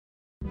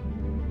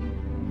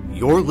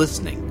You're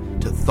listening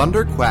to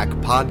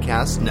Thunderquack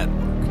Podcast Network.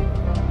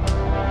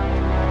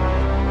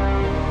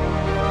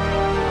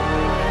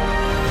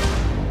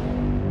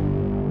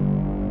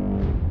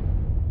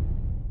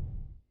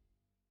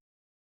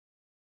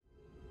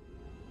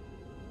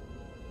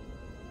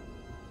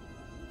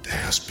 There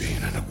has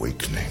been an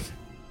awakening.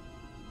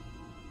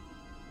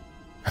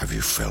 Have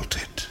you felt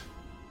it?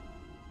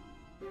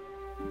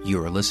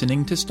 You are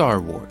listening to Star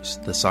Wars,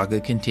 The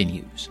Saga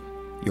Continues.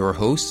 Your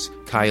hosts,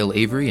 Kyle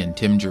Avery and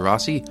Tim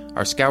Gerasi,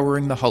 are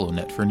scouring the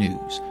HoloNet for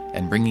news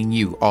and bringing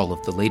you all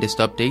of the latest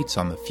updates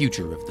on the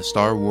future of the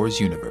Star Wars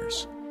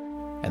universe.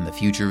 And the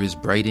future is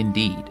bright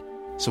indeed,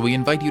 so we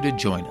invite you to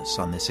join us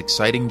on this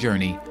exciting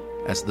journey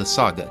as the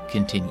saga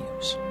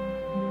continues.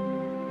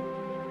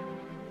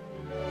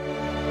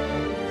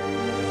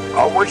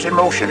 Always in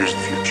motion is the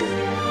future.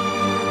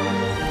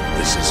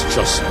 This is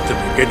just the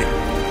beginning.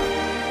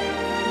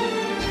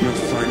 You'll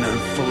find I'm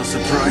full of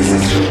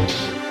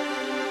surprises.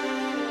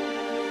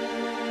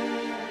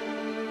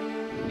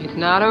 It's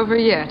not over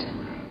yet.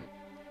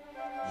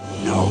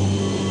 No,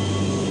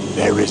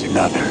 there is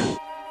another.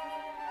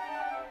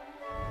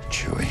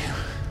 Chewie,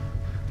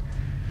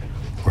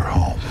 we're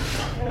home.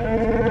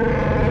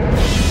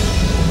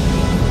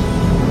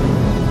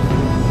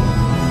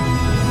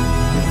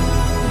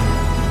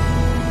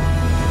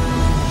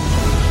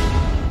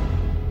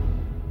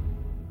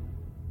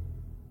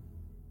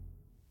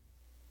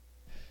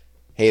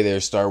 Hey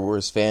there, Star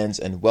Wars fans,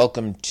 and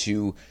welcome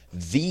to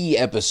the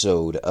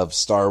episode of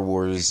Star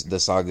Wars The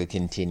Saga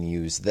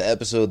Continues, the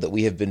episode that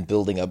we have been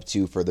building up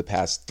to for the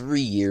past 3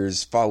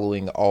 years,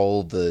 following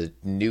all the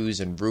news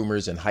and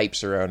rumors and hype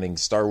surrounding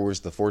Star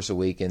Wars The Force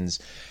Awakens.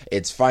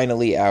 It's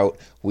finally out,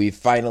 we've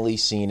finally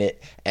seen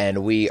it,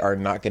 and we are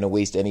not going to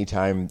waste any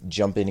time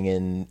jumping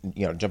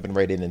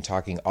right in and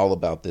talking all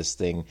about this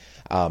thing.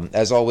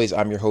 As always,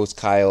 I'm your host,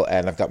 Kyle,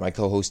 and I've got my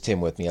co-host,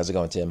 Tim, with me. How's it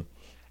going, Tim?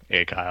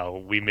 Hey,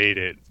 Kyle, we made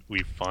it.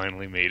 We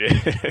finally made it.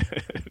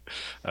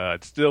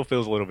 It still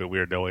feels a little bit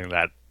weird knowing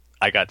that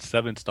I got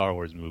 7 Star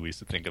Wars movies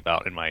to think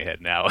about in my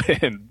head now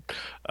and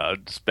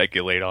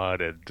speculate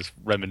on and just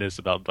reminisce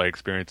about my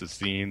experiences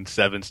seeing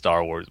 7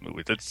 Star Wars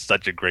movies. It's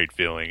such a great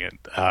feeling, and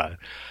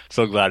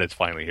so glad it's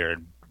finally here.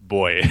 And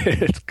boy,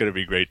 it's going to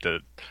be great to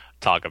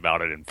talk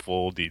about it in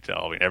full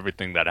detail. I mean,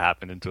 everything that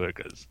happened into it,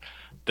 because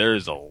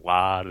there's a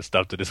lot of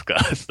stuff to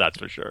discuss, that's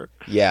for sure.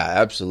 Yeah,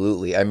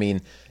 absolutely. I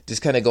mean,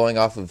 just kind of going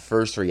off of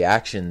first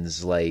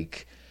reactions,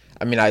 I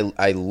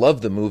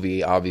love the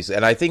movie, obviously,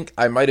 and I think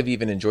I might have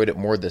even enjoyed it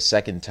more the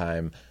second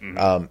time,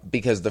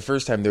 because the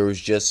first time there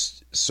was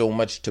just so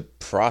much to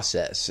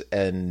process,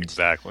 and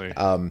exactly.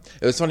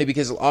 It was funny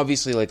because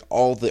obviously, like,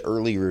 all the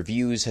early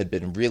reviews had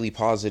been really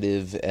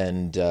positive,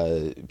 and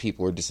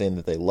people were just saying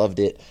that they loved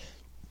it.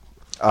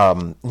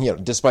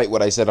 Despite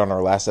what I said on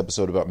our last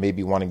episode about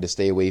maybe wanting to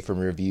stay away from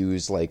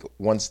reviews, like,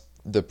 once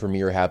the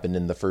premiere happened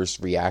and the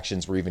first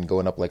reactions were even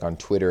going up, like, on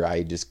Twitter,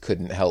 I just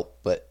couldn't help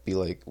but be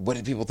like, what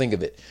did people think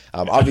of it?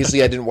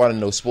 Obviously, I didn't want to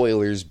know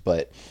spoilers,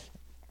 but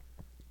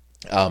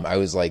I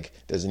was like,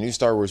 there's a new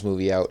Star Wars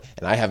movie out,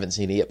 and I haven't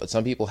seen it yet, but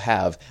some people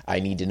have.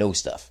 I need to know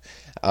stuff.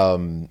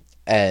 Like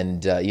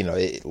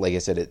I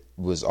said, it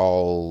was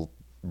all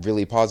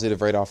really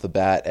positive right off the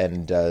bat,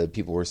 and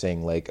people were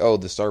saying, like, oh,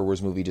 the Star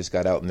Wars movie just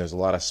got out and there's a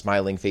lot of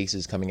smiling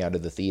faces coming out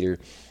of the theater.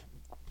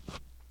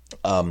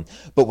 But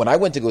when I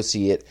went to go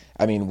see it,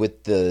 I mean,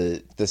 with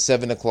the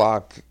 7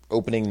 o'clock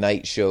opening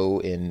night show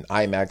in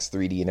IMAX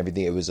 3D and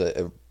everything, it was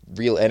a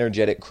real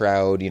energetic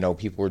crowd.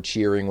 People were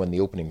cheering when the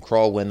opening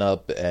crawl went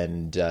up,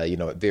 and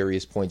at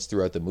various points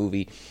throughout the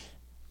movie.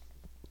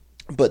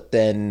 But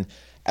then,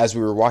 as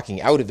we were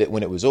walking out of it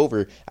when it was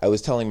over, I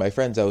was telling my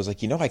friends, I was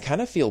like, I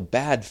kind of feel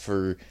bad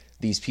for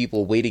these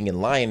people waiting in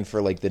line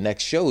for, like, the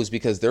next shows,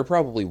 because they're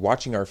probably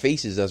watching our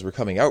faces as we're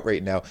coming out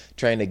right now,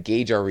 trying to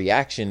gauge our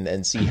reaction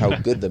and see how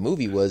good the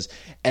movie was.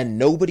 And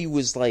nobody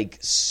was, like,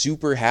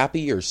 super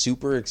happy or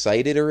super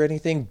excited or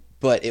anything,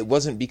 but it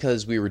wasn't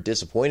because we were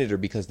disappointed or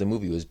because the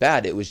movie was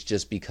bad. It was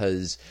just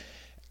because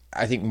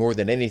I think more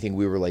than anything,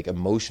 we were, like,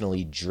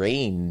 emotionally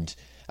drained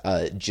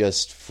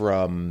just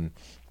from...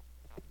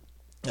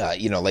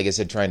 like I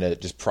said, trying to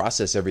just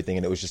process everything,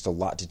 and it was just a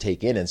lot to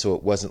take in. And so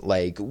it wasn't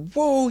like,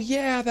 whoa,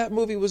 yeah, that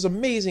movie was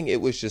amazing.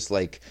 It was just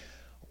like,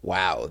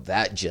 wow,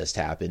 that just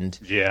happened.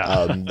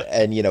 Yeah.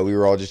 And, we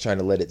were all just trying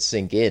to let it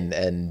sink in.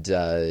 And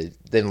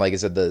then, like I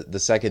said, the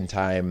second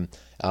time,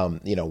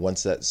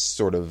 once that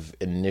sort of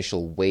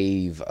initial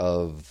wave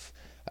of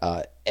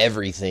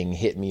everything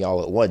hit me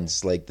all at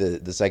once, like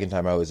the second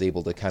time, I was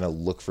able to kind of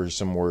look for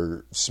some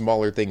more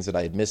smaller things that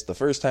I had missed the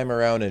first time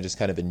around and just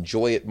kind of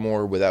enjoy it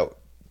more without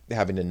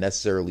having to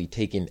necessarily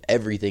take in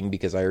everything,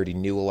 because I already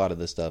knew a lot of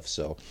the stuff.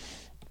 So,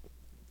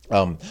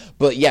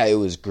 but yeah, it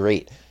was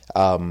great.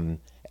 I'll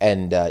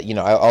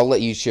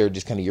let you share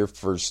just kind of your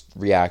first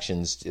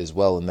reactions as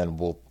well, and then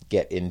we'll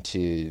get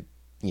into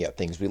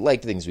things we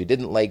liked, things we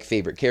didn't like,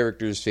 favorite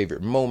characters,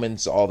 favorite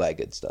moments, all that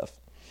good stuff.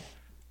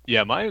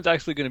 Yeah, mine is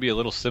actually going to be a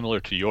little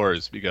similar to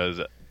yours,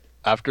 because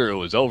after it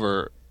was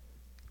over,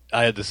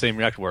 I had the same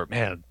reaction where,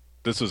 man,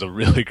 this was a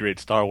really great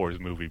Star Wars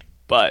movie.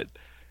 but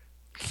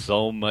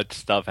so much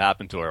stuff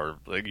happened to her.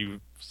 Like you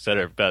said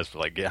it best,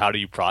 like how do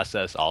you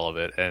process all of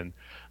it? And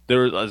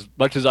there was, as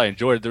much as I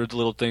enjoyed it, there was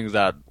little things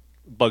that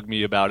bugged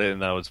me about it,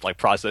 and I was like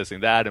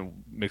processing that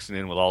and mixing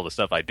in with all the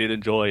stuff I did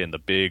enjoy and the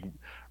big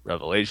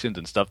revelations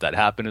and stuff that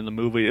happened in the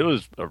movie. It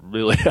was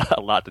really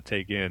a lot to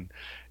take in.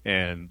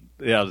 And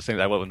yeah, the same.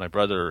 I went with my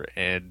brother,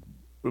 and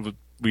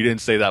we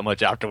didn't say that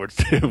much afterwards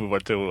too.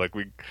 Until like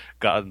we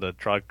got in the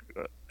truck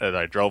and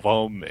I drove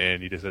home,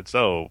 and he just said,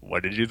 "So,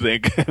 what did you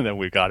think?" And then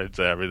we got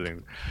into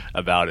everything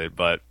about it.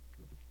 But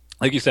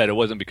like you said, it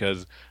wasn't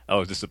because I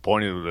was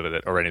disappointed with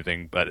it or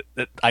anything. But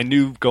I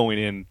knew going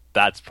in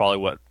that's probably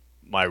what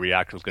my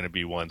reaction was going to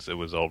be once it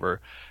was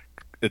over.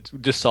 It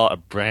just saw a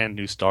brand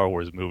new Star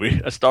Wars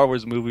movie, a Star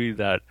Wars movie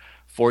that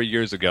 4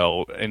 years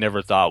ago I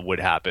never thought would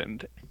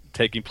happen,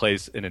 taking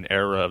place in an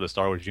era of the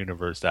Star Wars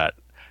universe that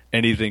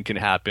anything can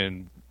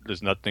happen.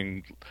 There's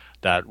nothing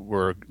that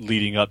we're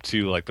leading up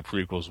to like the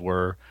prequels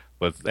were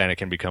with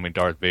Anakin becoming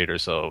Darth Vader.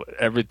 So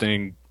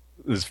everything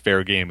is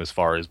fair game as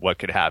far as what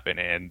could happen,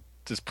 and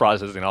just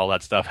processing all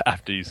that stuff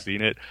after you've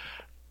seen it.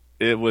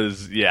 It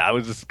was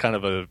just kind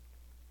of a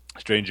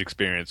strange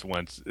experience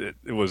once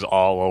it was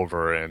all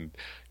over, and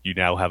you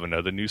now have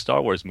another new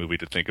Star Wars movie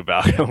to think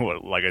about,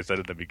 like I said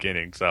at the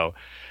beginning. So,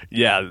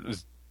 yeah,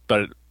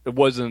 but it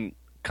wasn't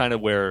kind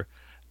of where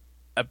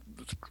I've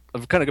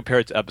kind of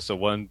compared it to Episode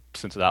 1,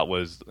 since that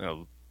was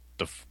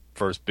the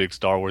first big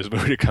Star Wars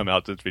movie to come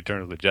out since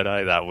Return of the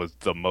Jedi. That was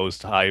the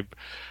most hype,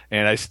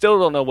 and I still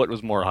don't know what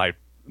was more hype,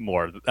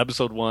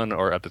 Episode 1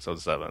 or Episode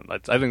 7.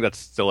 I think that's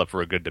still up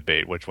for a good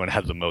debate, which one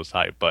had the most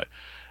hype, but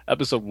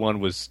Episode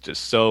 1 was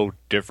just so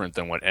different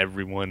than what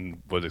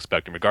everyone was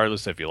expecting,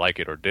 regardless if you like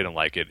it or didn't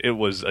like it. It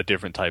was a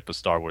different type of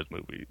Star Wars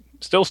movie.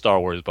 Still Star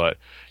Wars, but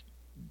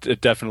it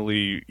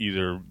definitely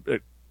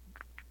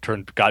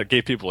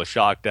gave people a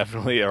shock,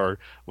 definitely, or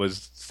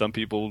was some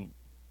people,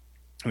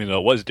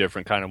 it was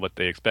different, kind of what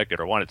they expected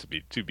or wanted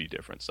to be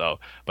different. So,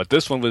 but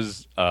this one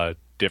was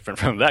different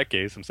from that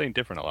case. I'm saying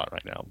different a lot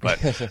right now, but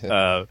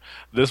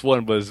this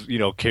one was,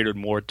 catered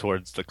more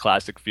towards the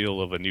classic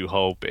feel of A New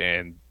Hope,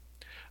 and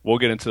we'll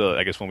get into,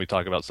 I guess, when we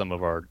talk about some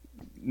of our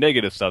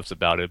negative stuffs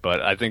about it,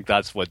 but I think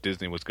that's what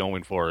Disney was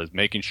going for, is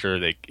making sure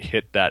they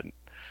hit that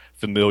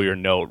familiar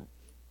note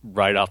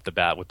right off the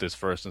bat with this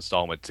first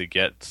installment to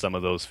get some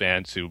of those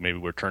fans who maybe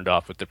were turned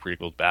off with the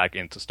prequels back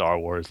into Star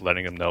Wars,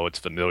 letting them know it's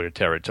familiar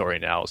territory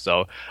now.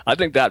 So I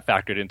think that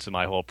factored into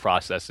my whole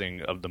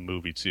processing of the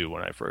movie too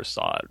when I first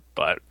saw it.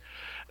 But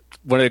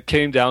when it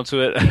came down to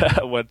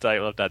it, once I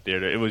left that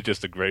theater, it was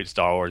just a great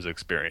Star Wars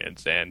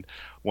experience. And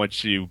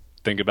once you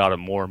think about it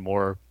more and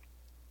more,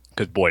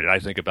 because boy, did I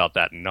think about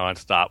that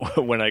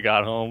nonstop when I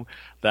got home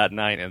that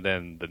night, and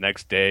then the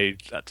next day,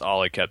 that's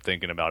all I kept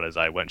thinking about as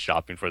I went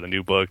shopping for the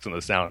new books and the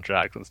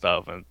soundtracks and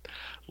stuff. And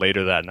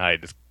later that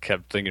night, just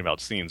kept thinking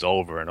about scenes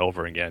over and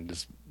over again,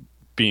 just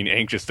being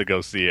anxious to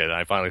go see it. And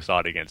I finally saw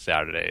it again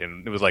Saturday,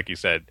 and it was like you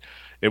said,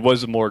 it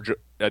was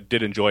I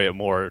did enjoy it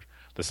more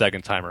the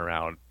second time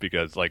around,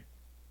 because like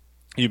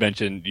you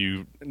mentioned,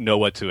 you know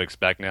what to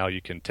expect now.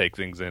 You can take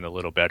things in a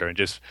little better and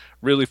just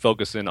really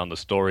focus in on the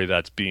story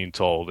that's being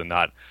told and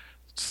not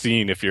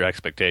seeing if your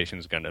expectation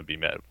is going to be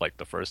met like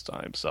the first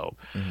time. So,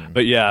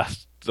 But yeah,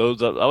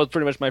 that was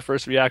pretty much my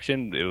first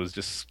reaction. It was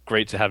just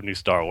great to have new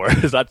Star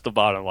Wars. That's the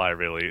bottom line,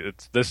 really.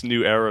 It's this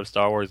new era of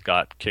Star Wars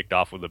got kicked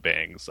off with a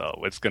bang.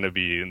 So it's going to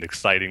be an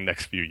exciting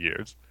next few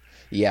years.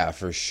 Yeah,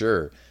 for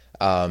sure.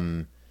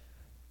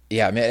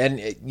 Yeah, man,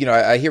 and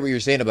I hear what you're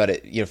saying about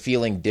it,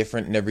 feeling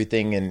different and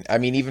everything. And I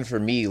mean, even for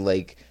me,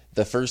 like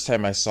the first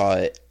time I saw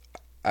it,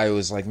 I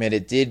was like, man,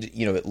 it did,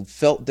 it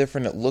felt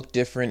different, it looked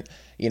different,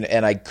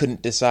 and I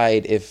couldn't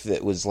decide if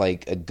it was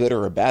like a good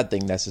or a bad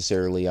thing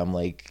necessarily. I'm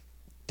like,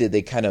 did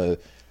they kind of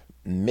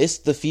miss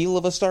the feel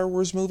of a Star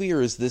Wars movie,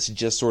 or is this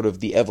just sort of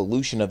the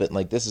evolution of it? And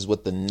like, this is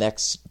what the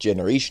next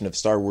generation of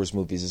Star Wars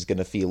movies is going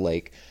to feel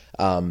like.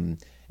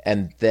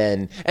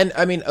 And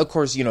I mean, of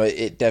course,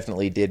 it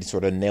definitely did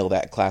sort of nail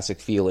that classic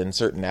feel in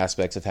certain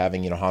aspects of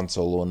having, Han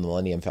Solo and the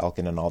Millennium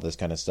Falcon and all this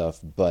kind of stuff.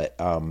 But,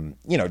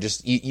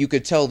 just you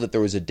could tell that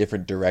there was a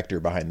different director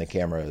behind the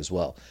camera as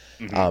well.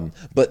 Mm-hmm.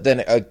 But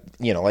then,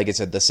 like I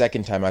said, the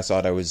second time I saw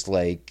it, I was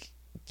like,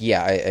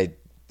 yeah,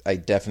 I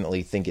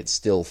definitely think it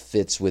still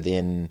fits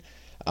within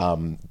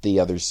the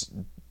others.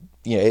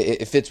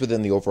 It fits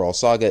within the overall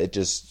saga. It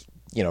just,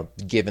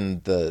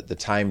 given the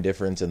time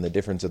difference and the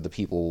difference of the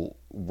people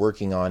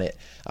working on it,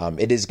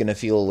 it is going to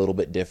feel a little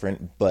bit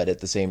different, but at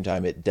the same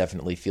time, it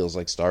definitely feels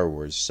like Star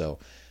Wars. So,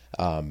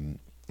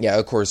 yeah,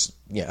 of course,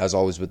 as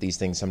always with these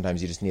things,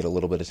 sometimes you just need a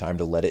little bit of time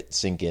to let it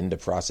sink in, to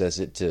process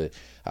it, to,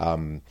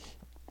 kind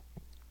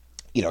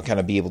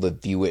of be able to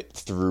view it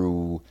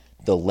through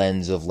the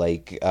lens of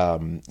like,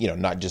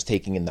 not just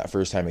taking in that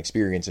first time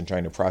experience and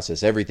trying to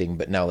process everything,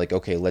 but now like,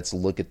 okay, let's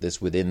look at this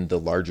within the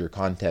larger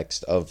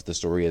context of the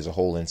story as a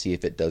whole and see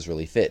if it does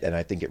really fit. And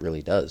I think it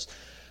really does.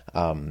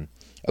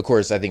 Of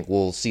course, I think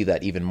we'll see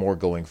that even more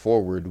going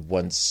forward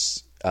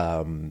once,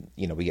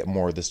 we get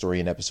more of the story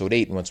in Episode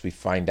 8, and once we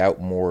find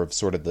out more of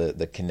sort of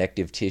the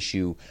connective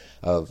tissue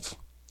of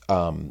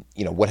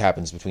what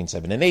happens between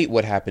 7 and 8,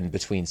 what happened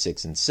between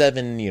 6 and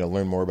 7,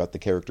 learn more about the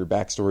character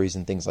backstories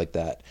and things like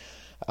that.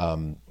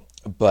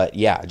 But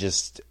yeah,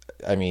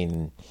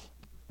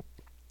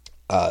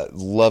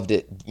 loved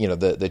it,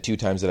 the 2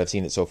 times that I've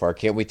seen it so far.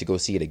 Can't wait to go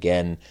see it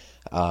again.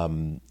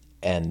 Let's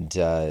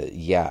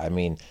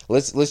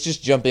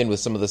just jump in with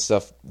some of the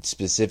stuff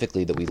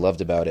specifically that we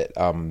loved about it.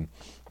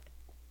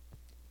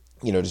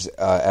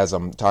 As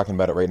I'm talking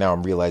about it right now,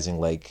 I'm realizing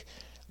like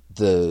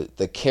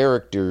the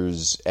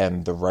characters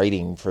and the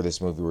writing for this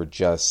movie were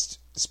just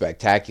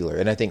spectacular.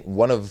 And I think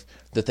one of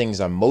the things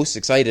I'm most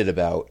excited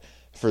about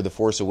for The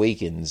Force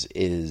Awakens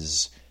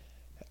is,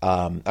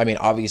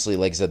 obviously,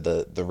 like I said,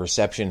 the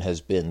reception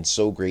has been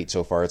so great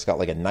so far. It's got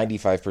like a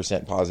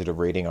 95% positive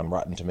rating on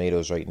Rotten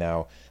Tomatoes right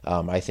now.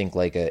 I think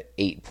like a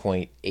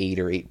 8.8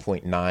 or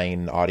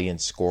 8.9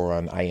 audience score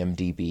on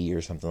IMDb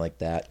or something like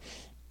that.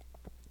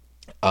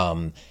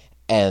 I'm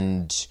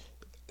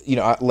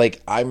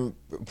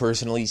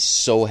personally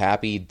so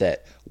happy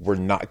that we're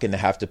not going to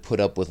have to put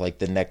up with like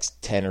the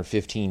next 10 or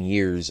 15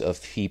 years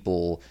of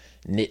people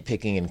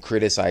nitpicking and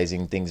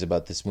criticizing things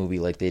about this movie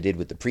like they did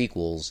with the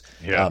prequels.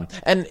 Yeah.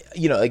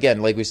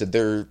 Again, like we said,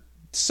 there are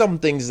some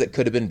things that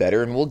could have been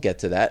better, and we'll get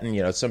to that.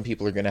 And, some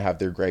people are going to have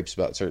their gripes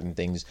about certain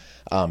things.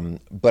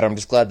 But I'm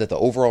just glad that the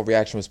overall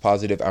reaction was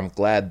positive. I'm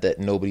glad that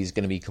nobody's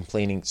going to be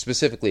complaining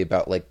specifically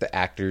about like the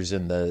actors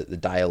and the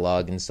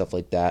dialogue and stuff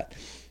like that.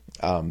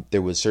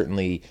 There was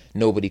certainly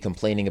nobody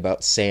complaining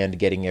about sand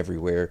getting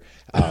everywhere.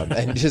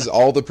 And just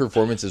all the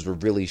performances were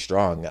really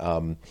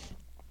strong.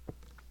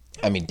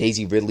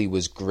 Daisy Ridley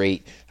was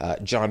great.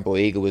 John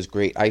Boyega was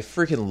great. I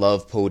freaking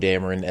love Poe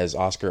Dameron as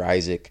Oscar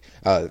Isaac,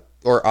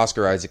 or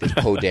Oscar Isaac as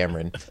Poe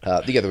Dameron.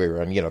 The other way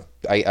around,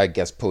 I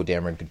guess Poe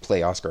Dameron could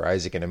play Oscar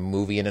Isaac in a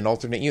movie in an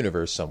alternate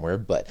universe somewhere.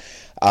 But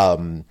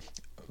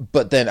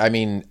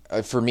then,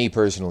 for me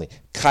personally,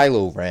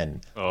 Kylo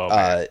Ren,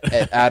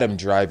 and Adam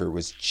Driver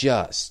was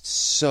just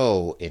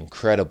so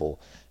incredible.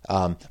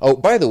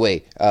 By the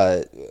way,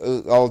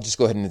 I'll just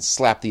go ahead and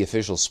slap the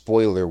official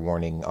spoiler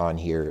warning on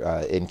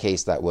here in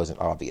case that wasn't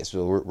obvious.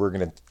 So we're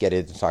going to get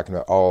into talking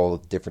about all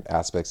different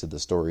aspects of the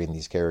story and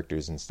these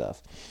characters and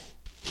stuff.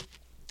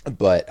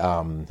 But,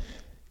 Kylo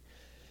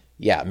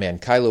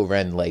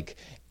Ren, like,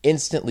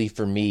 instantly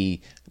for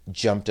me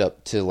jumped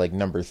up to, like,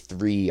 number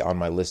 3 on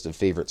my list of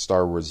favorite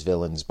Star Wars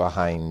villains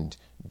behind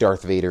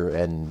Darth Vader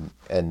and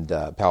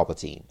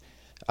Palpatine.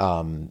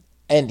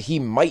 And he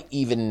might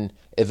even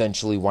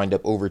eventually wind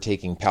up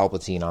overtaking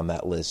Palpatine on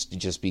that list,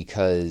 just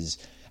because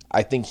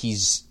I think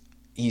he's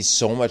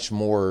so much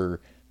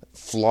more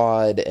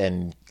flawed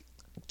and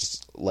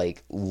just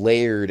like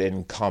layered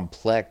and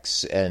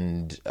complex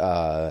and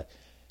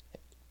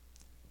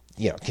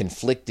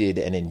conflicted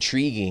and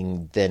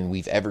intriguing than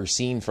we've ever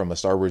seen from a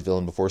Star Wars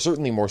villain before.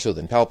 Certainly more so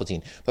than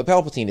Palpatine. But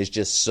Palpatine is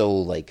just so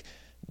like,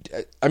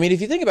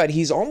 if you think about it,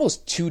 he's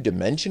almost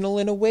 2-dimensional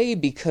in a way,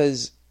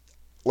 because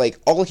like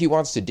all he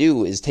wants to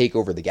do is take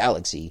over the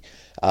galaxy,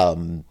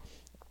 and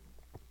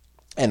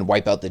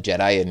wipe out the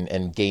Jedi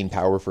and gain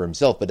power for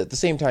himself. But at the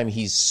same time,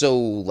 he's so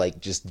like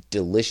just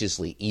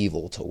deliciously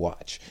evil to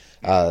watch.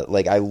 I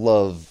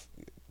love.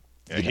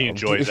 Yeah, he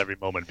enjoys every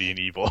moment being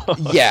evil.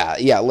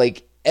 yeah.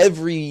 Like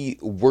every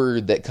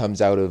word that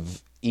comes out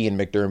of Ian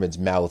McDiarmid's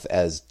mouth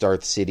as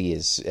Darth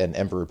Sidious and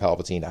Emperor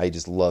Palpatine, I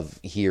just love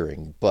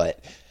hearing.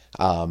 But.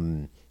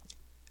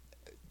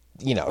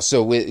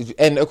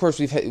 And of course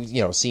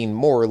we've seen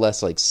more or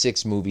less like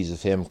 6 movies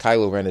of him.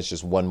 Kylo Ren is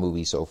just 1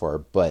 movie so far,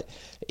 but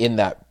in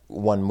that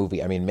 1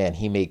 movie,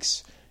 he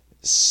makes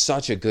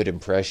such a good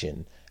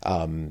impression.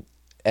 And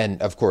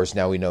of course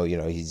now we know,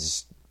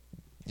 his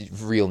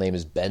real name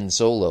is Ben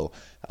Solo,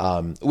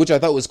 which I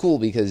thought was cool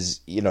because,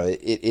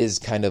 it is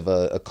kind of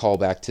a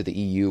callback to the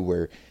EU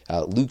where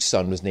Luke's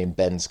son was named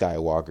Ben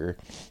Skywalker.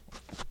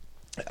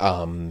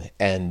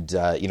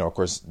 Of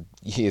course,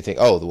 you think,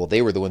 oh, well,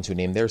 they were the ones who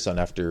named their son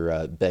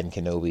after Ben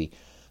Kenobi.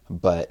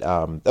 But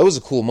that was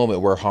a cool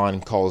moment where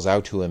Han calls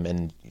out to him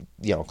and,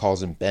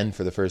 calls him Ben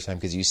for the first time,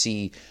 because you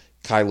see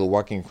Kylo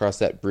walking across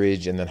that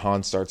bridge and then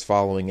Han starts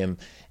following him.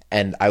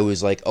 And I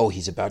was like, oh,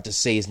 he's about to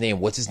say his name.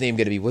 What's his name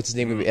going to be? What's his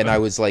name going to be? And I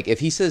was like, if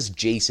he says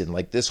Jason,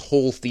 like this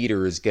whole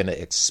theater is going to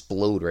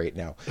explode right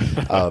now.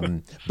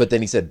 But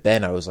then he said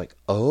Ben. I was like,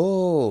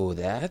 oh,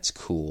 that's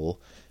cool.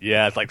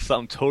 Yeah, it's like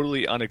something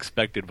totally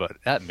unexpected, but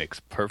that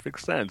makes perfect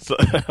sense.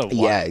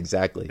 Yeah,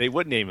 exactly. They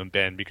would name him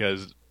Ben,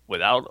 because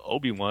without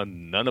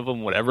Obi-Wan, none of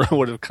them would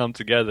have come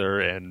together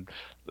and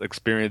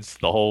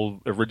experienced the whole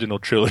original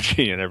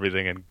trilogy and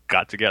everything and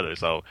got together.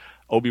 So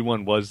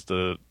Obi-Wan was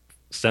the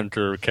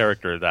center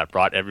character that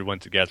brought everyone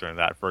together in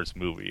that first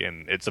movie,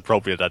 and it's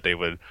appropriate that they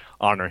would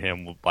honor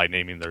him by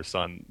naming their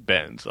son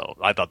Ben. So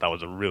I thought that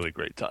was a really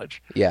great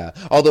touch. Yeah,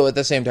 although at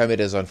the same time it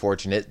is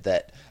unfortunate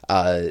that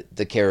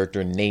the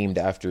character named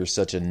after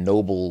such a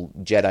noble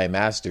Jedi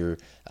Master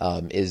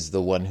is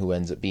the one who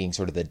ends up being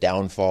sort of the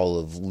downfall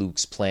of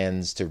Luke's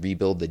plans to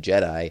rebuild the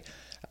Jedi.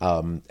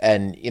 And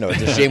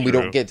it's a shame we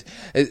don't get...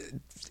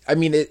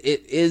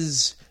 it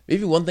is...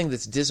 maybe one thing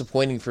that's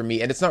disappointing for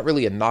me, and it's not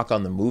really a knock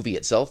on the movie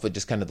itself, but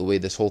just kind of the way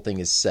this whole thing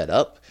is set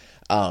up.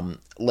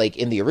 Like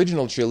in the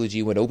original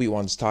trilogy, when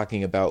Obi-Wan's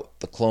talking about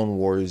the Clone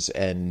Wars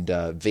and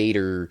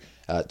Vader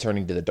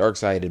turning to the dark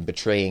side and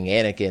betraying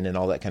Anakin and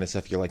all that kind of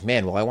stuff, you're like,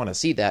 man, well, I want to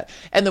see that.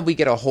 And then we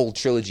get a whole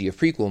trilogy of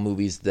prequel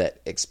movies that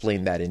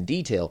explain that in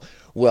detail.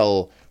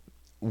 Well,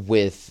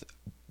 with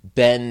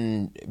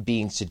Ben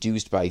being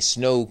seduced by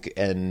Snoke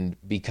and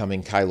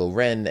becoming Kylo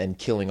Ren and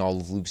killing all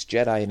of Luke's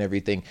Jedi and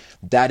everything,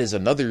 that is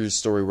another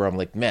story where I'm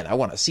like, man, I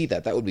want to see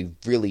that. That would be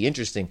really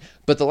interesting.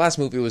 But the last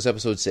movie was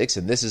episode 6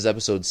 and this is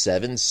episode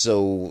 7,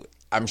 so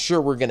I'm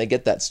sure we're going to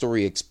get that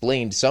story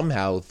explained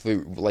somehow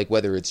through, like,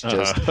 whether it's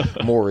just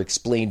more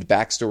explained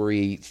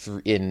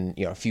backstory in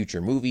future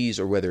movies,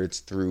 or whether it's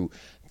through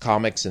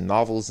comics and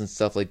novels and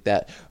stuff like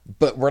that.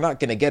 But we're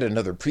not going to get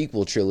another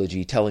prequel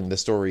trilogy telling the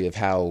story of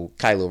how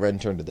Kylo Ren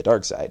turned to the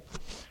dark side.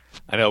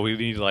 I know we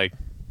need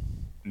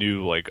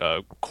new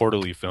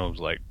quarterly films,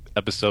 like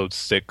episode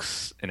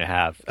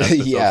 6.5,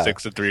 episode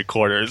 6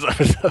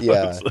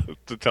 3/4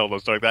 to tell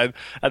those stories. I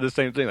had the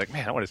same thing. Like,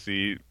 man, I want to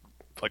see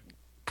like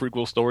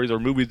prequel stories or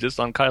movies just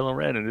on Kylo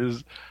Ren and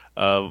his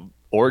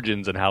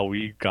origins and how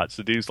we got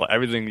seduced. Like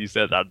everything you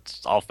said,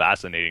 that's all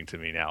fascinating to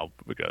me now,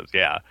 because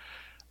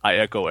I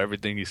echo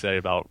everything you said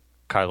about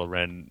Kylo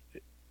Ren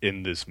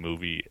in this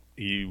movie.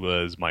 He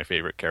was my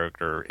favorite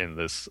character in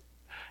this.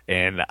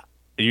 And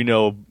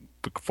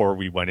before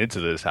we went into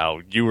this,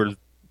 how you were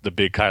the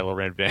big Kylo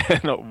Ren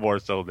fan more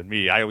so than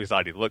me. I always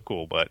thought he looked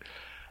cool, but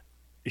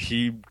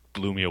he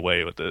blew me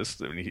away with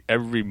this. I mean,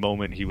 every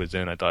moment he was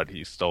in, I thought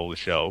he stole the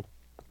show.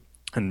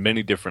 And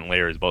many different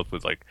layers, both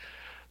with like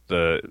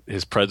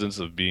his presence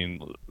of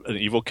being an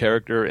evil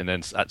character, and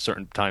then at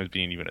certain times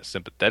being even a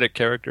sympathetic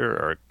character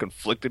or a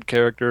conflicted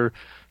character,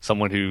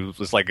 someone who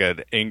was like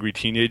an angry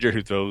teenager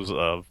who throws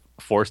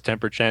force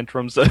temper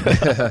tantrums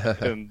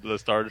in the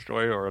Star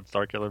Destroyer or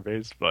Star Killer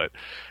base. But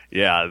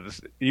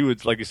he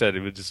was, like you said,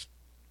 it was just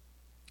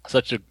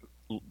such a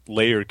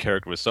layered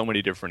character with so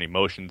many different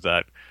emotions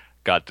that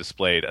got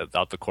displayed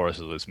throughout the course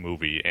of this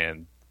movie.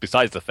 And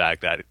besides the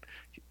fact that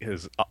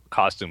his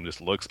costume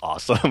just looks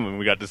awesome, and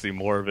we got to see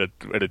more of it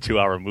in a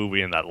 2-hour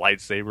movie, and that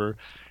lightsaber,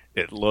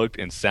 it looked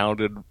and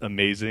sounded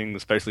amazing,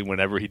 especially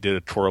whenever he did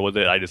a twirl with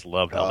it. I just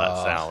loved how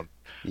that sound.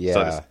 Yeah.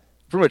 So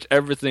pretty much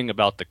everything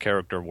about the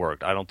character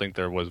worked. I don't think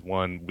there was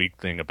one weak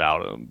thing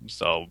about him.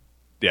 So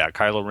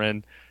Kylo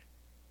Ren,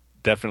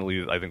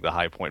 definitely, I think, the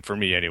high point for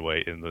me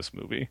anyway in this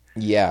movie.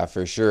 Yeah,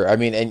 for sure. I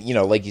mean, and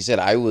like you said,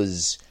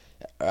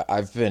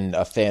 I've been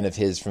a fan of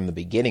his from the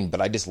beginning, but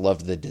I just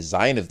loved the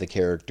design of the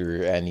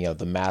character and,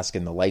 the mask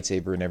and the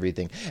lightsaber and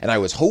everything. And I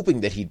was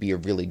hoping that he'd be a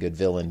really good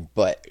villain,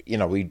 but,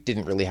 we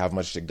didn't really have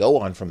much to go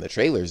on from the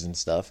trailers and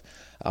stuff.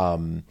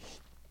 And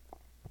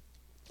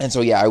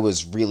so, I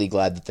was really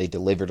glad that they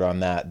delivered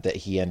on that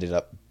he ended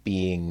up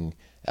being,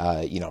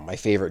 my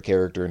favorite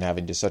character and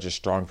having just such a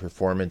strong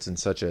performance and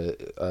such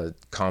a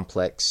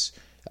complex,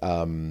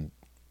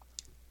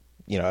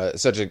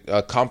 such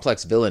a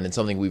complex villain, and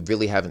something we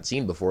really haven't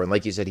seen before. And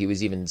like you said, he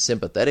was even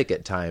sympathetic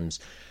at times,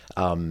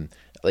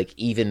 like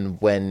even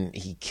when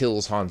he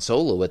kills Han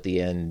Solo at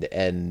the end.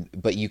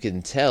 But you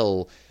can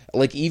tell,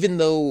 like, even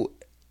though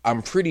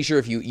I'm pretty sure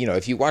if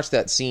you watch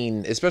that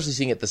scene, especially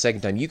seeing it the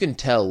second time, you can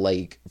tell,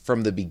 like,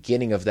 from the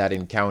beginning of that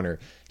encounter,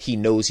 he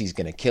knows he's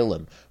going to kill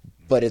him,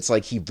 but it's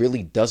like he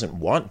really doesn't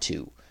want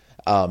to.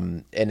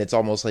 And it's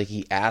almost like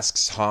he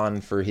asks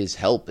Han for his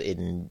help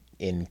in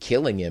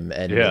killing him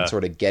and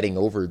sort of getting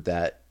over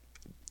that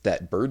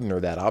burden or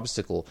that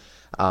obstacle.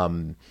 I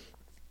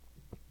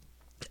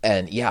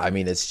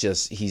mean, it's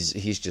just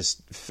he's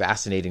just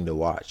fascinating to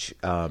watch.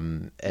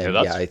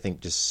 I think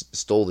just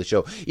stole the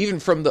show. Even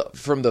from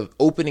the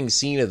opening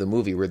scene of the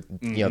movie where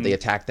they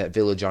attack that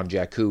village on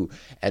Jakku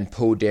and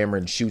Poe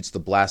Dameron shoots the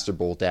blaster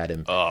bolt at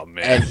him. Oh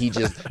man! And he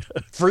just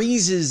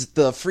freezes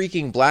the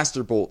freaking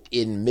blaster bolt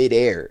in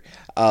midair.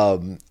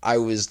 I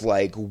was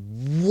like,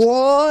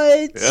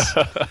 what?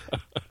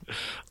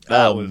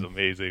 That was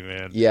amazing,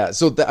 man. Yeah,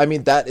 so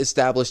that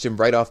established him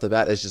right off the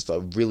bat as just a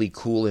really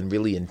cool and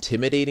really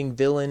intimidating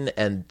villain.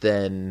 And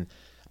then,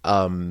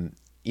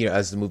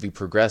 as the movie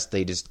progressed,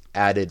 they just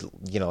added,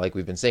 like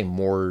we've been saying,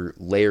 more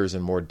layers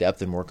and more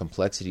depth and more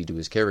complexity to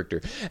his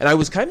character. And I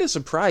was kind of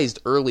surprised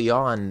early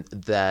on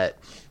that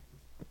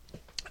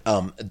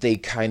they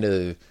kind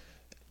of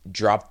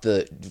dropped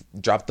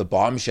the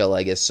bombshell,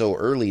 I guess, so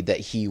early that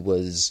he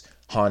was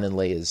Han and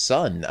Leia's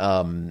son.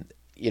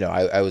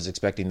 I was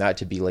expecting that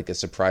to be like a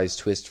surprise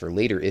twist for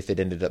later if it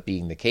ended up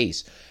being the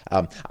case.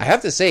 I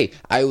have to say,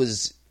 I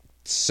was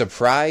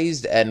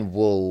surprised and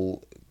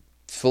will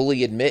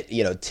fully admit,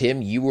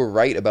 Tim, you were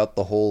right about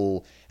the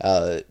whole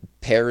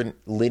parent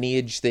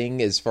lineage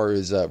thing as far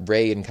as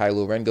Rey and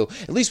Kylo Ren go.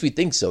 At least we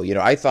think so.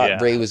 I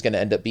thought Rey was going to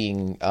end up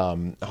being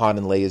Han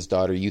and Leia's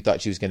daughter. You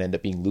thought she was going to end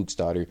up being Luke's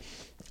daughter.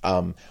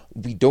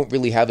 We don't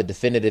really have a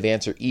definitive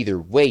answer either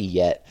way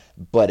yet,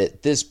 but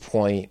at this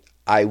point,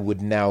 I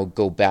would now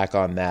go back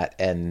on that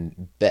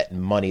and bet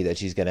money that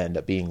she's going to end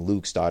up being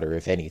Luke's daughter,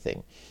 if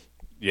anything.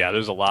 Yeah,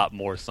 there's a lot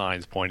more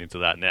signs pointing to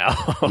that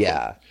now.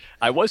 Yeah.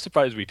 I was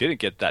surprised we didn't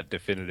get that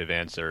definitive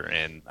answer,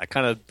 and I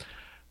kind of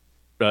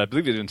I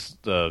believe in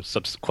the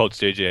quotes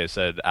JJ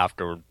said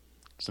after,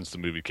 since the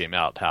movie came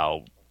out,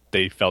 how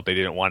they felt they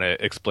didn't want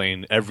to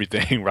explain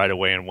everything right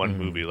away in one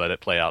movie, let it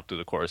play out through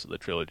the course of the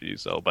trilogy.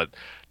 So, but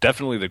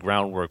definitely the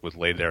groundwork was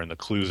laid there, and the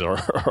clues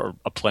are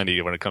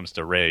aplenty when it comes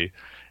to Rey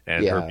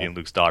and her being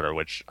Luke's daughter,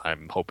 which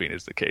I'm hoping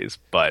is the case.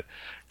 But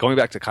going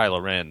back to Kylo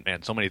Ren,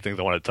 man, so many things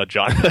I want to touch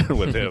on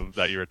with him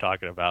that you were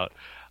talking about.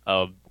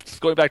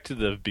 Just going back to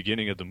the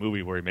beginning of the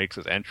movie where he makes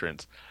his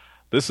entrance,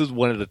 this is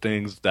one of the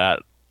things that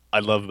I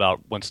love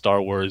about when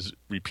Star Wars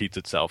repeats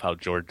itself, how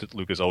George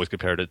Lucas always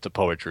compared it to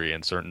poetry,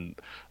 and certain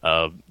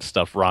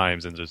stuff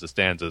rhymes and there's the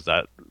stanzas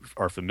that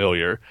are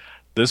familiar.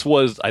 This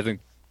was, I think,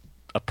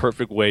 a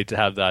perfect way to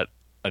have that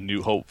A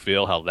New Hope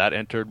feel, how that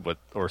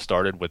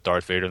started with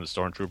Darth Vader and the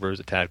Stormtroopers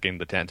attacking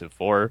the Tantive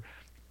 4,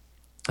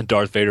 and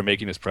Darth Vader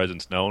making his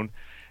presence known.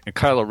 And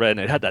Kylo Ren,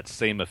 it had that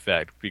same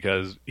effect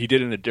because he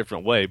did it in a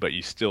different way, but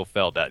you still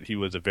felt that he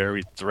was a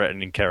very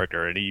threatening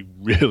character, and he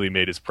really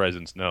made his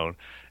presence known.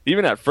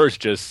 Even at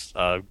first, just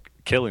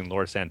killing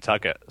Lord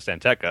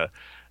Santeca,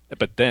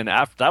 but then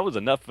after that was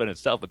enough in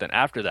itself. But then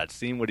after that,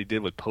 seeing what he did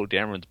with Poe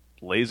Dameron's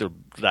laser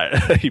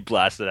that he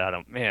blasted at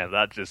him, man,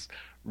 that just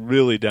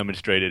really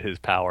demonstrated his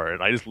power.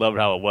 And I just loved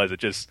how it was. It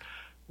just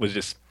was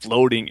just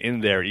floating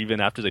in there,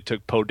 even after they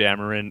took Poe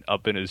Dameron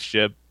up in his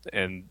ship.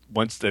 And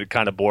once it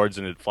kind of boards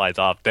and it flies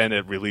off, then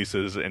it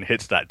releases and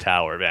hits that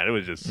tower. Man, it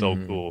was just so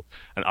cool.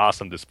 An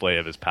awesome display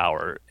of his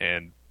power.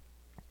 And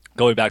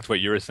going back to what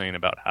you were saying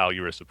about how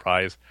you were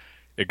surprised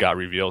it got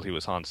revealed he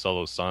was Han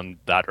Solo's son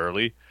that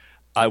early,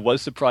 I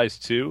was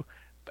surprised too.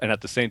 And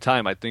at the same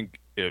time, I think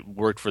it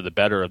worked for the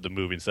better of the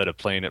movie instead of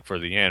playing it for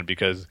the end,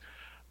 because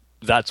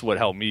that's what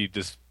helped me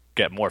just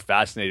get more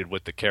fascinated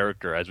with the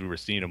character as we were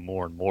seeing him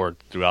more and more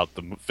throughout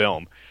the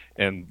film.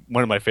 And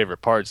one of my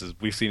favorite parts is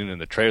we've seen it in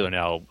the trailer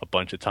now a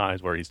bunch of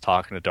times where he's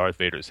talking to Darth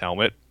Vader's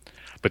helmet.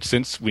 But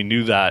since we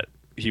knew that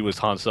he was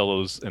Han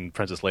Solo's and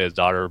Princess Leia's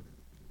daughter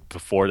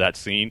before that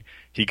scene,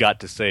 he got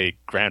to say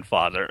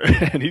grandfather,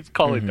 and he's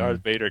calling Darth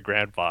Vader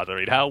grandfather. I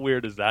mean, how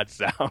weird does that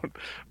sound?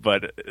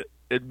 But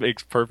it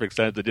makes perfect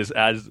sense. It just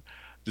adds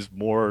just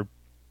more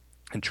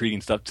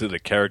intriguing stuff to the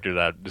character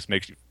that just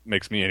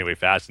makes me anyway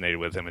fascinated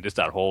with him, and just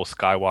that whole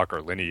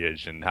Skywalker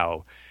lineage and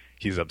how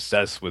he's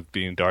obsessed with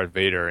being Darth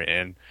Vader.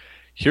 And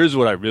here's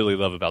what I really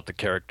love about the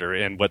character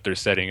and what they're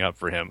setting up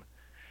for him.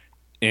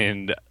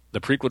 In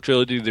the prequel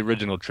trilogy, the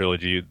original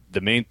trilogy,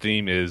 the main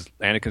theme is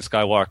Anakin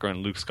Skywalker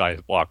and Luke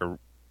Skywalker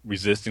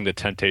resisting the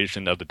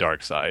temptation of the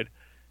dark side.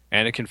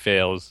 Anakin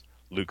fails,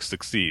 Luke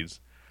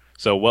succeeds.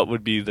 So what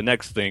would be the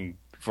next thing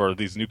for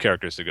these new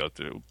characters to go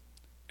through?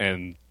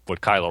 And with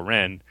Kylo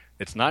Ren,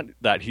 it's not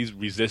that he's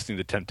resisting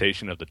the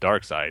temptation of the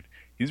dark side.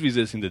 He's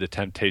resisting the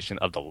temptation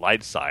of the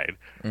light side,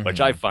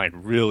 which I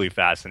find really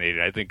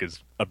fascinating. I think is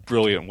a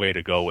brilliant way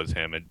to go with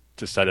him and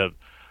to set up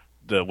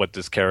what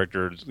this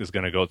character is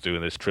going to go through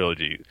in this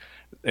trilogy.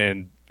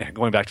 And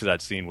going back to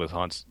that scene with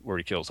where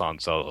he kills Han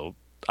Solo,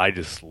 I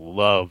just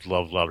loved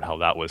how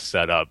that was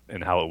set up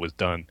and how it was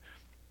done.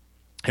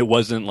 It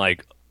wasn't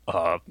like,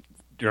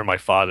 you're my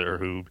father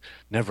who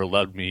never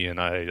loved me and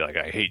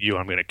I hate you,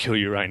 I'm going to kill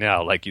you right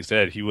now. Like you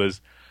said, he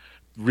was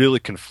really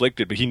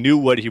conflicted, but he knew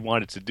what he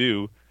wanted to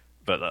do.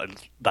 But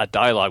that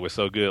dialogue was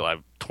so good.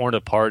 I'm torn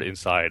apart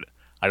inside.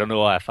 I don't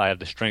know if I have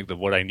the strength of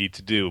what I need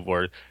to do.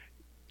 Where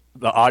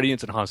the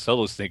audience and Han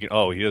Solo is thinking,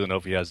 oh, he doesn't know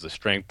if he has the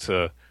strength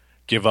to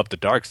give up the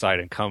dark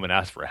side and come and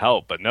ask for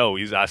help. But no,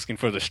 he's asking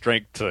for the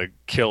strength to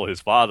kill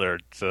his father,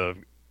 to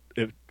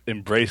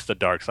embrace the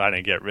dark side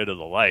and get rid of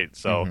the light.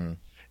 So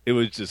it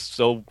was just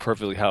so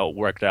perfectly how it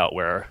worked out,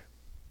 where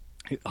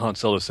Han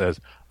Solo says,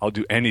 I'll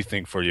do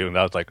anything for you. And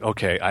I was like,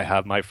 okay, I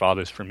have my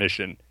father's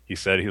permission. He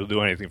said he'll do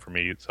anything for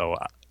me. So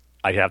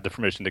I have the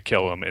permission to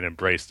kill him and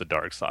embrace the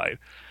dark side.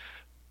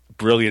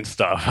 Brilliant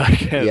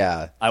stuff.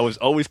 Yeah. I was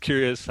always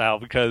curious how,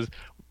 because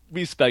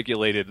we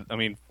speculated, I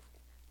mean,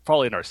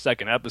 probably in our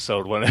second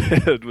episode when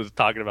it was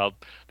talking about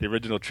the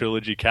original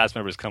trilogy cast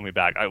members coming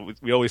back,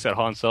 we always said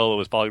Han Solo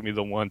was probably going to be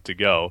the one to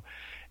go.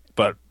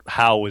 But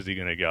how was he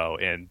going to go?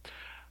 And,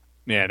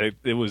 man,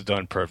 it was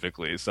done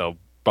perfectly. So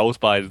both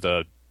by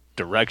the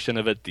direction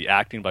of it, the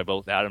acting by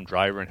both Adam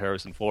Driver and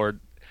Harrison Ford,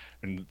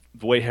 and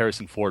the way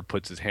Harrison Ford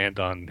puts his hand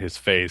on his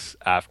face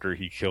after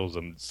he kills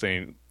him,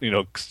 saying,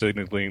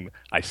 signaling,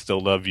 I still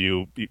love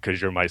you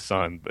because you're my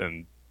son.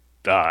 And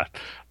that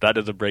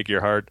doesn't break your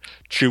heart.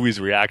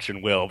 Chewie's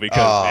reaction will,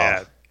 because,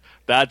 man,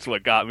 that's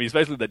what got me,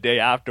 especially the day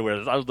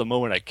afterwards. That was the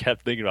moment I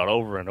kept thinking about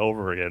over and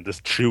over again,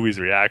 just Chewie's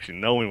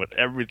reaction, knowing what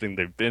everything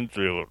they've been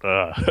through.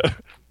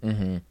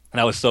 And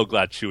I was so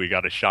glad Chewie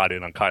got a shot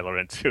in on Kylo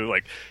Ren too.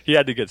 Like, he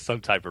had to get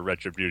some type of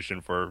retribution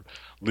for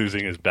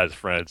losing his best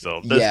friend. So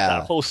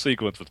that whole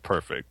sequence was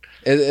perfect.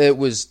 It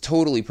was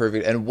totally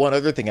perfect. And one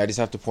other thing I just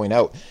have to point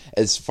out,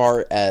 as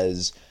far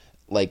as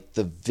like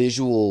the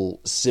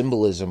visual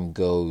symbolism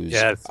goes,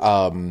 yes.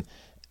 Of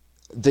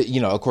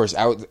course,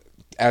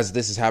 as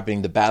this is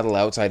happening, the battle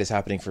outside is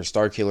happening for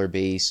Starkiller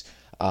Base.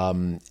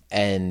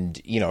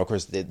 And, you know, of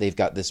course, they've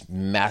got this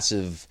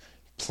massive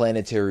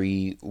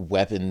planetary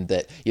weapon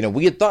that, you know,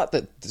 we had thought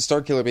that the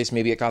Starkiller Base,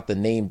 maybe it got the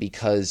name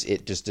because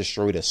it just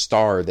destroyed a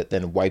star that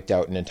then wiped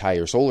out an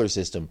entire solar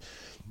system.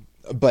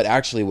 But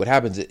actually what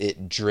happens,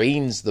 it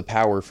drains the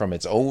power from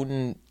its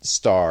own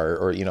star,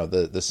 or, you know,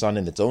 the sun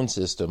in its own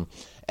system,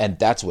 and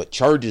that's what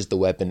charges the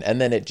weapon. And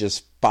then it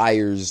just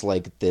fires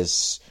like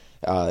this,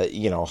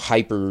 you know,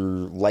 hyper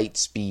light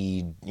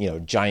speed, you know,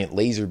 giant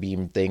laser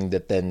beam thing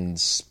that then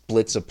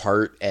splits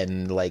apart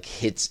and like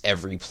hits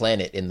every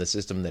planet in the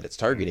system that it's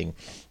targeting.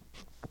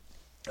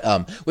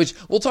 Which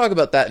we'll talk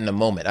about that in a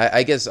moment.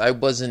 I guess I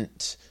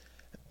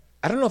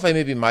don't know if I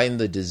maybe mind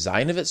the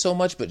design of it so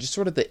much, but just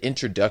sort of the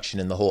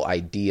introduction and the whole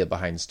idea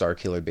behind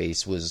Starkiller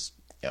Base was,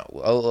 you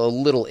know, a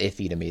little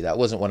iffy to me. That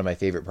wasn't one of my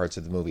favorite parts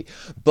of the movie.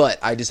 But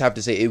I just have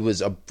to say it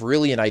was a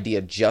brilliant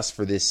idea just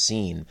for this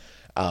scene,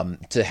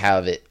 to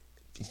have it,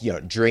 you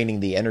know, draining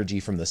the energy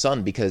from the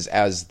sun, because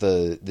as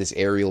this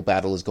aerial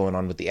battle is going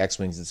on with the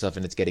X-Wings and stuff,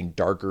 and it's getting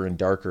darker and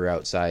darker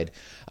outside,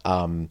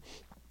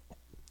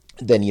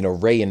 then, you know,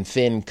 Rey and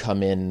Finn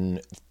come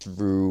in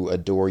through a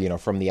door, you know,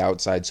 from the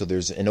outside. So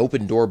there's an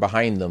open door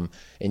behind them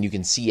and you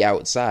can see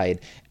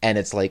outside. And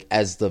it's like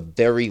as the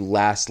very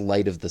last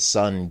light of the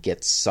sun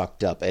gets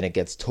sucked up and it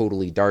gets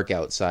totally dark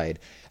outside,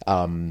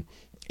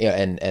 yeah,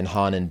 and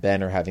Han and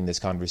Ben are having this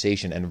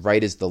conversation. And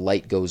right as the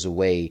light goes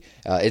away,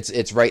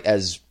 it's right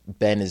as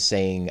Ben is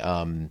saying,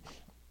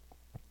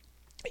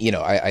 you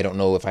know, I don't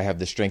know if I have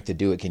the strength to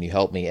do it. Can you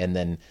help me? And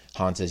then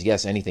Han says,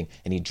 yes, anything.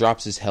 And he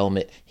drops his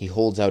helmet. He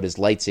holds out his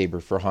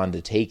lightsaber for Han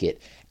to take it.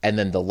 And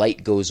then the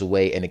light goes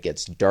away and it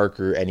gets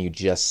darker. And you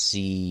just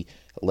see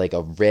like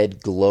a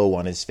red glow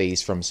on his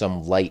face from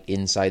some light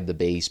inside the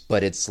base.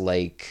 But it's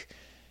like,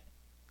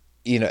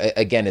 you know,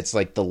 again, it's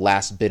like the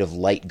last bit of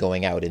light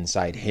going out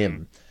inside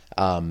him.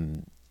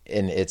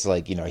 And it's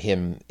like, you know,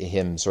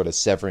 him sort of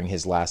severing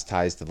his last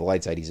ties to the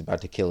light side. He's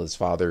about to kill his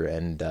father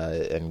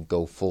and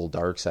go full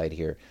dark side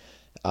here.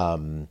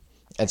 And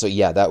so,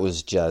 yeah, that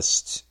was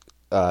just,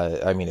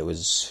 I mean, it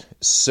was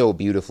so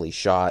beautifully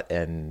shot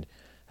and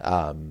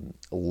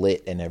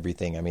lit and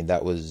everything. I mean,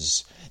 that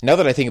was, now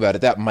that I think about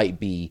it, that might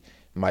be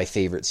my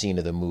favorite scene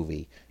of the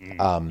movie.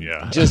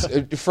 Yeah.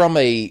 Just from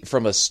a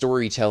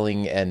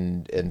storytelling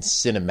and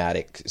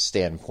cinematic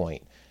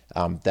standpoint.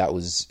 That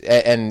was,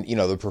 and you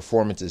know, the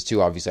performances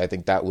too, obviously. I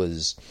think that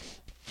was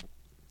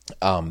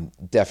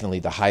definitely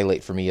the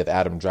highlight for me of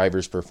Adam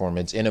Driver's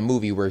performance in a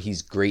movie where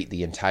he's great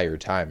the entire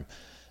time.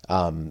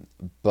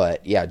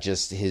 But yeah,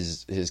 just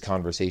his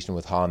conversation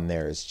with Han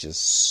there is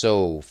just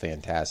so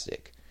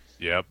fantastic.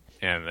 Yep.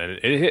 And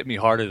it hit me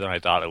harder than I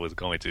thought it was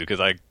going to, because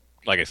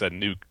like I said,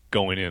 knew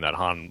going in that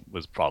Han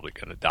was probably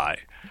going to die,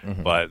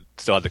 but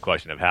still had the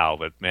question of how.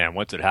 But man,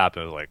 once it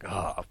happened, I was like,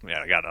 oh man,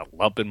 I got a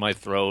lump in my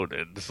throat,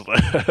 and just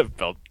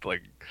felt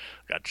like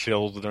got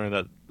chills during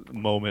that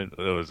moment.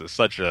 It was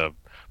such a,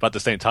 but at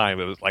the same time,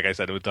 it was, like I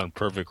said, it was done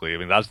perfectly. I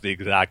mean, that's the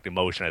exact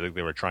emotion I think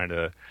they were trying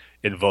to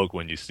invoke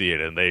when you see it,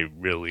 and they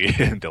really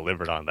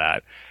delivered on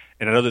that.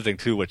 And another thing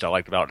too, which I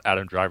liked about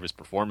Adam Driver's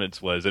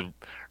performance, was it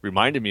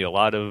reminded me a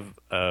lot of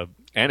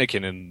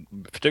Anakin, in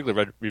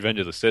particular Revenge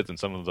of the Sith, and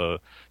some of the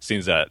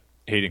scenes that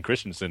Hayden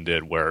Christensen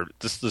did, where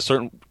just the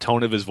certain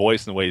tone of his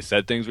voice and the way he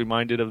said things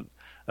reminded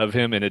of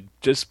him, and it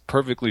just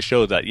perfectly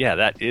showed that, yeah,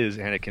 that is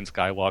Anakin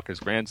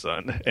Skywalker's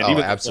grandson. And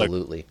even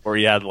absolutely. Like, where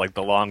he had like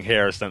the long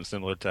hair,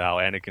 similar to how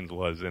Anakin's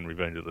was in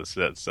Revenge of the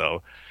Sith.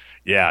 So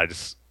yeah,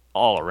 just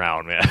all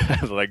around, man.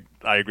 Like,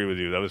 I agree with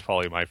you. That was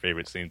probably my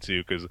favorite scene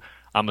too, because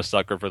I'm a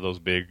sucker for those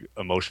big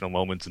emotional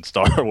moments in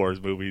Star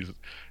Wars movies.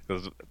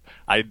 Because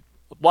a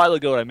while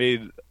ago I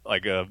made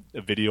like a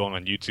video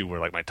on YouTube where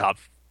like my top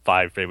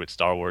 5 favorite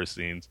Star Wars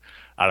scenes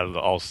out of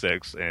all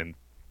 6, and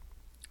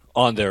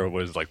on there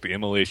was like the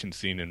immolation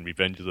scene in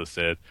Revenge of the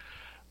Sith,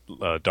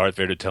 Darth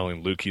Vader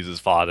telling Luke he's his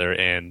father,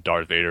 and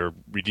Darth Vader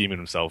redeeming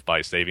himself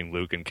by saving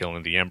Luke and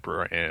killing the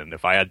Emperor. And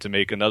if I had to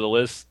make another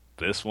list,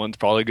 this one's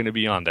probably going to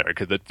be on there,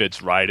 because it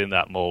fits right in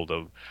that mold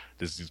of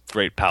this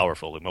great,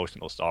 powerful,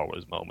 emotional Star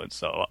Wars moment.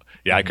 So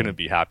yeah, I couldn't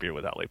be happier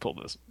with how they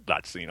pulled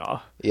that scene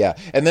off. Yeah,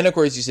 and then of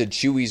course you said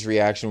Chewie's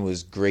reaction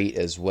was great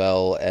as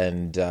well,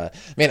 and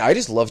man, I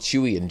just love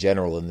Chewie in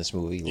general in this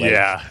movie. Like,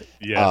 yeah,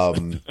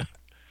 yes.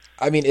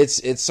 I mean,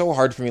 it's so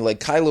hard for me.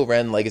 Like, Kylo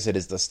Ren, like I said,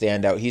 is the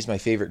standout. He's my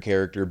favorite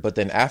character. But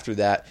then after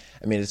that,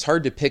 I mean, it's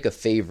hard to pick a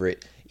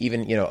favorite,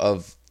 even, you know,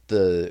 of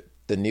the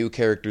new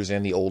characters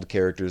and the old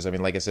characters. I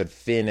mean, like I said,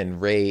 Finn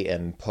and Rey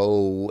and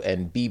Poe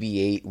and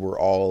BB-8 were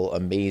all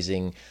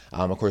amazing.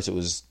 Of course, it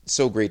was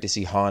so great to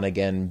see Han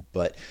again.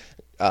 But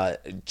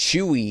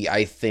Chewie,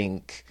 I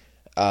think,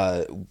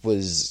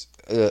 was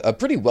a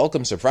pretty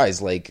welcome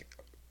surprise. Like,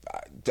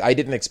 I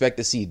didn't expect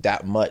to see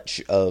that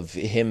much of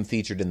him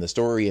featured in the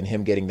story and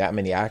him getting that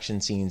many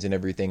action scenes and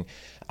everything.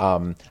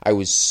 I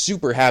was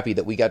super happy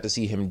that we got to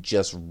see him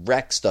just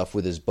wreck stuff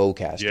with his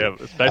bowcaster. Yeah,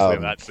 especially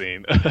in that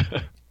scene.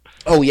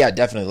 Oh yeah,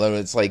 definitely.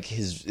 It's like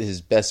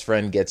his best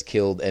friend gets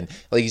killed, and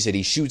like you said,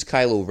 he shoots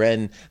Kylo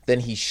Ren. Then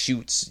he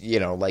shoots,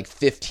 like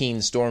 15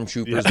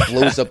 stormtroopers,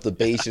 blows up the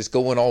base, just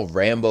going all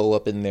Rambo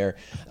up in there.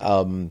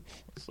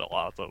 So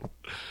awesome.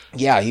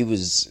 Yeah, he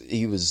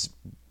was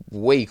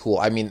way cool.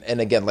 I mean, and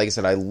again, like I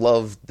said, I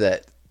love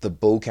that the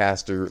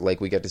bowcaster,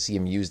 like we got to see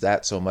him use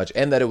that so much,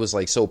 and that it was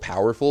like so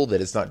powerful that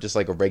it's not just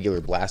like a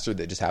regular blaster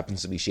that just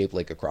happens to be shaped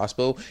like a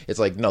crossbow. It's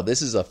like, no,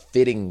 this is a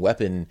fitting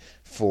weapon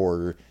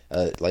for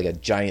like a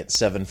giant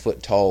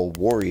 7-foot tall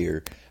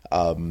warrior.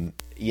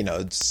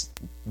 It's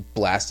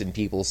blasting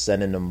people,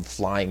 sending them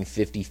flying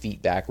 50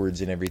 feet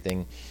backwards and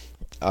everything.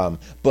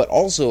 But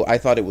also, I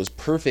thought it was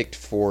perfect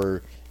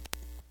for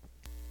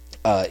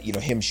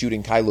him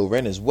shooting Kylo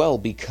Ren as well,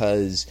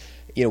 because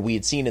we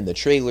had seen in the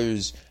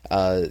trailers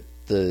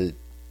the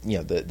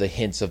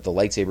hints of the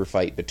lightsaber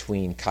fight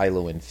between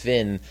Kylo and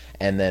Finn,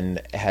 and then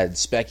had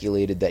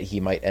speculated that he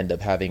might end up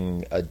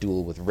having a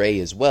duel with Rey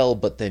as well.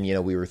 But then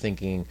we were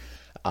thinking,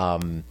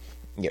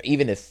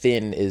 even if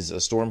Finn is a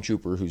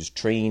stormtrooper who's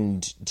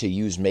trained to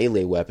use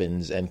melee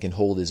weapons and can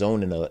hold his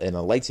own in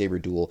a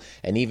lightsaber duel,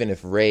 and even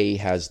if Rey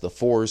has the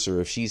Force,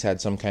 or if she's had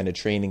some kind of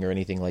training or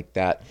anything like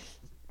that,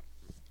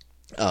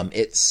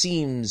 it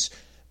seems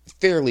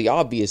fairly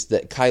obvious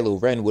that Kylo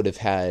Ren would have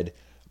had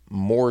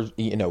more,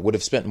 would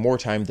have spent more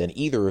time than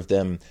either of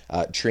them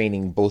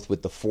training both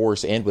with the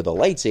Force and with a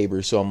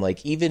lightsaber. So I'm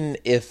like, even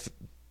if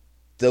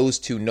those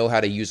two know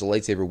how to use a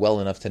lightsaber well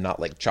enough to not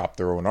like chop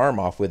their own arm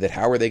off with it,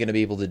 how are they going to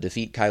be able to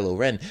defeat Kylo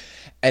Ren?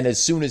 And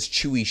as soon as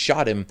Chewie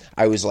shot him,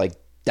 I was like,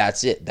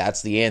 that's it.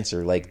 That's the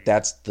answer. Like,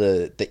 that's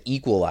the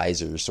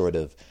equalizer, sort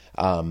of,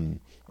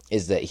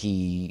 is that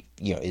he,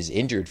 is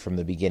injured from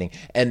the beginning.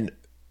 And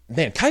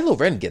man, Kylo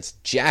Ren gets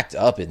jacked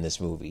up in this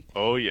movie.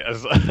 Oh,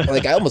 yes.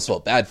 Like, I almost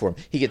felt bad for him.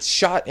 He gets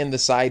shot in the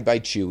side by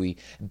Chewie.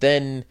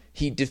 Then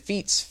he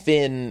defeats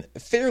Finn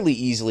fairly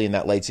easily in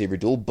that lightsaber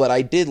duel. But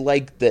I did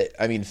like that,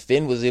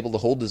 Finn was able to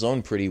hold his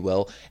own pretty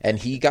well. And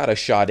he got a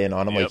shot in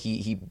on him. Yep. Like,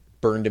 he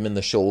burned him in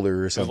the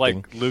shoulder or something.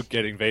 It's like Luke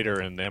getting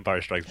Vader in The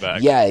Empire Strikes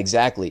Back. Yeah,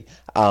 exactly.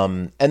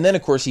 And then,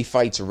 of course, he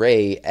fights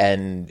Rey,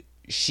 and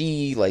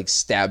she like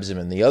stabs him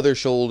in the other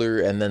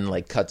shoulder, and then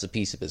like cuts a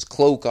piece of his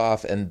cloak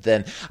off, and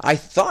then I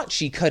thought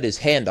she cut his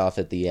hand off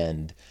at the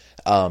end,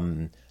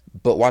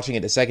 but watching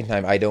it a second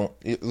time,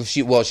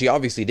 she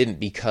obviously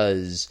didn't,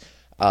 because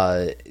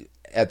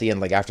at the end,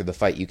 like after the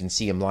fight, you can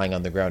see him lying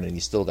on the ground and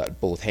he's still got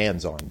both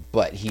hands on,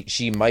 but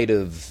she might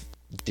have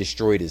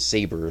destroyed his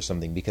saber or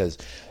something, because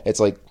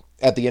it's like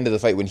at the end of the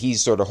fight when he's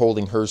sort of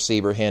holding her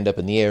saber hand up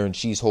in the air and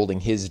she's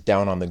holding his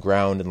down on the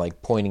ground and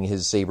like pointing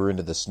his saber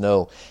into the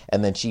snow,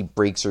 and then she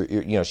breaks her,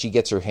 she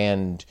gets her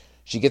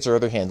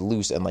other hand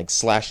loose and like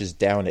slashes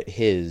down at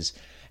his,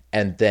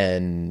 and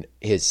then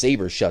his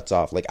saber shuts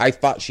off. Like, I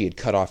thought she had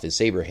cut off his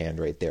saber hand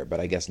right there,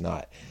 but I guess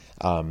not.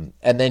 And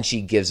then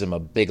she gives him a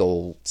big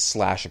old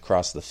slash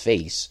across the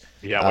face.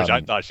 Yeah, which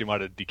I thought she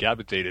might have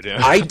decapitated him.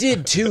 I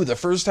did too the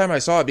first time I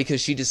saw it, because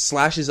she just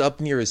slashes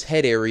up near his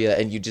head area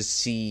and you just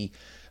see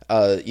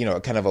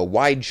kind of a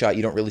wide shot.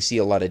 You don't really see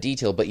a lot of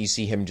detail, but you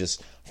see him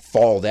just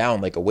fall down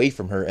like away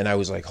from her. And I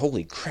was like,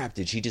 holy crap,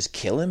 did she just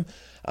kill him?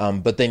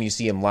 But then you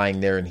see him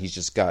lying there and he's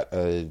just got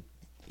a,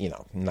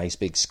 nice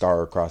big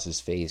scar across his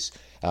face.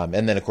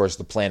 And then of course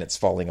the planet's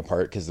falling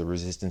apart because the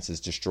Resistance has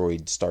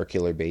destroyed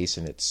Starkiller Base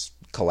and it's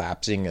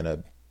collapsing, and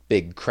a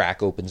big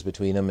crack opens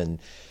between them, and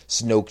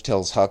Snoke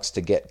tells Hux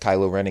to get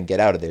Kylo Ren and get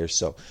out of there.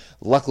 So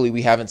luckily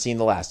we haven't seen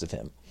the last of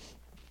him.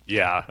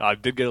 Yeah, I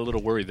did get a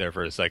little worried there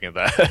for a second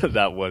that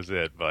that was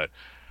it, but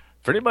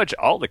pretty much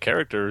all the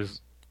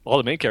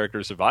main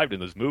characters survived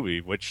in this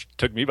movie, which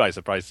took me by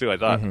surprise too. I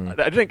thought,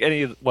 I think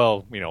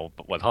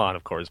with Han,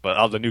 of course, but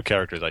all the new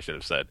characters, I should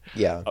have said.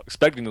 Yeah.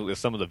 Expecting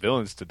some of the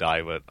villains to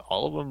die, but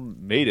all of them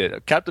made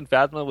it. Captain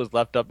Phasma was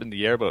left up in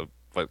the air, but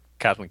what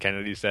Kathleen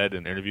Kennedy said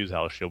in interviews,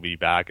 how she'll be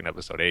back in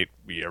episode 8,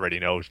 we already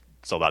know,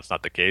 so that's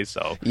not the case.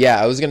 So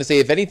yeah, I was going to say,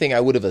 if anything, I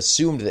would have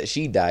assumed that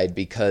she died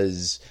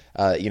because,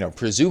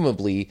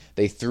 presumably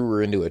they threw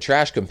her into a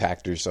trash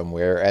compactor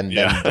somewhere, and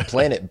then the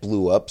planet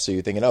blew up, so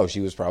you're thinking, oh, she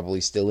was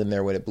probably still in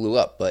there when it blew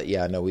up. But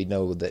yeah, no, we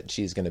know that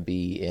she's going to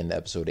be in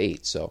episode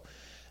 8, so...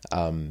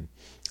 and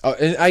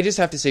I just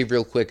have to say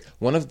real quick,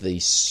 one of the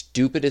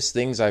stupidest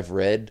things I've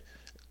read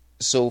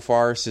so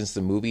far since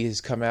the movie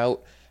has come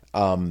out...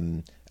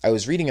 I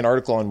was reading an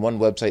article on one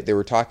website. They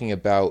were talking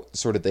about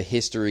sort of the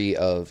history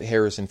of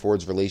Harrison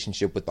Ford's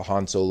relationship with the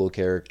Han Solo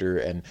character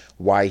and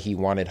why he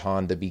wanted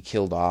Han to be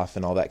killed off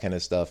and all that kind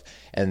of stuff.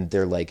 And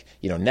they're like,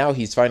 now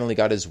he's finally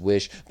got his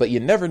wish, but you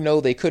never know.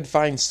 They could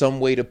find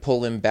some way to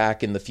pull him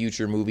back in the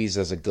future movies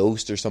as a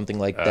ghost or something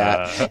like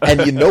that.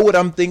 And you know what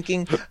I'm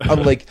thinking?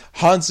 I'm like,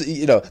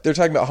 they're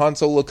talking about Han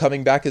Solo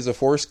coming back as a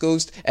Force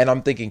ghost. And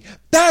I'm thinking,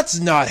 that's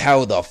not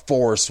how the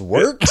Force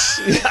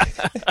works.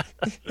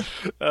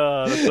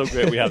 That's so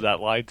great. We have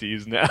that line to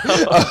use now.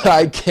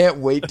 I can't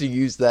wait to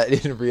use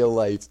that in real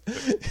life.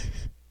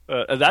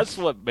 And that's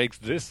what makes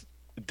this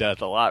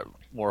death a lot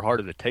more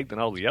harder to take than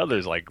all the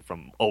others, like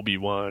from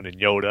Obi-Wan and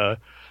Yoda.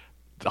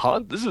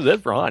 Han, this is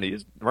it for Han.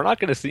 We're not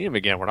going to see him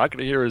again. We're not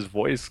going to hear his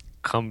voice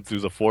come through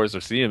the Force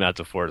or see him as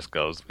the Force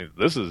goes. I mean,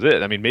 this is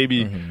it. I mean,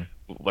 maybe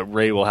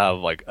Rey will have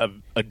like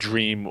a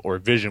dream or a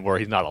vision where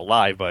he's not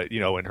alive, but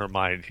in her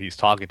mind he's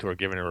talking to her,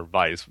 giving her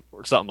advice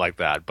or something like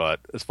that. But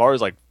as far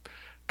as like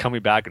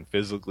coming back and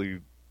physically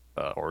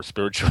or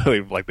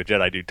spiritually, like the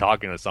Jedi dude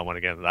talking to someone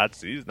again,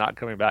 he's not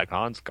coming back.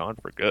 Han's gone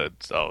for good.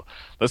 So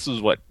this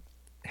is what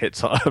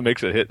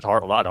makes it hit a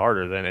lot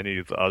harder than any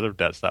of the other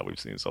deaths that we've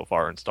seen so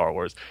far in Star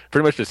Wars.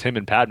 Pretty much just him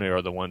and Padme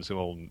are the ones who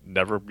will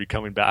never be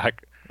coming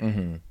back.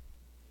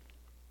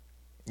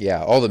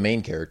 Yeah, all the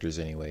main characters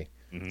anyway.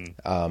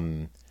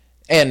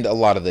 And a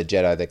lot of the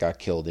Jedi that got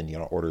killed in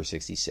Order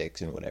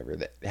 66 and whatever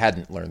that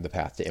hadn't learned the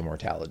path to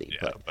immortality.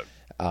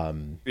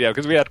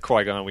 Because we had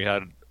Qui-Gon, we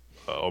had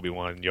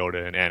Obi-Wan,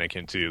 Yoda, and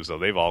Anakin too, so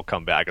they've all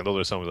come back, and those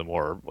are some of the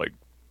more like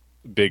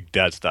big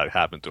deaths that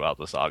happened throughout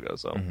the saga.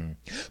 So,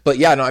 but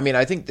yeah, no, I mean,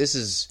 I think this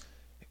is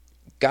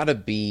gotta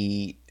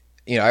be,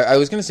 I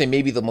was gonna say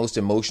maybe the most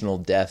emotional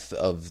death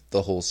of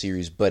the whole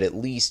series, but at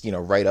least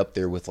right up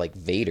there with like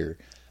Vader,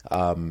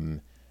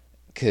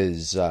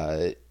 because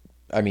I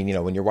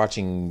mean, when you're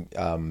watching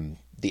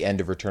the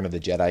end of Return of the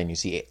Jedi and you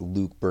see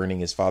Luke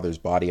burning his father's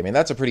body, I mean,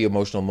 that's a pretty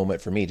emotional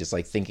moment for me, just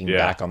like thinking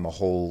back on the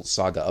whole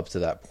saga up to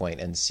that point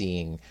and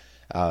seeing,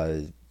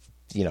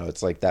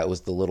 it's like that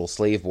was the little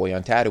slave boy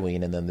on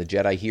Tatooine, and then the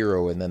Jedi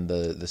hero, and then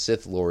the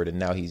Sith Lord, and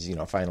now he's,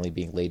 finally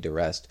being laid to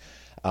rest.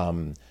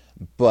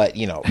 But,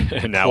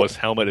 and now his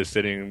helmet is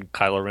sitting in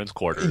Kylo Ren's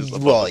quarters.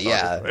 Well,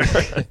 yeah.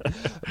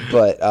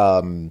 But,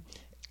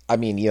 I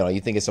mean,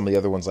 you think of some of the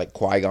other ones like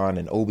Qui-Gon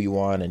and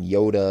Obi-Wan and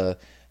Yoda.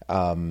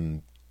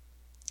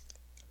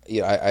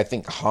 I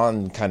think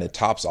Han kind of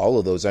tops all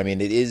of those. I mean,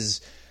 it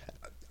is,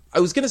 I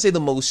was going to say the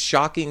most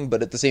shocking,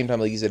 but at the same time,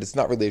 like you said, it's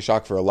not really a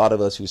shock for a lot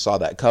of us who saw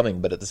that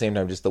coming. But at the same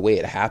time, just the way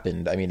it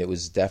happened, I mean, it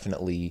was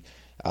definitely,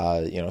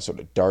 sort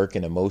of dark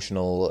and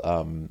emotional,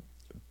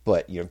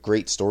 but,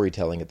 great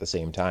storytelling at the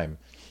same time.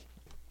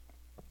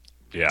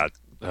 Yeah,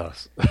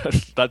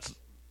 that's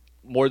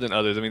more than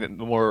others. I mean,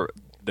 the more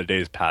the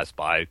days pass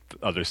by,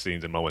 other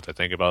scenes and moments I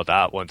think about,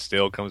 that one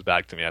still comes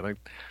back to me. I think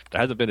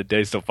there hasn't been a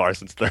day so far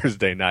since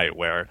Thursday night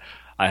where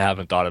I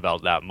haven't thought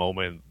about that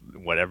moment,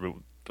 whatever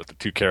the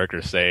two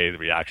characters say, the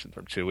reaction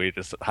from Chewie,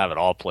 just have it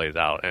all plays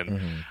out. And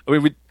I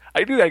mean,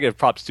 I do gotta give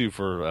props too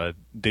for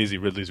Daisy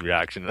Ridley's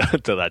reaction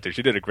to that too.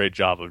 She did a great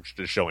job of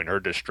just showing her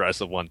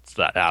distress of once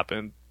that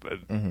happened,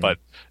 but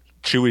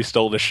Chewie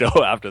stole the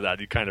show after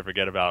that. You kind of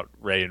forget about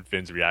Rey and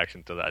Finn's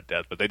reaction to that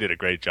death, but they did a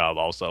great job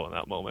also in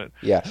that moment.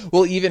 Yeah,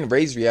 well, even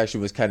Rey's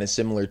reaction was kind of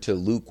similar to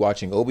Luke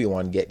watching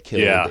Obi-Wan get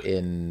killed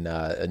in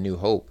A New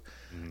Hope.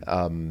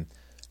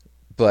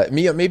 But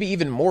maybe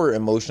even more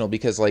emotional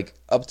because, like,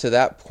 up to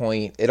that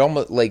point, it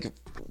almost, like,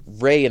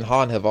 Rey and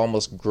Han have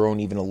almost grown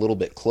even a little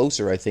bit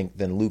closer, I think,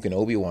 than Luke and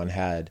Obi-Wan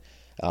had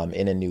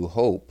in A New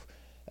Hope.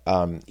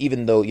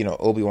 Even though,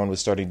 Obi-Wan was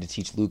starting to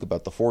teach Luke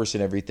about the Force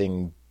and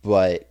everything,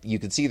 but you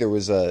could see there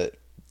was a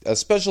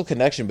special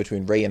connection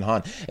between Rey and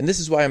Han. And this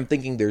is why I'm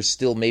thinking there's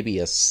still maybe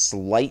a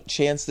slight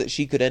chance that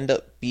she could end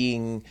up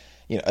being,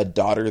 a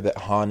daughter that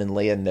Han and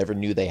Leia never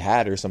knew they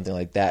had or something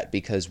like that.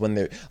 Because when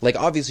they're, like,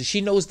 obviously she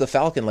knows the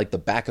Falcon like the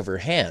back of her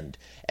hand,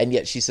 and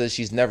yet she says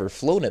she's never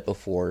flown it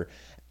before.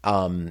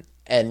 And,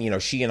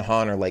 she and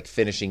Han are, like,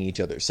 finishing each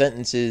other's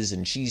sentences,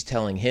 and she's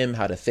telling him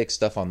how to fix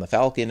stuff on the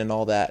Falcon and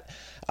all that.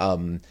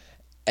 And,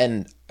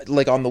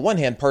 like, on the one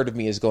hand, part of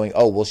me is going,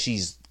 oh, well,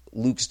 she's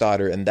Luke's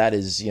daughter, and that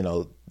is,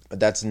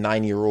 that's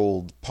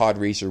 9-year-old pod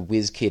racer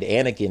whiz kid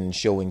Anakin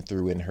showing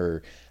through in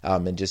her,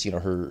 and just,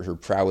 her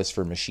prowess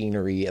for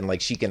machinery, and,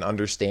 like, she can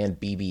understand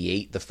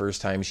BB-8 the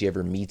first time she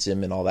ever meets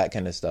him and all that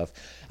kind of stuff.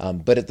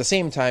 But at the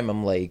same time,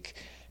 I'm like,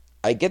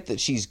 I get that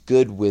she's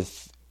good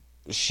with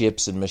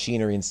ships and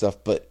machinery and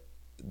stuff, but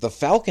the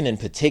Falcon in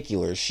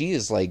particular, she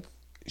is like,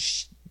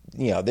 she's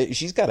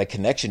got a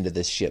connection to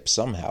this ship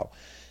somehow.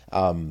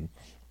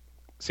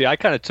 See, I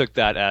kind of took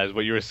that as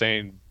what you were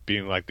saying,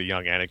 being like the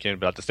young Anakin,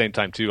 but at the same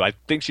time too, I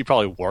think she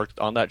probably worked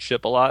on that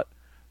ship a lot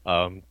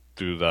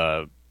through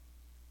the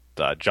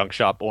junk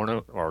shop owner,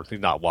 or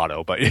not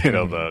Watto, but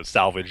the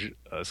salvage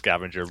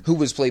scavenger, who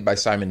was played by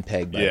Simon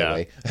Pegg, by the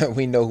way.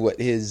 We know what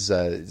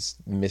his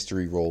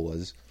mystery role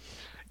was.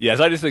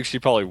 Yes, I just think she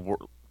probably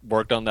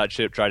worked on that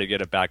ship, tried to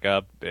get it back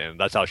up, and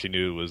that's how she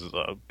knew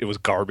it was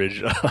garbage.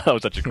 That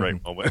was such a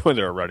great moment when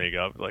they were running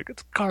up, like,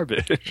 it's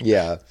garbage.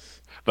 Yeah,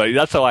 but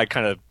that's how I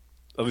kind of,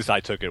 at least I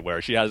took it,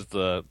 where she has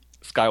the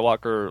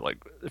Skywalker, like,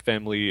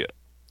 family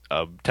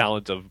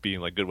talent of being,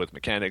 like, good with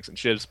mechanics and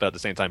ships, but at the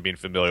same time being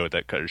familiar with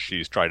it because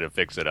she's tried to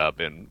fix it up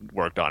and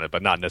worked on it,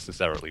 but not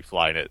necessarily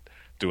flying it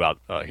throughout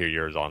her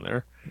years on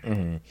there.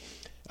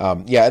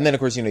 Yeah, and then of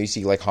course you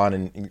see like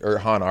Han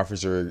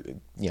offers her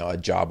a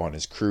job on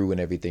his crew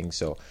and everything,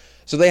 so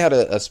they had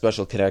a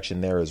special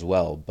connection there as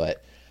well.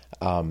 But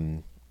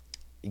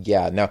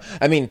yeah, now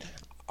I mean,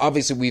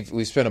 obviously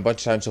we've spent a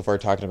bunch of time so far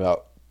talking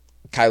about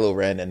Kylo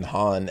Ren and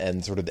Han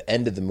and sort of the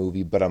end of the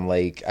movie, but I'm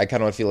like, I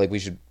kind of feel like we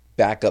should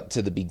back up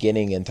to the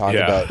beginning and talk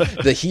about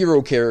the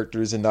hero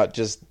characters and not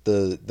just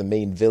the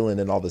main villain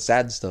and all the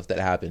sad stuff that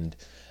happened.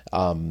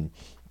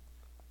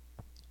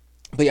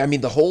 But yeah, I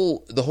mean the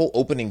whole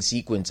opening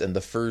sequence and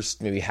the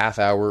first maybe half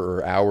hour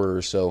or hour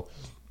or so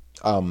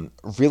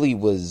really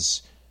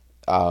was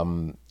I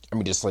mean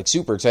just like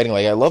super exciting.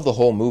 Like I love the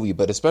whole movie,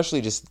 but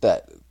especially just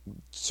that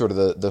sort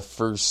of the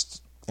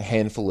first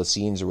handful of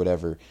scenes or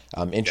whatever,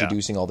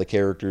 introducing all the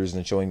characters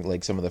and showing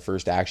like some of the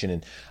first action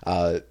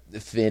and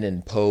Finn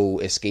and Poe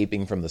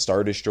escaping from the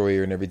Star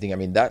Destroyer and everything. I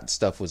mean, that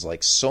stuff was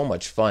like so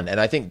much fun.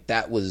 And I think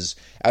that was,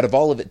 out of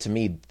all of it, to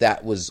me,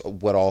 that was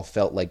what all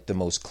felt like the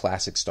most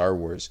classic Star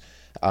Wars.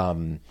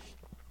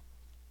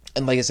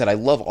 And like I said, I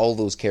love all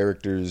those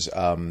characters.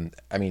 I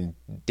mean,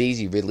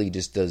 Daisy Ridley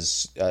just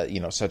does,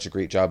 such a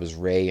great job as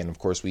Rey. And of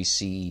course we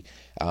see,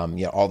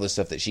 all the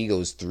stuff that she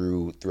goes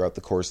throughout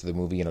the course of the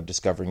movie,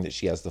 discovering that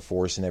she has the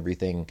Force and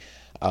everything.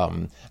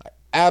 I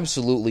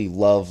absolutely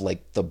love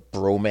like the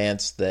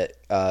bromance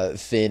that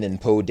Finn and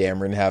Poe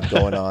Dameron have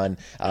going on.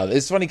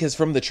 It's funny because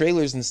from the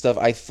trailers and stuff,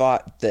 I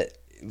thought that,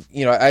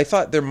 I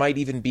thought there might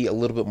even be a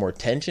little bit more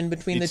tension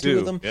between the two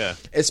of them. Yeah.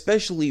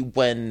 Especially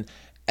when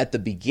at the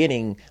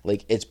beginning,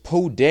 like it's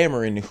Poe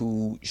Dameron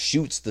who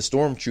shoots the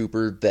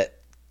stormtrooper that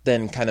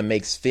then kind of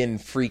makes Finn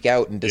freak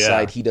out and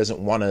decide he doesn't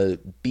want to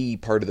be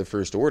part of the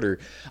First Order.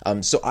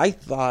 So I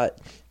thought,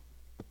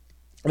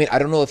 I mean, I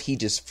don't know if he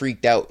just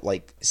freaked out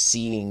like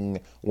seeing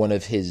one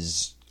of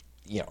his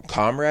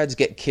comrades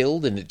get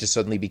killed and it just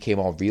suddenly became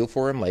all real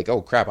for him, like,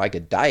 oh crap, I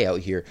could die out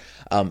here.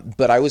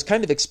 But I was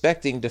kind of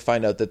expecting to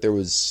find out that there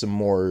was some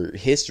more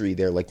history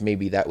there, like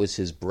maybe that was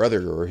his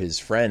brother or his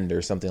friend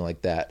or something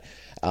like that.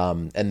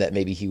 And that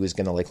maybe he was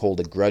going to like hold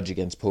a grudge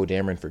against Poe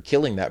Dameron for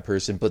killing that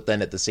person, but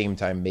then at the same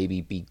time maybe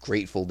be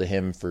grateful to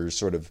him for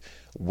sort of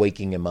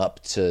waking him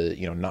up to,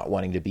 not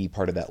wanting to be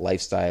part of that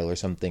lifestyle or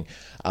something.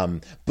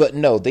 But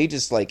no, they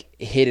just like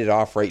hit it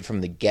off right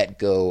from the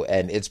get-go,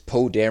 and it's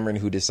Poe Dameron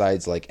who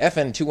decides like,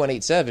 FN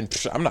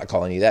 2187, I'm not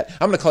calling you that.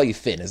 I'm going to call you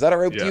Finn. Is that all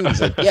right with you?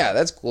 He's like, yeah,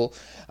 that's cool.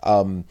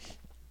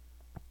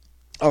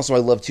 Also, I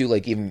love too,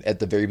 like even at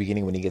the very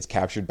beginning when he gets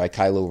captured by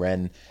Kylo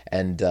Ren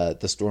and the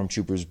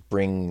stormtroopers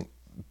bring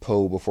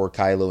Poe before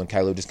Kylo, and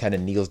Kylo just kind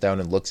of kneels down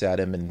and looks at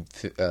him,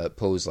 and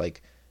Poe's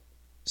like,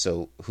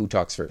 so who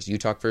talks first? You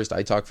talk first,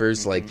 I talk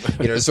first, like,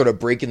 sort of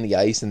breaking the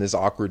ice in this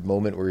awkward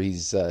moment where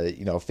he's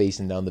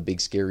facing down the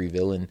big scary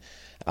villain.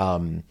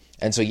 And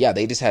so yeah,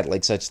 they just had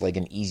like such like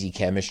an easy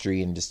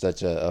chemistry and just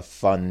such a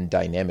fun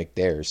dynamic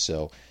there.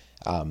 So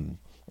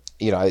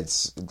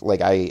it's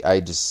like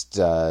I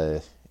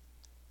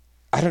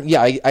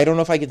don't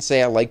know if I can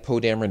say I like Poe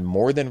Dameron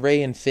more than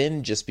Rey and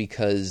Finn, just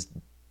because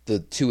the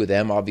two of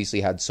them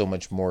obviously had so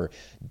much more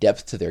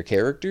depth to their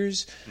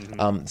characters.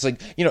 It's like,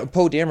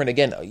 Poe Dameron,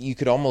 again, you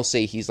could almost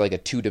say he's like a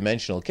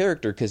two-dimensional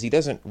character because he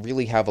doesn't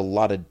really have a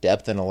lot of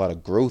depth and a lot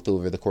of growth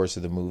over the course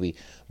of the movie.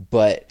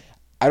 But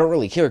I don't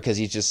really care because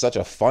he's just such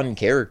a fun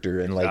character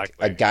and like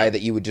a guy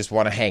that you would just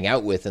want to hang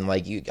out with. And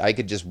like I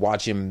could just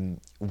watch him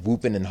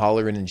whooping and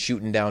hollering and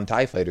shooting down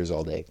TIE fighters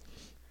all day.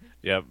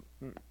 Yeah,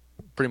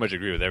 pretty much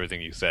agree with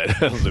everything you said.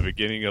 The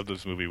beginning of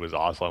this movie was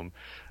awesome.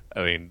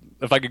 I mean,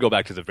 if I could go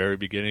back to the very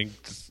beginning,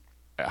 just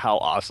how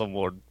awesome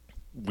or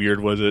weird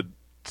was it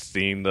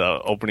seeing the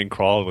opening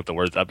crawl with the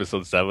words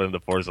Episode 7, The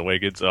Force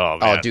Awakens? Oh,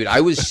 man. Oh, dude,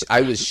 I was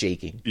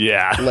shaking.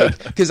 Yeah.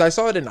 Like, because I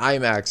saw it in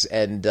IMAX,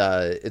 and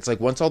it's like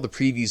once all the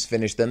previews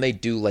finish, then they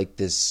do like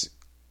this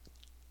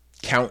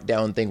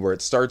countdown thing where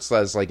it starts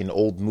as like an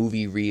old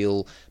movie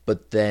reel,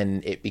 but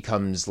then it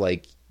becomes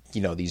like,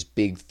 these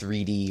big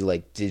 3D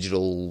like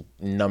digital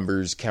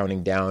numbers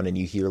counting down, and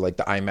you hear like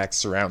the IMAX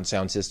surround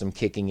sound system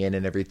kicking in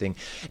and everything.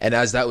 And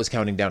as that was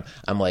counting down,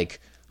 I'm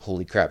like,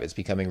 holy crap, it's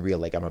becoming real.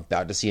 Like I'm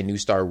about to see a new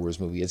Star Wars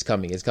movie. It's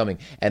coming.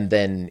 And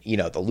then,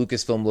 the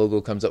Lucasfilm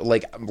logo comes up.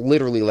 Like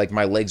literally like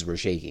my legs were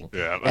shaking.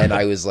 Yeah. And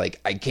I was like,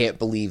 I can't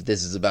believe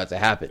this is about to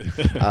happen.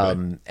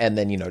 And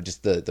then,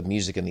 just the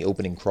music and the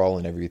opening crawl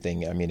and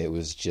everything. I mean, it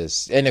was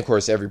just, and of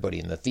course everybody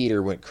in the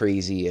theater went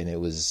crazy, and it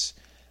was,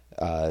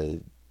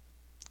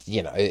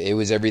 it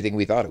was everything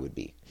we thought it would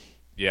be.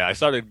 Yeah, I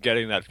started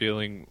getting that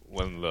feeling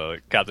when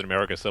the Captain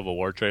America Civil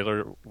War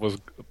trailer was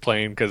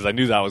playing, because I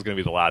knew that was going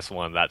to be the last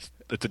one.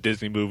 It's a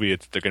Disney movie.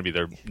 They're going to be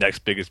their next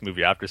biggest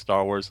movie after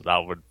Star Wars. So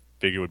that would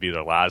be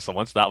their last. So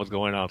once that was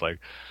going on, I was like,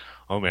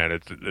 oh man,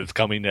 it's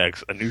coming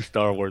next. A new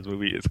Star Wars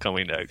movie is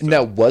coming next. So.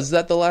 Now, was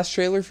that the last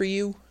trailer for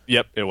you?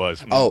 Yep, it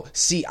was. Oh,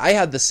 see, I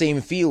had the same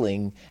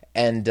feeling,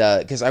 and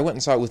because I went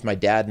and saw it with my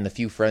dad and a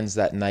few friends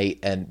that night,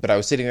 but I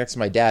was sitting next to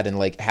my dad, and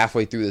like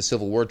halfway through the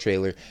Civil War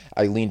trailer,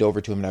 I leaned over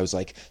to him and I was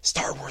like,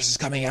 Star Wars is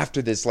coming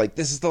after this, like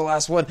this is the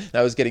last one. And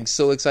I was getting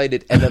so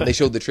excited, and then they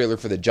showed the trailer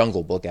for the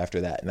Jungle Book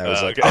after that, and I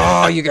was like,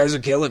 oh, you guys are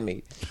killing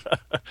me.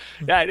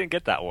 Yeah, I didn't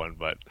get that one,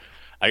 but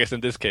I guess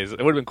in this case,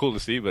 it would have been cool to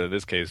see, but in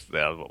this case,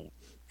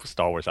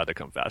 Star Wars had to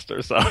come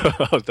faster, so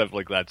I was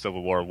definitely glad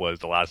Civil War was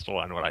the last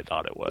one when I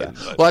thought it was.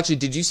 Yeah. Well, actually,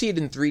 did you see it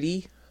in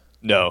 3D?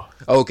 No.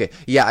 Oh, okay.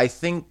 Yeah, I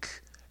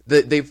think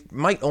that they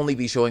might only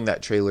be showing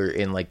that trailer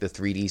in like the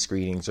 3D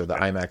screenings or the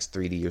IMAX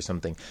 3D or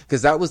something,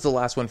 because that was the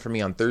last one for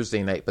me on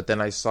Thursday night, but then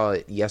I saw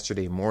it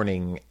yesterday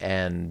morning,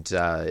 and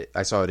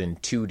I saw it in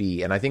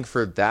 2D, and I think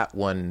for that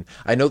one,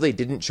 I know they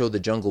didn't show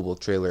the Jungle Book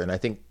trailer, and I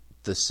think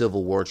the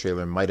Civil War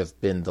trailer might have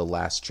been the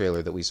last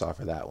trailer that we saw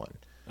for that one.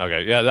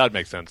 Okay, yeah, that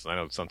makes sense. I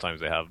know sometimes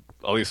they have,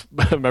 at least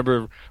I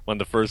remember when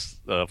the first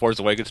Force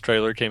Awakens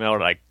trailer came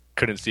out, I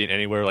couldn't see it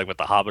anywhere, like with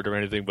The Hobbit or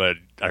anything, but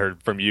I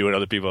heard from you and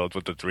other people it's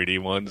with the 3D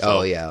one. So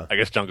oh, yeah. I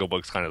guess Jungle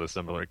Book's kind of a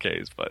similar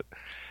case. But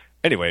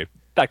anyway,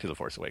 back to The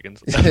Force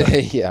Awakens.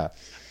 Yeah.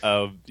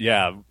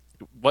 Yeah,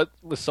 what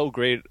was so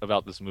great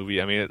about this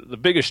movie, I mean, the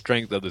biggest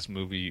strength of this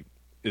movie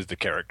is the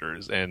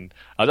characters. And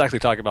I was actually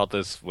talking about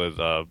this with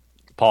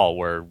Paul,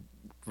 where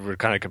we're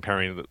kind of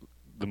comparing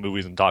the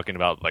movies and talking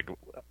about, like,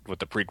 with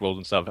the prequels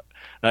and stuff.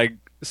 And I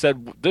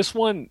said this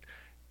one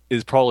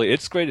is probably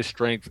its greatest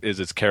strength is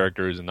its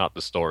characters and not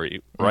the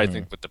story. Where I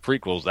think with the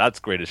prequels, that's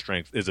greatest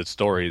strength is its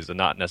stories and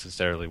not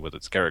necessarily with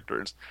its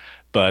characters.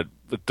 But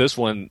with this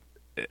one,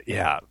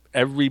 yeah,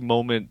 every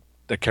moment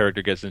the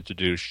character gets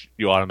introduced,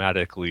 you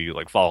automatically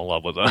like fall in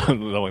love with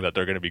them, knowing that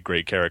they're going to be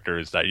great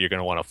characters that you're going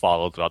to want to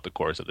follow throughout the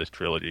course of this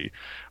trilogy.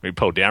 I mean,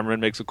 Poe Dameron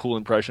makes a cool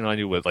impression on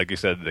you with, like you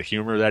said, the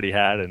humor that he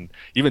had, and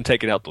even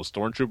taking out those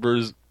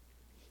stormtroopers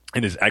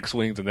in his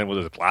X-Wings, and then with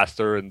his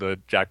blaster and the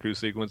Jakku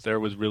sequence there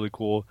was really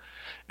cool.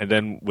 And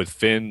then with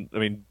Finn, I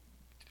mean,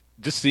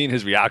 just seeing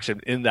his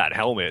reaction in that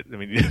helmet, I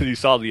mean, you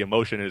saw the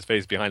emotion in his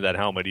face behind that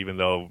helmet, even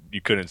though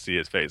you couldn't see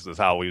his face. That's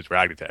how he was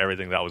reacting to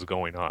everything that was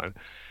going on.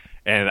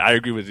 And I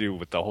agree with you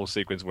with the whole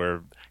sequence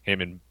where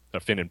him and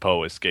Finn and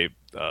Poe escape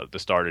the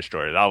Star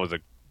Destroyer. That was a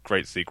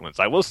great sequence.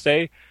 I will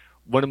say,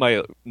 one of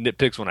my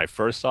nitpicks when I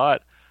first saw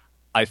it,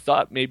 I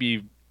thought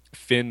maybe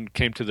Finn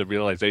came to the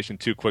realization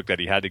too quick that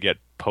he had to get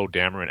Poe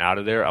Dameron out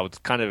of there. I was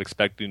kind of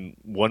expecting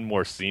one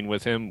more scene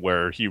with him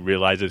where he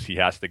realizes he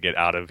has to get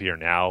out of here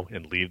now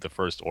and leave the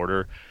First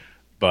Order.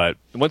 But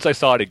once I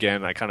saw it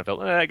again, I kind of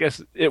felt, I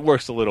guess it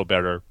works a little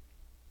better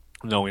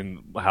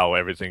knowing how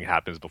everything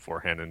happens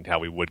beforehand and how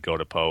we would go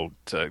to Poe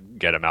to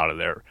get him out of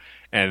there.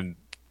 And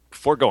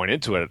before going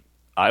into it,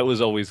 I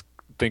was always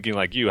thinking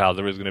like you, how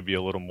there was going to be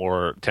a little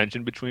more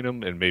tension between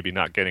them and maybe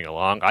not getting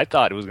along. I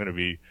thought it was going to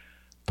be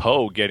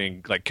Poe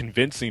getting, like,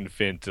 convincing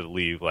Finn to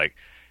leave, like,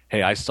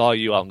 hey, I saw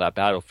you out on that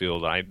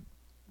battlefield. I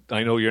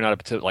know you're not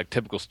a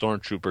typical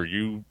stormtrooper.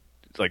 You,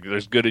 like,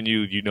 there's good in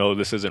you. You know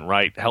this isn't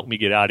right. Help me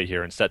get out of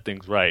here and set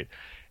things right.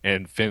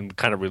 And Finn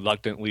kind of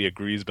reluctantly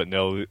agrees, but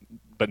knows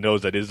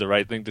that is the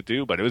right thing to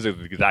do. But it was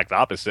the exact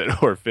opposite,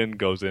 where Finn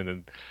goes in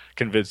and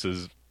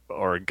convinces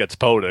or gets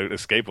Poe to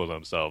escape with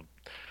him. So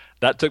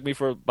that took me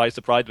by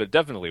surprise, but it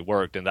definitely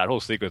worked. And that whole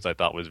sequence I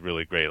thought was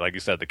really great. Like you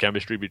said, the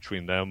chemistry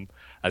between them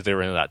as they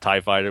were in that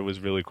TIE fighter was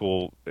really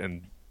cool.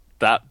 And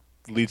that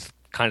leads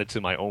kind of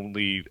to my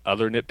only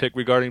other nitpick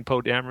regarding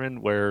Poe Dameron,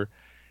 where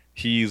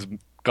he's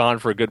gone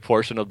for a good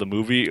portion of the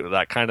movie.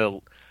 That kind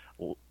of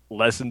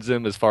lessens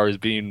him as far as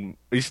being,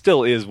 he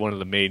still is one of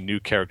the main new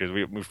characters.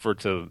 We refer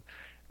to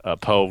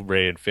Poe,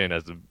 Rey, and Finn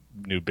as the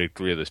new big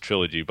three of this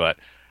trilogy, but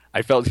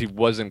I felt he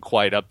wasn't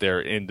quite up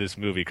there in this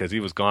movie because he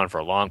was gone for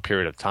a long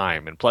period of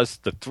time. And plus,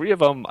 the three of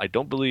them, I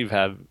don't believe,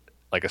 have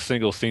like a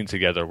single scene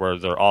together where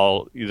they're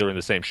all either in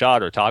the same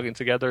shot or talking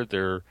together.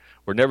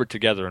 We're never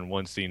together in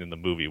one scene in the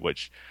movie,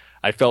 which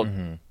I felt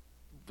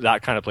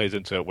that kind of plays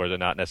into it, where they're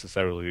not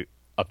necessarily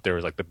up there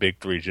as like the big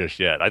three just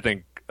yet. I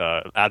think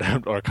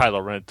Adam or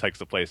Kylo Ren takes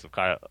the place of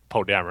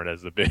Poe Dameron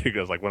as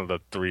as like one of the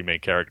three main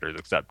characters,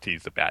 except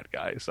he's the bad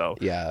guy. So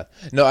yeah,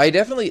 no, I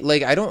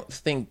definitely I don't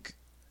think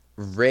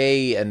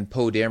Rey and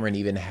Poe Dameron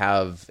even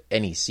have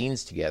any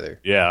scenes together.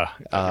 Yeah,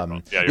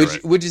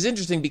 which is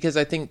interesting because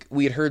I think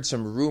we had heard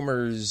some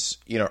rumors,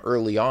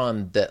 early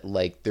on that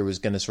like there was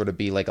going to sort of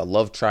be like a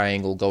love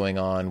triangle going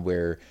on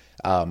where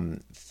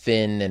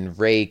Finn and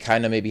Rey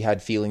kind of maybe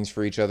had feelings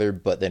for each other,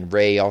 but then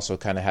Rey also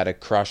kind of had a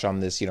crush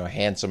on this,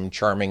 handsome,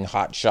 charming,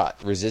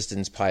 hotshot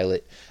Resistance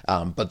pilot,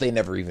 but they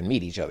never even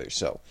meet each other.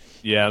 So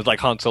yeah, it was like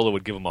Han Solo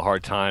would give him a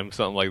hard time,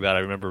 something like that. I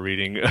remember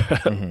reading,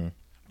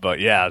 but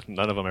yeah,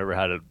 none of them ever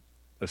had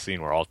a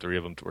scene where all three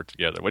of them were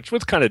together, which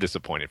was kind of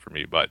disappointing for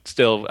me. But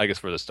still, I guess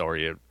for the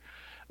story,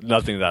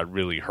 nothing that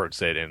really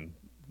hurts it. And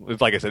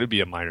like I said, it'd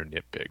be a minor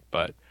nitpick,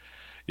 but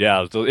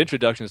yeah, the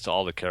introductions to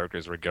all the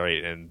characters were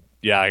great. And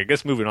yeah, I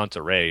guess moving on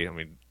to Rey, I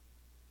mean,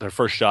 the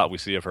first shot we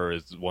see of her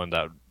is one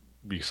that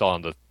we saw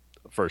in the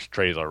first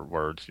trailer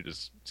where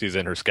she's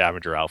in her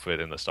scavenger outfit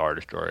in the Star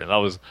Destroyer. And that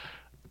was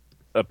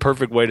a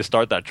perfect way to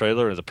start that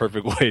trailer. It's a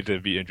perfect way to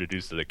be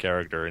introduced to the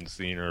character, and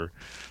seeing her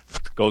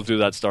go through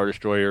that Star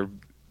Destroyer,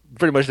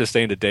 pretty much just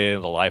staying the day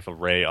in the life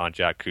of Rey on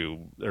Jakku,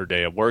 her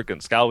day of work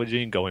and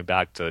scavenging, going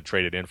back to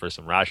trade it in for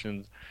some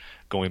rations,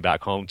 going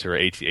back home to her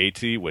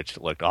AT-AT, which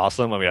looked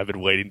awesome. I mean, I've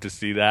been waiting to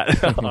see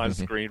that on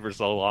screen for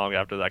so long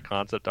after that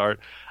concept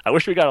art. I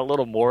wish we got a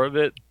little more of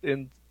it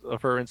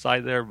of her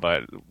inside there,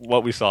 but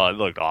what we saw, it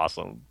looked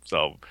awesome.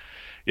 So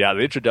yeah,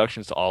 the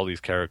introductions to all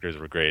these characters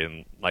were great,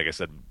 and like I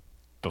said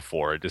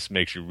before, it just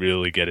makes you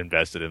really get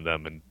invested in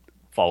them and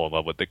fall in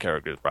love with the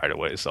characters right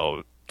away.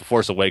 So The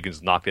Force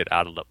Awakens knocked it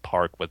out of the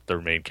park with their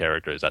main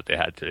characters that they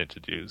had to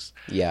introduce.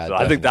 Yeah, so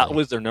I think that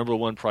was their number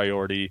one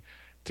priority,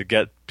 to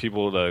get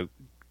people to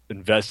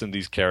invest in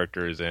these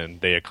characters,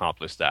 and they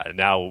accomplished that. And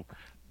now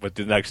with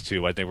the next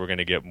two, I think we're going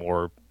to get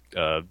more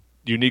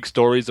unique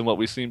stories than what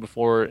we've seen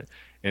before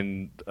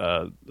in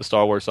the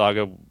Star Wars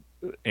saga,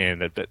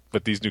 and that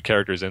with these new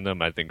characters in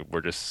them, I think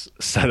we're just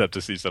set up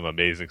to see some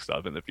amazing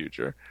stuff in the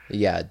future.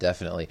 Yeah,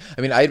 definitely.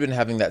 I mean, I'd been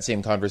having that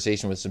same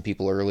conversation with some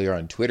people earlier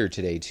on Twitter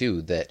today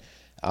too, that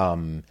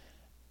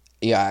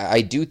yeah, I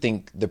do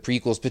think the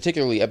prequels,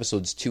 particularly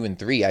episodes 2 and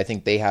 3, I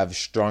think they have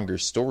stronger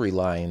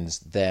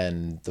storylines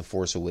than The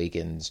Force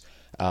Awakens.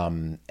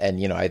 And,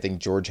 you know, I think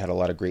George had a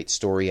lot of great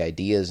story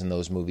ideas in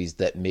those movies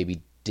that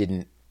maybe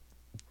didn't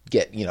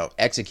get, you know,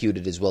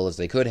 executed as well as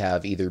they could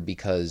have, either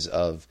because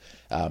of,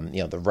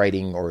 you know, the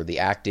writing or the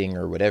acting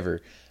or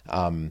whatever.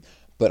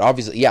 But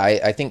obviously, yeah,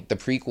 I think the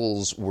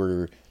prequels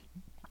were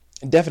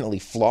definitely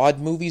flawed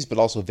movies, but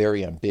also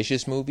very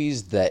ambitious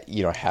movies that,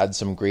 you know, had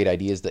some great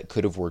ideas that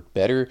could have worked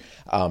better.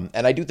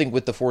 And I do think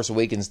with The Force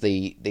Awakens,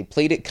 they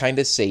played it kind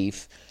of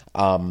safe,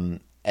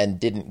 and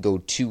didn't go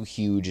too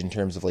huge in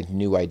terms of like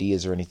new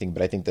ideas or anything.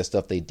 But I think the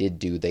stuff they did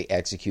do, they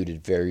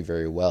executed very,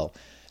 very well.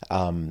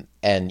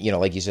 And, you know,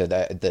 like you said,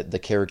 the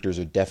characters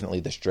are definitely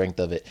the strength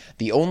of it.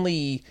 The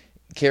only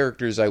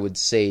characters I would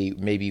say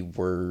maybe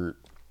were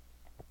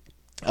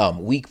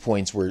weak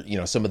points were, you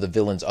know, some of the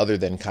villains other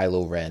than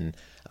Kylo Ren,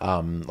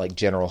 like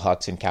General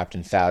Hux and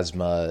Captain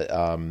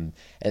Phasma,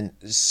 and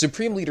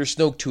Supreme Leader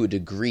Snoke to a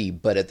degree,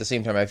 but at the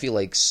same time, I feel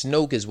like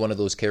Snoke is one of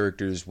those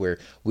characters where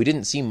we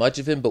didn't see much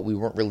of him, but we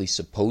weren't really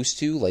supposed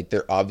to. Like,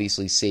 they're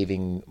obviously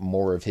saving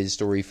more of his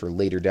story for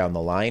later down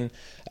the line,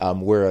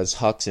 whereas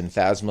Hux and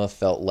Phasma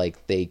felt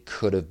like they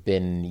could have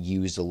been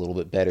used a little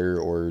bit better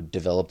or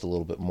developed a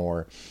little bit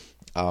more.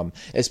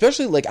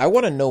 Especially, like, I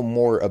want to know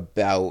more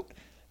about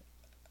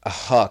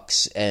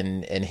Hux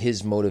and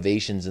his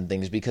motivations and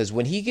things, because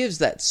when he gives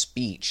that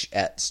speech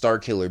at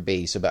Starkiller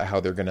Base about how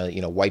they're gonna,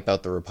 you know, wipe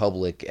out the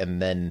Republic, and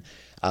then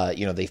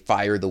you know, they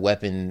fire the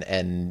weapon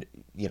and,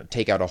 you know,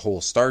 take out a whole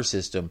star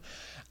system.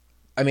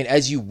 I mean,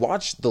 as you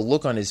watch the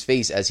look on his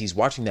face as he's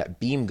watching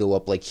that beam go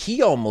up, like,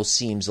 he almost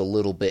seems a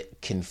little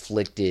bit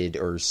conflicted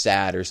or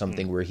sad or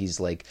something, where he's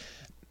like,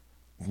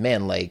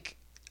 man, like,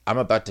 I'm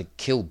about to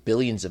kill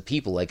billions of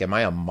people. Like, am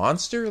I a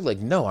monster? Like,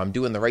 no, I'm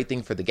doing the right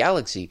thing for the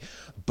galaxy.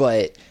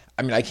 But,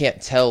 I mean, I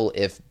can't tell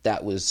if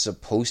that was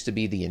supposed to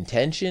be the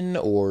intention,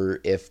 or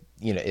if,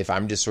 you know, if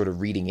I'm just sort of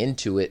reading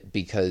into it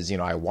because, you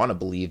know, I want to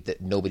believe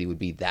that nobody would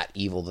be that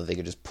evil that they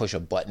could just push a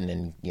button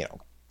and, you know,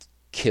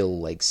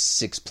 kill like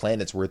 6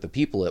 planets worth of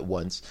people at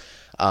once.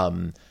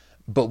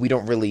 But we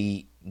don't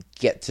really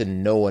get to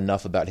know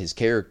enough about his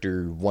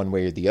character one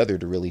way or the other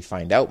to really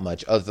find out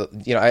much.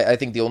 You know, I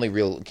think the only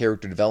real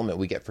character development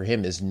we get for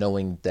him is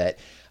knowing that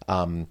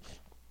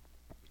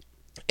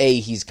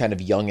he's kind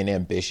of young and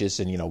ambitious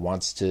and, you know,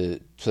 wants to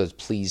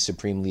please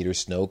Supreme Leader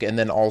Snoke, and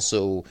then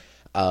also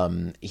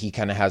he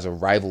kind of has a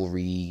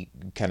rivalry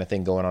kind of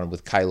thing going on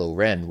with Kylo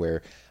Ren,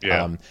 where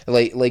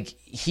like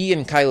he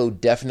and Kylo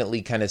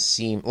definitely kind of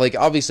seem like,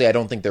 obviously I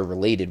don't think they're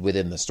related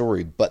within the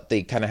story, but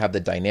they kind of have the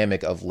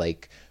dynamic of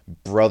like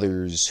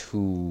brothers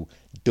who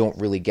don't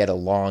really get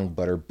along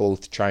but are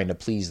both trying to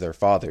please their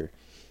father.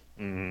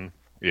 Mm-hmm.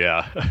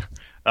 Yeah.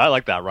 I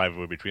like that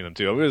rivalry between them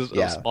too. It was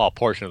a small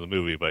portion of the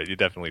movie, but you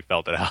definitely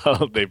felt it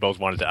out. They both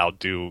wanted to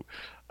outdo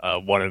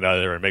one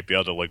another and make the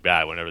other look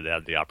bad whenever they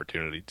had the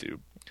opportunity to.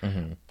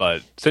 Mm-hmm.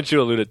 But since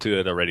you alluded to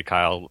it already,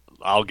 Kyle,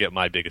 I'll get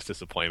my biggest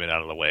disappointment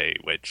out of the way,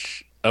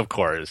 which, of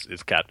course,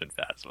 is Captain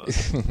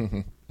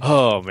Phasma.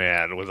 Oh,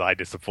 man, was I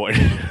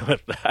disappointed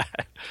with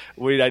that.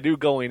 I knew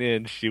going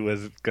in she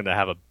was going to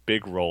have a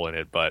big role in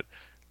it, but,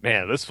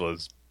 man, this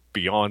was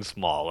beyond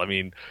small. I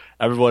mean,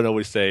 everyone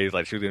always says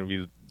like she was going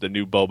to be the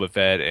new Boba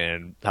Fett,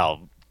 and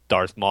how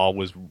Darth Maul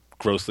was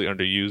grossly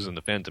underused in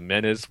The Phantom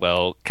Menace.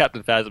 Well,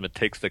 Captain Phasma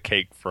takes the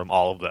cake from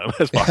all of them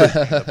as far as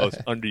the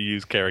most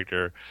underused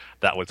character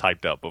that was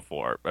hyped up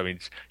before. I mean,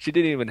 she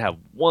didn't even have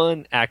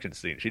one action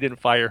scene. She didn't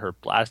fire her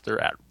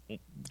blaster at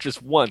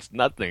just once,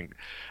 nothing.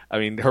 I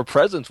mean, her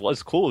presence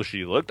was cool.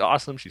 She looked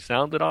awesome. She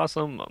sounded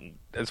awesome.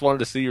 I just wanted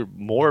to see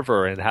more of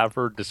her and have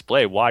her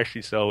display why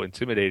she's so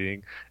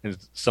intimidating and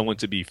someone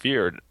to be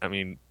feared. I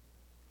mean,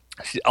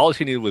 all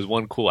she needed was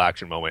one cool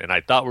action moment, and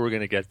I thought we were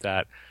going to get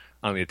that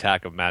on the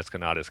attack of Maz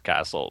Kanata's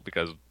castle,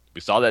 because we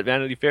saw that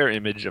Vanity Fair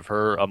image of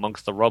her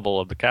amongst the rubble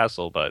of the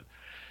castle, but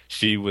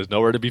she was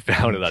nowhere to be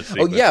found in that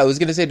sequence. Oh yeah, I was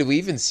going to say, did we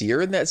even see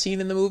her in that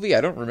scene in the movie? I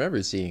don't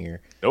remember seeing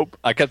her. Nope.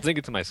 I kept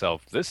thinking to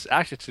myself, this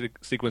action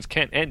sequence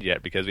can't end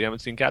yet because we haven't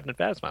seen Captain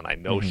Phasma. I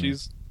know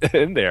she's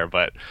in there,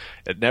 but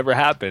it never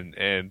happened.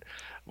 And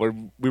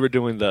when we were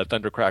doing the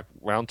Thundercrack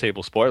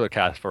Roundtable spoiler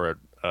cast for it,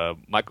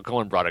 Michael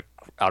Cohen brought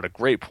out a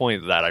great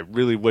point that I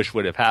really wish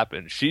would have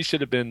happened. She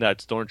should have been that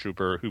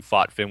stormtrooper who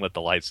fought Finn with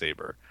the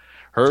lightsaber.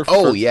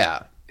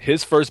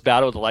 His first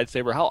battle with the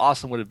lightsaber, how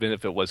awesome would it have been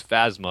if it was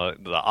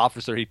Phasma, the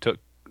officer he took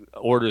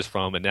orders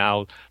from, and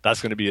now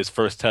that's going to be his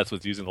first test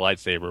with using the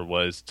lightsaber,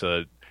 was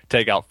to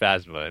take out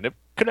Phasma. And it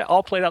could have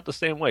all played out the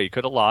same way. He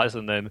could have lost,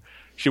 and then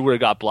she would have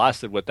got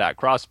blasted with that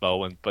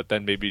crossbow, but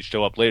then maybe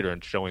show up later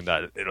and showing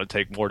that it'll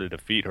take more to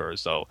defeat her.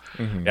 So,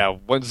 yeah,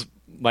 once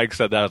Mike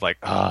said that, I was like,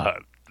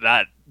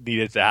 that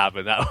needed to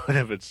happen. That would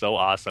have been so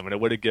awesome, and it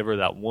would have given her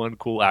that one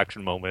cool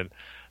action moment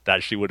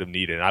that she would have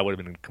needed. And I would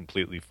have been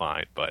completely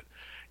fine. But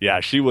yeah,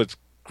 she was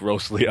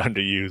grossly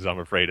underused, I'm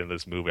afraid, in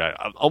this movie.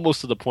 I'm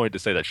almost to the point to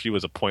say that she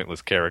was a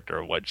pointless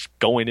character, which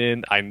going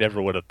in, I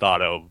never would have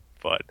thought of.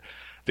 But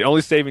the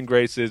only saving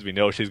grace is we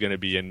know she's going to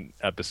be in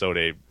episode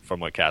 8 from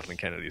what Kathleen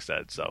Kennedy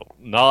said. So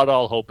not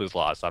all hope is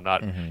lost. I'm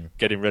not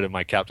getting rid of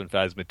my Captain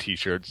Phasma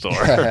t-shirts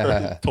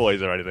or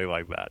toys or anything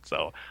like that.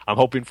 So I'm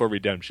hoping for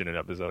redemption in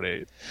episode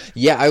 8.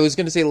 Yeah, I was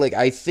going to say, like,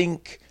 I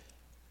think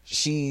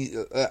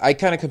I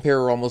kind of compare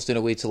her almost in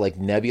a way to like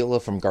Nebula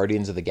from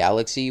Guardians of the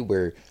Galaxy,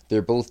 where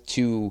they're both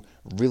two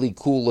really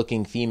cool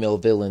looking female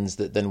villains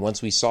that then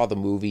once we saw the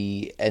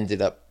movie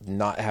ended up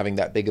not having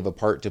that big of a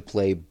part to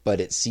play,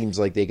 but it seems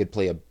like they could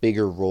play a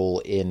bigger role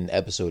in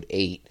episode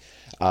 8.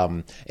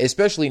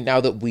 Especially now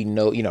that we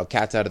know,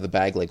 cat's out of the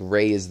bag, like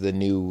Rey is the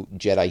new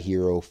Jedi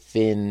hero,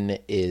 Finn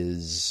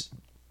is,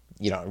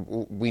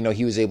 we know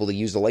he was able to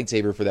use the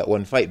lightsaber for that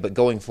one fight, but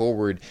going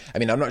forward, I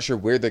mean, I'm not sure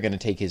where they're going to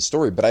take his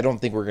story, but I don't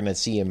think we're going to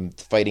see him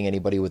fighting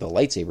anybody with a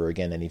lightsaber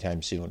again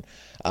anytime soon.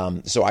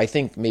 So I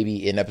think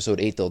maybe in episode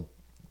 8, they'll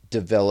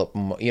develop,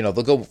 they'll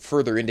go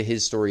further into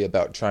his story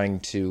about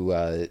trying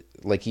to,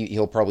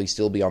 he'll probably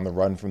still be on the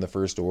run from the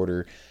First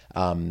Order.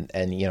 And,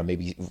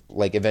 maybe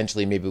like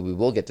eventually maybe we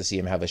will get to see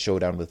him have a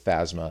showdown with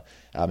Phasma,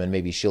 and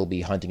maybe she'll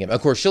be hunting him.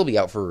 Of course, she'll be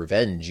out for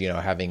revenge,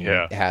 having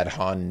had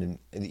Han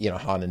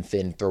and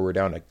Finn throw her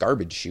down a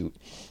garbage chute.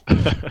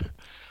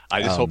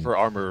 I just hope her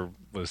armor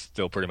was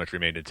still pretty much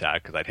remained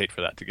intact, because I'd hate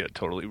for that to get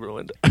totally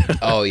ruined.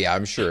 Oh, yeah,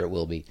 I'm sure it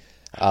will be.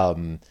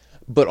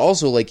 But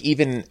also, like,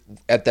 even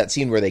at that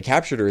scene where they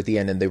captured her at the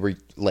end and they were,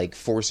 like,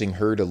 forcing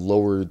her to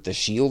lower the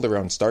shield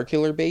around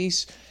Starkiller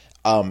Base,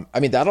 I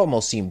mean, that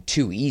almost seemed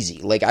too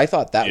easy. Like, I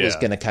thought that was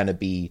going to kind of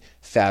be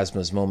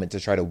Phasma's moment to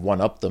try to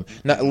one-up them.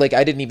 Not, like,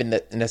 I didn't even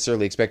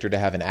necessarily expect her to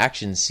have an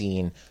action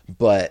scene,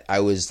 but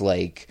I was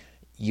like,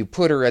 you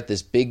put her at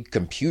this big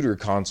computer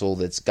console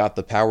that's got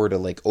the power to,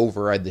 like,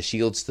 override the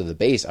shields to the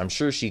base. I'm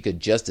sure she could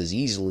just as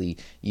easily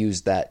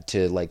use that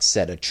to, like,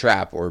 set a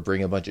trap or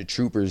bring a bunch of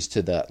troopers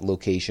to that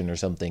location or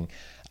something.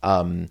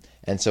 And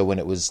so when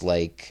it was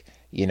like,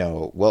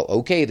 well,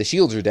 okay, the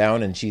shields are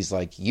down, and she's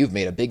like, you've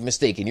made a big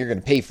mistake and you're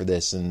going to pay for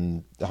this.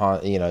 And,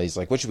 he's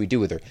like, what should we do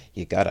with her?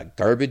 You got a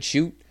garbage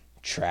chute?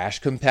 Trash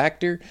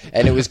compactor?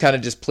 And it was kind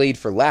of just played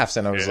for laughs,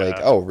 and I was like,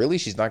 oh, really?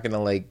 She's not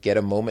gonna like get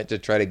a moment to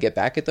try to get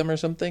back at them or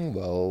something?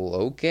 Well,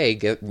 okay,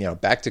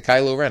 back to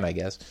Kylo Ren, I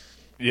guess.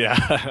 Yeah.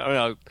 I mean,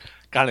 I was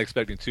kind of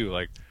expecting too,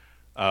 like,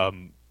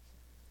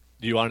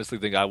 do you honestly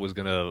think I was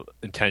gonna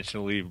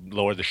intentionally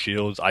lower the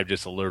shields? I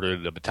just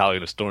alerted a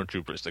battalion of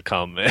stormtroopers to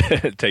come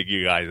and take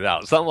you guys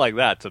out, something like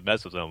that, to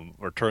mess with them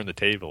or turn the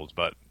tables.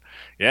 But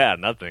yeah,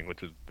 nothing,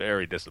 which was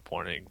very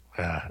disappointing.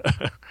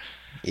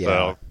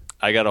 So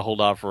I got to hold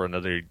off for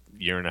another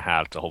year and a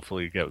half to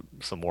hopefully get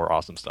some more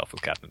awesome stuff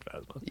with Captain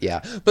Phasma.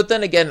 Yeah, but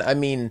then again, I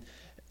mean,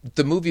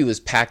 the movie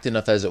was packed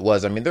enough as it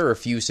was. I mean, there are a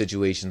few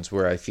situations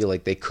where I feel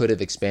like they could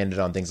have expanded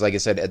on things. Like I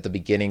said at the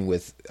beginning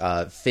with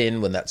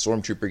Finn, when that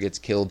stormtrooper gets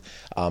killed,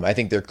 I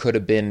think there could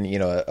have been,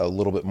 a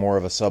little bit more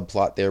of a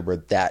subplot there where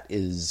that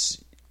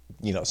is,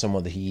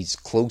 someone that he's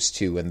close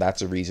to, and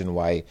that's a reason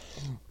why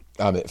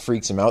it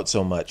freaks him out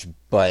so much.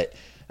 But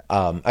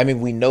I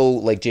mean, we know,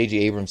 like J.J.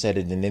 Abrams said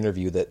in an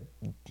interview, that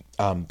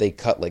they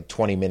cut like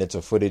 20 minutes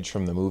of footage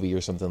from the movie or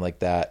something like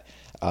that.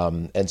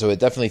 And so it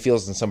definitely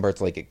feels in some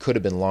parts like it could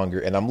have been longer.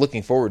 And I'm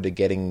looking forward to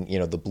getting,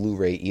 the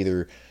Blu-ray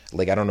either,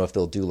 like, I don't know if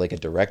they'll do like a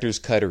director's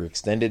cut or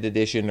extended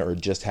edition, or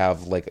just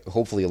have like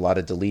hopefully a lot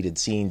of deleted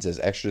scenes as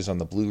extras on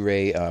the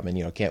Blu-ray.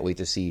 And, can't wait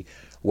to see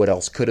what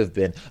else could have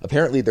been.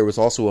 Apparently there was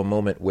also a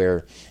moment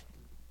where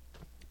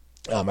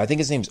I think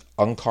his name's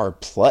Unkar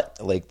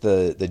Plutt, like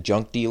the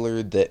junk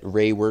dealer that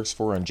Rey works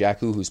for on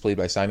Jakku, who's played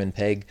by Simon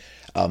Pegg.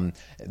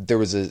 There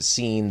was a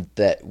scene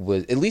that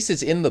was, at least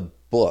it's in the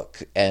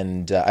book,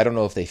 and I don't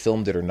know if they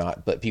filmed it or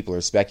not, but people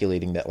are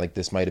speculating that like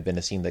this might have been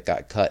a scene that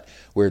got cut,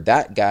 where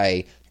that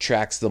guy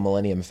tracks the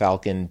Millennium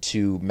Falcon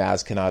to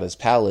Maz Kanata's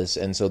palace,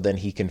 and so then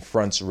he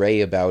confronts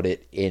Rey about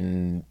it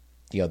in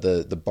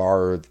the bar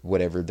or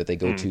whatever that they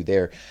go to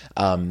there.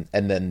 And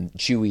then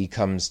Chewie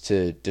comes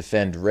to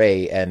defend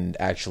Rey and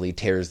actually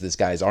tears this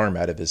guy's arm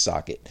out of his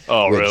socket.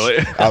 Oh, really?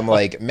 I'm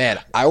like, man,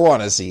 I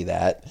want to see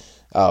that.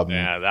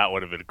 Yeah, that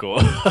would have been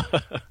cool.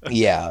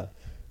 Yeah.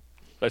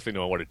 Especially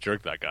knowing what a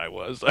jerk that guy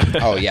was.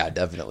 Oh, yeah,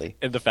 definitely.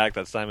 And the fact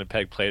that Simon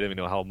Pegg played him,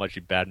 how much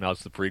he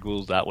badmouths the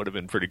prequels, that would have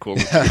been pretty cool.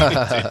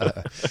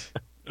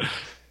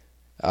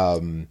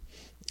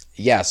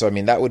 Yeah, so I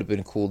mean, that would have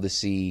been cool to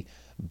see.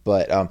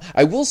 But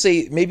I will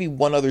say maybe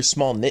one other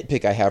small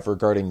nitpick I have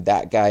regarding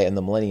that guy and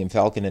the Millennium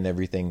Falcon and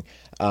everything.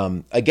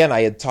 Again,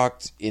 I had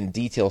talked in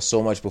detail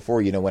so much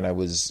before, when I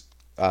was,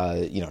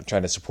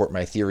 trying to support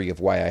my theory of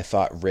why I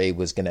thought Rey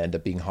was going to end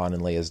up being Han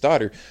and Leia's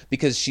daughter,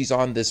 because she's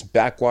on this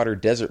backwater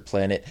desert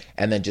planet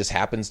and then just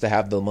happens to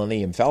have the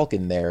Millennium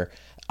Falcon there.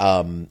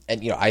 And,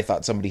 I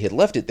thought somebody had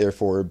left it there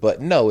for her,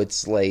 but no,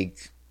 it's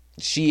like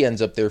she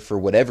ends up there for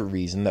whatever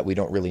reason that we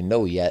don't really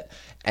know yet.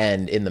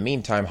 And in the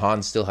meantime,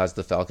 Han still has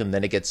the Falcon.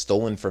 Then it gets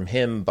stolen from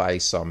him by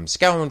some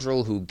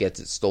scoundrel who gets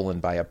it stolen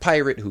by a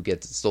pirate, who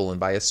gets it stolen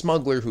by a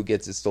smuggler, who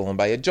gets it stolen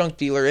by a junk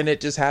dealer, and it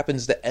just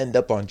happens to end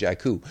up on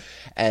Jakku.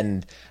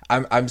 And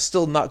I'm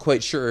still not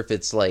quite sure if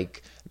it's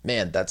like,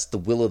 man, that's the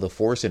will of the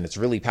Force and it's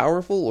really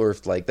powerful, or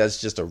if like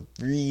that's just a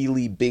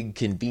really big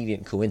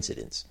convenient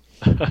coincidence.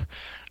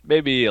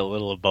 Maybe a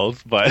little of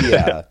both, but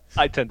yeah.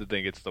 I tend to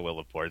think it's the will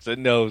of Force. It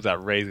knows that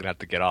Rey's gonna have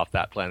to get off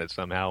that planet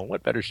somehow.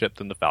 What better ship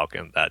than the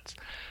Falcon? That's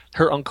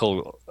her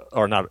uncle,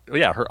 or not?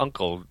 Yeah, her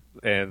uncle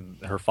and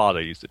her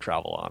father used to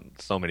travel on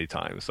so many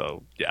times.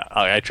 So yeah,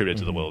 I attribute it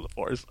to the will of the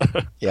Force.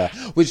 Yeah,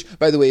 which,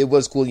 by the way, it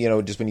was cool,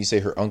 just when you say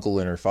her uncle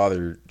and her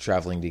father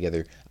traveling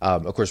together,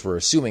 of course, we're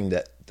assuming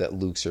that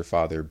Luke's her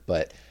father,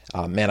 but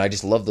man, I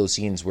just love those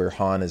scenes where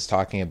Han is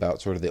talking about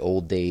sort of the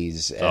old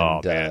days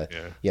and,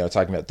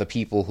 talking about the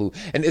people who,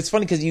 and it's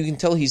funny because you can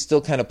tell he's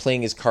still kind of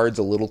playing his cards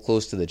a little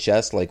close to the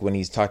chest, like when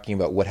he's talking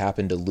about what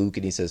happened to Luke,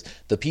 and he says,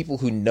 the people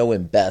who know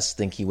him best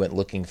think he went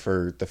looking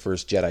for the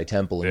first Jedi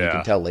Temple, and you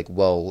can tell, like,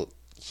 well,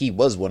 he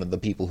was one of the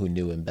people who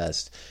knew him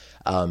best.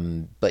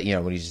 But,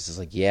 when he's just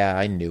like, yeah,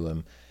 I knew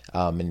him.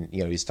 And,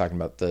 he's talking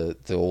about the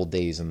old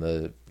days and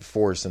the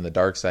Force and the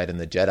dark side and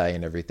the Jedi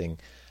and everything.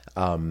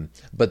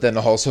 But then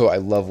also I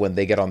love when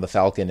they get on the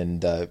Falcon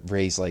and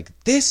Rey's like,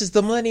 this is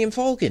the Millennium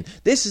Falcon.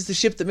 This is the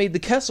ship that made the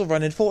Kessel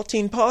Run in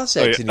 14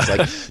 parsecs. And he's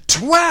like,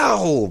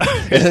 12!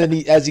 And then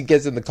as he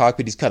gets in the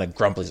cockpit, he's kind of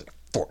grumbling, like,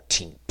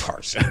 14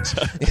 parsecs.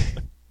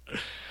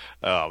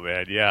 Oh,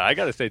 man. Yeah, I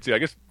got to say, too, I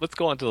guess let's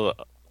go on to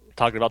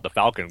talking about the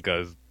Falcon,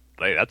 because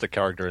that's a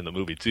character in the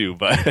movie, too.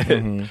 But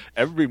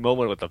every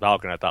moment with the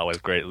Falcon I thought was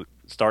great.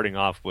 Starting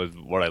off with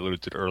what I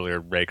alluded to earlier,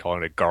 Rey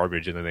calling it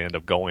garbage, and then they end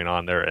up going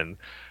on there, and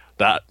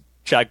that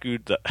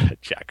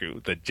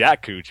the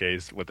Jakku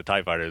chase with the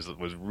TIE fighters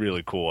was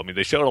really cool. I mean,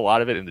 they showed a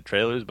lot of it in the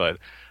trailers, but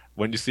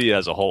when you see it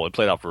as a whole, it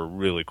played out for a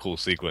really cool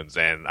sequence,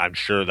 and I'm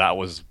sure that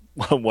was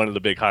one of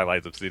the big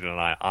highlights of seeing it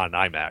on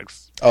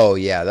IMAX. Oh,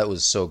 yeah, that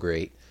was so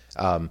great.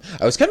 I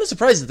was kind of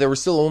surprised that there were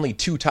still only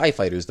 2 TIE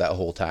fighters that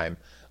whole time.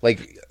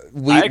 Like,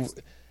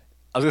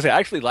 I was going to say, I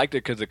actually liked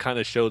it because it kind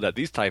of showed that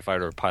these TIE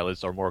fighter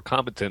pilots are more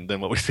competent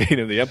than what we've seen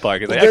in the Empire.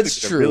 Because they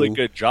actually did a really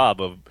good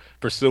job of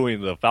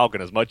pursuing the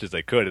Falcon as much as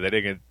they could. And they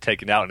didn't get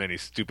taken out in any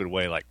stupid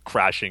way, like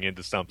crashing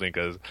into something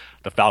because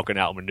the Falcon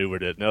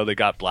outmaneuvered it. No, they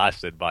got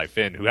blasted by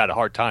Finn, who had a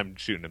hard time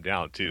shooting them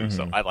down, too.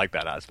 So I like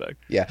that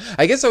aspect. Yeah.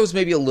 I guess I was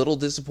maybe a little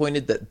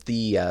disappointed that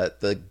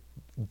the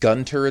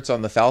gun turrets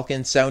on the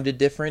Falcon sounded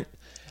different.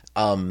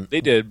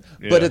 They did,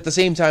 yeah. But at the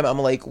same time, I'm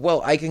like,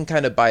 well, I can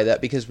kind of buy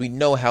that because we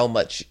know how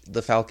much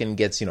the Falcon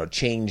gets,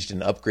 changed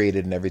and upgraded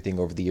and everything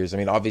over the years. I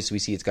mean, obviously we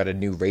see it's got a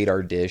new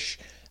radar dish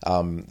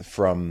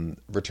from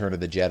Return of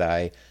the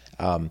Jedi.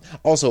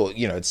 Also,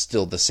 it's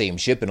still the same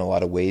ship in a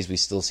lot of ways. We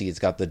still see it's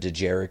got the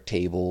Dejarik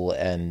table,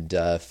 and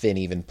Finn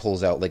even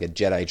pulls out like a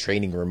Jedi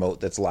training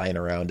remote that's lying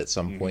around at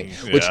some point.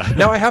 Which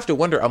now I have to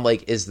wonder, I'm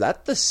like, is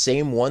that the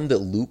same one that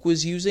Luke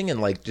was using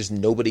and like just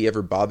nobody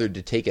ever bothered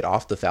to take it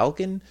off the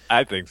Falcon?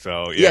 I think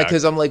so, yeah. Yeah,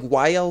 because I'm like,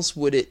 why else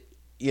would it,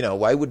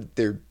 why would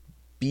there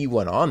be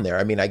one on there?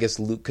 I mean, I guess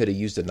Luke could have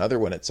used another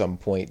one at some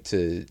point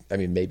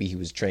maybe he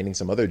was training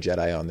some other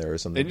Jedi on there or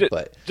something.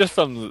 But just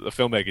from the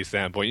filmmaking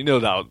standpoint,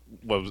 that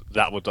was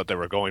what they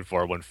were going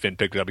for when Finn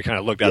picked it up. He kind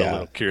of looked at it a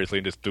little curiously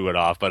and just threw it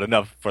off, but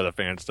enough for the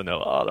fans to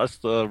know, oh, that's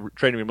the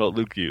training remote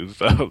Luke used.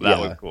 So that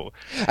was cool.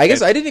 I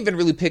guess I didn't even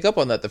really pick up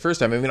on that the first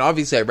time. I mean,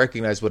 obviously I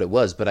recognized what it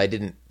was, but I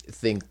didn't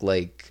think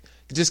like,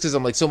 just because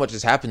I'm like, so much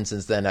has happened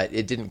since then,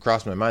 it didn't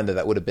cross my mind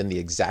that would have been the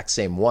exact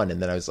same one.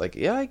 And then I was like,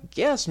 yeah, I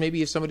guess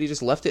maybe if somebody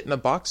just left it in a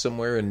box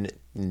somewhere and it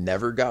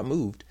never got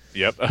moved.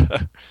 Yep.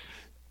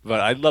 But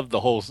I love the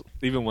whole,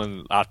 even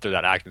when after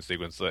that action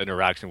sequence, the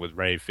interaction with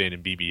Rey, Finn,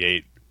 and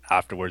BB-8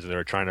 afterwards, they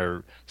were trying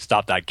to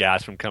stop that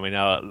gas from coming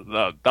out.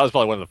 That was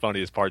probably one of the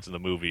funniest parts in the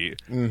movie,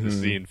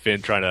 seeing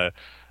Finn trying to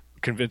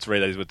convince Rey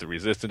that he's with the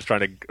Resistance,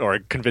 or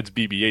convince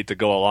BB-8 to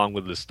go along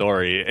with the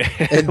story.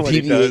 And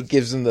BB-8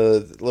 gives him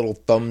the little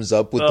thumbs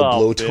up with the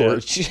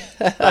blowtorch.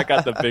 I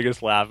got the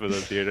biggest laugh in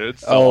the theater.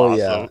 It's so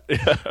awesome.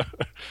 Yeah.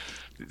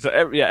 So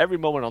every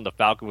moment on the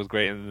Falcon was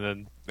great, and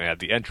then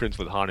the entrance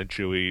with Han and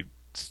Chewie.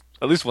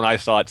 At least when I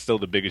saw it, still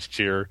the biggest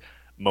cheer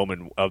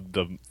moment of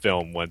the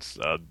film once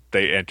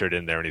they entered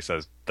in there, and he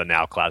says the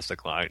now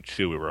classic line,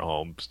 "Chewie, we're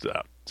home."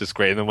 Just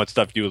great. And then what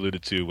stuff you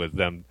alluded to with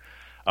them,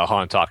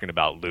 Han talking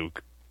about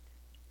Luke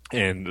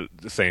and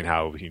saying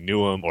how he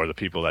knew him, or the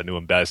people that knew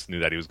him best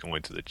knew that he was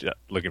going to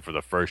looking for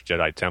the first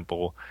Jedi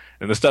Temple,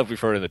 and the stuff we've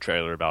heard in the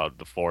trailer about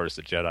the Force,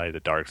 the Jedi, the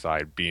dark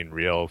side being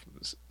real.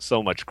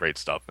 So much great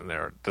stuff in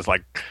there. Just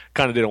like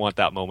kind of didn't want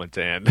that moment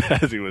to end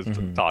as he was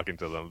talking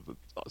to them.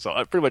 So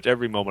pretty much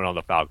every moment on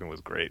the Falcon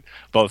was great,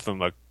 both from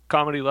a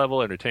comedy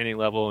level, entertaining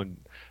level, and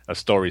a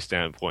story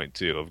standpoint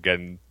too, of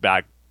getting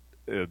back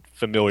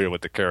familiar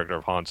with the character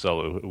of Han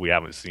Solo, who we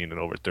haven't seen in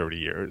over 30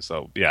 years.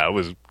 So yeah, it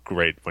was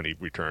great when he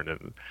returned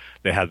and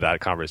they had that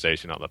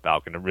conversation on the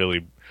Falcon. It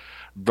really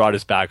brought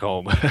us back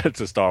home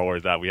to Star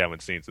Wars that we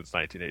haven't seen since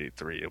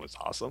 1983. It was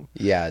awesome.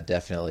 Yeah,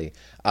 definitely.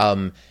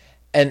 And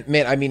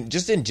man, I mean,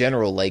 just in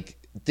general, like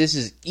this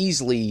is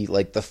easily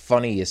like the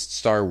funniest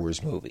Star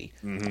Wars movie.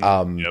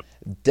 Yep.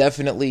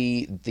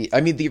 Definitely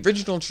the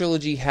original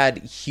trilogy had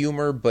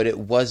humor, but it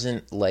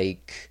wasn't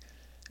like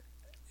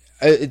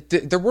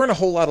there weren't a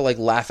whole lot of like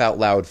laugh out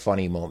loud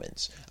funny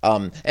moments.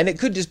 And it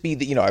could just be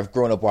that, you know, I've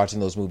grown up watching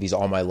those movies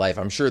all my life.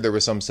 I'm sure there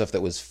was some stuff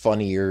that was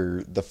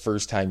funnier the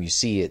first time you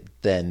see it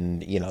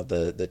than, you know,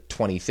 the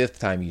 25th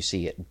time you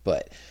see it.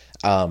 But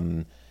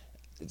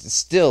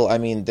still, I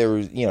mean, there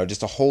was, you know,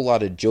 just a whole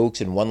lot of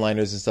jokes and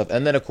one-liners and stuff.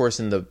 And then, of course,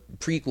 in the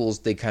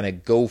prequels, they kind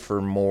of go for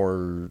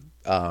more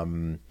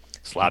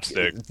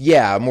slapstick.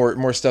 Yeah,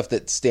 more stuff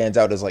that stands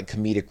out as like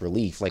comedic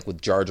relief, like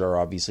with Jar Jar,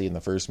 obviously, in the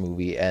first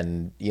movie,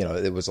 and, you know,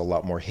 it was a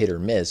lot more hit or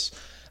miss.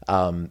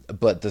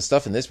 But the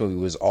stuff in this movie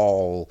was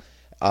all,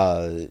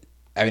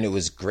 I mean, it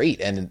was great,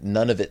 and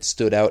none of it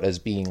stood out as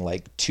being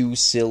like too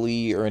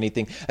silly or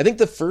anything. I think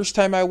the first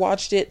time I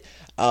watched it,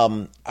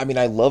 I mean,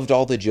 I loved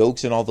all the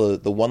jokes and all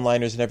the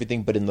one-liners and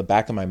everything, but in the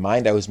back of my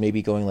mind, I was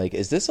maybe going like,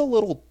 is this a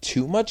little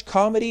too much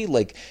comedy?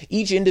 Like,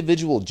 each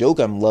individual joke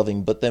I'm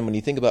loving, but then when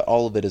you think about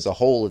all of it as a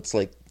whole, it's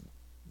like,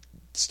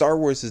 Star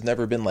Wars has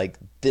never been like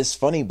this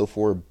funny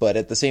before, but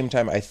at the same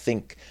time, I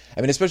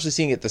mean, especially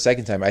seeing it the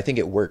second time, I think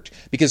it worked,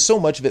 because so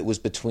much of it was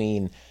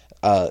between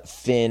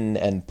Finn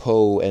and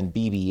Poe and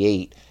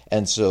BB-8,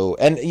 and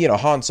you know,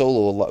 Han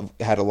Solo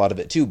had a lot of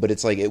it too, but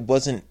it's like, it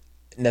wasn't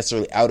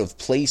necessarily out of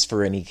place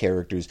for any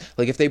characters.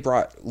 Like, if they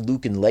brought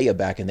Luke and Leia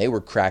back and they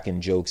were cracking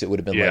jokes, it would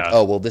have been like,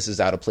 oh, well, this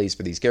is out of place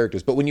for these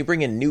characters. But when you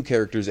bring in new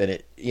characters and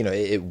it, you know,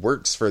 it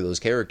works for those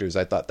characters,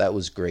 I thought that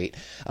was great.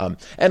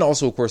 And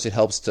also, of course, it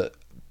helps to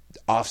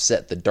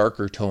offset the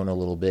darker tone a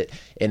little bit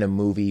in a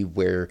movie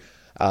where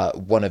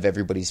one of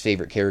everybody's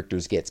favorite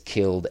characters gets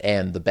killed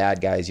and the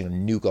bad guys, you know,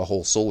 nuke a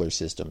whole solar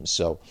system.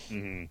 So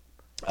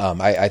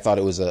I thought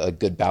it was a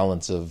good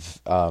balance of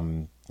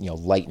you know,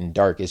 light and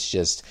dark. It's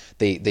just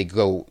they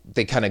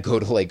kind of go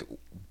to like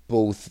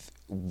both,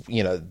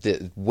 you know,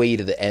 the way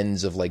to the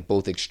ends of like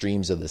both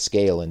extremes of the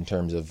scale in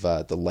terms of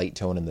the light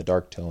tone and the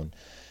dark tone.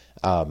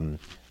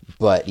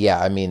 But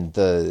yeah, I mean,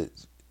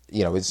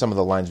 you know, with some of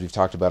the lines we've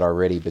talked about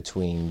already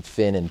between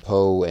Finn and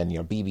Poe, and, you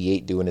know,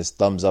 BB-8 doing his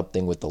thumbs up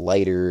thing with the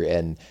lighter,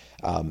 and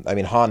I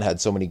mean, Han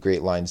had so many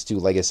great lines too.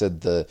 Like I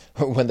said,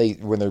 when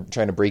they're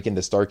trying to break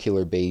into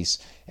Starkiller Base,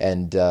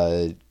 and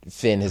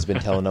Finn has been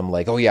telling them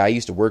like, oh yeah, I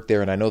used to work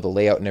there and I know the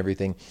layout and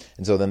everything.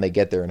 And so then they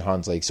get there and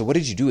Han's like, so what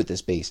did you do at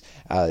this base?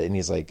 And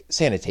he's like,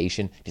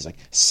 sanitation. He's like,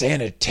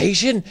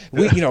 sanitation?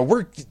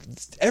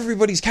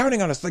 Everybody's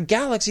counting on us. The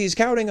galaxy is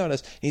counting on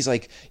us. And he's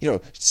like, you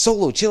know,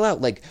 Solo, chill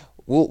out. Like,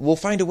 we'll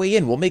find a way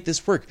in. We'll make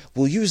this work.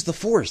 We'll use the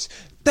Force.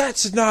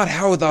 That's not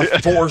how the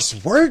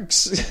Force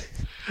works.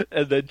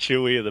 And then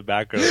Chewie in the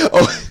background.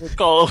 Oh, we're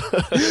cold.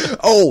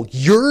 Oh,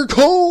 you're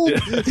cold?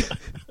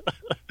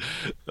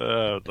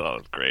 That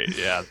was great.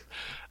 Yeah.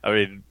 I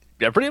mean,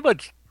 yeah, pretty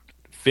much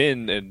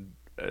Finn, and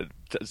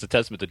it's a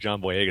testament to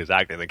John Boyega's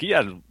acting. Like, he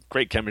had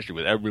great chemistry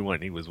with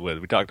everyone he was with.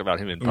 We talked about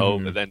him and Poe,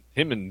 but then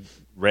him and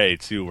Rey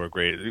too were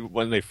great.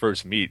 When they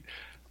first meet,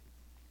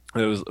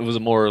 it was a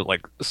more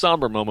like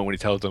somber moment when he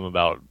tells them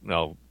about, you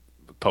know,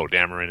 Poe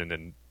Dameron, and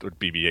then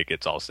BB-8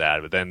 gets all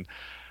sad. But then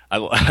I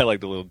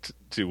like the little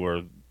two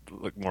where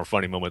like more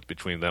funny moments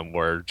between them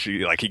where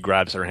he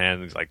grabs her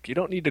hand and he's like, you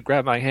don't need to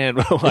grab my hand.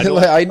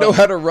 I know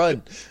how to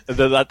run. And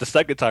then at the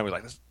second time he's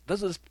like,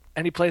 does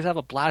any place have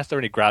a blaster?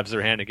 And he grabs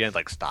her hand again,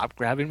 like, stop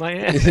grabbing my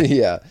hand.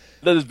 Yeah.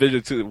 Then there's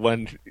vision too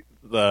when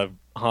the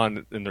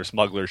Han and their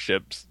smuggler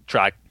ships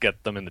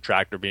get them in the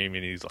tractor beam,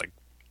 and he's like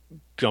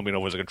jumping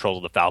over the controls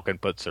of the Falcon,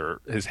 puts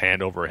his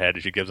hand over her head,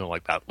 and she gives him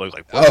like that looks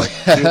like, oh.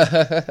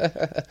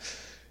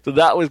 So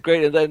that was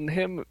great. And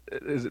then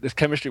his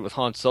chemistry with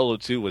Han Solo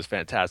too was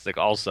fantastic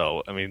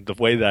also. I mean, the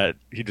way that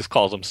he just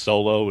calls him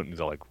Solo, and he's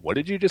like, what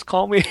did you just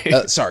call me?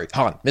 Sorry,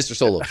 Han, Mr.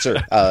 Solo, sir.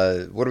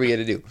 What are we going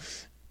to do?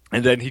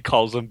 And then he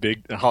calls him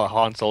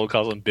Han Solo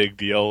calls him Big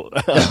Deal.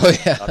 Oh,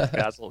 yeah.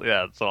 Castle.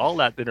 Yeah. So all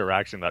that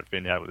interaction that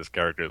Finn had with his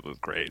characters was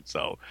great.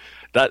 So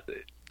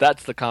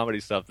that's the comedy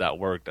stuff that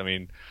worked. I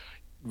mean,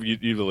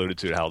 you've alluded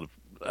to how,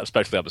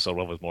 especially episode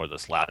 1 was more of the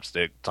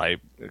slapstick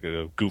type,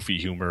 goofy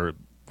humor,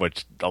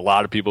 which a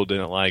lot of people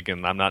didn't like,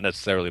 and I'm not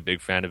necessarily a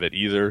big fan of it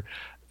either.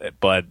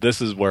 But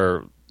this is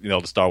where, you know,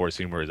 the Star Wars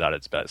humor is at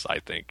its best, I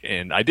think.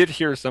 And I did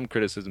hear some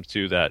criticisms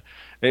too that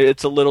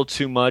it's a little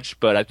too much,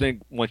 but I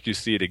think once you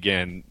see it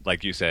again,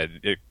 like you said,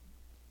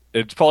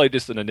 it's probably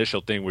just an initial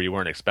thing where you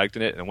weren't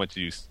expecting it, and once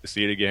you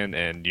see it again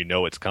and you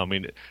know it's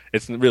coming,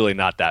 it's really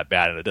not that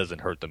bad, and it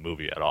doesn't hurt the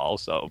movie at all.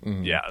 So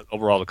yeah,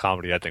 overall the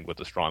comedy, I think, was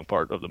the strong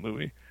part of the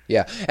movie.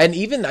 Yeah, and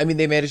even, I mean,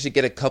 they managed to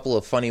get a couple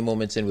of funny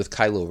moments in with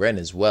Kylo Ren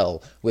as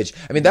well, which,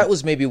 I mean, that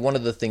was maybe one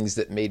of the things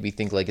that made me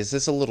think, like, is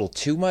this a little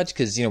too much?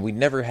 Because, you know, we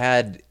never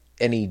had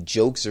any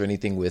jokes or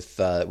anything with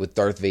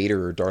Darth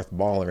Vader or Darth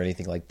Maul or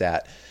anything like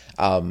that.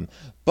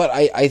 But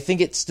I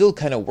think it still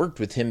kind of worked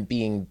with him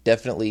being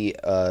definitely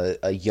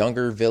a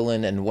younger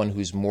villain and one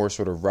who's more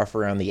sort of rough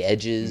around the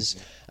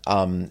edges.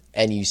 And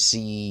you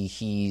see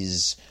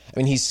he's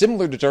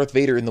similar to Darth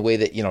Vader in the way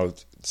that, you know,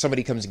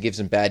 somebody comes and gives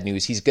him bad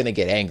news, he's going to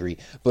get angry.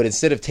 But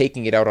instead of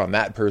taking it out on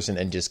that person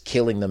and just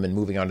killing them and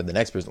moving on to the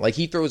next person, like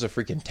he throws a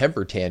freaking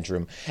temper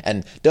tantrum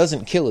and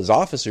doesn't kill his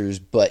officers,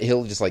 but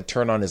he'll just like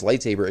turn on his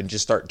lightsaber and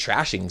just start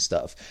trashing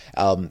stuff.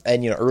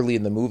 And, you know, early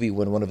in the movie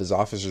when one of his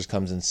officers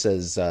comes and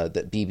says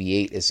that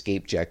BB-8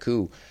 escaped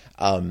Jakku,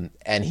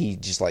 and he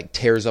just like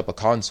tears up a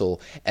console,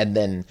 and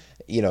then,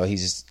 you know,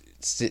 he's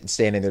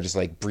standing there just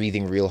like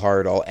breathing real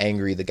hard, all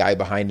angry. The guy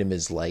behind him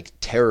is like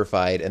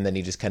terrified, and then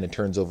he just kind of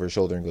turns over his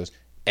shoulder and goes,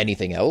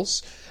 anything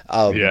else?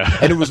 And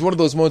it was one of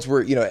those moments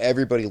where, you know,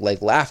 everybody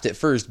like laughed at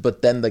first,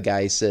 but then the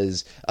guy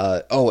says,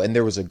 oh, and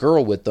there was a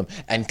girl with them,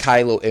 and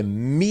Kylo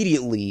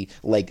immediately,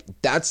 like,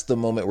 that's the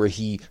moment where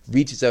he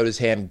reaches out his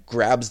hand,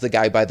 grabs the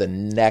guy by the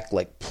neck,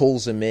 like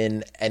pulls him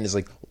in, and is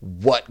like,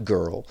 what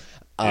girl?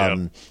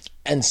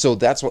 And so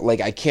that's what, like,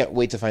 I can't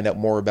wait to find out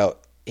more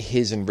about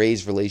his and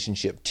Rey's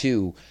relationship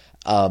too,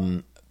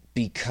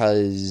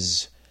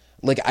 because,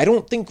 like, I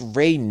don't think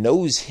Rey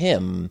knows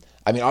him.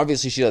 I mean,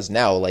 obviously she does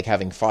now, like,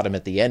 having fought him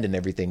at the end and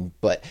everything,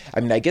 but,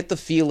 I mean, I get the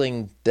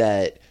feeling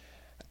that,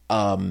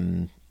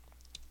 you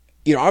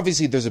know,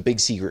 obviously there's a big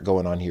secret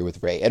going on here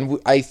with Rey, and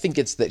I think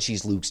it's that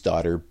she's Luke's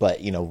daughter,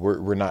 but, you know,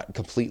 we're not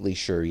completely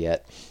sure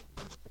yet.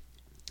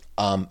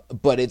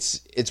 But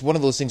it's one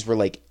of those things where,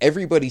 like,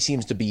 everybody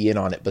seems to be in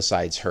on it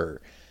besides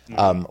her.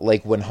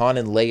 Like, when Han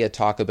and Leia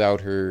talk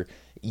about her,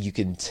 you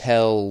can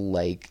tell,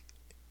 like,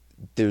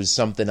 there's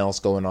something else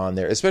going on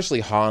there, especially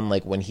Han,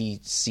 like, when he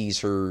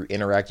sees her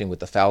interacting with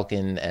the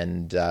Falcon,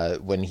 and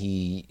when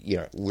he, you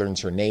know,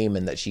 learns her name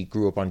and that she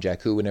grew up on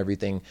Jakku and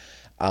everything.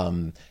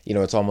 You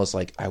know, it's almost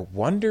like, I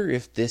wonder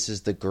if this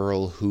is the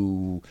girl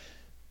who... ...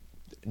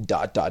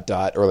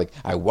 or like,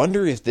 I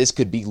wonder if this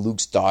could be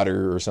Luke's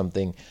daughter or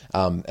something.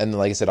 And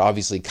like I said,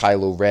 obviously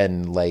Kylo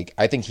Ren, like,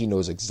 I think he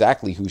knows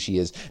exactly who she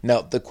is.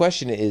 Now, the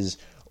question is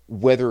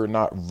whether or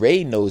not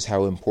Rey knows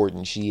how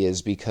important she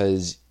is,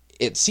 because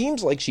it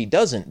seems like she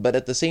doesn't, but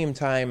at the same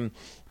time,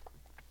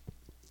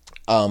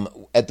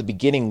 at the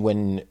beginning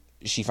when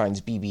she finds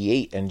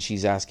BB-8 and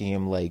she's asking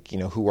him, like, you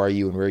know, who are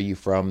you and where are you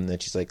from? And then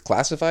she's like,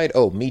 classified?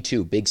 Oh, me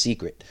too, big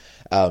secret.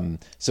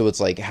 So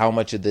it's like, how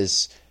much of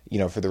this, you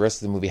know, for the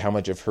rest of the movie, how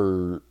much of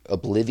her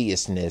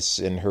obliviousness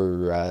and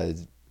her,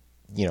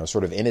 you know,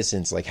 sort of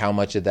innocence, like how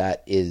much of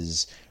that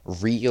is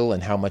real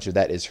and how much of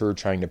that is her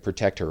trying to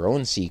protect her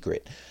own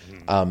secret?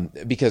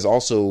 Because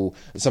also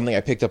something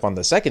I picked up on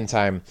the second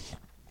time,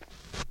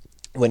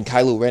 when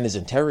Kylo Ren is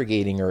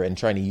interrogating her and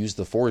trying to use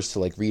the Force to,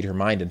 like, read her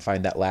mind and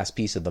find that last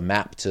piece of the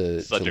map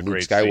to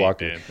Luke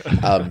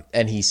Skywalker,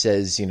 and he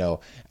says, you know,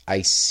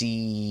 I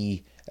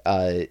see...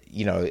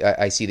 you know,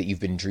 I see that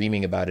you've been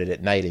dreaming about it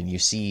at night, and you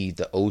see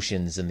the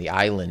oceans and the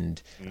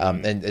island,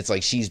 and it's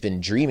like she's been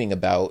dreaming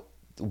about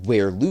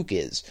where Luke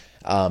is.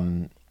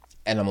 And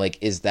I'm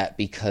like, is that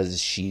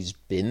because she's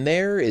been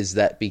there? Is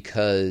that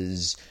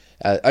because...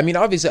 I mean,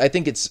 obviously, I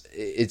think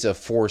it's a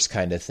Force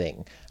kind of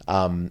thing.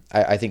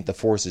 I think the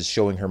Force is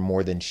showing her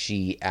more than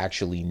she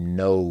actually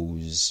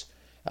knows,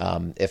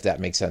 if that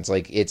makes sense.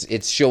 Like,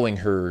 it's showing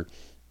her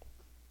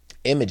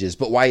images,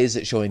 but why is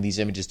it showing these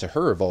images to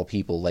her of all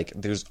people? Like,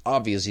 there's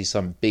obviously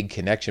some big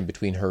connection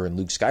between her and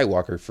Luke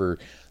Skywalker for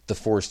the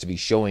Force to be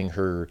showing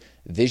her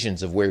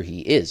visions of where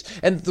he is.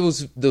 And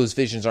those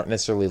visions aren't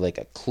necessarily like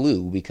a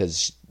clue,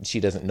 because she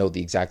doesn't know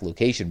the exact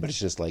location, but it's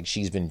just like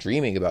she's been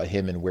dreaming about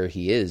him and where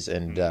he is.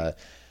 And,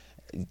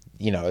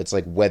 you know, it's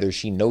like whether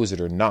she knows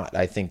it or not,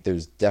 I think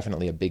there's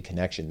definitely a big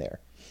connection there.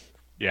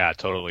 Yeah,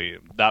 totally.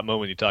 That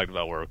moment you talked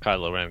about where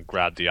Kylo Ren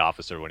grabbed the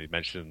officer when he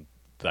mentioned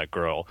that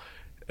girl,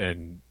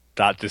 and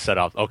that just set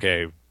off,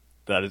 okay,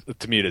 that is,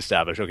 to me, it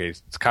established, okay,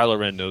 Kylo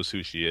Ren knows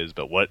who she is,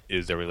 but what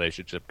is their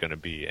relationship going to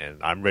be?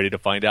 And I'm ready to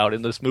find out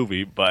in this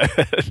movie, but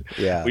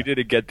yeah. We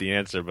didn't get the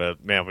answer.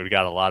 But, man, we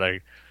got a lot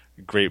of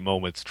great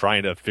moments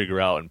trying to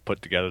figure out and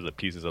put together the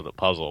pieces of the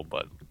puzzle.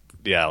 But,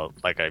 yeah,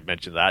 like I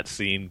mentioned, that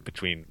scene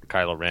between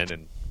Kylo Ren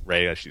and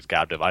Rey as she's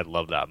captive, I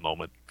love that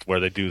moment where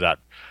they do that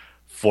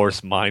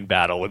Force mind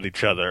battle with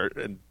each other,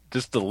 and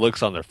just the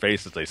looks on their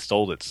faces, they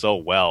sold it so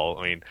well.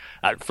 I mean,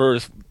 at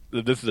first,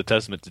 this is a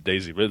testament to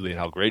Daisy Ridley and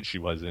how great she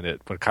was in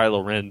it. When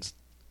Kylo Ren's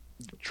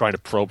trying to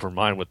probe her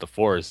mind with the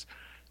Force,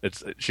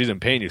 she's in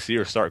pain. You see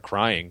her start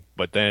crying,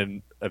 but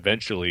then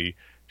eventually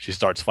she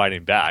starts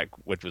fighting back,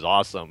 which was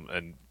awesome.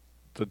 And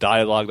the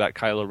dialogue that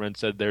Kylo Ren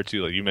said there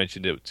too, like you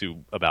mentioned it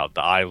too, about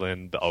the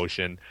island, the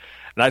ocean,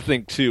 and I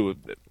think too,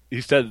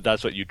 he said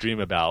that's what you dream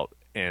about,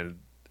 and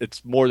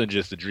it's more than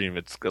just a dream.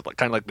 It's kind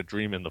of like the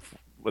dream in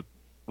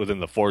within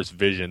the Force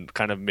vision,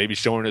 kind of maybe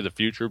showing her the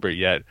future, but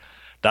yet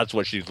that's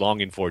what she's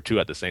longing for too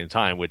at the same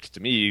time, which to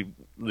me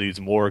leads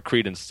more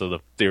credence to the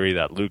theory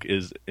that Luke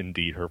is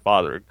indeed her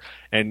father.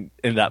 And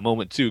in that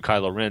moment too,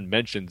 Kylo Ren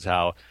mentions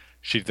how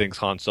she thinks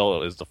Han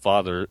Solo is the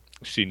father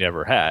she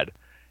never had.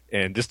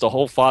 And just the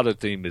whole father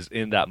theme is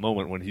in that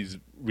moment when he's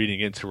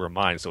reading into her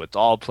mind. So it's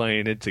all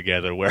playing in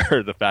together,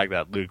 where the fact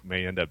that Luke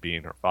may end up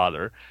being her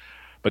father.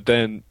 But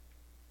then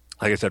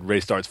like I said, Rey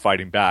starts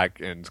fighting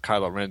back, and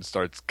Kylo Ren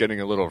starts getting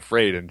a little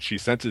afraid, and she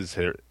senses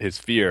his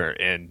fear,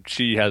 and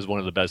she has one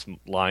of the best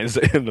lines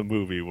in the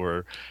movie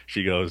where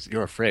she goes,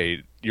 "You're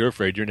afraid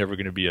you're never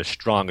going to be as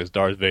strong as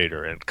Darth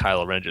Vader," and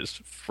Kylo Ren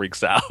just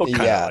freaks out,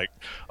 Yeah. like,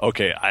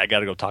 "Okay, I got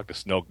to go talk to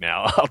Snoke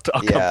now. I'll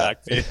come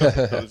back to you."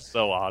 It was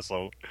so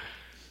awesome.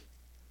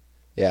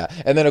 Yeah,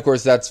 and then of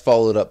course that's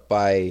followed up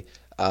by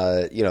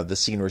the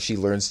scene where she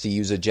learns to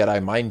use a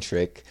Jedi mind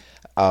trick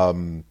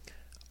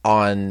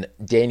on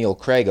Daniel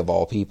Craig of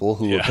all people,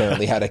 who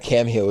apparently had a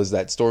cameo as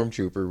that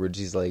stormtrooper, where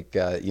she's like,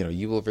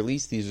 you will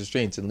release these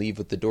restraints and leave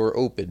with the door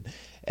open,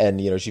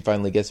 and she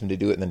finally gets him to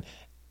do it,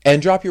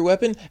 and drop your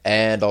weapon,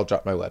 and I'll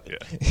drop my weapon.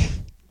 Yeah.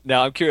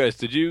 Now I'm curious,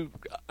 cause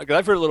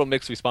I've heard a little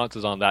mixed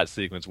responses on that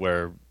sequence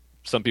where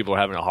some people are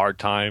having a hard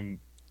time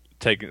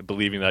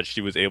believing that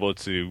she was able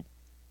to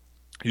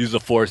use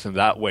the Force in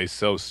that way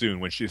so soon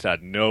when she's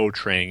had no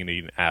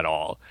training at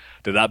all.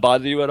 Did that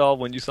bother you at all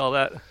when you saw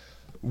that?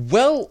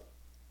 Well,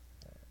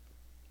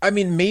 I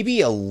mean,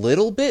 maybe a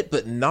little bit,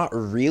 but not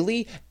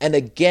really. And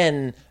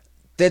again,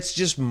 that's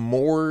just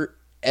more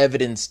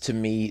evidence to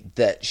me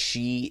that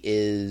she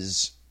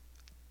is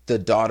the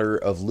daughter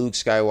of Luke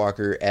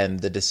Skywalker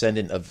and the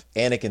descendant of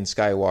Anakin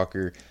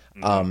Skywalker.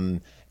 Mm-hmm.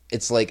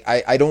 It's like,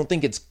 I don't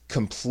think it's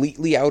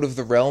completely out of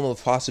the realm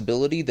of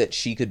possibility that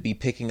she could be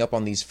picking up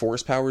on these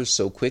Force powers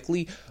so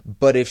quickly.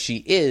 But if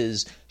she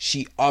is,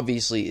 she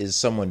obviously is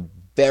someone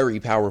very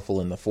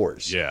powerful in the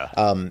Force. Yeah.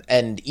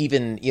 And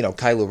even,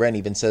 Kylo Ren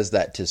even says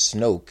that to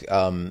Snoke.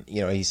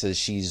 He says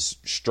she's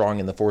strong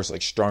in the Force,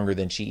 like stronger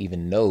than she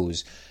even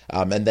knows.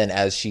 And then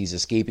as she's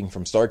escaping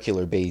from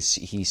Starkiller Base,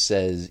 he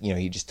says,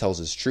 he just tells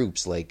his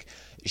troops, like,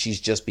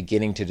 she's just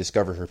beginning to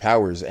discover her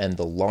powers, and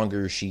the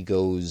longer she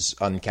goes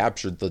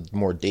uncaptured, the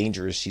more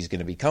dangerous she's going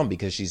to become,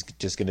 because she's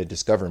just going to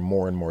discover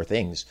more and more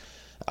things.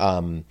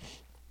 And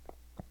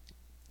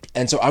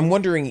so I'm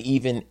wondering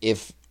even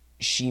if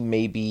she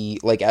maybe,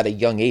 like at a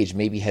young age,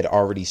 maybe had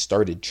already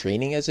started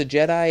training as a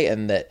Jedi,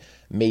 and that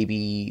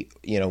maybe,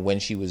 when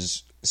she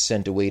was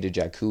sent away to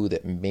Jakku,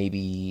 that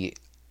maybe,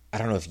 I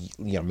don't know if,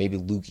 maybe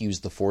Luke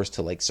used the Force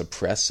to like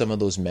suppress some of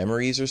those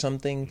memories or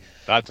something.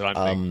 That's what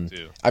I'm thinking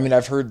too. I mean,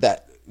 I've heard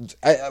that.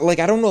 I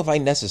don't know if I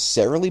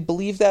necessarily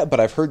believe that,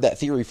 but I've heard that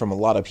theory from a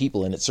lot of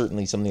people, and it's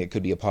certainly something that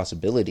could be a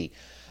possibility.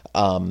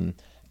 And,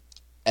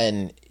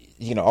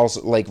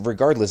 also, like,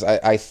 regardless,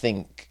 I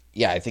think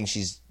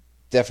she's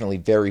definitely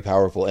very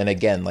powerful. And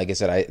again, like I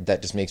said,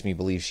 that just makes me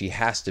believe she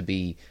has to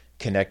be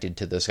connected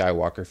to the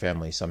Skywalker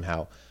family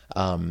somehow,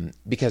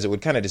 because it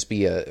would kind of just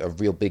be a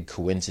real big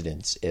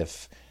coincidence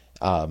if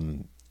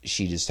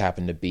she just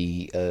happened to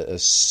be a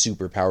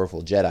super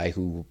powerful Jedi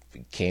who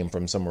came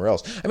from somewhere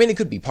else. I mean, it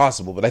could be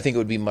possible, but I think it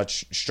would be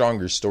much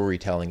stronger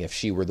storytelling if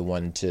she were the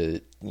one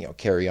to,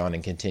 carry on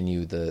and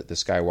continue the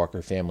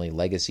Skywalker family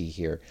legacy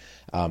here,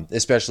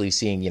 especially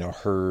seeing,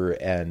 her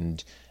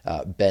and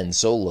Ben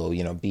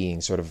Solo, being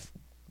sort of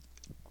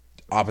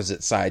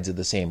opposite sides of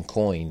the same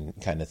coin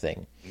kind of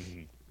thing.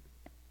 Mm-hmm.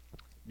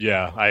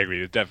 Yeah, I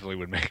agree. It definitely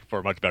would make for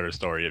a much better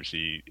story if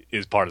she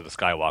is part of the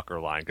Skywalker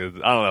line. Because,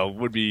 I don't know, it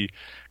would be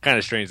kind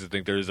of strange to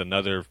think there's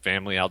another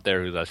family out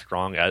there who's as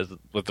strong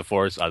with the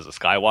Force as the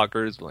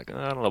Skywalkers. Like,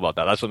 I don't know about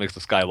that. That's what makes the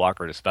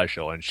Skywalker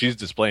special. And she's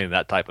displaying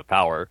that type of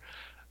power,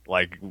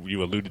 like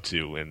you alluded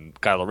to, and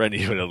Kylo Ren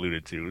even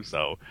alluded to.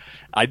 So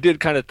I did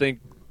kind of think,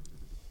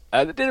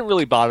 it didn't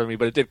really bother me,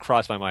 but it did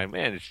cross my mind,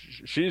 man,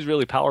 she's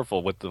really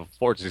powerful with the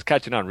Force. She's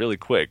catching on really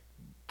quick.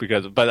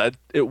 But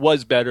it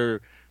was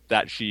better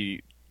that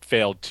she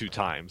failed 2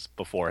 times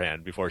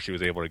beforehand before she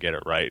was able to get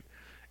it right.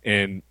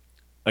 And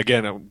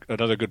again,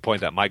 another good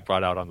point that Mike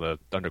brought out on the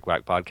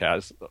Thunderquack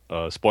podcast,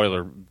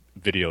 spoiler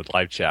video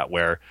live chat,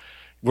 where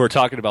we were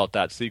talking about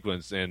that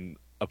sequence, and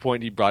a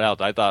point he brought out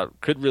that I thought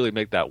could really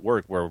make that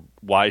work, where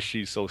why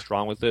she's so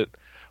strong with it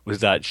was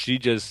that she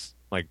just,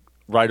 like,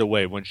 right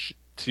away, when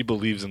she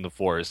believes in the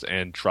Force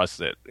and trusts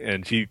it,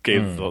 and he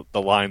gave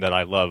the line that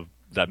I love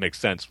that makes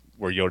sense,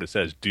 where Yoda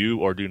says, "Do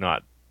or do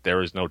not.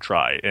 There is no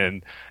try."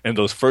 And in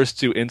those first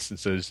 2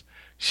 instances,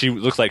 she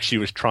looks like she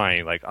was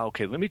trying, like,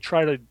 okay, let me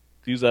try to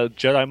use a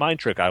Jedi mind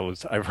trick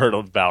I've heard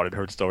about and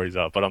heard stories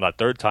of. But on that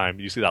 3rd time,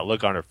 you see that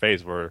look on her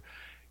face where,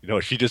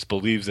 she just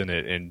believes in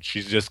it and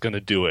she's just going to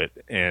do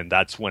it. And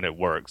that's when it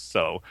works.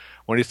 So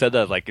when he said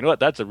that, like, you know what,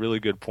 that's a really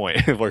good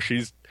point where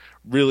she's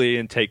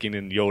really taking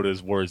in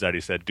Yoda's words that he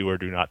said, "Do or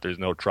do not, there's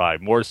no try,"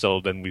 more so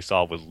than we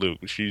saw with Luke.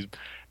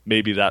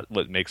 Maybe that's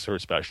what makes her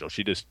special.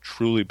 She just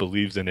truly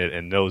believes in it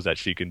and knows that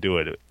she can do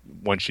it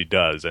when she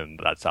does, and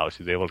that's how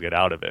she's able to get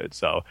out of it.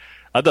 So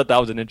I thought that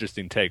was an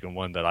interesting take, and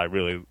one that I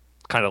really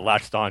kind of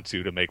latched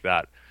onto to make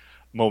that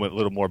moment a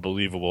little more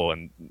believable,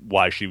 and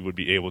why she would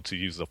be able to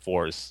use the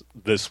Force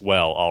this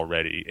well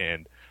already.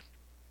 And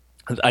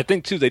I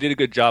think, too, they did a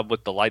good job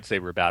with the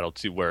lightsaber battle,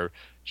 too, where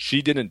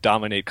she didn't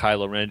dominate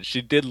Kylo Ren. She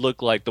did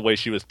look like the way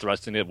she was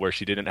thrusting it, where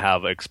she didn't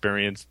have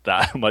experience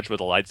that much with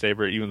a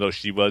lightsaber, even though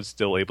she was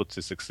still able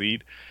to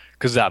succeed.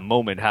 Because that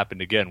moment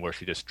happened again where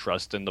she just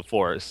trusts in the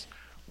Force,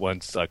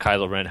 once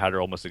Kylo Ren had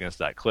her almost against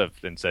that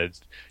cliff and said,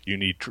 "You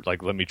need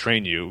let me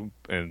train you,"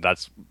 and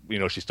that's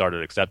she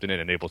started accepting it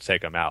and able to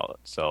take him out.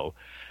 So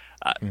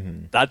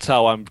that's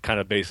how I'm kind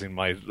of basing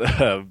my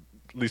at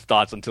least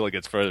thoughts until it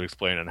gets further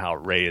explained on how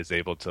Rey is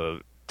able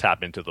to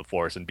tap into the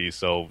Force and be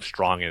so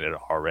strong in it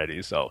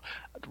already. So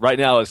right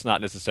now, it's not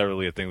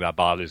necessarily a thing that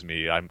bothers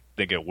me. I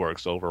think it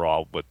works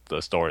overall with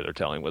the story they're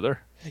telling with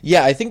her.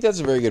 Yeah, I think that's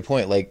a very good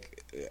point.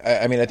 Like,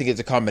 I mean, I think it's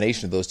a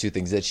combination of those two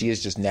things, that she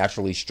is just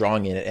naturally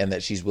strong in it and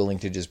that she's willing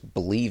to just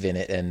believe in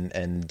it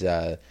and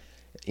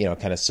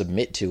kind of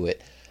submit to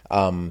it.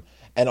 And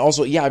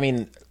also, yeah, I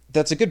mean,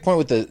 that's a good point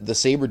with the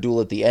saber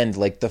duel at the end.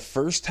 Like, the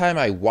first time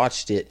I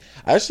watched it,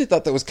 I actually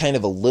thought that was kind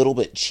of a little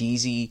bit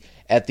cheesy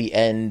at the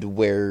end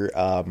where,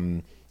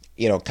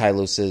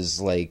 Kylo says,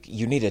 like,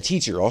 "You need a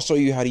teacher. I'll show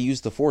you how to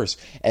use the Force."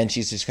 And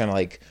she's just kind of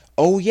like,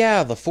 "Oh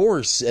yeah, the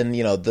Force." And,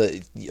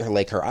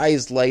 her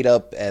eyes light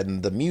up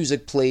and the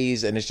music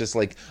plays and it's just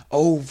like,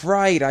 "Oh,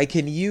 right, I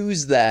can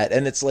use that."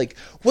 And it's like,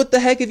 what the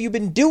heck have you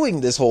been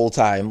doing this whole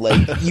time?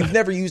 Like, you've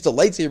never used a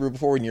lightsaber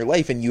before in your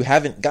life and you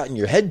haven't gotten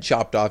your head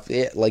chopped off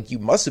it. Like, you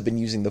must have been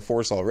using the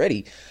Force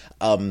already.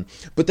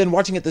 But then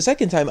watching it the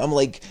second time, I'm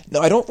like, no,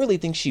 I don't really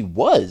think she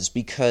was,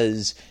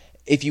 because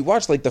if you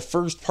watch like the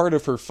first part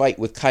of her fight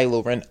with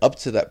Kylo Ren up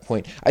to that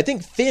point, I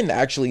think Finn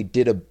actually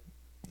did a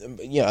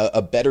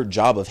better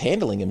job of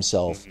handling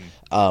himself.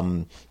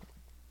 I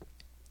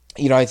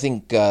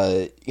think,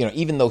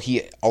 even though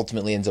he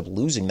ultimately ends up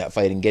losing that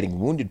fight and getting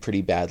wounded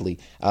pretty badly,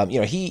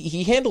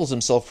 he handles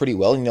himself pretty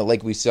well.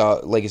 Like we saw,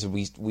 like I said,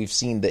 we've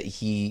seen that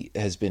he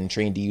has been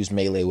trained to use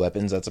melee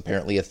weapons. That's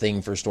apparently a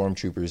thing for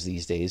stormtroopers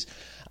these days.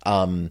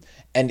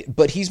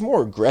 But he's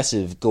more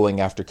aggressive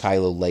going after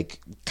Kylo. Like,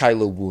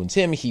 Kylo wounds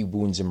him, he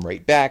wounds him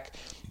right back.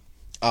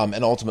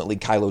 And ultimately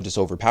Kylo just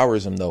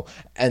overpowers him, though.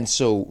 And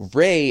so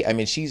Rey, I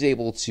mean, she's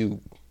able to,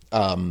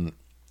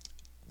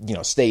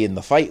 stay in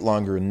the fight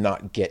longer and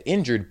not get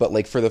injured. But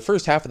like, for the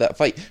first half of that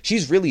fight,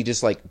 she's really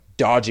just like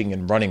dodging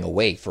and running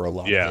away for a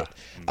lot of it.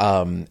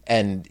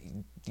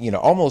 And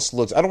almost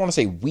looks, I don't want to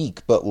say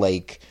weak, but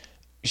like,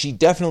 she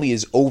definitely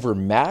is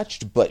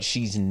overmatched, but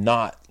she's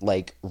not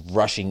like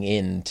rushing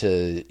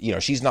into,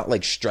 she's not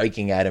like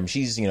striking at him.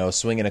 She's,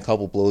 swinging a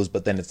couple blows,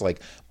 but then it's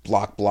like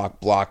block,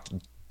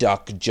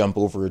 duck, jump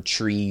over a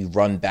tree,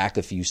 run back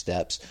a few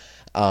steps.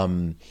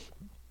 And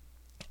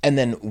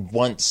then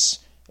once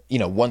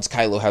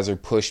Kylo has her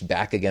pushed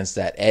back against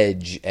that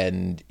edge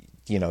and,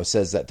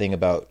 says that thing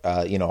about,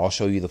 "I'll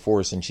show you the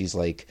Force," and she's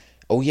like,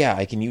 "Oh yeah,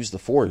 I can use the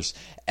Force."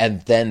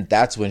 And then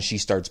that's when she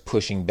starts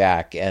pushing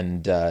back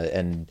and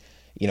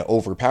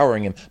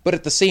overpowering him. But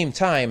at the same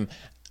time,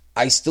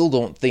 I still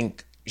don't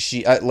think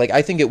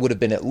I think it would have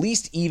been at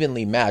least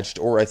evenly matched,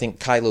 or I think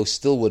Kylo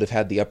still would have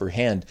had the upper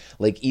hand,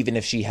 like, even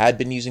if she had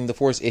been using the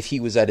Force, if he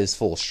was at his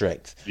full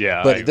strength.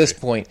 Yeah. But at this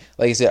point,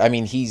 like I said, I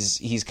mean,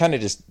 he's kind of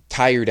just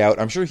tired out.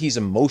 I'm sure he's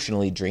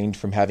emotionally drained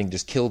from having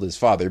just killed his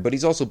father, but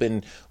he's also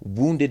been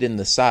wounded in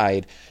the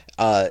side,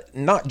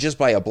 not just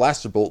by a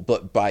blaster bolt,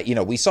 but by,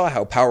 we saw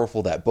how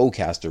powerful that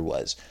bowcaster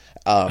was.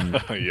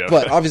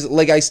 But obviously,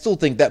 like, I still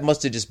think that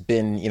must have just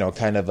been,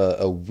 kind of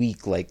a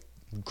weak, like,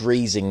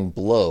 grazing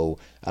blow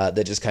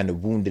that just kind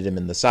of wounded him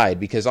in the side,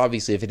 because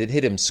obviously if it had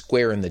hit him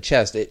square in the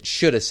chest, it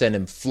should have sent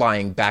him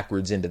flying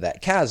backwards into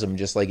that chasm,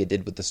 just like it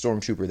did with the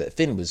stormtrooper that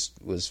Finn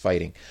was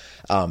fighting.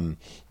 But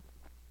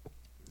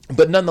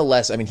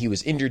nonetheless, I mean, he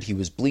was injured, he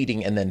was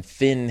bleeding, and then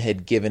Finn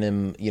had given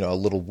him, a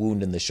little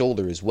wound in the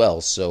shoulder as well.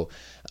 So,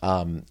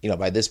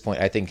 by this point,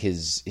 I think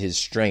his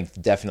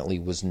strength definitely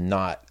was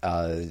not,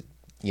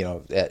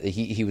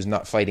 he was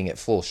not fighting at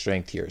full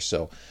strength here.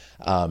 So,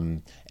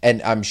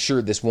 and I'm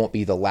sure this won't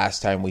be the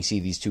last time we see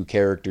these two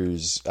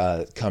characters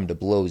come to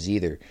blows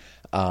either.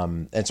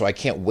 And so I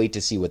can't wait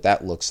to see what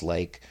that looks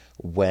like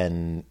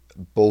when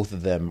both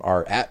of them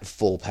are at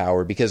full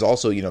power, because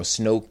also,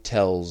 Snoke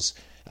tells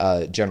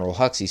General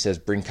Hux, he says,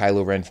 "Bring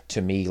Kylo Ren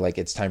to me, like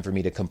it's time for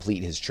me to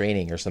complete his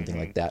training," or something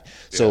like that.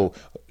 Yeah. So,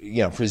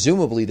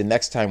 presumably the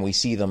next time we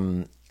see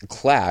them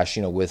clash,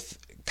 with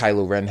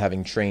Kylo Ren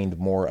having trained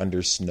more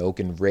under Snoke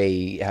and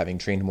Rey having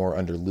trained more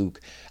under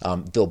Luke,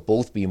 they'll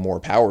both be more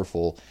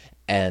powerful.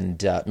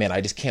 And man, I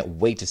just can't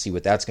wait to see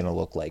what that's going to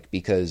look like,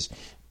 because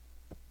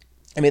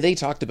I mean, they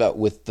talked about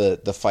with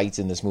the fights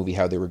in this movie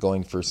how they were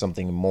going for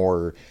something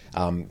more,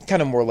 kind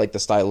of more like the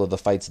style of the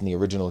fights in the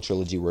original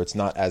trilogy, where it's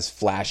not as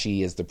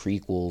flashy as the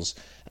prequels,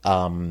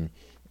 and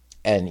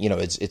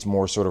it's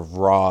more sort of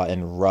raw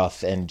and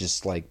rough and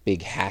just like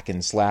big hack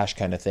and slash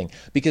kind of thing.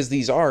 Because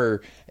these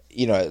are,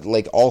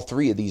 like all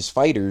three of these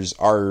fighters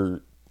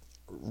are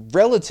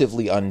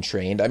relatively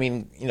untrained. I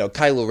mean,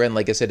 Kylo Ren,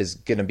 like I said, is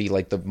going to be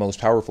like the most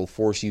powerful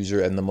Force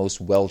user and the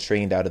most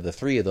well-trained out of the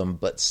three of them,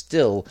 but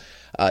still,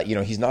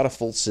 he's not a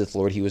full Sith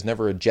Lord. He was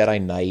never a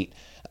Jedi Knight.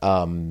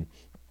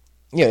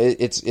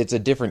 It's a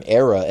different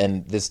era,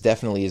 and this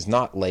definitely is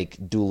not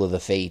like Duel of the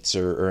Fates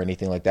or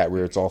anything like that,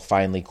 where it's all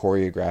finely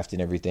choreographed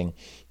and everything.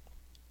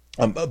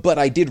 But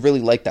I did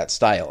really like that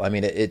style. I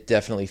mean, it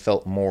definitely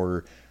felt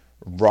more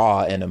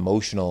raw and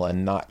emotional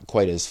and not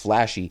quite as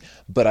flashy,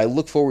 but I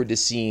look forward to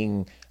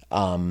seeing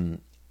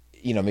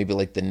Maybe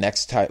like the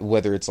next time,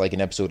 whether it's like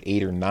in episode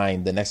 8 or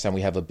 9, the next time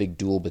we have a big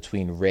duel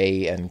between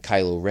Rey and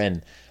Kylo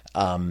Ren,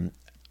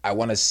 I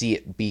want to see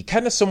it be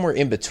kind of somewhere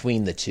in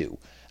between the two.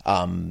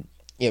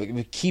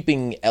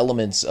 Keeping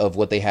elements of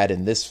what they had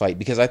in this fight,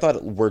 because I thought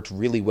it worked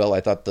really well.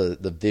 I thought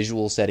the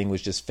visual setting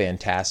was just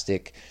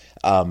fantastic.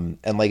 And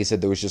like I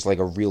said, there was just like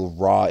a real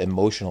raw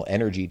emotional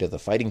energy to the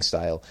fighting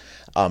style.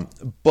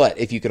 But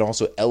if you can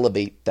also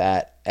elevate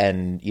that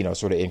and,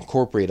 sort of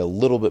incorporate a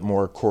little bit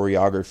more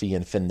choreography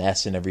and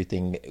finesse and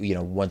everything,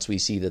 once we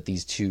see that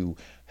these two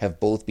have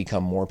both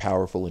become more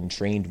powerful and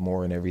trained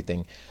more and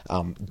everything,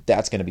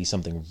 that's going to be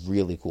something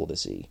really cool to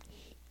see.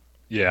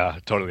 Yeah,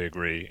 totally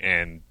agree.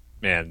 And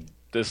man,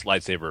 this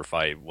lightsaber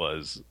fight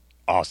was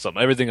awesome.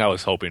 Everything I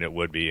was hoping it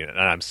would be. And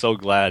I'm so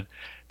glad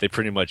they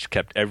pretty much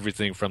kept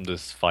everything from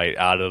this fight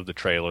out of the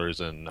trailers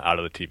and out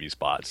of the TV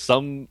spots.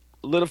 Some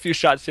little few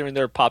shots here and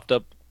there popped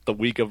up the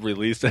week of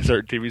release in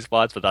certain TV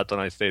spots, but that's when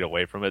I stayed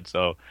away from it.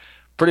 So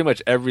pretty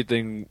much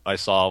everything I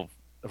saw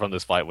from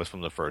this fight was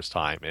from the first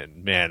time.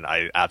 And man,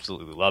 I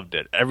absolutely loved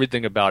it.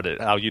 Everything about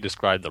it, how you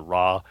described the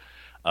raw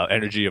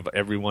energy of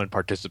everyone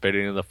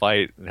participating in the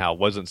fight and how it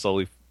wasn't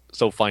so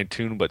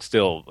fine-tuned, but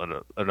still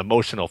an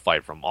emotional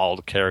fight from all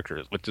the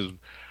characters, which is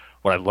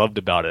what I loved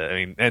about it. I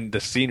mean, and the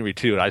scenery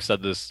too. And I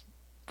said this,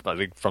 I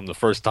think, from the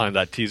first time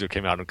that teaser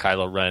came out and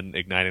Kylo Ren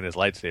igniting his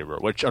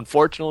lightsaber, which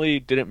unfortunately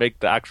didn't make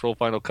the actual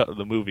final cut of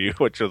the movie,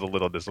 which was a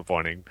little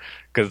disappointing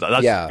because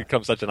that's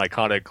become such an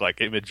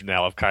iconic image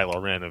now of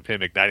Kylo Ren, of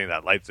him igniting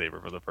that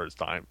lightsaber for the first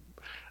time,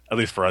 at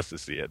least for us to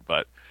see it.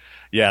 But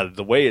yeah,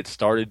 the way it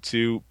started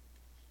to,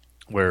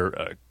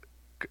 where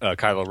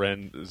Kylo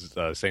Ren is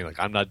saying like,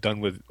 "I'm not done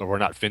with," or "We're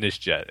not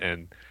finished yet,"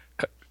 and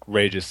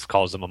Rey just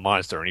calls him a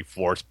monster, and he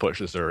force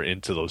pushes her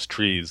into those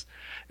trees,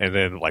 and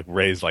then like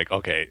Rey's like,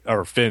 "Okay,"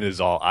 or Finn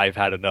is all, "I've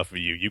had enough of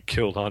you. You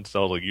killed Han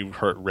Solo. You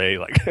hurt Rey.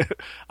 Like,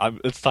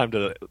 it's time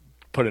to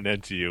put an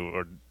end to you."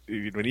 Or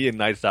when he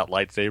ignites that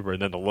lightsaber,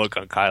 and then the look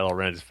on Kylo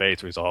Ren's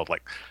face, where he's all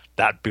like,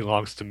 "That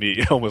belongs to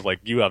me." Almost like,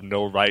 "You have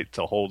no right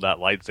to hold that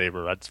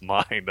lightsaber. That's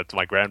mine. That's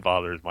my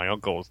grandfather's, my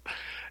uncle's."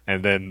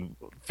 And then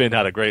Finn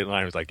had a great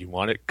line. He was like, "You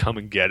want it? Come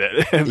and get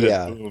it." And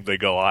then boom, they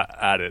go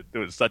at it. It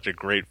was such a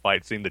great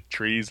fight, seeing the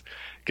trees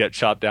get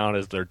chopped down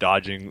as they're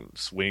dodging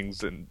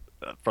swings and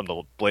from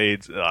the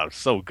blades.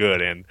 So good.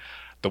 And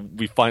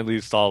we finally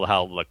saw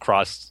how the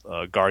cross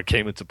guard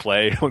came into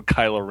play when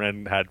Kylo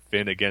Ren had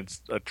Finn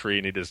against a tree,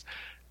 and he just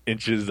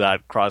inches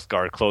that cross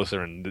guard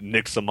closer and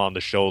nicks him on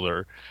the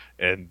shoulder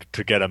and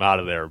to get him out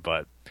of there.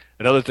 But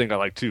another thing I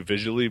like too,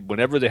 visually,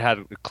 whenever they had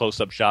a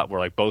close-up shot where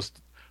like both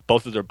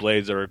of their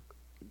blades are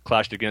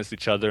clashed against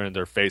each other and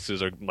their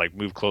faces are like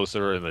moved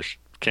closer and the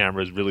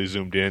camera is really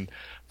zoomed in,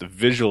 the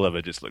visual of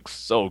it just looks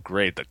so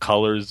great. The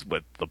colors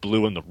with the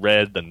blue and the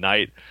red, the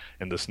night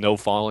and the snow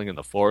falling in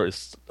the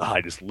forest,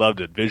 I just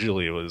loved it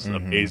visually. It was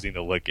amazing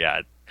to look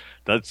at.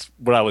 That's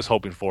what I was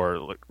hoping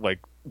for. Like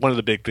one of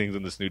the big things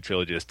in this new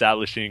trilogy,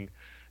 establishing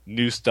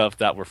new stuff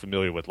that we're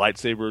familiar with.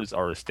 Lightsabers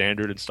are a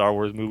standard in Star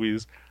Wars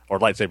movies, or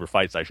lightsaber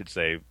fights, I should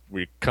say.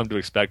 We come to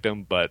expect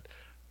them, but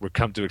we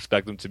come to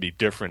expect them to be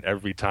different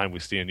every time we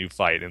see a new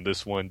fight, and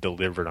this one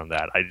delivered on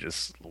that. I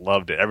just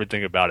loved it.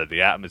 Everything about it,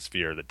 the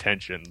atmosphere, the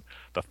tension,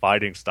 the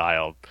fighting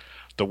style,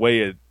 the way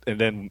it, and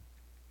then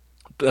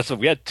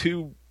we had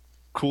two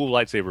cool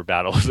lightsaber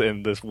battles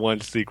in this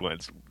one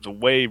sequence. The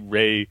way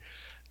Rey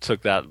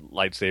took that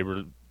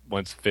lightsaber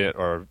once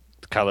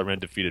Kylo Ren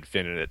defeated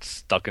Finn and it's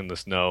stuck in the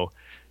snow.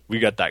 We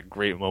got that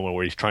great moment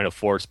where he's trying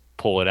to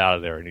pull it out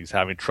of there and he's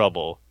having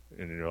trouble.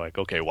 And you're like,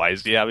 okay, why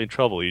is he having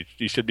trouble?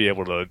 He should be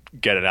able to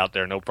get it out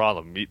there, no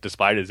problem,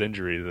 despite his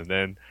injuries. And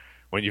then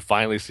when you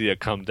finally see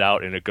it comes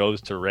out and it goes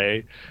to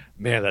Rey,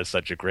 man, that's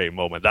such a great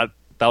moment. That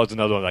was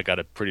another one that got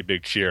a pretty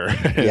big cheer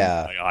in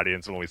my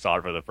audience when we saw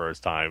it for the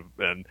first time.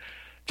 And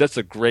just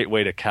a great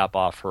way to cap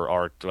off her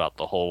arc throughout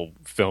the whole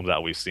film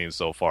that we've seen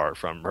so far,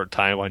 from her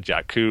time on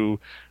Jakku,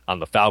 on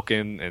the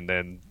Falcon, and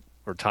then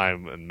her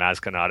time in Maz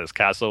Kanata's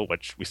castle,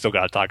 which we still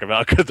got to talk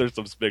about because there's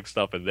some big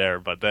stuff in there.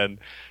 But then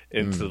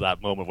into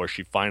that moment where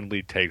she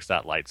finally takes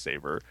that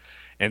lightsaber.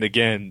 And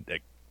again,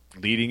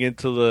 leading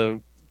into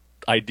the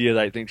idea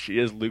that I think she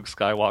is Luke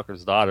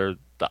Skywalker's daughter,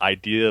 the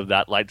idea of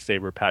that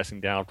lightsaber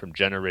passing down from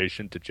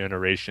generation to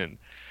generation,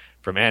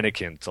 from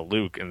Anakin to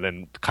Luke, and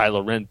then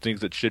Kylo Ren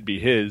thinks it should be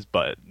his,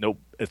 but nope,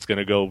 it's going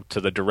to go to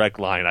the direct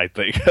line, I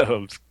think,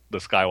 of the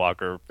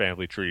Skywalker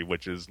family tree,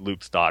 which is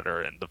Luke's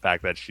daughter, and the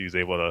fact that she's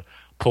able to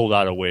pull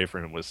that away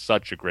from him was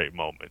such a great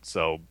moment.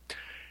 So,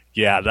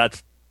 yeah,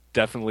 that's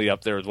definitely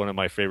up there as one of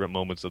my favorite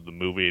moments of the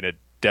movie, and it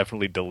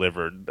definitely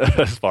delivered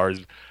as far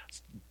as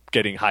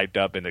getting hyped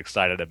up and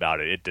excited about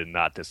it. It did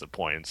not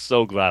disappoint. And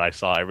so glad I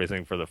saw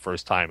everything for the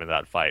first time in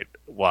that fight,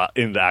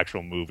 in the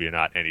actual movie and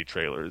not any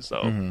trailers.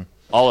 So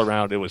all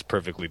around, it was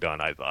perfectly done,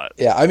 I thought.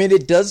 Yeah, I mean,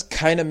 it does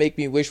kind of make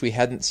me wish we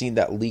hadn't seen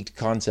that leaked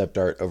concept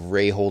art of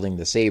Rey holding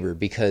the saber,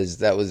 because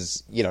that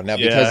was,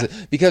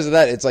 because of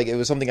that, it's like it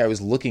was something I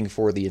was looking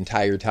for the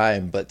entire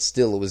time, but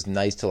still it was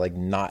nice to like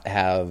not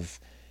have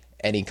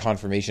any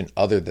confirmation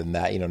other than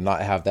that.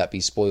 Not have that be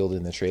spoiled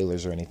in the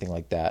trailers or anything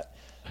like that.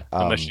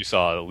 Unless you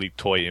saw a leaked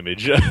toy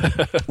image.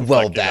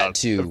 Well, that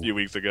too. A few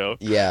weeks ago.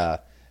 Yeah.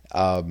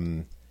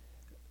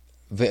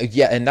 But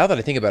yeah, and now that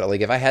I think about it,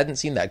 like if I hadn't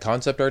seen that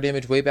concept art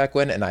image way back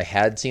when, and I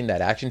had seen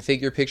that action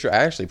figure picture, I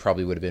actually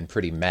probably would have been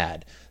pretty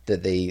mad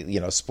that they,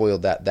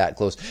 spoiled that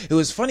close. It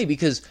was funny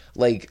because,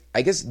 like,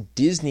 I guess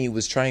Disney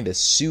was trying to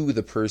sue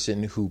the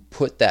person who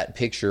put that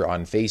picture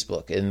on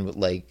Facebook, and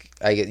like,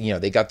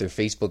 they got their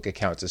Facebook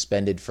account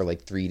suspended for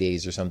like 3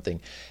 days or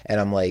something,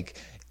 and I'm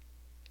like,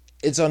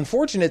 it's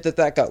unfortunate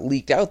that got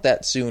leaked out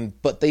that soon,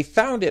 but they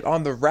found it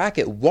on the rack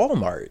at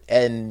Walmart,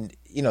 and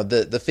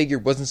the figure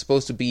wasn't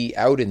supposed to be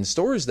out in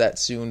stores that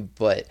soon,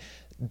 but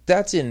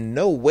that's in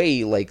no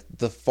way like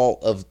the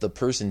fault of the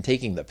person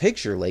taking the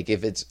picture. Like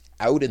if it's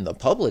out in the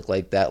public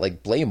like that,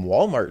 like blame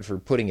Walmart for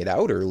putting it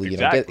out early,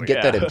 exactly,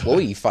 get that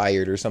employee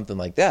fired or something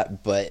like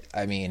that. But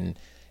I mean,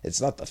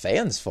 it's not the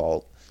fans'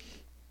 fault.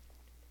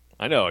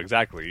 I know,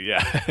 exactly.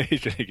 Yeah, he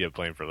shouldn't get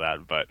blamed for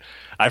that. But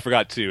I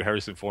forgot too.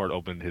 Harrison Ford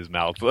opened his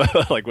mouth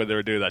like when they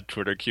were doing that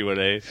Twitter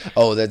Q&A.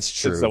 Oh, that's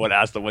true. And someone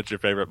asked him, "What's your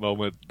favorite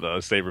moment?"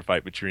 The saber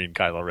fight between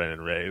Kylo Ren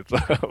and Rey.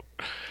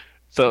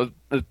 So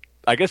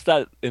I guess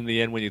that in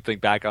the end, when you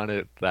think back on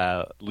it,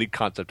 that leaked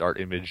concept art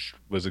image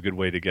was a good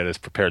way to get us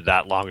prepared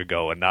that long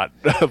ago and not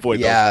avoid.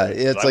 Yeah, those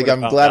it's like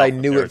I'm glad I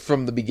knew it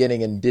from the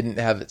beginning and didn't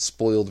have it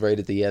spoiled right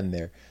at the end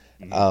there.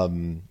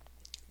 Mm-hmm.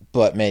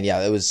 But man,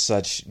 yeah, it was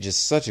such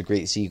a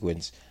great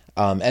sequence.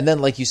 And then,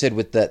 like you said,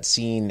 with that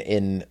scene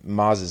in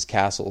Maz's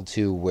castle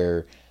too,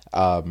 where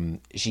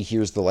she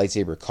hears the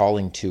lightsaber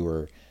calling to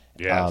her,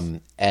 yes.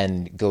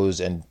 And goes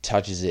and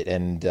touches it,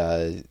 and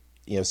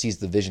sees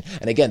the vision.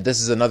 And again,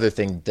 this is another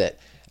thing that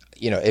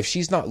if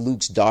she's not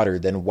Luke's daughter,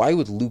 then why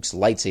would Luke's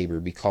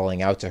lightsaber be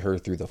calling out to her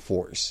through the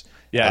Force?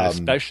 Yeah, and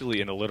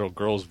especially in a little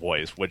girl's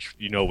voice, which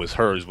was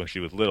hers when she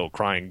was little,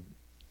 crying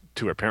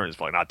to her parents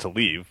for not to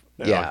leave.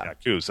 Yeah.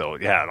 So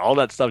yeah, and all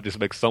that stuff just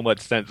makes so much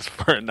sense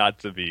for it not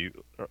to be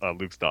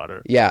Luke's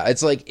daughter. Yeah,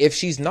 it's like if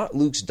she's not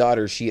Luke's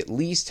daughter, she at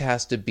least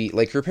has to be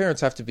like her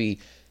parents have to be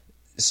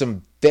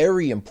some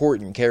very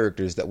important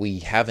characters that we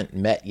haven't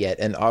met yet,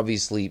 and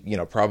obviously,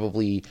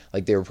 probably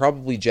like they were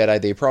probably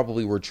Jedi. They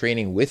probably were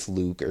training with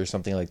Luke or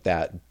something like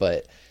that.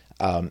 But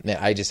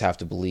I just have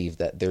to believe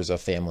that there's a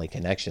family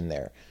connection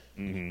there.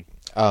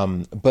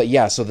 Mm-hmm. But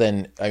yeah, so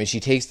then she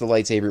takes the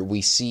lightsaber.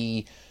 We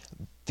see.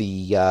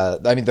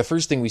 The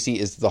first thing we see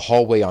is the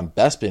hallway on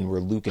Bespin where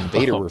Luke and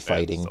Vader were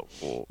fighting. So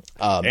cool.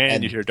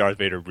 And you hear Darth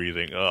Vader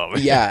breathing. Oh,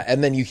 man. Yeah,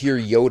 and then you hear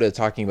Yoda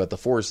talking about the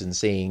Force and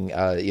saying,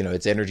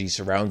 its energy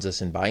surrounds us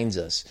and binds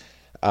us.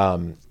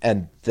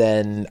 And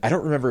then I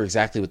don't remember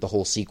exactly what the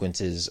whole sequence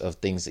is of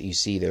things that you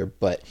see there,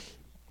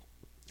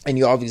 and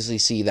you obviously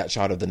see that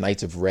shot of the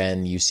Knights of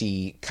Ren. You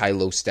see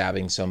Kylo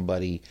stabbing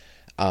somebody.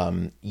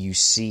 You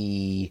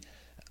see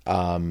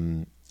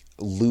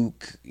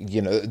Luke,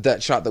 that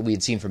shot that we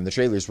had seen from the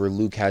trailers where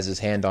Luke has his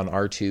hand on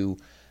R2,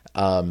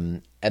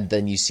 and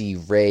then you see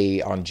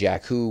Rey on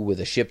Jakku with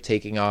a ship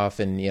taking off,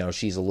 and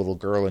she's a little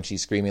girl and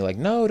she's screaming like,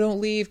 "No,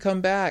 don't leave,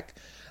 come back."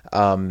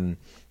 And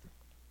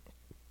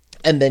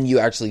then you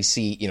actually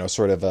see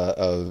sort of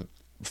a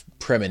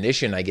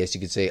premonition, I guess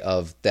you could say,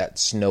 of that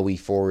snowy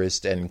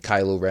forest and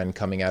Kylo Ren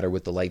coming at her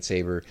with the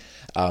lightsaber.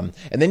 And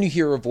then you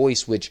hear a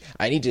voice, which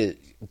I need to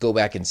go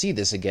back and see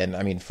this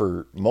again.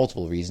 For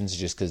multiple reasons,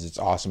 just because it's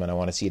awesome and I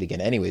want to see it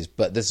again anyways.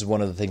 But this is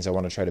one of the things I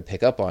want to try to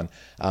pick up on,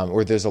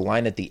 where there's a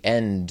line at the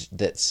end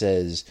that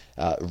says,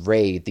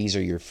 "Rey, these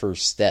are your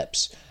first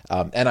steps."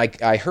 And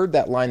I heard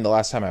that line the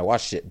last time I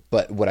watched it,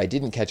 but what I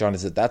didn't catch on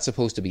is that that's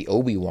supposed to be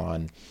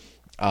Obi-Wan.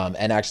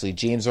 And actually,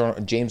 James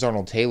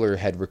Arnold Taylor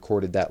had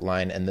recorded that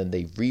line, and then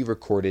they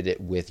re-recorded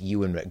it with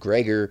Ewan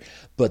McGregor.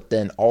 But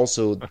then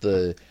also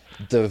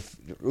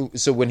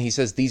so when he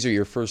says these are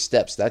your first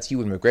steps, that's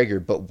Ewan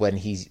McGregor. But when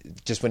he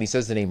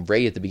says the name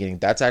Rey at the beginning,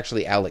 that's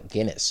actually Alec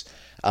Guinness.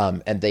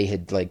 And they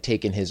had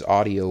taken his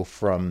audio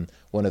from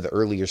one of the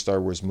earlier Star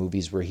Wars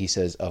movies where he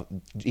says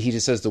he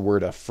just says the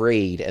word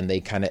afraid, and they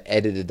kind of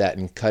edited that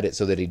and cut it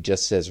so that he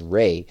just says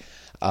Rey.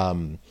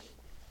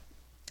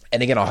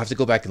 And again, I'll have to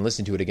go back and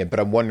listen to it again, but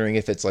I'm wondering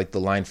if it's like the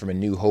line from A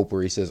New Hope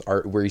where he sees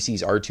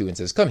R2 and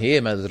says, "Come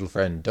here, my little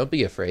friend, don't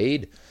be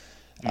afraid."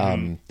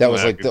 That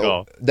was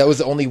that was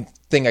the only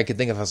thing I could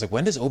think of. I was like,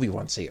 when does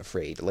Obi-Wan say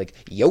afraid? Like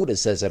Yoda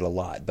says it a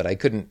lot, but I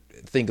couldn't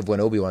think of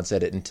when Obi-Wan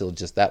said it until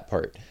just that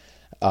part.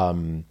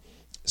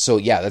 So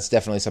yeah, that's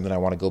definitely something I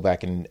want to go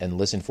back and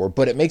listen for.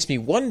 But it makes me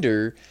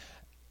wonder,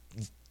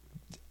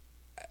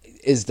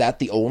 is that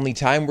the only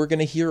time we're going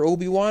to hear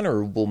Obi-Wan,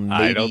 or will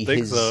maybe I don't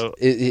think so.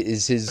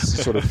 Is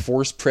his sort of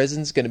Force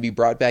presence going to be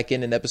brought back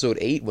in Episode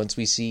 8 once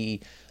we see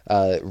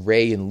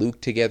Rey and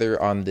Luke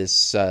together on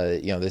this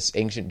this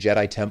ancient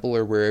Jedi temple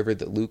or wherever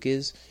that Luke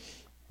is?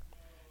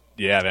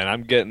 Yeah,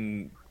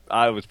 man,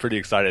 I was pretty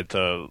excited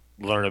to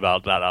learn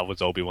about that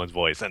was Obi-Wan's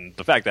voice, and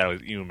the fact that it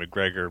was Ewan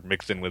McGregor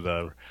mixed in with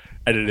a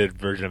edited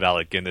version of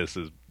Alec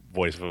Guinness's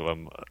voice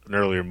from an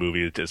earlier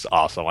movie is just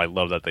awesome. I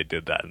love that they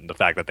did that, and the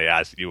fact that they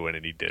asked Ewan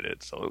and he did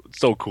it, so it's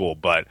so cool.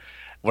 But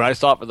when I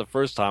saw it for the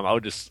first time, I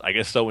was just, I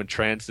guess, so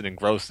entranced and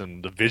engrossed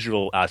in the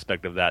visual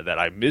aspect of that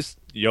I missed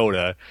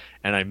Yoda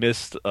and I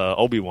missed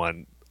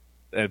Obi-Wan.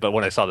 But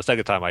when I saw it the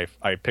second time,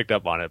 I picked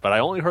up on it. But I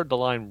only heard the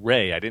line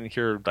Rey. I didn't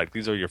hear, like,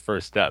 these are your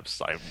first steps.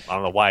 I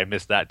don't know why I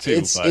missed that, too.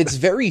 It's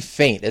very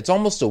faint. It's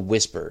almost a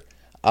whisper.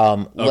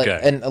 Okay.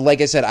 And like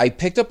I said, I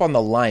picked up on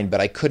the line,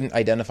 but I couldn't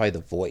identify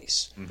the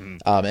voice. Mm-hmm.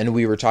 And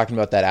we were talking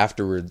about that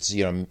afterwards,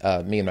 me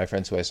and my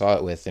friends who I saw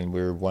it with, and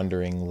we were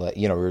wondering,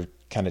 we were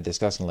kind of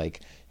discussing, like,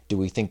 do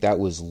we think that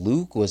was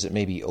Luke? Was it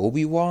maybe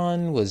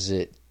Obi-Wan? Was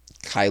it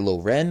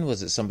Kylo Ren?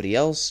 Was it somebody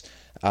else?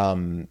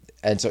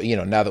 And so,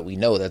 now that we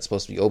know that's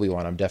supposed to be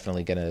Obi-Wan, I'm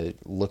definitely going to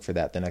look for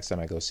that the next time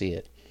I go see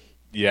it.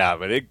 Yeah,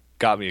 but it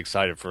got me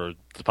excited for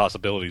the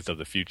possibilities of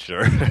the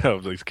future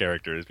of these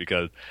characters,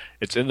 because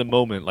it's in the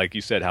moment, like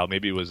you said, how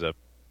maybe it was a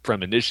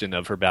premonition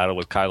of her battle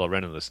with Kylo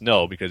Ren in the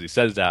snow, because he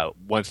says that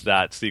once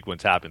that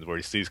sequence happens where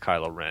he sees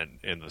Kylo Ren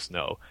in the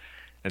snow.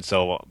 And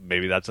so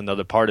maybe that's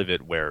another part of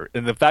it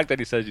and the fact that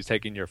he says he's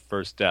taking your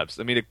first steps,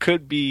 I mean, it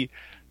could be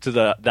to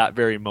that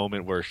very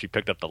moment where she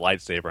picked up the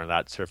lightsaber and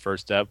that's her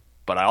first step.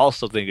 But I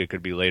also think it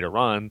could be later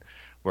on,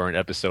 where in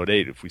Episode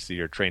 8, if we see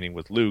her training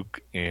with Luke,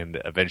 and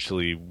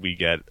eventually we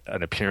get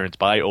an appearance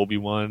by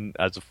Obi-Wan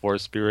as a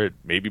Force spirit,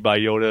 maybe by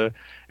Yoda,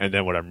 and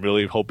then what I'm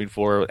really hoping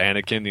for,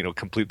 Anakin,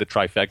 complete the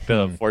trifecta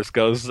of Force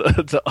Ghosts,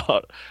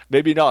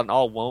 maybe not in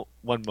all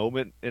one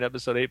moment in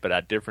Episode 8, but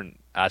at different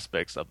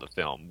aspects of the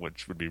film,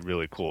 which would be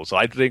really cool. So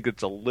I think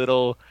it's a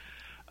little,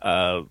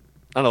 a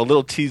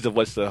little tease of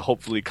what's to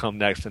hopefully come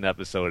next in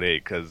Episode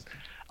 8, because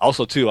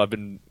also, too, I've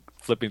been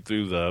flipping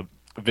through the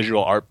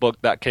visual art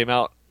book that came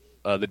out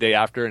the day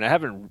after, and I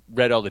haven't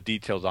read all the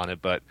details on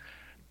it, but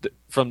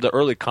from the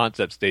early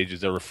concept stages,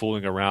 they were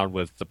fooling around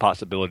with the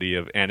possibility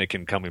of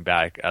Anakin coming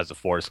back as a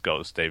Force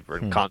ghost. They've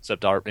written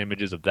concept art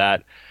images of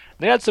that.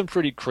 They had some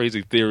pretty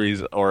crazy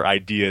theories or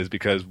ideas,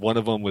 because one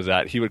of them was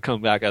that he would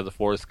come back as a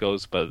Force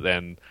ghost, but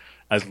then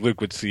as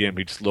Luke would see him,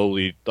 he'd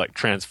slowly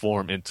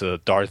transform into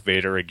Darth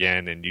Vader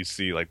again, and you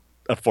see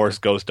a Force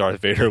ghost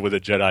Darth Vader with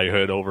a Jedi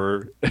hood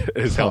over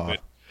his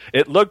helmet.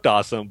 It looked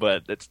awesome,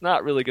 but it's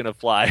not really going to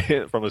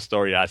fly from a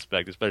story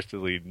aspect,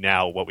 especially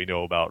now what we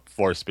know about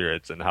Force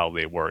spirits and how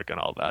they work and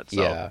all that.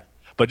 So. Yeah.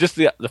 But just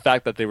the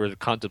fact that they were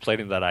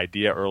contemplating that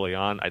idea early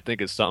on, I think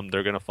is something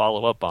they're going to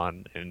follow up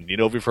on. And,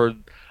 we've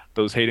heard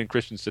those Hayden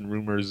Christensen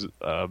rumors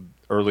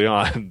early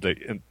on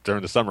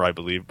during the summer, I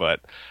believe. But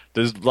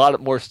there's a lot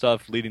more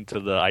stuff leading to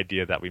the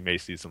idea that we may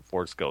see some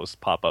Force ghosts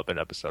pop up in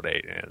Episode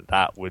 8, and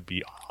that would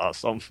be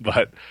awesome.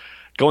 But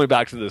going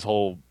back to this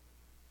whole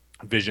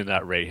vision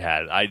that Rey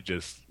had, I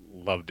just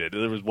loved it.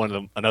 It was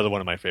another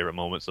one of my favorite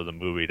moments of the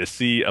movie, to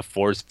see a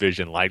Force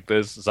vision like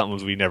this,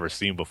 something we've never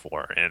seen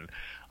before. And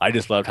I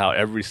just loved how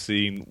every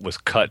scene was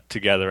cut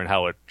together and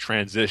how it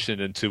transitioned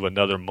into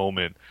another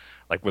moment,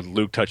 like with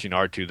Luke touching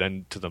R2,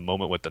 then to the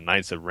moment with the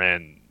Knights of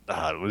Ren.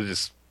 It was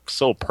just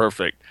so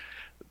perfect.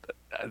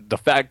 The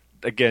fact,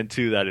 again,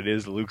 too, that it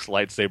is Luke's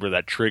lightsaber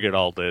that triggered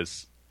all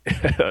this.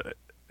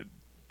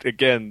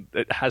 Again,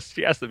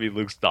 she has to be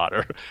Luke's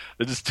daughter.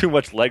 There's just too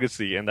much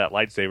legacy in that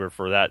lightsaber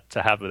for that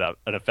to have an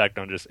effect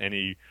on just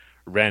any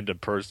random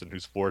person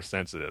who's Force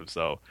sensitive.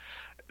 So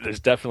there's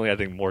definitely, I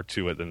think, more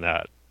to it than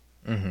that.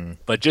 Mm-hmm.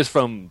 But just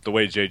from the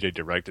way JJ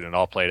directed and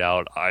all played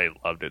out, I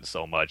loved it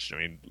so much. I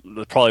mean,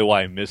 that's probably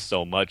why I missed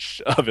so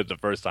much of it the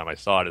first time I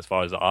saw it. As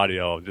far as the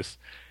audio, just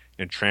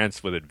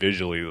entranced with it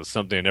visually. It was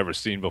something I'd never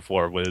seen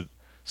before with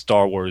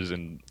Star Wars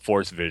and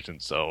Force vision,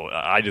 so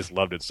I just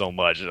loved it so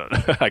much.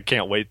 I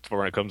can't wait for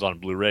when it comes on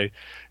Blu-ray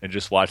and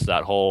just watch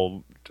that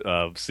whole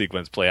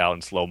sequence play out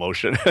in slow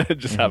motion.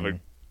 Just have a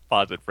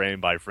pause it frame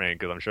by frame,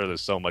 because I'm sure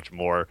there's so much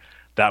more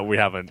that we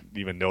haven't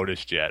even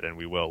noticed yet, and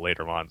we will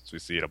later on as we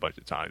see it a bunch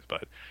of times.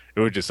 But it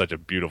was just such a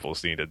beautiful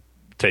scene to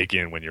take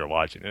in when you're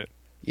watching it.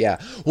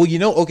 Yeah. Well,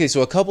 okay,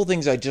 so a couple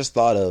things I just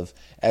thought of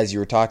as you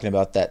were talking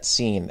about that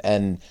scene,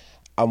 and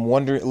I'm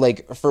wondering,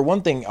 for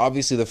one thing,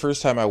 obviously the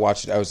first time I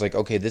watched it, I was like,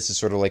 okay, this is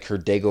sort of like her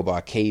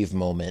Dagobah cave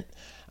moment.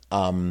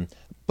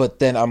 But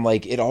then I'm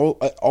like, it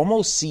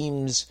almost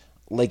seems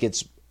like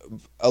it's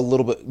a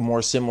little bit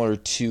more similar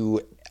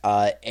to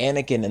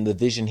Anakin and the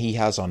vision he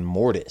has on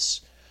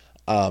Mortis.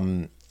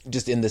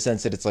 Just in the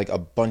sense that it's like a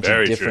bunch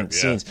of different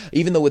scenes.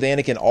 Even though with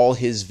Anakin, all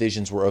his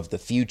visions were of the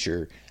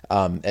future.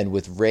 And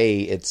with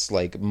Rey, it's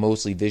like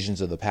mostly visions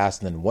of the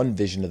past and then one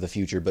vision of the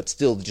future. But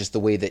still, just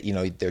the way that,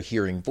 they're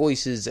hearing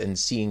voices and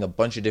seeing a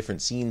bunch of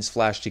different scenes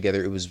flash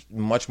together, it was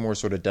much more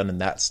sort of done in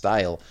that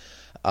style.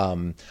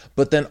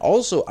 But then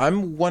also,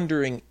 I'm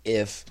wondering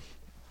if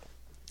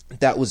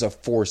that was a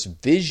Force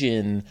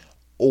vision,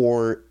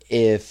 or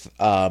if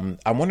I'm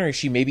wondering if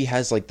she maybe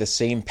has like the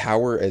same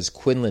power as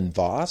Quinlan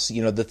Vos,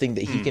 the thing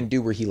that he can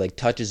do where he like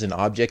touches an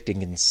object and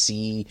can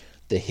see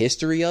the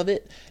history of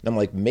it. And I'm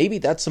like, maybe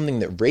that's something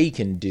that Rey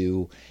can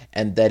do,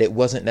 and that it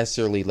wasn't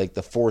necessarily like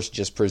the Force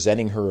just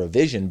presenting her a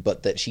vision,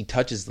 but that she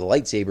touches the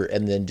lightsaber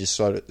and then just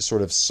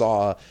sort of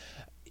saw,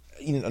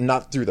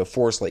 not through the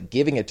Force like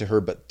giving it to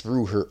her, but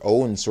through her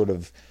own sort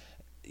of,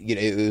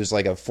 it was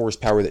like a Force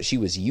power that she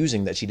was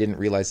using that she didn't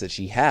realize that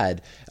she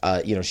had.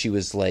 She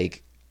was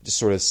like just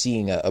sort of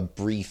seeing a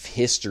brief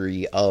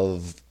history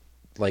of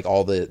like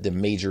all the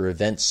major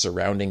events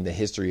surrounding the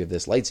history of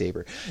this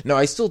lightsaber. Now,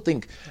 I still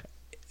think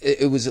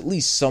it was at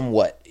least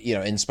somewhat,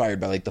 inspired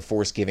by like the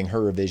Force giving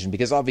her a vision,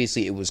 because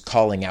obviously it was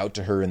calling out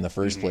to her in the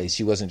first place.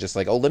 She wasn't just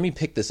like, oh, let me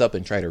pick this up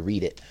and try to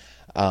read it.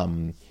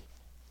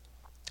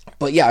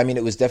 But yeah, I mean,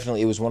 it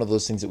was one of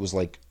those things that was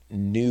like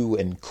new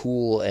and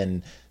cool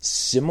and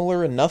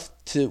similar enough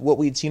to what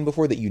we'd seen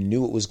before that you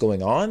knew what was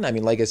going on. I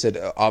mean, like I said,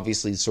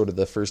 obviously sort of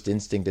the first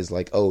instinct is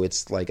like, oh,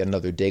 it's like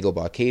another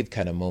Dagobah cave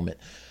kind of moment.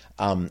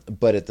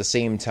 But at the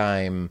same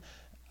time,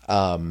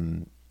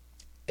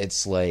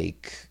 it's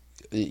like,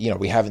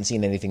 we haven't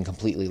seen anything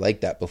completely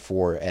like that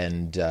before.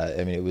 And,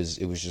 I mean, it was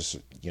just,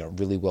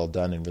 really well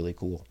done and really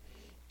cool.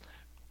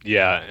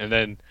 Yeah. And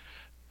then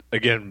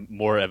again,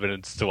 more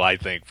evidence to, I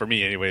think, for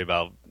me anyway,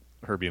 about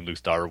her being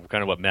Luke's daughter,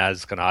 kind of what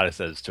Maz Kanata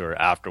says to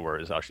her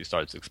afterwards, how she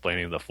starts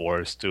explaining the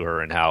Force to her,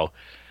 and how,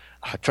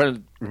 I'm trying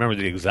to remember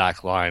the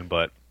exact line,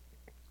 but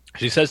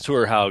she says to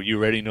her how you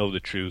already know the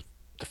truth.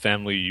 The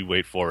family you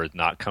wait for is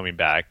not coming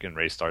back, and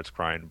Rey starts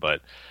crying.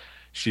 But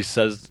she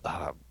says,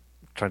 I'm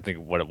trying to think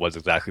of what it was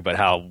exactly, but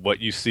how what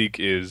you seek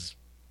is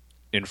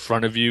in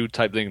front of you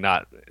type thing,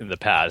 not in the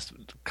past,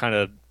 kind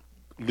of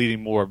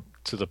leading more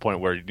to the point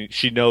where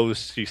she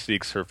knows she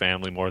seeks her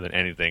family more than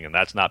anything, and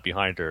that's not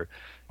behind her.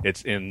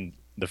 It's in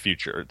the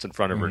future. It's in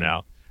front of her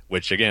now,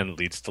 which again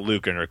leads to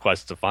Luke and her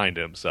quest to find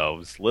him. So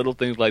it's little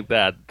things like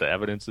that. The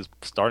evidence is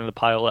starting to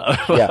pile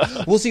up.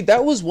 Yeah. Well, see,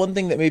 that was one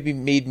thing that maybe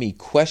made me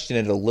question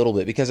it a little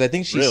bit, because I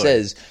think she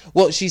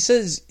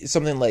says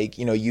something like,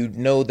 you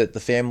know that the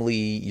family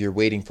you're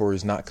waiting for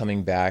is not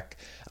coming back.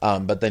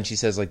 But then she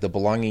says like the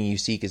belonging you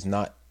seek is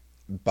not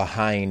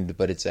behind,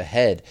 but it's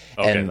ahead.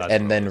 Okay,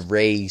 and then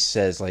Rey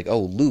says like,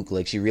 oh, Luke,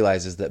 like she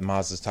realizes that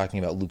Maz is talking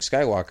about Luke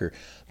Skywalker.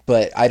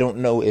 But I don't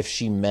know if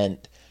she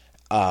meant,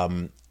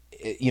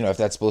 if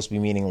that's supposed to be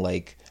meaning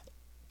like,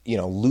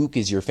 Luke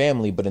is your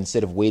family, but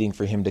instead of waiting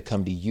for him to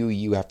come to you,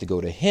 you have to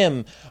go to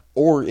him.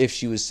 Or if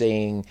she was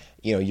saying,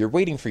 you're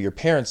waiting for your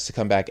parents to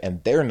come back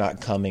and they're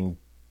not coming,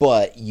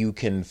 but you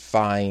can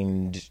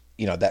find,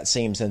 that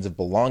same sense of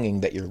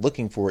belonging that you're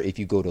looking for if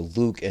you go to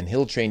Luke, and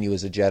he'll train you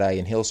as a Jedi,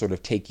 and he'll sort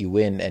of take you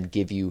in and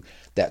give you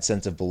that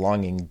sense of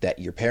belonging that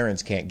your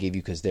parents can't give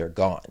you because they're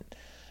gone.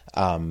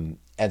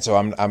 And so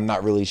I'm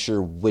not really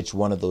sure which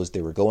one of those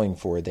they were going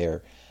for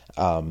there.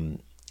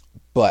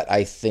 But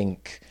I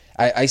think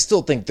I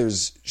still think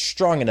there's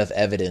strong enough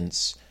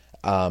evidence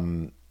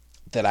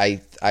that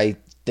I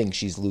think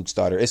she's Luke's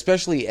daughter,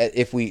 especially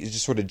if we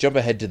just sort of jump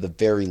ahead to the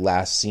very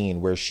last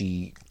scene where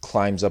she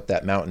climbs up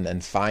that mountain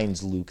and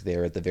finds Luke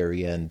there at the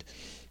very end.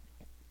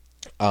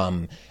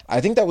 I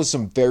think that was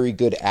some very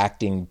good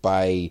acting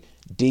by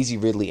Daisy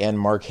Ridley and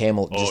Mark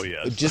Hamill,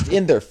 just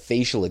in their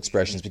facial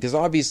expressions, because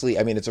obviously,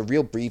 I mean, it's a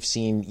real brief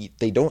scene.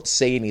 They don't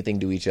say anything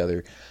to each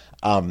other.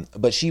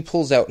 But she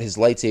pulls out his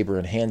lightsaber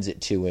and hands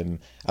it to him,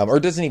 or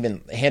doesn't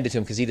even hand it to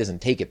him because he doesn't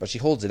take it, but she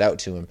holds it out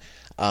to him.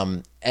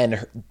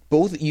 And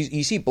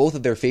you see both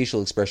of their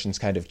facial expressions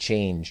kind of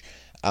change.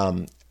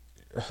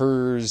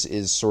 Hers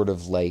is sort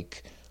of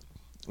like,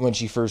 when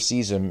she first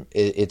sees him,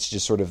 it's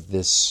just sort of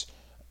this,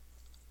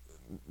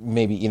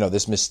 maybe,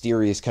 this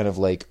mysterious kind of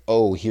like,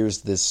 oh,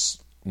 here's this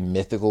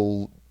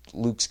mythical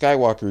Luke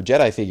Skywalker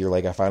Jedi figure.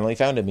 Like, I finally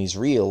found him. He's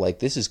real. Like,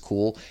 this is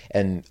cool.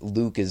 And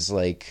Luke is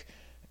like,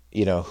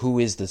 who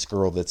is this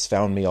girl that's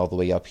found me all the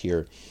way up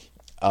here?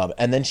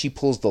 And then she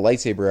pulls the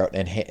lightsaber out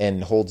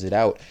and holds it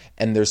out.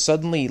 And there's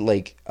suddenly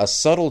like a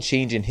subtle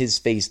change in his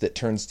face that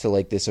turns to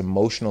like this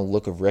emotional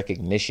look of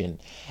recognition.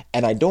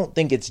 And I don't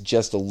think it's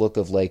just a look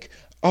of like,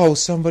 oh,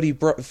 somebody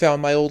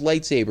found my old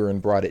lightsaber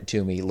and brought it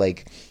to me.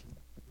 Like,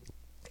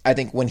 I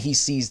think when he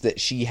sees that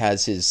she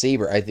has his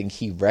saber, I think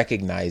he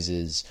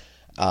recognizes,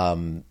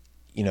 oh,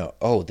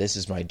 this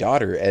is my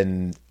daughter.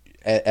 And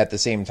at the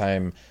same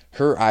time,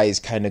 her eyes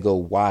kind of go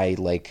wide,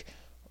 like,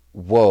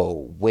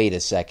 whoa, wait a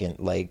second.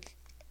 Like,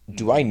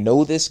 do I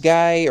know this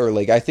guy? Or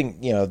like, I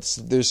think,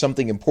 there's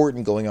something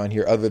important going on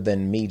here other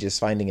than me just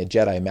finding a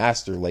Jedi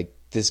master. Like,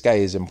 this guy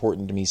is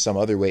important to me some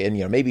other way.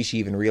 And, maybe she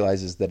even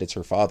realizes that it's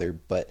her father.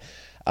 But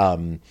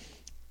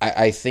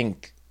I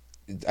think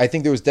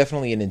there was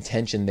definitely an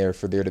intention there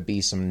for there to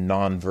be some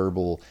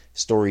nonverbal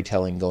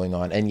storytelling going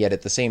on. And yet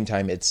at the same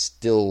time, it's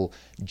still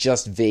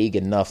just vague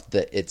enough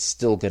that it's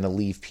still going to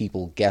leave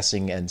people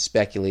guessing and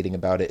speculating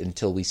about it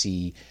until we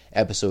see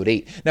episode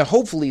 8. Now,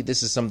 hopefully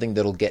this is something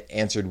that'll get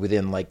answered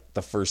within like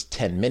the first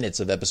 10 minutes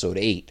of episode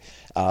 8.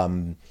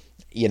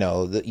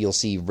 You'll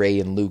see Rey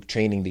and Luke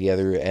training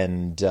together,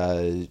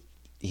 and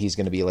he's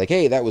going to be like,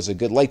 hey, that was a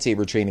good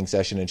lightsaber training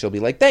session. And she'll be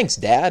like, thanks,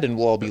 Dad. And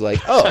we'll all be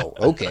like, oh,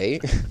 okay.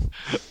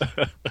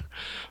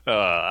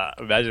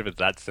 Imagine if it's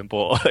that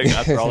simple. Like,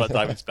 after all that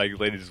time and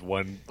speculating, just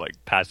one like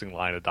passing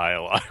line of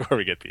dialogue where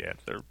we get the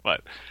answer.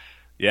 But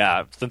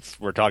yeah, since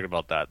we're talking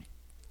about that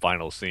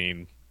final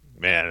scene,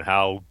 man,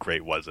 how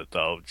great was it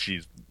though?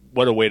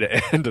 What a way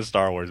to end a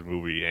Star Wars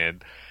movie.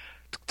 And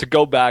to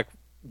go back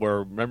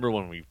remember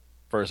when we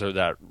first heard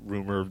that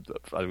rumor,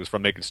 it was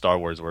from Making Star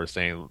Wars, where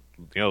saying,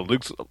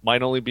 Luke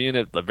might only be in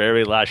it the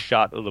very last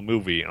shot of the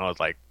movie, and I was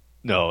like,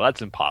 no,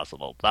 that's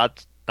impossible.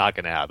 That's not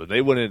going to happen.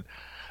 They wouldn't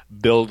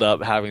build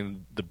up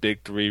having the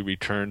big three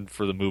return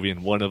for the movie,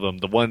 and one of them,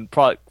 the one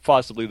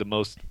possibly the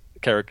most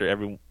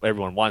character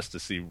everyone wants to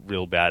see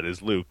real bad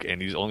is Luke,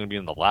 and he's only going to be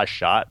in the last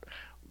shot,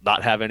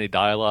 not have any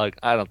dialogue.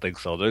 I don't think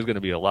so. There's going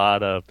to be a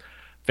lot of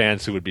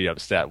fans who would be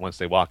upset once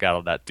they walk out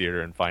of that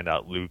theater and find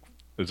out Luke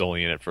was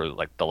only in it for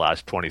like the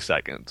last 20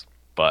 seconds.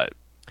 But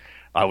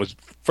I was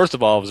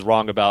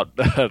wrong about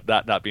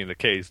that not being the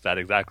case. That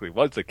exactly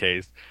was the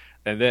case.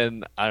 And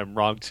then I'm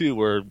wrong too,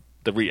 where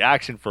the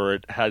reaction for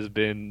it has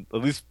been,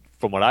 at least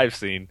from what I've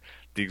seen,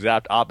 the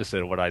exact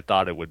opposite of what I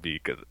thought it would be,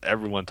 because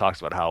everyone talks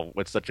about how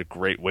it's such a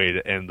great way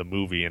to end the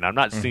movie, and I'm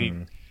not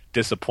seeing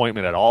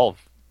disappointment at all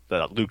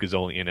that Luke is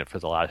only in it for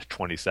the last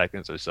 20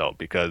 seconds or so,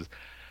 because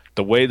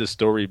the way the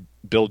story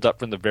builds up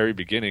from the very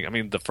beginning, I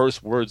mean, the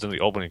first words in the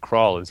opening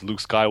crawl is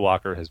Luke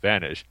Skywalker has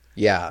vanished.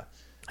 Yeah.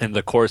 In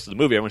the course of the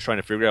movie, everyone's trying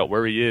to figure out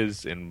where he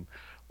is and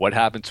what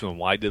happened to him,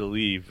 why did he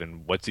leave,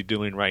 and what's he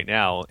doing right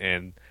now,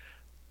 and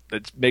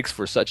it makes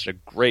for such a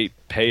great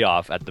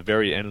payoff at the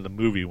very end of the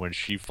movie when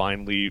she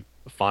finally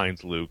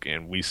finds Luke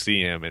and we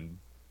see him, and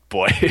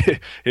boy,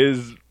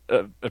 his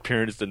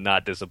appearance did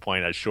not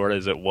disappoint, as short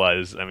as it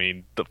was. I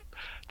mean,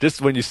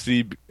 just when you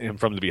see him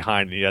from the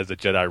behind and he has the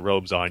Jedi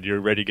robes on, you're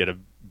ready to get a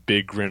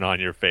big grin on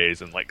your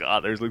face and like,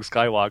 there's Luke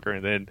Skywalker,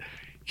 and then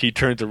he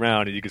turns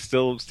around and you can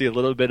still see a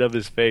little bit of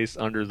his face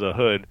under the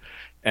hood.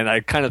 And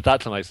I kind of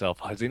thought to myself,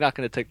 is he not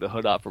going to take the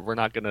hood off, or we're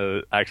not going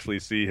to actually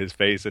see his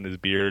face and his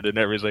beard and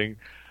everything?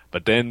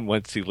 But then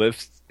once he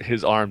lifts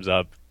his arms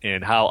up,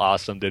 and how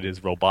awesome did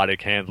his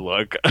robotic hand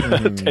look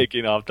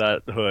taking off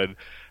that hood.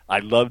 I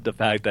love the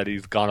fact that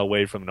he's gone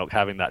away from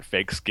having that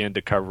fake skin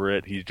to cover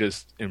it. He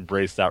just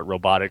embraced that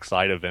robotic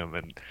side of him,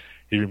 and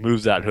he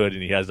removes that hood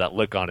and he has that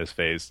look on his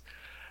face.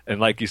 And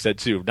like you said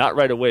too, not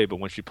right away, but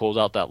when she pulls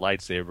out that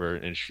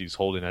lightsaber and she's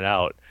holding it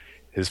out,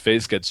 his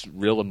face gets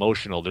real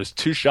emotional. There's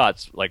two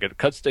shots, like it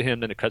cuts to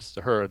him, then it cuts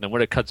to her, and then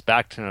when it cuts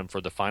back to him for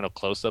the final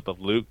close-up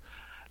of Luke,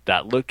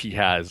 that look he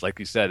has, like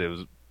you said,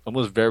 it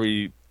was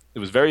very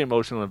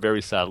emotional and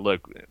very sad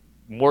look,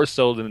 more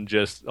so than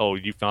just,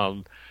 you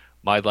found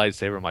my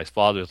lightsaber, my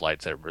father's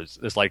lightsaber.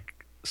 It's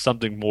like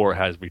something more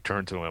has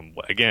returned to him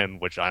again,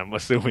 which I'm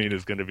assuming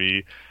is going to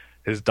be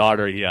his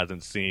daughter he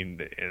hasn't seen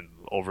in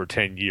over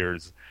 10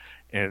 years.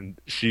 And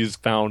she's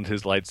found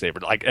his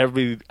lightsaber. Like,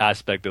 every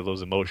aspect of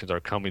those emotions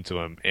are coming to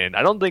him. And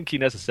I don't think he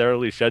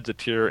necessarily sheds a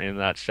tear in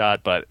that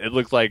shot, but it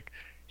looks like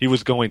he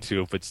was going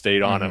to if it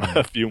stayed on him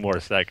a few more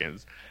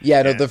seconds.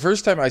 Yeah, no, the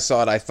first time I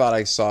saw it, I thought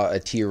I saw a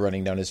tear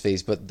running down his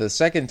face. But the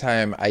second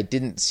time, I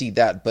didn't see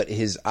that. But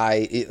his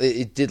eye,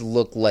 it did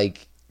look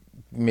like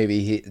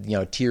maybe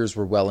tears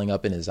were welling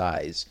up in his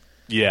eyes.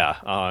 Yeah,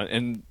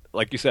 and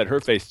like you said, her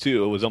face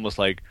too. It was almost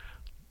like,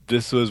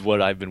 this was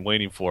what I've been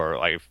waiting for.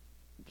 Like,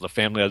 the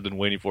family I've been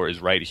waiting for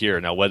is right here.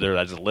 Now, whether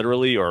that's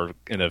literally or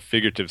in a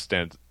figurative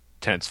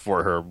tense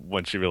for her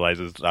when she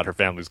realizes that her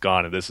family's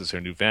gone and this is her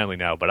new family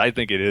now. But I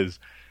think it is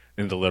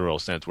in the literal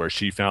sense, where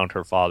she found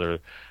her father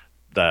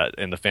that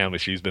in the family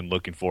she's been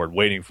looking for and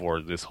waiting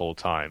for this whole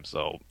time.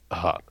 So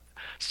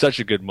such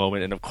a good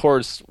moment. And of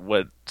course,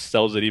 what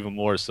sells it even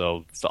more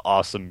so, it's the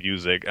awesome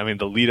music. I mean,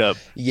 the lead up.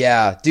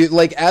 Yeah, dude,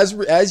 like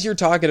as you're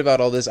talking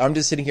about all this, I'm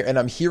just sitting here and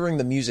I'm hearing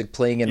the music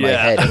playing in my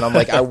head, and I'm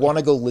like, I want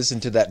to go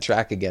listen to that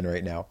track again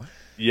right now.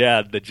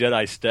 Yeah, the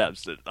Jedi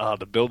Steps.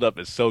 The build up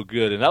is so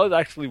good. And that was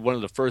actually one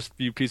of the first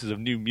few pieces of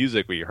new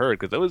music we heard,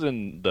 because that was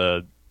in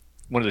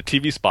one of the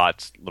TV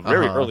spots, the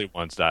very early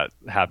ones that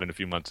happened a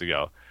few months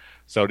ago.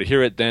 So to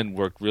hear it then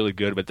worked really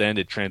good, but then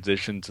it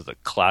transitioned to the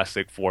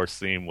classic Force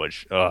theme,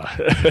 which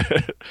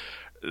that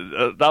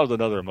was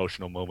another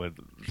emotional moment,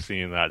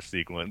 seeing that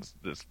sequence.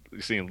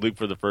 Seeing Luke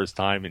for the first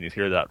time and you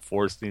hear that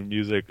Force theme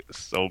music is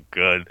so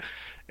good.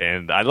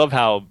 And I love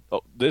how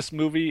this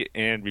movie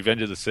and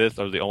Revenge of the Sith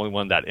are the only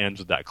one that ends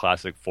with that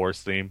classic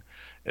Force theme.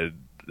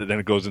 And then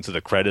it goes into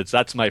the credits.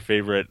 That's my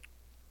favorite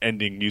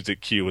ending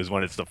music cue, is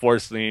when it's the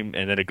Force theme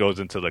and then it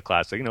goes into the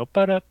classic,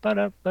 ba-da,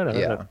 ba-da, ba-da.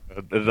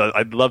 Yeah.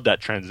 I love that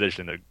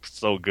transition. It's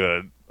so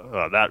good.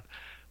 That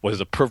was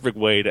the perfect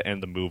way to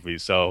end the movie.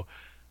 So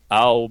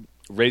I'll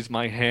raise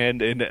my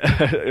hand in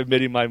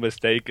admitting my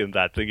mistake and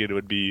that thinking it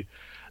would be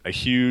a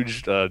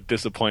huge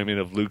disappointment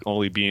of Luke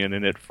only being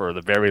in it for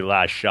the very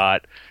last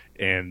shot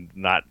and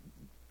not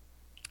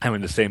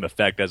having the same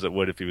effect as it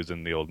would if he was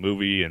in the old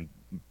movie and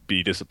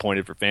be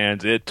disappointed for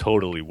fans. It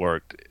totally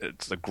worked.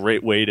 It's a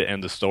great way to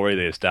end the story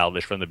they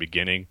established from the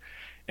beginning,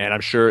 and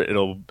I'm sure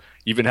it'll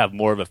even have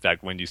more of an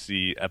effect when you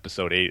see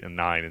episode 8 and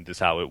 9 and just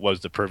how it was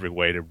the perfect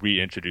way to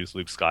reintroduce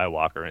Luke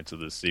Skywalker into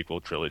the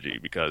sequel trilogy.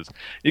 Because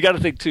you got to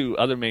think too,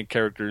 other main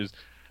characters,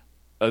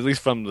 at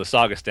least from the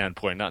saga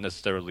standpoint, not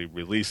necessarily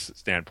release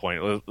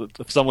standpoint,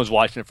 if someone's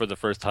watching it for the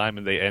first time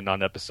and they end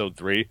on episode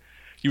 3,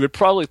 you would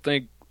probably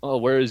think,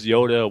 where is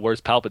Yoda?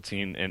 Where's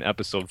Palpatine in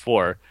episode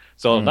 4?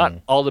 So not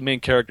all the main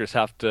characters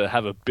have to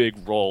have a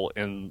big role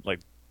in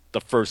like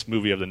the first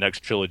movie of the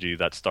next trilogy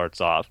that starts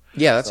off.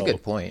 Yeah, that's a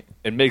good point.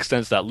 It makes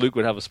sense that Luke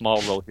would have a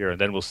small role here,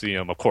 and then we'll see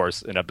him, of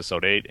course, in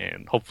Episode 8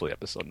 and hopefully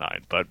Episode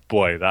 9. But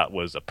boy, that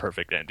was a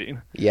perfect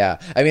ending. Yeah,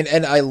 I mean,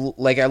 and I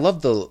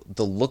love the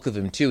look of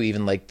him too.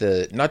 Even like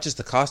the not just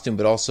the costume,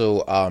 but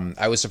also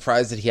I was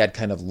surprised that he had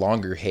kind of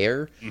longer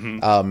hair.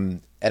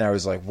 And I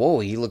was like, whoa,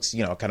 he looks,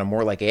 kind of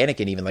more like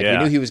Anakin even. Like, we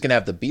knew he was going to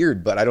have the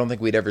beard, but I don't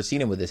think we'd ever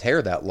seen him with his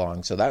hair that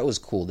long. So that was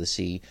cool to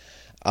see.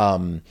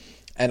 And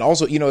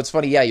also, it's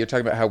funny, you're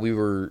talking about how we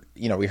were,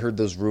 we heard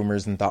those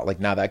rumors and thought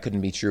like, nah, that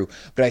couldn't be true.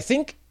 But I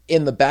think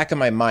in the back of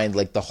my mind,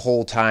 like the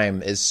whole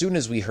time, as soon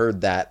as we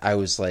heard that, I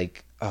was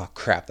like, oh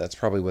crap, that's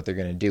probably what they're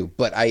going to do.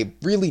 But I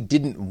really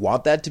didn't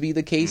want that to be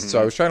the case.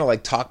 So I was trying to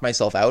like talk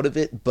myself out of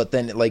it. But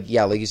then like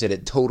you said,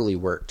 it totally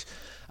worked.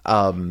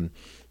 And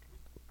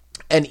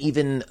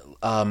even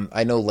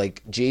I know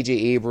like J.J.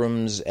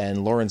 Abrams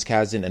and Lawrence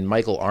Kasdan and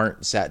Michael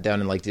Arndt sat down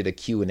and like did a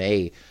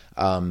Q&A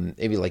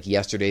maybe like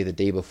yesterday, the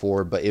day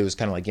before, but it was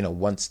kind of like,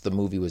 once the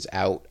movie was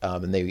out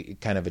and they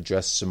kind of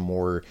addressed some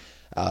more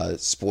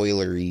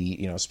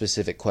spoilery,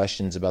 specific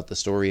questions about the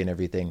story and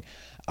everything.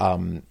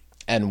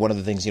 And one of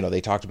the things,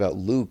 they talked about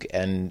Luke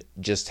and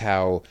just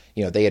how,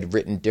 they had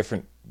written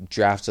different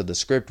drafts of the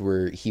script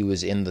where he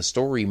was in the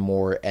story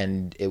more,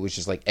 and it was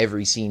just like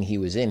every scene he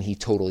was in, he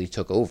totally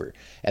took over.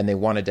 And they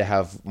wanted to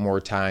have more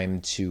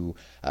time to,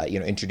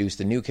 introduce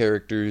the new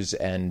characters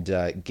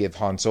and give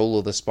Han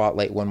Solo the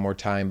spotlight one more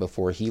time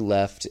before he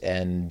left.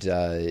 And,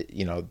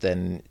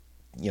 then,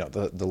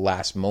 the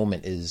last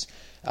moment is,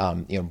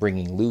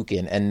 bringing Luke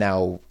in. And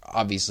now,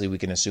 obviously, we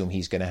can assume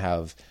he's going to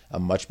have a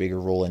much bigger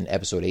role in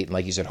Episode 8. And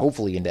like you said,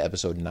 hopefully into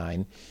Episode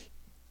 9.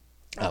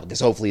 Because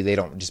hopefully they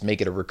don't just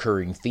make it a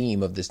recurring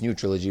theme of this new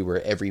trilogy where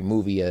every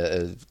movie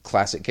a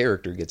classic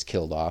character gets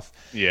killed off.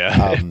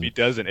 Yeah, if he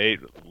does in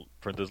 8,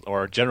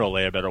 or General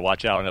Leia better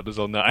watch out in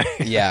Episode 9.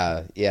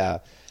 Yeah.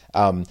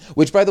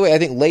 Which, by the way, I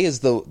think Leia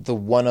is the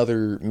one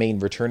other main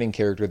returning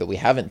character that we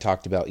haven't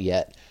talked about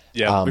yet.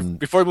 Yeah,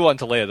 before we move on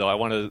to Leia, though, I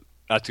want to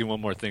ask you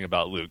one more thing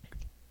about Luke.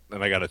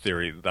 And I got a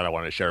theory that I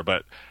want to share.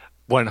 But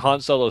when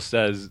Han Solo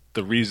says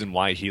the reason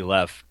why he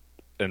left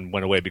and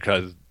went away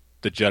because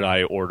the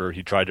Jedi Order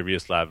he tried to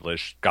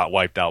reestablish got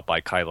wiped out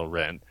by Kylo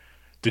Ren,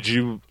 did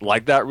you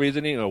like that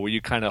reasoning, or were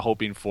you kind of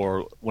hoping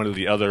for one of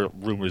the other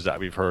rumors that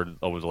we've heard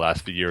over the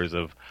last few years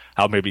of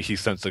how maybe he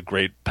sensed a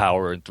great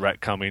power and threat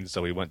coming,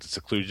 so he went to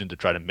seclusion to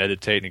try to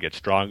meditate and get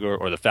stronger,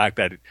 or the fact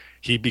that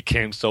he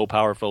became so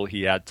powerful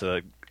he had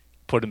to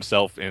put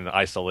himself in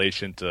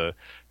isolation to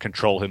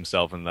control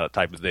himself and that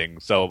type of thing?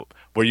 So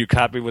were you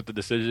happy with the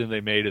decision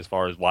they made as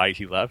far as why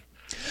he left?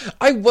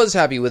 I was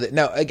happy with it.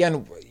 Now,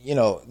 again,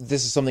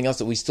 this is something else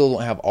that we still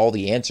don't have all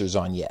the answers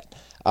on yet.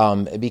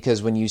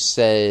 Because when you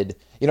said,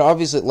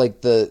 obviously,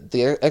 like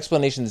the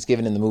explanation that's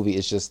given in the movie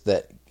is just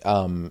that,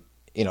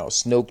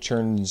 Snoke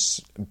turns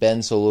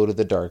Ben Solo to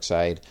the dark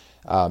side.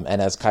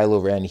 And as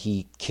Kylo Ren,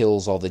 he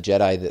kills all the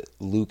Jedi that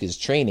Luke is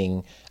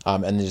training.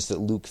 And just that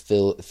Luke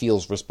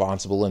feels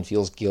responsible and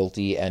feels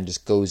guilty and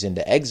just goes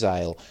into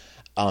exile.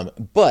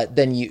 But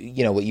then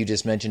what you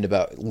just mentioned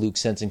about Luke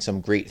sensing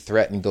some great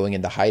threat and going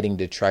into hiding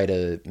to try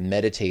to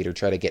meditate or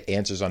try to get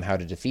answers on how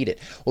to defeat it.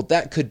 Well,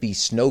 that could be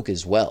Snoke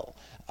as well.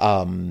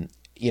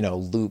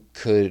 Luke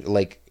could,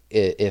 like,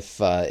 if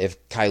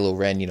Kylo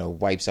Ren,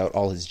 wipes out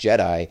all his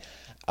Jedi,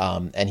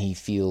 and he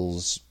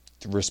feels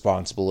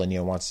responsible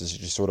and, wants to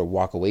just sort of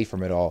walk away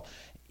from it all,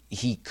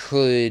 he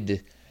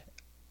could,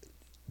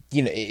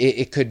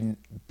 it could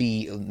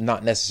be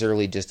not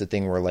necessarily just a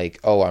thing where like,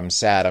 oh, I'm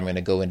sad, I'm going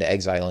to go into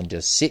exile and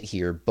just sit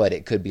here. But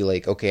it could be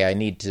like, okay, I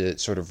need to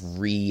sort of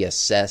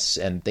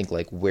reassess and think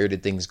like, where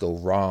did things go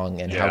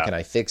wrong and how can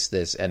I fix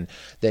this? And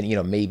then,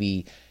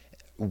 maybe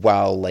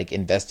while like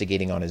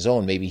investigating on his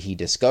own, maybe he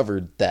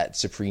discovered that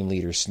Supreme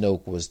Leader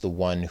Snoke was the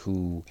one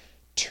who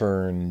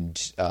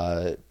turned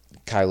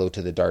Kylo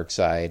to the dark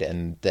side,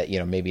 and that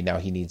maybe now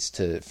he needs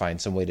to find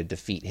some way to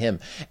defeat him.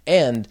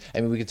 And I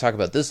mean, we could talk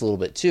about this a little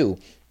bit too,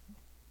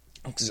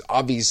 because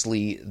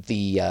obviously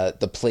the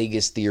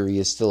Plagueis theory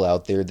is still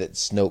out there that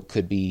Snoke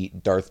could be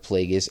Darth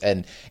Plagueis,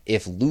 and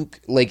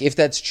if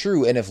that's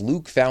true, and if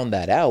Luke found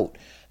that out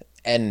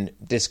and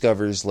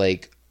discovers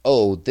like,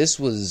 oh, this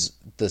was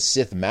the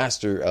Sith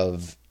Master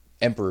of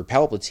Emperor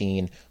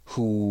Palpatine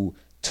who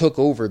took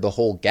over the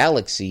whole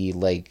galaxy,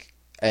 like.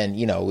 And,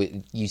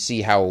 you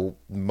see how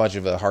much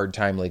of a hard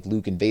time, like,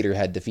 Luke and Vader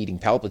had defeating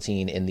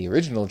Palpatine in the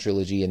original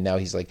trilogy, and now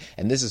he's like,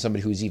 and this is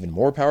somebody who's even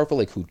more powerful,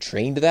 like, who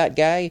trained that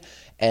guy,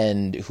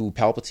 and who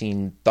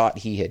Palpatine thought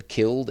he had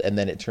killed, and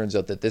then it turns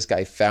out that this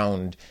guy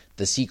found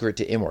the secret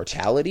to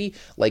immortality.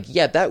 Like,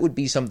 yeah, that would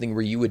be something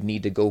where you would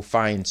need to go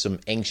find some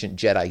ancient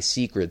Jedi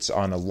secrets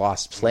on a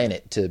lost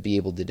planet to be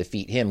able to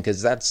defeat him,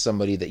 because that's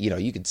somebody that,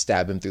 you could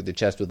stab him through the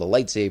chest with a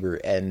lightsaber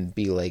and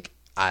be like,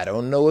 I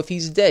don't know if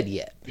he's dead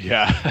yet.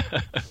 Yeah.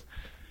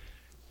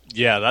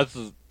 Yeah, that's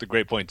the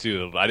great point,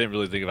 too. I didn't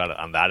really think about it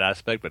on that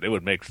aspect, but it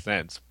would make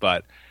sense.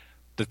 But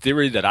the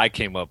theory that I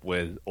came up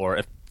with,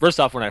 first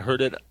off, when I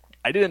heard it,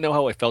 I didn't know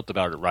how I felt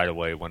about it right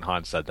away when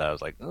Han said that. I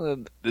was like,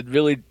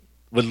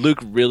 would Luke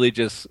really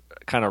just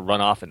kind of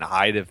run off and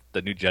hide if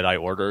the new Jedi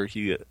Order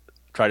he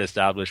tried to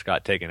establish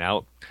got taken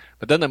out.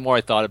 But then the more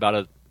I thought about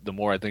it, the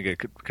more I think it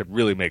could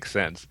really make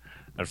sense.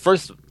 And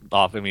first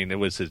off, I mean, it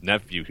was his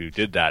nephew who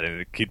did that,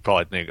 and he'd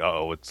probably think,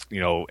 oh, it's,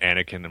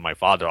 Anakin and my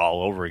father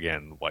all over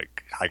again.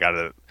 Like, I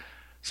gotta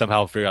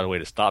somehow figure out a way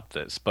to stop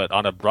this. But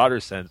on a broader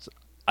sense,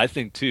 I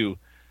think too,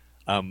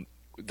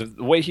 the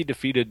way he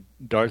defeated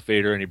Darth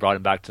Vader and he brought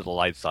him back to the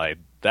light side,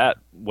 that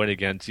went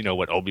against,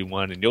 what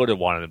Obi-Wan and Yoda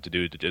wanted him to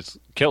do, to just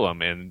kill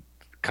him, and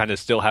kind of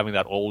still having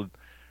that old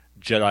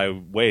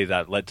Jedi way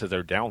that led to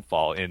their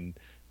downfall. And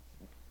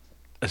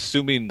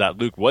assuming that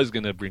Luke was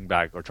going to bring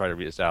back or try to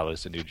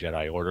reestablish a new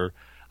Jedi Order,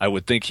 I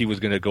would think he was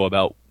going to go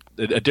about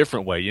a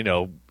different way,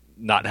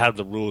 not have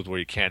the rules where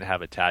you can't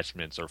have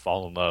attachments or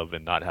fall in love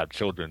and not have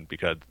children,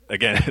 because,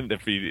 again,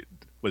 if he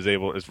was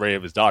able, as Rey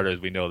of his daughters,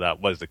 we know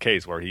that was the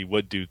case, where he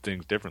would do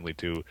things differently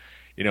to,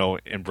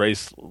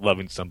 embrace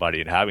loving somebody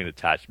and having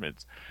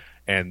attachments.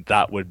 And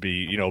that would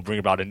be, bring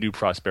about a new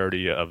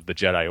prosperity of the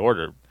Jedi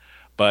Order.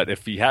 But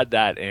if he had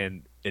that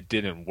and it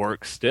didn't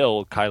work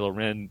still, Kylo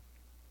Ren,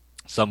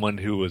 someone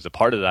who was a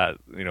part of that,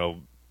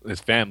 his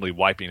family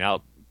wiping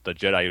out the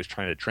Jedi he was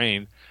trying to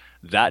train,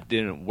 that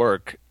didn't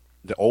work.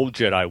 The old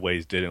Jedi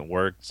ways didn't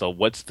work. So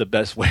what's the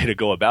best way to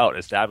go about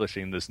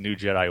establishing this new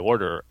Jedi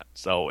Order?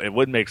 So it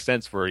would make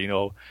sense for,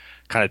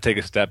 kind of take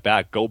a step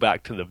back, go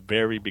back to the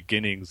very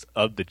beginnings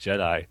of the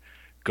Jedi,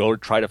 go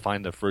try to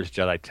find the first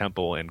Jedi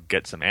temple and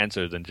get some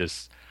answers, and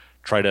just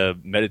try to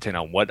meditate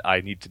on what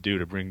I need to do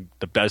to bring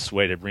the best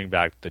way to bring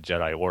back the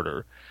Jedi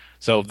Order.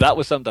 So that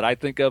was something that I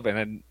think of. And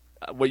then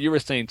what you were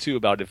saying too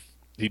about if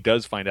he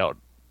does find out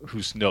who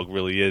Snoke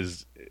really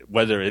is,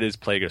 whether it is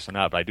Plagueis or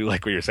not. But I do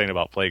like what you're saying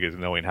about Plagueis,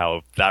 knowing how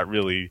if that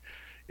really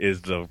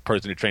is the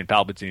person who trained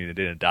Palpatine and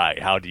didn't die,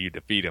 how do you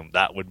defeat him?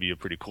 That would be a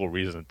pretty cool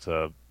reason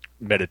to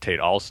meditate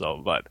also.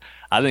 But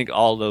I think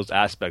all those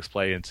aspects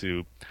play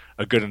into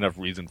a good enough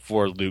reason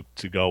for Luke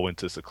to go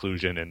into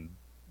seclusion and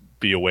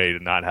be away, to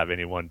not have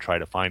anyone try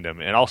to find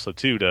him, and also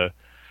too to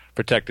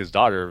protect his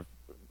daughter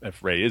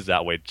if Rey is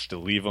that way, to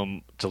leave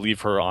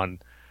her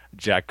on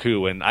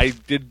Jakku. And I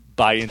did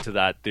buy into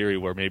that theory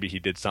where maybe he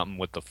did something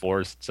with the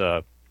Force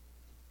to,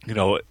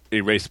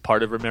 erase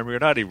part of her memory, or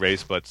not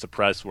erase, but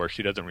suppress where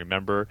she doesn't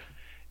remember,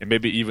 and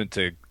maybe even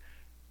to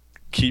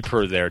keep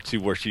her there too,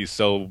 where she's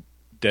so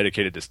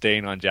dedicated to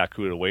staying on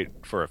Jakku to wait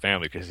for her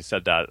family, because he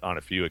said that on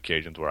a few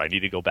occasions where I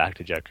need to go back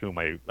to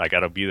Jakku, I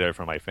got to be there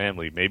for my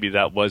family. Maybe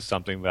that was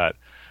something that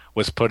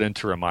was put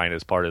into her mind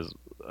as part of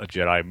a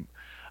Jedi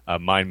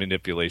mind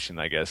manipulation,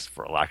 I guess,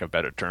 for lack of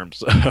better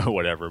terms,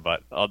 whatever.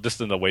 But just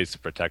in the ways to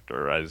protect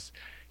her as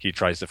he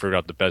tries to figure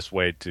out the best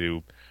way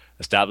to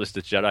establish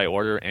the Jedi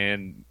Order.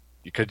 And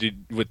because you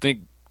would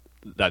think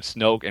that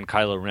Snoke and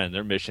Kylo Ren,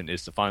 their mission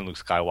is to find Luke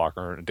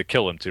Skywalker and to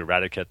kill him, to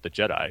eradicate the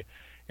Jedi.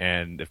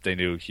 And if they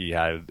knew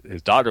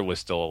his daughter was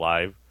still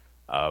alive,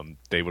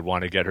 they would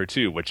want to get her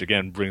too, which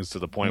again brings to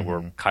the point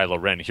where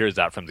Kylo Ren hears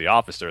that from the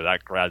officer.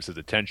 That grabs his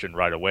attention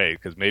right away,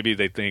 because maybe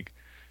they think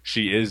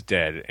she is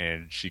dead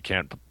and she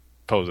can't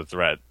pose a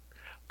threat.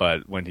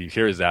 But when he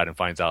hears that and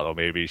finds out,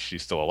 maybe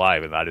she's still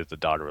alive and that is the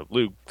daughter of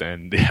Luke,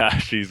 then yeah,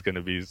 she's going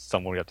to be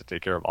someone we have to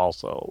take care of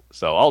also.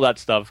 So all that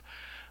stuff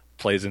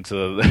plays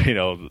into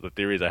the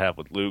theories I have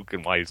with Luke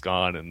and why he's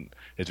gone and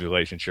his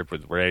relationship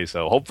with Rey.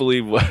 So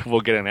hopefully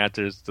we'll get an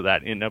answers to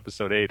that in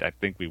episode 8. I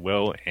think we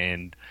will,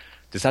 and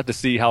just have to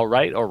see how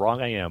right or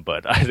wrong I am.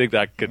 But I think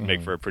that could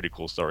make for a pretty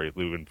cool story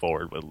moving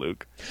forward with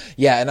Luke.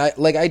 Yeah, and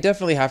I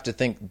definitely have to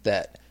think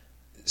that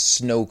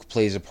Snoke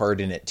plays a part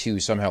in it too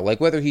somehow,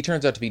 like whether he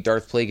turns out to be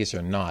Darth Plagueis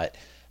or not,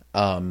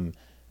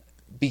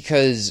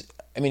 because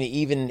I mean,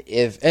 even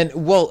if, and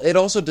well, it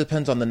also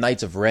depends on the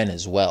Knights of Ren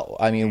as well.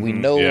 I mean, we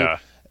know. Yeah.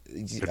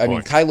 I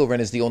mean, Kylo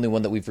Ren is the only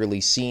one that we've really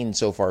seen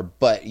so far,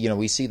 but,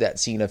 we see that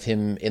scene of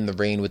him in the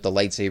rain with the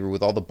lightsaber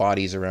with all the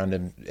bodies around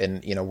him,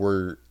 and,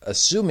 we're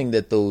assuming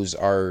that those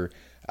are,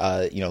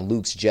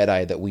 Luke's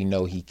Jedi that we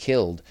know he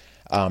killed.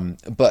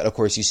 But, of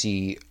course, you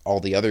see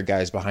all the other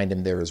guys behind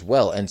him there as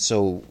well, and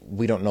so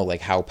we don't know,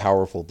 how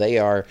powerful they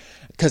are,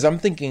 because I'm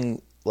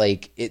thinking,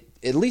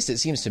 at least it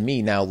seems to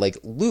me now,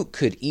 Luke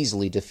could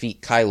easily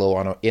defeat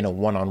Kylo in a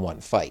one-on-one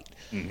fight.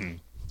 Mm-hmm.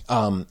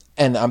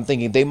 And I'm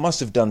thinking they must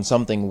have done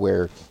something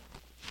where,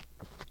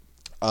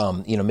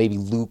 maybe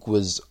Luke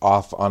was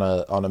off on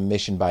a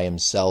mission by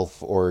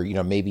himself, or,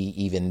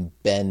 maybe even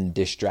Ben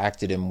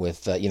distracted him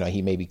with,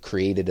 he maybe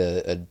created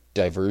a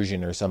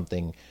diversion or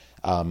something,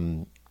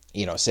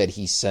 said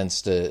he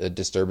sensed a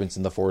disturbance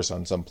in the Force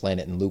on some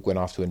planet, and Luke went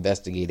off to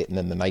investigate it, and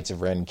then the Knights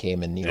of Ren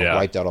came and,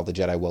 wiped out all the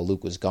Jedi while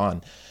Luke was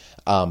gone.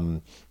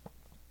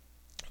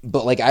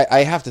 But,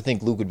 I have to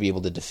think Luke would be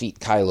able to defeat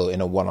Kylo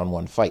in a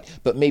one-on-one fight.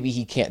 But maybe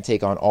he can't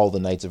take on all the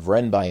Knights of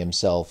Ren by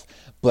himself.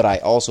 But I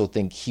also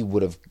think he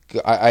would have...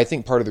 I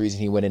think part of the reason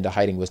he went into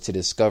hiding was to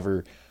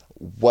discover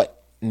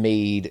what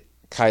made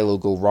Kylo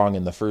go wrong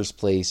in the first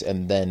place,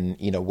 and then,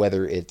 you know,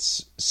 whether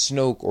it's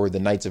Snoke or the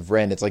Knights of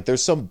Ren, it's like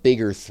there's some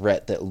bigger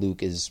threat that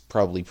Luke is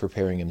probably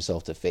preparing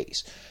himself to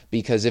face.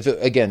 Because if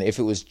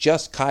it was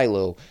just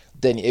Kylo,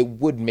 then it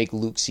would make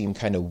Luke seem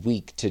kind of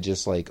weak to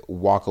just like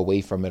walk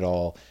away from it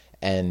all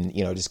and,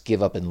 you know, just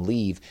give up and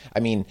leave. I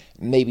mean,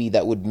 maybe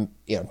that would,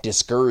 you know,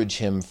 discourage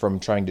him from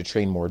trying to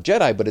train more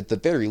Jedi, but at the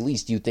very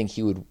least, you'd think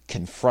he would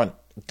confront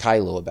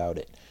Kylo about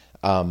it.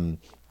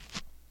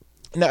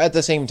 Now, at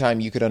the same time,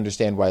 you could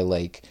understand why,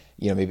 like,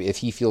 you know, maybe if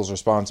he feels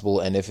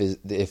responsible and if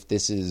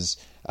this is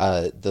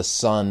the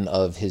son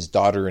of his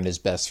daughter and his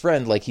best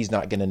friend, like, he's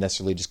not going to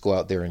necessarily just go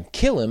out there and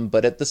kill him.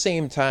 But at the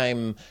same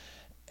time,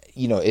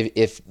 you know,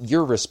 if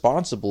you're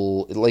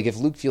responsible, like if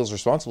Luke feels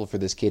responsible for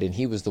this kid and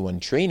he was the one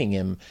training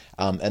him,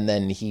 and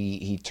then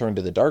he turned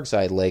to the dark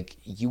side, like,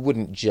 you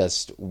wouldn't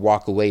just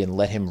walk away and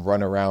let him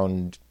run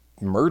around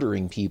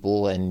murdering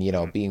people and, you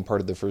know, being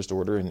part of the First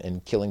Order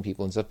and killing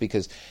people and stuff,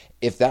 because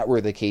if that were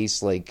the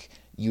case, like,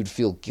 you'd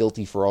feel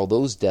guilty for all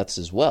those deaths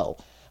as well.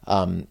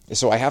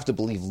 So I have to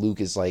believe Luke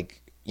is,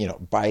 like, you know,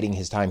 biding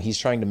his time. He's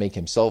trying to make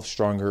himself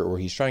stronger, or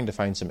he's trying to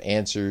find some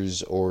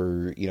answers,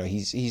 or, you know,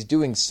 he's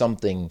doing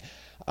something.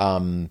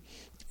 You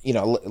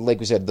know, like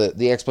we said,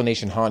 the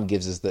explanation Han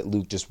gives is that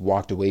Luke just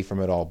walked away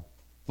from it all,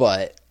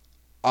 but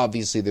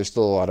obviously there's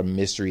still a lot of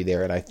mystery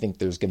there, and I think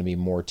there's going to be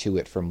more to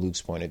it from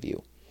Luke's point of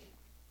view.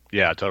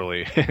 Yeah,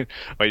 totally.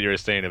 What you were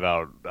saying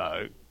about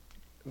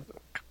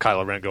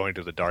Kylo Ren going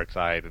to the dark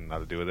side and how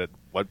to do with it,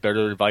 what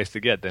better advice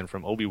to get than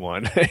from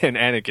Obi-Wan and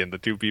Anakin, the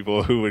two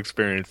people who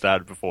experienced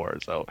that before.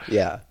 So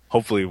yeah,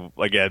 hopefully,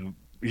 again,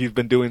 he's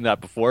been doing that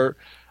before,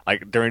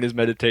 like during his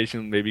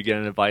meditation, maybe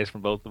getting advice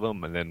from both of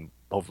them, and then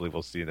hopefully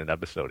we'll see it in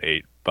episode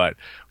 8. But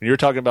when you were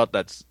talking about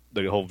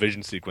the whole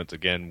vision sequence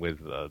again with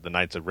the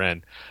Knights of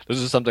Ren, this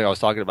is something I was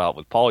talking about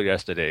with Paul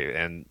yesterday,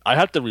 and I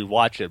have to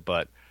rewatch it,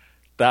 but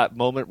that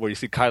moment where you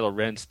see Kylo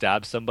Ren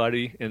stab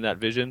somebody in that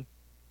vision,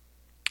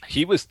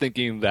 he was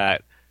thinking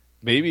that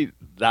maybe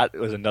that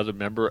was another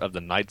member of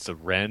the Knights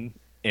of Ren,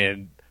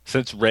 and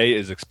since Rey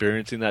is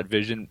experiencing that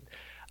vision,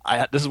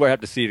 this is where I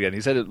have to see it again. He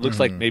said it looks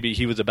like maybe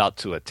he was about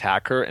to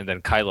attack her, and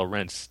then Kylo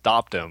Ren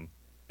stopped him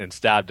and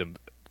stabbed him,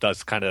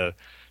 thus kind of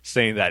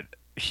saying that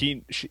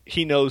he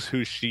knows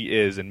who she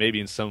is, and maybe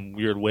in some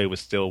weird way was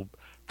still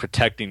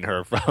protecting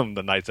her from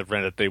the Knights of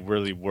Ren, that they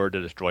really were to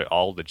destroy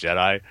all the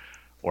Jedi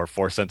or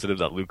Force sensitive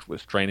that Luke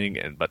was training.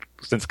 But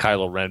since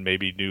Kylo Ren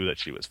maybe knew that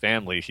she was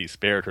family, he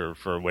spared her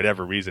for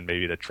whatever reason,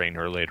 maybe to train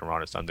her later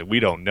on or something. We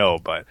don't know,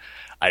 but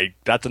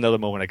that's another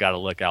moment I got to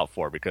look out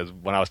for, because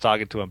when I was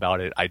talking to him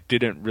about it, I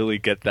didn't really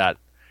get that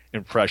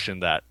impression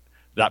that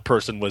that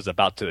person was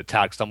about to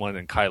attack someone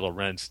and Kylo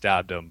Ren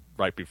stabbed him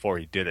right before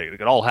he did it.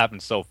 It all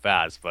happened so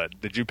fast,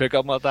 but did you pick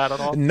up on that at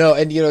all? No,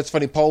 and, you know, it's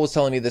funny, Paul was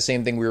telling me the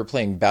same thing. We were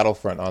playing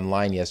Battlefront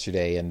online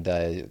yesterday, and,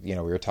 you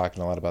know, we were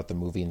talking a lot about the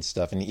movie and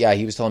stuff, and yeah,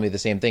 he was telling me the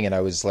same thing, and I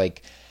was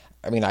like,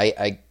 I mean,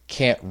 I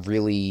can't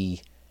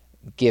really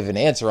give an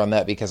answer on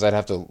that, because I'd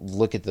have to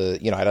look at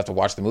I'd have to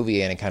watch the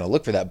movie and kind of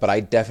look for that, but I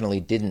definitely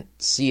didn't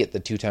see it the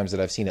 2 times that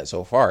I've seen it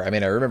so far. I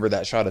mean, I remember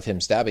that shot of him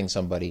stabbing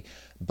somebody,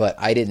 but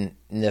I didn't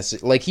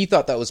necessarily, like, he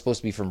thought that was supposed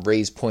to be from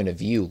Rey's point of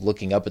view,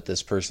 looking up at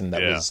this person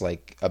that was,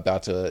 like,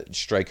 about to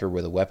strike her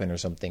with a weapon or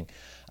something.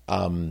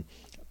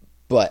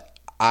 But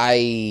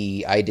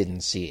I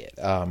didn't see it.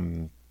 I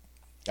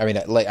mean,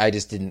 like, I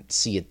just didn't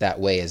see it that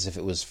way, as if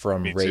it was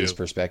from Rey's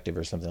perspective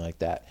or something like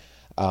that.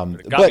 But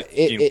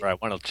I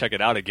want to check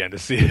it out again to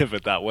see if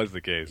that was the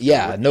case.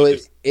 Yeah, no,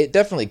 it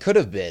definitely could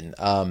have been.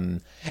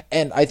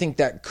 And I think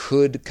that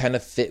could kind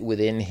of fit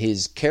within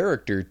his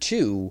character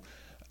too,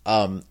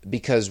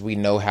 because we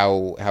know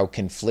how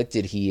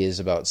conflicted he is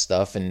about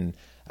stuff, and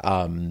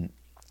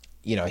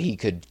you know, he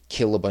could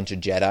kill a bunch of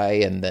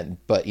Jedi and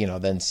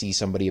then see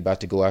somebody about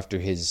to go after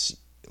his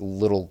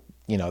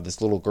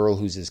this little girl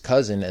who's his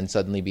cousin, and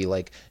suddenly be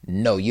like,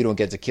 no, you don't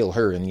get to kill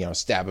her, and, you know,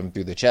 stab him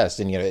through the chest.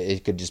 And, you know,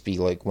 it could just be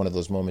like one of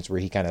those moments where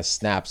he kind of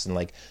snaps and,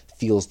 like,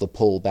 feels the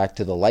pull back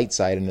to the light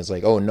side and is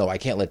like, oh no, I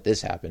can't let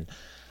this happen.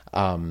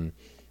 But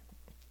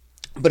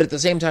at the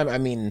same time, I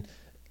mean,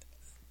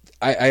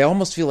 I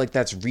almost feel like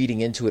that's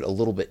reading into it a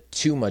little bit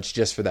too much,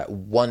 just for that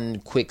one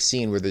quick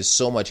scene where there's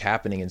so much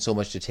happening and so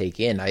much to take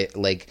in.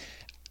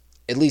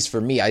 At least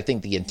for me, I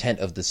think the intent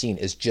of the scene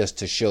is just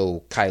to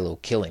show Kylo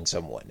killing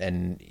someone,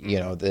 and, you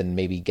know, then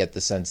maybe get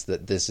the sense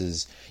that this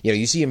is, you know,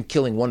 you see him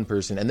killing one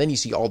person, and then you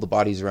see all the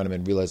bodies around him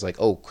and realize, like,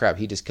 oh crap,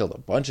 he just killed a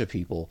bunch of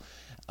people.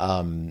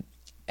 And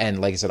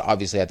like I said,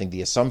 obviously, I think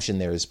the assumption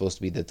there is supposed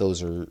to be that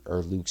those are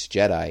Luke's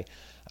Jedi.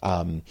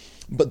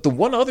 But the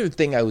one other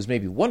thing I was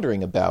maybe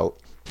wondering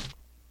about,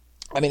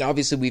 I mean,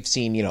 obviously we've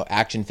seen, you know,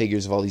 action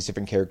figures of all these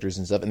different characters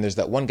and stuff, and there's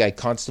that one guy,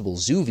 Constable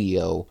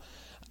Zuvio,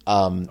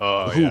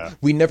 who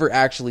we never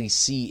actually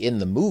see in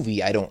the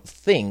movie, I don't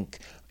think,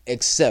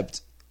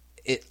 except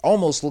it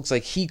almost looks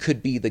like he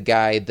could be the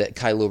guy that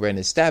Kylo Ren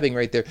is stabbing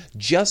right there,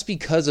 just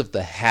because of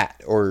the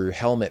hat or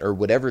helmet or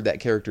whatever that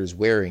character is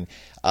wearing.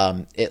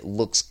 It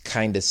looks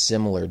kind of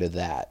similar to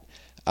that.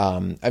 I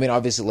mean,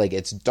 obviously, like,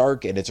 it's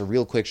dark and it's a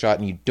real quick shot,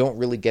 and you don't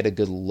really get a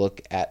good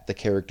look at the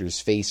character's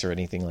face or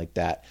anything like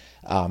that.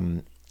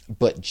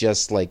 But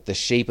just like the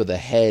shape of the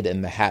head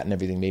and the hat and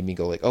everything made me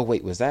go like, oh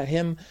wait, was that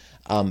him?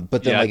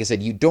 But then, like I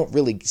said, you don't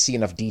really see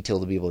enough detail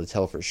to be able to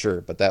tell for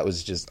sure. But that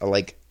was just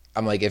like,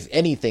 I'm like, if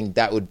anything,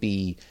 that would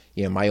be,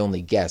 you know, my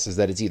only guess is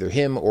that it's either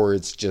him or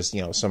it's just,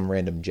 you know, some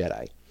random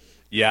Jedi.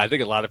 Yeah, I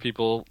think a lot of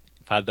people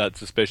had that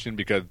suspicion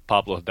because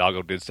Pablo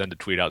Hidalgo did send a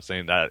tweet out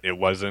saying that it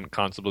wasn't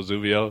Constable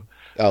Zuvio.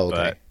 Oh, okay.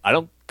 But I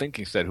don't think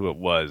he said who it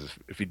was.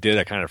 If he did,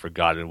 I kind of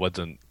forgot. It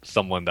wasn't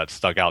someone that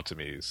stuck out to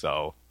me.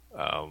 So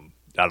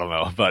I don't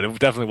know. But it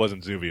definitely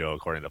wasn't Zuvio,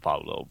 according to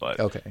Pablo. But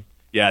okay.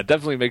 Yeah, it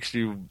definitely makes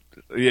you...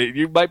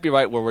 You might be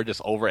right where we're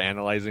just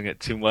overanalyzing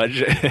it too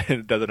much and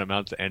it doesn't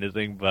amount to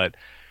anything. But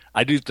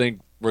I do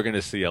think we're going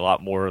to see a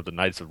lot more of the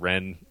Knights of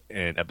Ren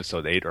in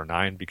episode 8 or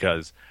 9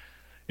 because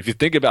if you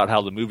think about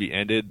how the movie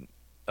ended,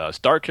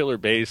 Starkiller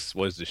Base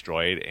was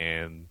destroyed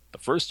and the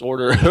First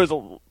Order,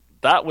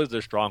 that was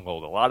their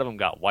stronghold. A lot of them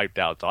got wiped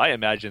out. So I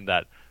imagine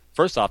that,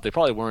 first off, they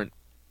probably weren't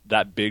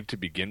that big to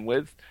begin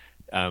with,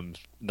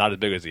 not as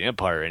big as the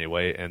Empire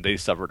anyway, and they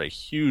suffered a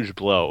huge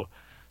blow.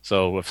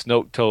 So if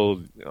Snoke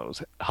told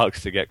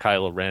Hux to get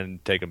Kylo Ren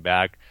taken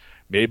back,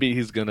 maybe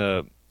he's going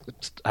to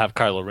have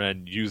Kylo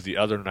Ren use the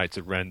other Knights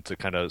of Ren to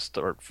kind of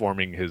start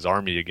forming his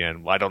army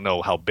again. I don't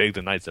know how big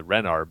the Knights of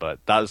Ren are, but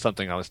that is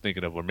something I was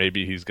thinking of where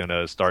maybe he's going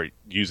to start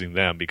using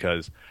them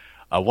because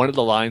one of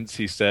the lines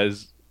he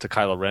says to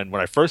Kylo Ren,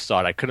 when I first saw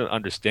it, I couldn't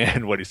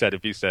understand what he said.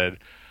 If he said,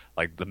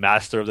 like, the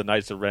master of the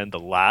Knights of Ren, the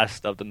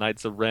last of the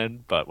Knights of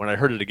Ren. But when I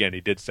heard it again, he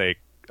did say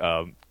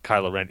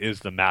Kylo Ren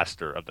is the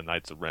master of the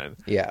Knights of Ren.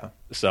 Yeah.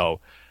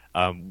 So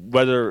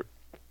whether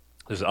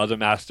there's other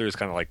masters,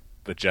 kind of like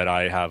the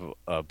Jedi have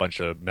a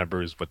bunch of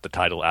members with the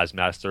title as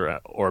master,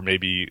 or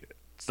maybe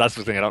that's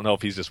the thing. I don't know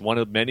if he's just one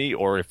of many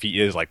or if he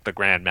is like the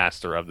Grand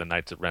Master of the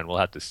Knights of Ren. We'll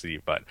have to see.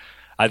 But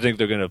I think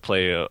they're going to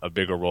play a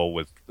bigger role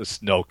with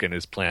Snoke and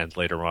his plans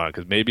later on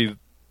because maybe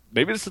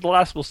this is the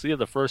last we'll see of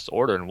the First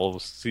Order and we'll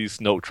see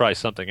Snoke try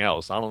something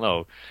else. I don't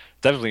know.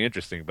 Definitely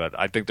interesting, but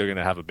I think they're going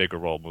to have a bigger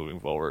role moving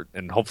forward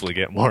and hopefully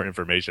get more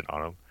information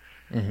on them.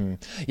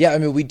 Mm-hmm. Yeah, I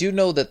mean, we do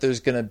know that there's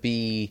going to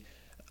be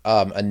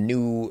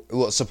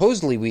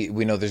supposedly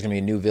we know there's going to be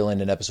a new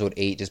villain in episode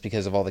 8 just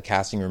because of all the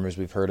casting rumors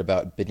we've heard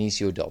about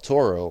Benicio del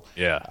Toro.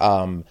 Yeah.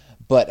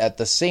 But at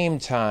the same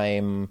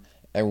time,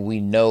 and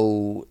we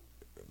know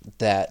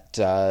that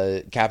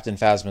Captain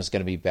Phasma is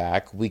going to be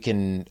back, we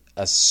can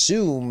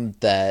assume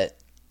that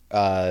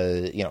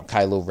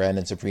Kylo Ren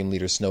and Supreme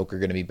Leader Snoke are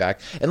going to be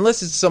back,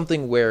 unless it's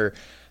something where,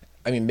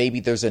 I mean, maybe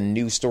there's a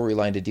new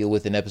storyline to deal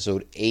with in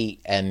episode 8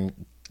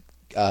 and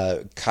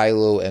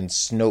Kylo and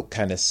Snoke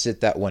kind of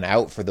sit that one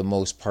out for the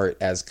most part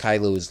as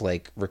Kylo is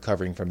like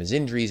recovering from his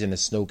injuries and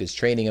as Snoke is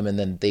training him, and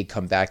then they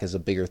come back as a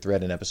bigger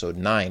threat in episode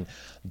 9.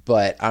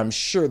 But I'm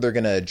sure they're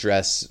going to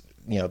address,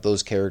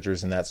 those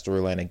characters in that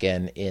storyline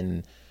again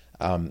in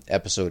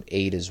episode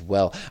 8 as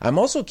well. I'm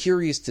also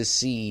curious to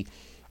see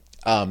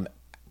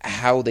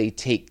how they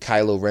take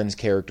Kylo Ren's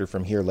character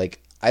from here.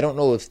 Like, I don't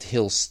know if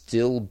he'll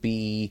still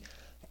be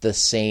the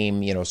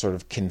same, sort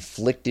of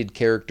conflicted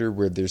character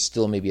where there's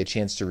still maybe a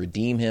chance to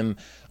redeem him,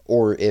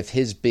 or if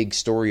his big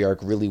story arc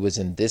really was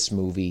in this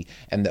movie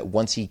and that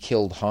once he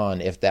killed Han,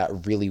 if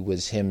that really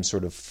was him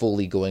sort of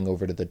fully going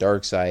over to the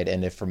dark side,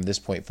 and if from this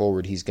point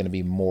forward he's going to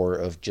be more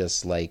of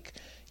just like,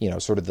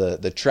 sort of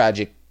the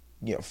tragic,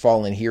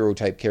 fallen hero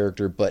type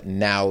character, but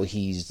now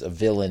he's a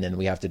villain and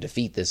we have to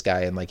defeat this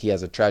guy, and like he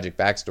has a tragic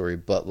backstory,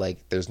 but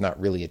like there's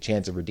not really a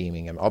chance of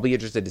redeeming him. I'll be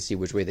interested to see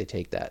which way they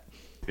take that.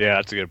 Yeah,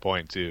 that's a good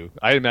point, too.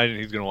 I imagine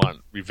he's going to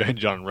want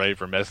revenge on Rey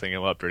for messing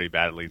him up pretty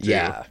badly, too.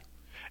 Yeah.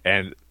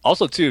 And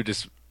also, too,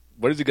 just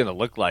what is he going to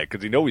look like?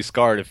 Because he's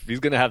scarred. Is he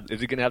going to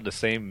have the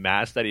same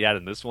mask that he had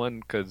in this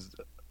one? Because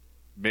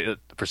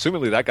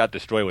presumably that got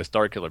destroyed with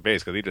Starkiller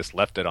Base because he just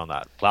left it on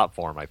that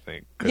platform, I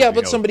think. Yeah,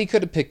 but somebody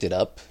could have picked it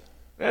up.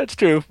 That's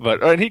true.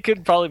 And he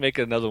could probably make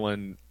another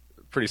one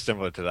pretty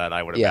similar to that,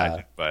 I would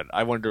imagine. But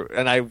I wonder,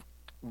 and I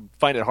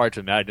find it hard to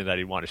imagine that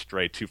he'd want to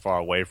stray too far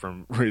away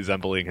from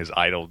resembling his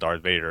idol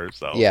Darth Vader.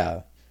 So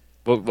yeah,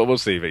 but we'll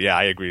see. But yeah,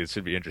 I agree. It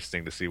should be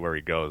interesting to see where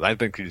he goes. I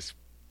think he's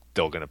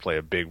still going to play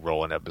a big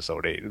role in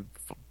Episode 8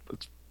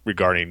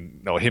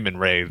 regarding him and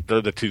Rey.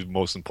 They're the two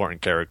most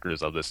important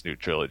characters of this new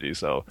trilogy.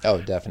 So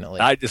definitely.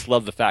 I just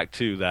love the fact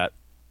too that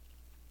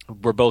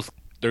they're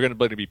going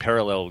to be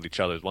parallel with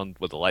each other. One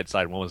with the light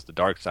side, one was the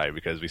dark side,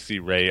 because we see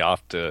Rey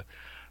off to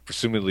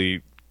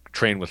presumably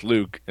train with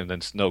Luke, and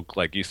then Snoke,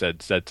 like you said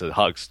to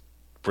Hux,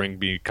 bring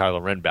me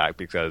Kylo Ren back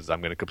because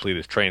I'm going to complete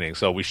his training.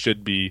 So we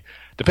should be,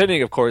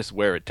 depending of course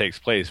where it takes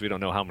place, we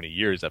don't know how many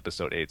years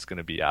Episode 8 is going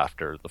to be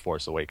after The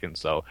Force Awakens.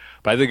 So,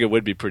 but I think it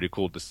would be pretty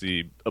cool to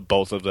see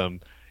both of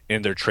them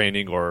in their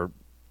training, or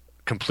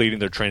completing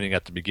their training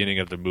at the beginning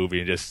of the movie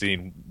and just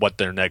seeing what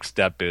their next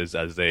step is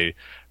as they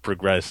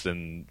progress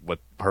in with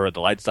her on the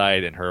light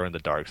side and her on the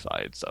dark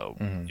side. So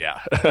yeah,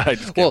 I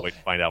just can't wait to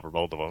find out for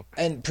both of them.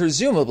 And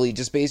presumably,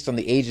 just based on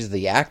the ages of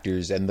the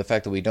actors and the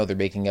fact that we know they're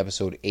making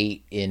episode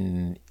 8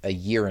 in a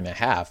year and a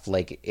half,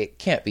 like it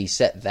can't be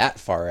set that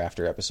far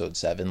after episode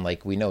 7.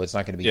 Like we know it's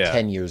not going to be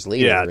 10 years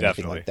later or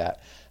anything like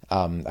that.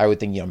 I would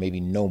think, maybe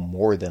no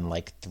more than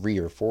like 3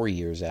 or 4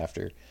 years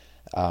after,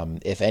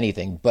 if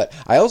anything. But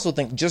I also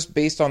think just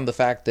based on the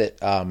fact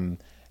that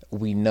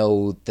we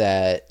know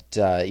that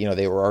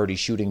they were already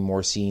shooting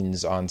more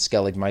scenes on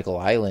Skellig Michael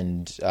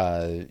Island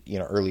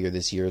earlier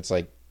this year. It's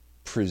like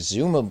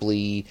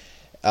presumably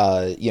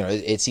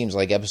it seems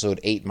like episode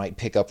 8 might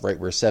pick up right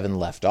where 7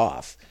 left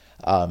off.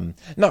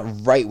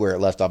 Not right where it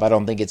left off. I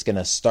don't think it's going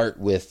to start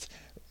with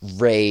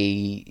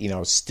Rey,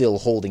 still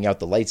holding out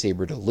the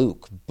lightsaber to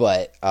Luke.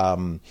 But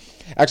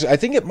actually, I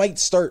think it might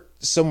start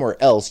somewhere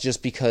else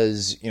just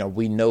because,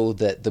 we know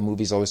that the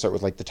movies always start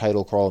with like the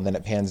title crawl and then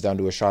it pans down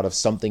to a shot of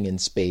something in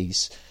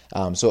space.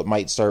 So it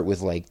might start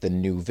with like the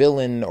new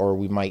villain, or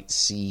we might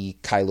see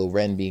Kylo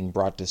Ren being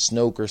brought to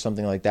Snoke or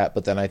something like that.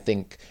 But then I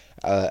think,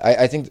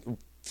 I think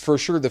for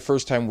sure the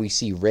first time we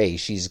see Rey,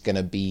 she's going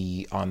to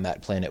be on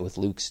that planet with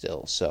Luke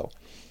still. So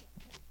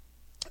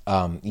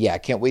I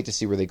can't wait to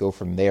see where they go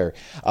from there.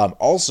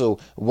 Also,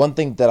 one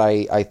thing that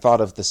I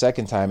thought of the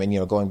second time,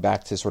 and going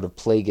back to sort of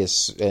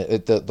Plagueis,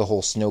 the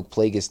whole Snoke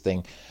Plagueis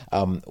thing,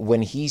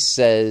 when he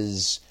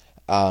says,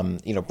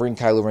 bring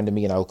Kylo Ren to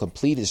me and I will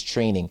complete his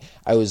training,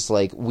 I was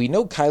like, we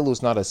know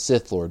Kylo's not a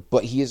Sith Lord,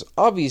 but he is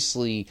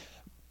obviously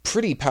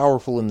pretty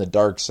powerful in the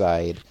dark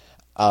side.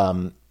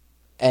 And,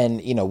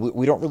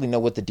 we don't really know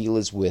what the deal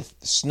is with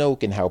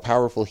Snoke and how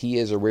powerful he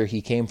is or where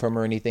he came from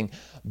or anything,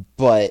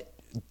 but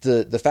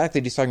the fact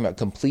that he's talking about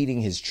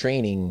completing his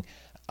training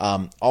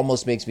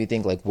almost makes me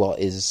think like, well,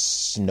 is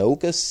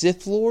Snoke a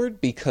Sith Lord?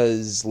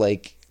 Because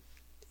like,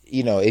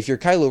 if you're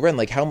Kylo Ren,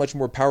 like how much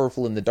more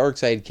powerful in the dark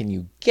side can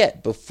you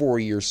get before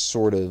you're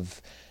sort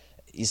of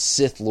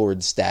Sith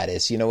Lord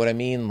status? You know what I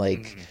mean?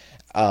 Like,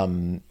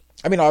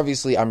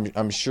 obviously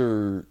I'm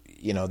sure,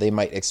 they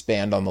might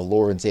expand on the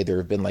lore and say there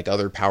have been like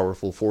other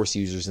powerful Force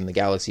users in the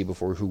galaxy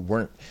before who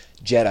weren't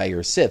Jedi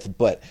or Sith,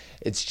 but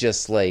it's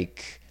just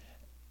like,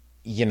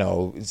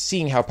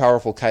 seeing how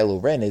powerful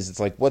Kylo Ren is, it's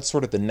like, what's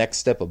sort of the next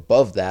step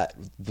above that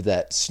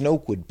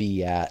Snoke would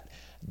be at,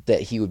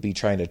 that he would be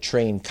trying to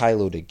train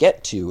Kylo to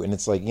get to? And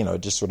it's like,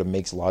 it just sort of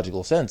makes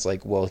logical sense.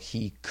 Like, well,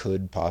 he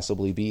could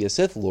possibly be a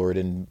Sith Lord,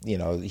 and,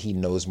 he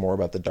knows more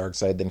about the dark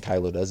side than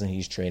Kylo does, and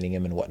he's training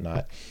him and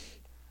whatnot.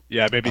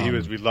 Yeah, maybe he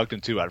was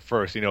reluctant to at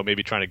first,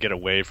 maybe trying to get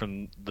away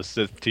from the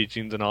Sith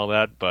teachings and all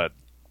that, but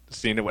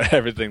seeing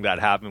everything that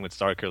happened with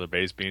Starkiller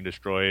Base being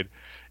destroyed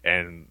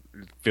and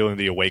feeling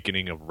the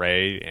awakening of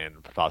Rey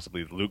and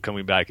possibly Luke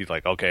coming back, he's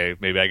like, okay,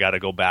 maybe I got to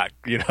go back,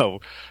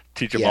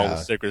 teach him all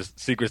the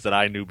secrets that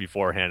I knew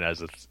beforehand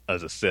as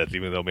a Sith,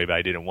 even though maybe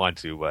I didn't want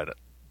to, but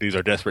these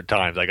are desperate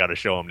times. I got to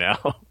show him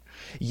now.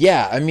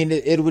 Yeah,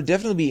 it would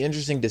definitely be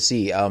interesting to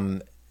see.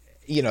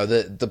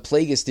 The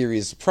Plagueis theory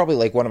is probably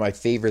like one of my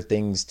favorite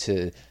things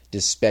to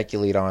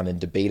speculate on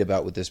and debate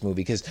about with this movie,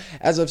 because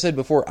as I've said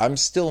before, I'm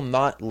still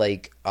not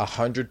like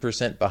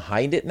 100%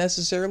 behind it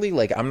necessarily.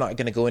 Like, I'm not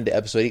going to go into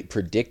episode 8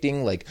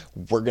 predicting like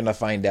we're going to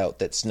find out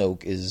that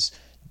Snoke is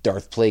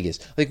Darth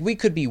Plagueis. Like, we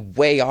could be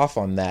way off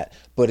on that,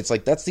 but it's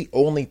like that's the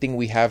only thing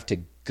we have to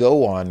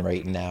go on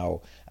right now.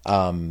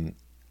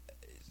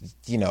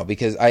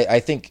 Because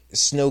I think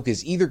Snoke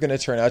is either going to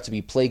turn out to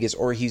be Plagueis,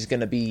 or he's going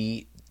to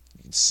be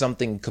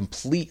something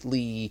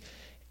completely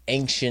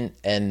ancient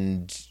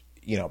and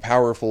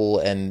powerful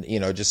and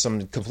just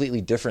some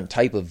completely different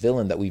type of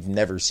villain that we've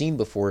never seen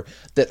before,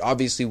 that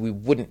obviously we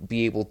wouldn't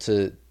be able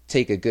to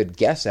take a good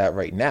guess at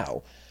right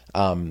now.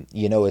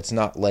 It's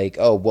not like,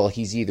 oh, well,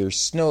 he's either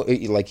he's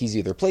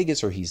either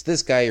Plagueis, or he's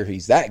this guy, or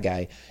he's that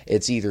guy.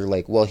 It's either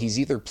like, well, he's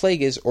either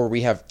Plagueis, or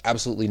we have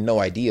absolutely no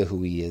idea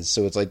who he is.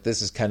 So it's like,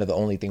 this is kind of the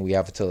only thing we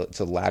have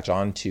to latch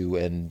on to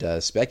and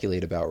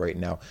speculate about right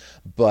now.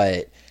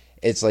 But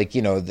it's like,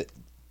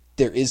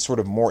 there is sort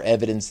of more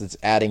evidence that's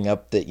adding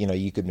up that,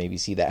 you could maybe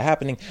see that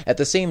happening. At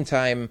the same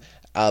time,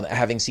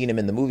 having seen him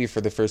in the movie for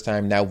the first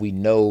time, now we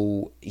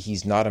know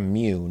he's not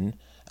immune,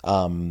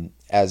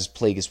 as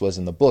Plagueis was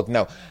in the book.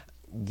 Now,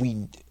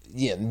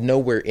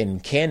 nowhere in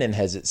canon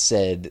has it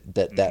said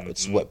that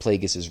that's what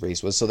Plagueis'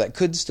 race was, so that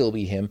could still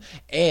be him.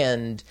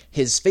 And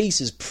his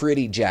face is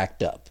pretty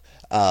jacked up.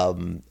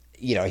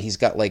 He's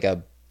got like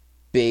a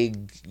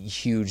big,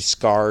 huge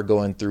scar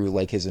going through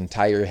like his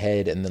entire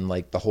head, and then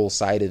like the whole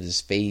side of his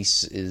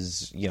face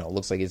is,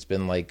 looks like it's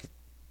been like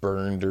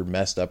burned or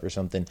messed up or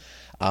something.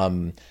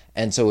 And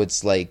so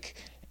it's like,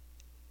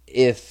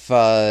 if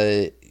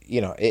I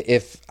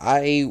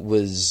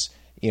was,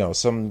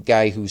 some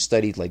guy who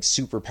studied like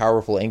super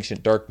powerful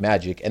ancient dark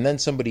magic, and then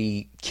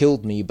somebody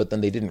killed me, but then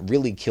they didn't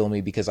really kill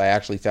me because I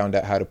actually found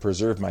out how to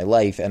preserve my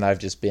life, and I've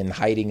just been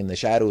hiding in the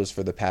shadows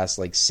for the past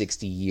like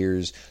 60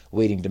 years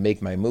waiting to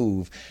make my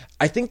move,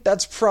 I think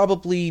that's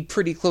probably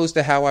pretty close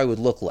to how I would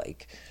look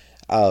like.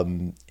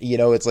 You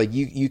know, it's like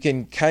you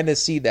can kind of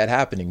see that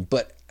happening,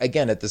 but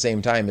again, at the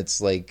same time,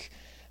 it's like,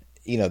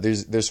 you know,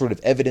 there's sort of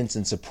evidence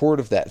in support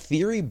of that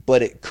theory,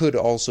 but it could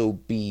also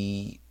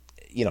be,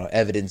 you know,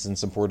 evidence in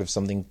support of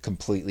something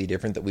completely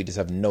different that we just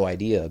have no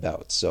idea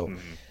about. So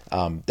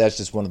that's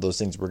just one of those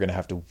things we're going to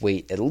have to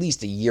wait at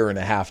least a year and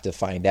a half to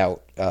find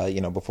out,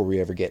 you know, before we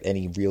ever get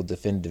any real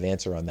definitive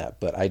answer on that.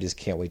 But I just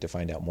can't wait to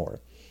find out more.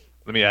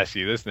 Let me ask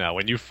you this now.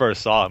 When you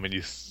first saw him and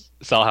you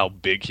saw how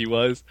big he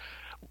was,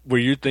 were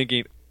you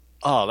thinking,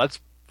 oh, that's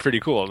pretty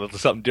cool. That's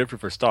something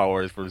different for Star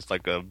Wars, for it's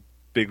like a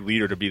big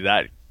leader to be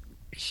that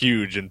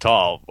huge and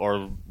tall?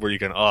 Or were you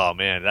going, oh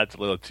man, that's a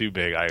little too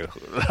big. I'm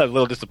a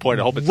little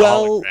disappointed. I hope it's a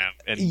hologram.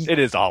 And it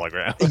is a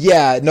hologram.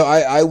 Yeah, no,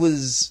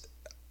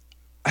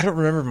 I don't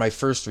remember my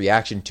first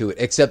reaction to it,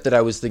 except that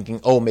I was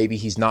thinking, oh, maybe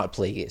he's not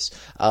Plagueis.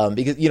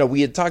 Because, you know, we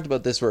had talked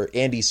about this where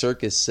Andy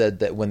Serkis said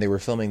that when they were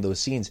filming those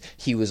scenes,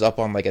 he was up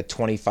on like a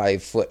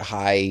 25-foot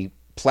high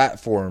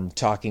platform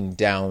talking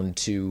down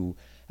to,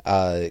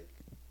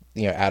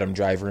 you know, Adam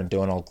Driver and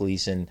Domhnall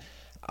Gleeson.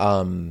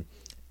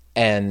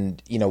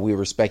 And, you know, we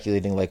were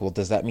speculating like, well,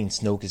 does that mean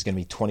Snoke is going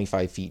to be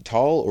 25 feet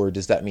tall, or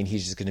does that mean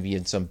he's just going to be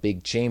in some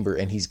big chamber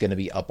and he's going to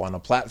be up on a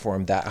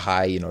platform that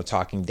high, you know,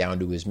 talking down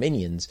to his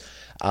minions?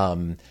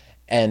 And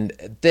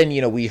then,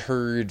 you know, we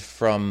heard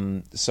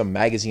from some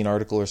magazine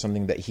article or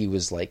something that he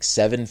was like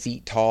 7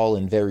 feet tall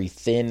and very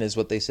thin is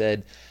what they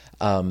said.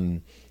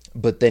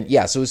 But then,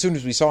 yeah, so as soon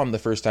as we saw him the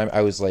first time,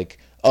 I was like,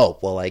 oh,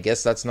 well, I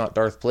guess that's not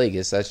Darth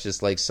Plagueis. That's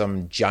just like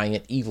some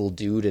giant evil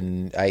dude,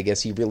 and I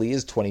guess he really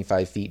is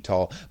 25 feet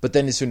tall. But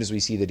then as soon as we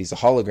see that he's a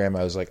hologram,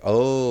 I was like,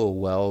 oh,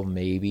 well,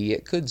 maybe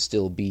it could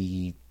still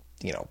be,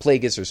 you know,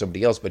 Plagueis or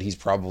somebody else, but he's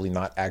probably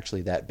not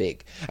actually that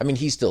big. I mean,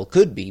 he still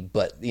could be,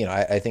 but, you know,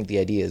 I think the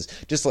idea is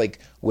just like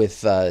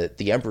with the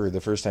Emperor,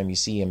 the first time you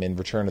see him in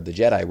Return of the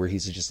Jedi, where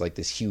he's just like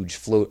this huge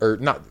or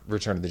not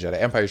Return of the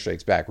Jedi, Empire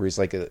Strikes Back, where he's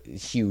like a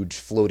huge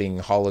floating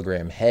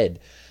hologram head.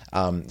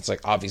 It's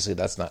like, obviously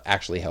that's not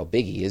actually how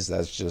big he is.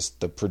 That's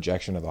just the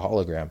projection of the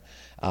hologram.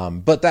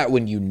 But that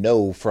one, you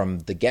know, from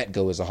the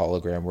get-go is a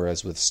hologram,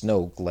 whereas with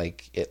Snoke,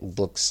 like, it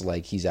looks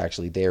like he's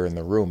actually there in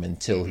the room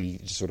until he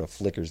just sort of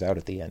flickers out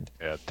at the end.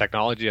 Yeah,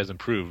 technology has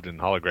improved in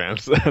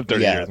holograms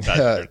 30 yeah, years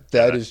faster.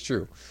 That is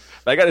true.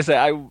 I gotta say,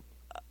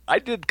 I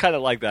did kind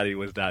of like that he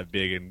was that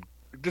big, and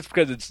just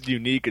because it's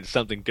unique, it's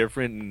something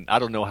different, and I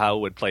don't know how it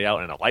would play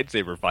out in a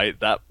lightsaber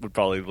fight. That would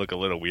probably look a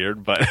little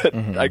weird, but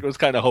I was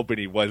kind of hoping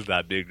he was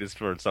that big just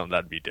for something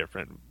that'd be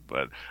different.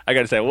 But I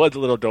gotta say, I was a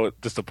little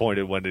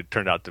disappointed when it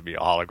turned out to be a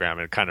hologram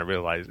and kind of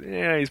realized,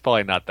 yeah, he's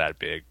probably not that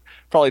big.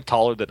 Probably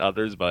taller than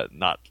others, but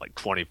not like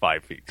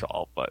 25 feet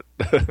tall. But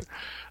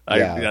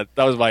that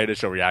was my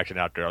initial reaction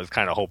after. I was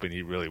kind of hoping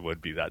he really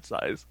would be that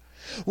size.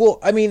 Well,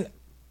 I mean,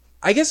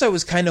 I guess I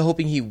was kind of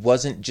hoping he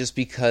wasn't, just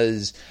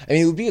because, I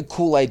mean, it would be a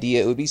cool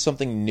idea. It would be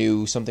something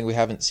new, something we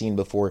haven't seen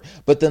before.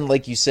 But then,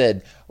 like you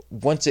said,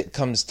 once it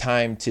comes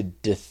time to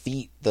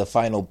defeat the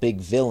final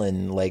big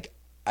villain, like,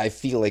 I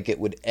feel like it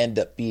would end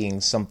up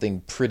being something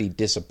pretty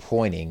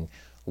disappointing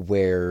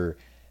where,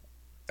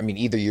 I mean,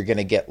 either you're going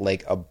to get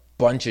like a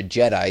bunch of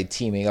Jedi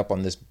teaming up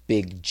on this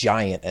big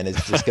giant and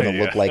it's just going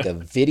to look like a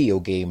video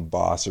game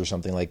boss or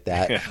something like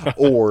that,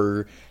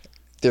 or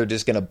they're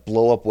just going to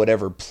blow up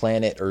whatever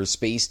planet or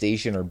space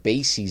station or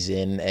base he's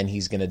in, and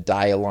he's going to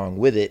die along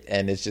with it,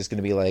 and it's just going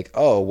to be like,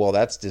 oh, well,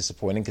 that's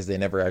disappointing because they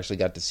never actually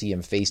got to see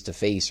him face to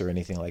face or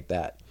anything like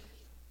that.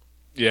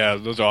 Yeah,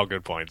 those are all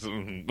good points.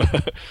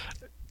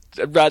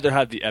 I'd rather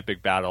have the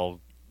epic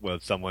battle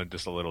with someone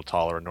just a little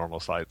taller and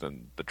normal size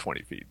than the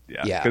 20 feet.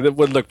 Yeah, because it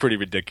would look pretty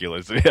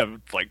ridiculous if you have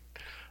like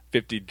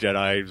 50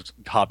 Jedi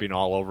hopping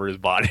all over his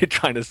body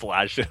trying to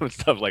slash him and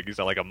stuff, like you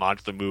said, like a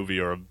monster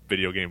movie or a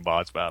video game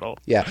boss battle.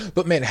 Yeah,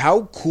 but man,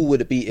 how cool would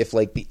it be if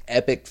like the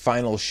epic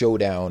final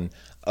showdown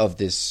of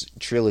this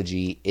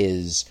trilogy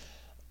is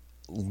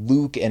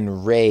Luke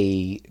and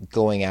Rey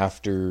going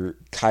after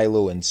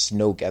Kylo and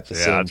Snoke at the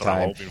same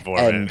time,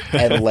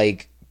 and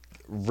like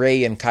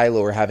Rey and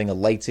Kylo are having a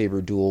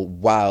lightsaber duel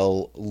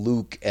while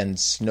Luke and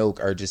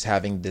Snoke are just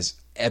having this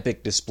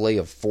epic display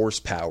of force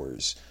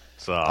powers.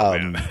 So,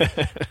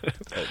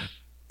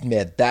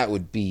 man, that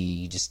would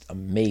be just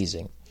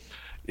amazing.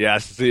 Yeah,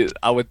 see,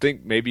 I would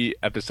think maybe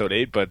episode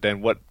 8, but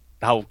then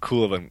how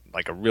cool of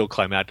a real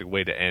climactic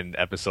way to end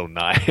episode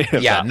 9.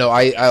 Yeah, no,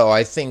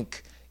 I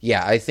think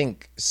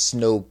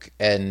Snoke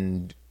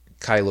and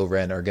Kylo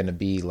Ren are going to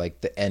be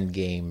like the end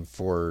game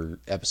for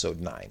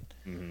episode 9.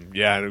 Mm-hmm.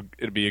 Yeah,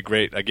 it'd be a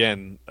great,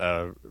 again,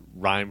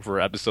 rhyme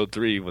for episode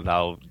 3 with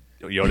how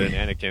Yoda and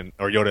Anakin,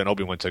 or Yoda and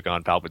Obi-Wan took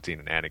on Palpatine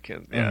and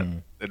Anakin. Yeah,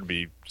 it'd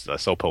be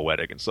so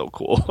poetic and so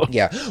cool.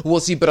 Yeah, well,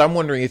 see, but I'm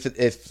wondering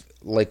if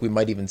like we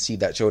might even see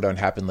that showdown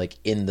happen like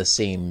in the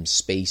same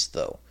space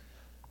though.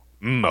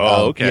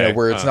 Okay. You know,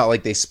 where it's not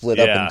like they split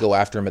up and go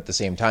after him at the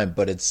same time,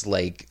 but it's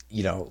like,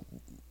 you know,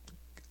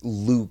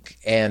 Luke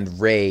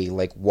and Rey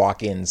like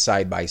walk in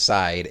side by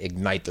side,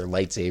 ignite their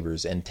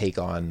lightsabers, and take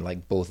on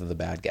like both of the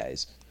bad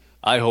guys.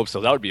 I hope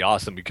so. That would be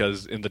awesome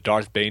because in the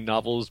Darth Bane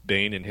novels,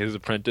 Bane and his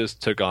apprentice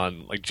took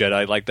on like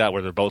Jedi like that,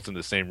 where they're both in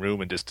the same room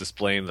and just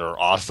displaying their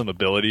awesome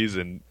abilities.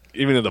 And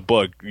even in the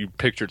book, you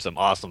pictured some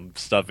awesome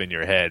stuff in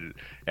your head,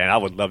 and I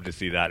would love to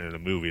see that in a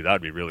movie. That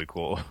would be really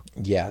cool.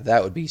 Yeah,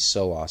 that would be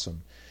so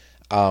awesome.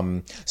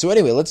 So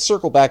anyway, let's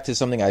circle back to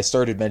something I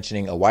started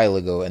mentioning a while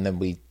ago, and then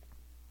we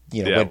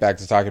went back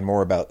to talking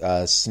more about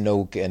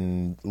Snoke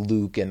and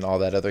Luke and all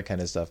that other kind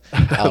of stuff.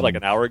 Like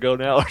an hour ago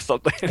now or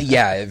something.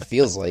 Yeah, it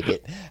feels like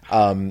it.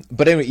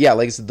 But anyway, yeah,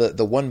 like I said,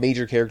 the one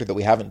major character that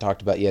we haven't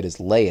talked about yet is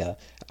Leia.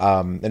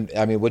 And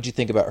I mean, what'd you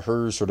think about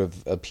her sort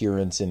of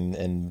appearance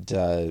and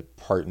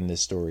part in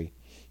this story?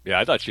 Yeah,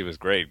 I thought she was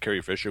great.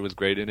 Carrie Fisher was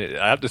great in it.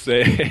 I have to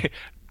say,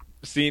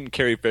 seeing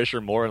Carrie Fisher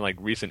more in like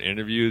recent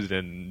interviews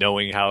and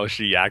knowing how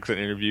she acts in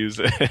interviews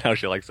and how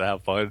she likes to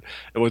have fun,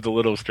 it was a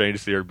little strange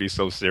to see her be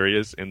so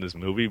serious in this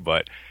movie,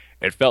 but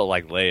it felt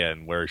like Leia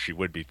and where she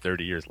would be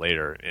 30 years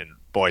later. And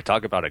boy,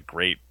 talk about a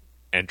great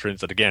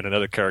entrance. And again,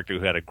 another character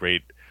who had a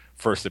great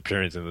first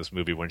appearance in this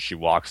movie when she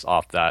walks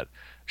off that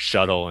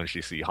shuttle and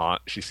she sees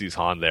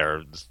Han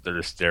there. They're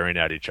just staring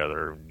at each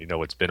other.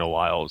 It's been a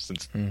while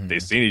since they've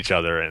seen each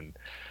other, and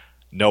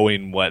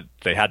knowing what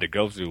they had to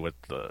go through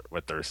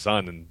with their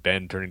son and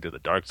Ben turning to the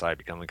dark side,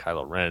 becoming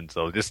Kylo Ren.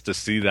 So just to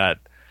see that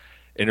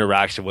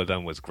interaction with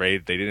them was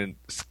great. They didn't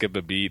skip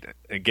a beat.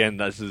 Again,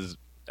 this is,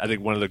 I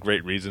think, one of the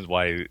great reasons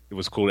why it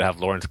was cool to have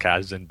Lawrence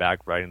Kasdan back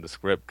writing the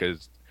script,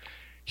 because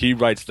he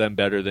writes them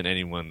better than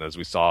anyone, as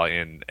we saw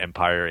in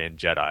Empire and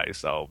Jedi.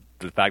 So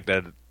the fact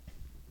that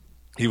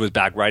he was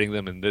back writing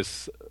them in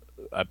this,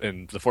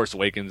 in The Force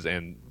Awakens,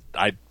 and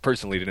I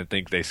personally didn't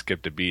think they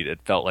skipped a beat. It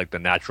felt like the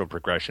natural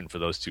progression for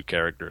those two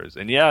characters.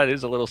 And yeah, it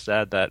is a little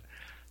sad that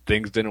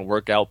things didn't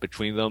work out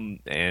between them,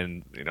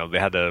 and they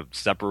had to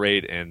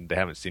separate, and they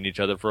haven't seen each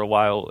other for a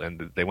while,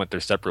 and they went their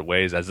separate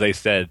ways. As they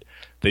said,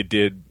 they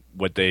did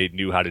what they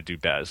knew how to do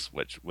best,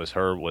 which was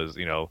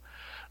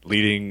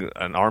leading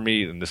an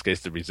army, in this case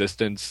the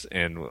Resistance,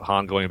 and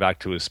Han going back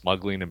to his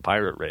smuggling and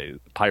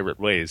pirate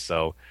ways.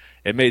 So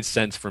it made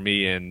sense for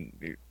me,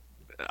 and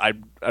I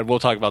will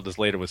talk about this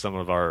later with some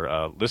of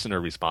our listener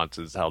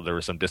responses, how there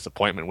was some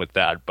disappointment with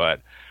that.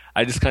 But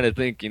I just kind of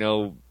think,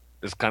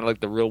 it's kind of like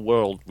the real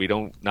world.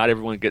 Not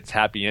everyone gets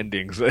happy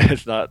endings.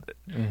 It's not,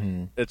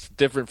 it's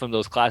different from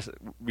those classic.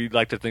 We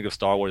like to think of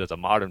Star Wars as a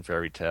modern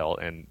fairy tale,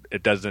 and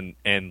it doesn't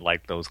end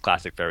like those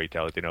classic fairy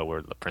tales,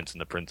 where the prince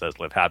and the princess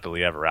live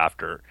happily ever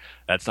after.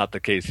 That's not the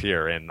case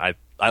here. And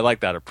I like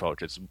that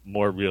approach. It's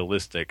more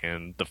realistic,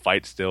 and the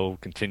fight still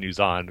continues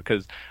on,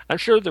 because I'm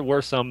sure there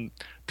were some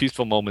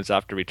peaceful moments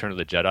after Return of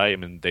the Jedi. I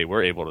mean, they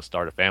were able to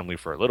start a family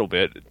for a little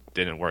bit. It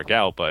didn't work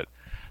out, but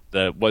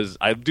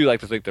I do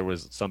like to think there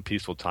was some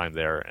peaceful time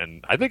there.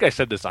 And I think I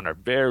said this on our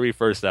very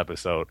first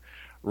episode,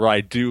 where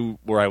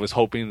I was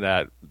hoping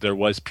that there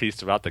was peace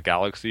throughout the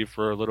galaxy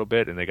for a little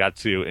bit, and they got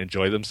to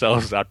enjoy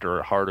themselves after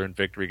a hard-earned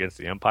victory against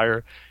the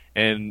Empire.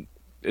 And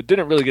it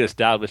didn't really get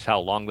established how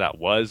long that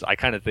was. I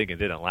kind of think it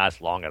didn't last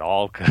long at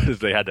all, because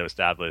they had to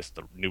establish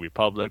the New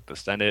Republic, the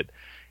Senate,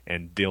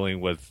 and dealing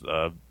with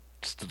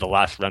the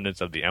last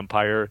remnants of the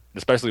Empire,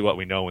 especially what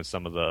we know in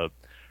some of the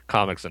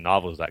comics and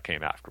novels that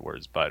came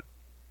afterwards. But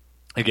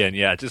again,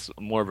 yeah, just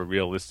more of a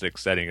realistic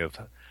setting of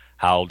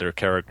how their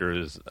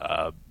characters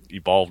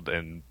evolved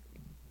and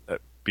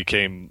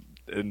became,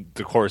 in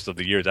the course of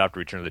the years after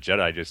Return of the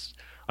Jedi, just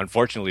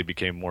unfortunately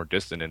became more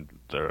distant, and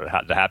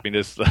the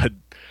happiness,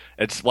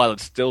 while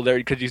it's still there,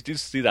 because you do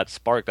see that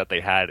spark that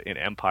they had in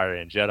Empire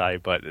and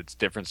Jedi, but it's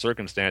different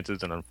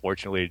circumstances, and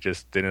unfortunately it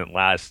just didn't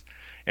last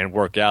and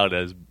work out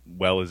as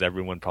well as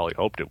everyone probably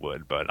hoped it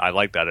would. But I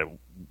like that it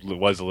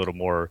was a little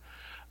more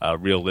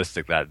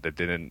realistic, that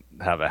didn't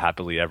have a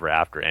happily ever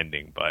after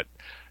ending. But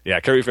yeah,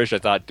 Carrie Fisher I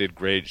thought did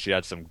great. She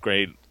had some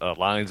great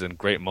lines and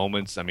great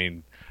moments. I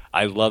mean,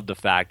 I love the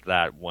fact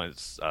that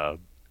once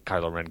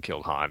Kylo Ren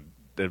killed Han,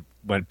 it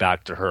went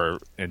back to her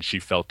and she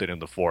felt it in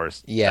the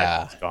Force.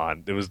 Yeah, it's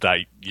gone. It was that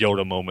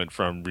Yoda moment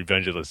from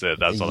Revenge of the Sith.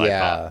 That's what I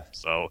thought.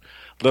 So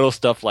little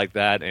stuff like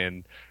that,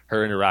 and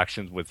her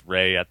interactions with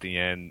Rey at the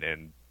end,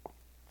 and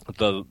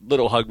the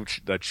little hug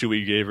that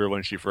Chewie gave her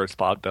when she first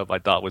popped up, I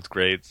thought was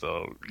great.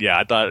 So yeah,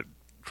 I thought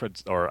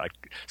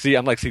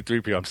I'm like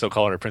C-3PO. I'm still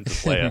calling her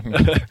Princess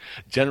Leia.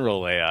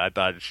 General Leia. I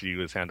thought she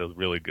was handled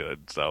really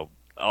good. So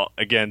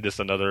again, just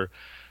another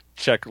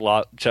check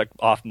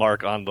off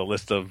mark on the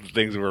list of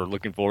things we're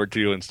looking forward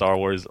to in Star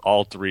Wars.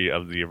 All three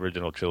of the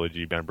original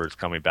trilogy members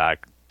coming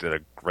back did a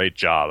great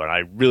job, and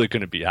I really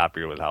couldn't be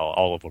happier with how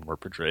all of them were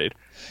portrayed.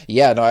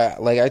 Yeah, no,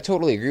 I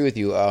totally agree with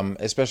you,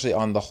 especially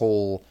on the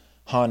whole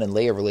Han and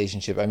Leia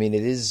relationship. I mean,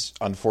 it is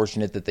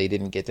unfortunate that they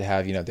didn't get to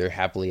have, their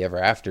happily ever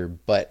after,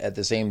 but at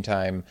the same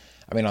time,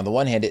 I mean, on the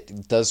one hand,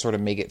 it does sort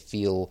of make it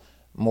feel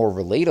more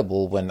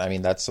relatable when, I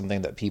mean, that's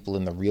something that people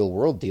in the real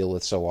world deal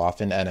with so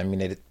often, and I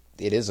mean, it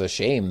is a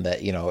shame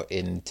that,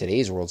 in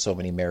today's world, so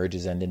many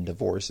marriages end in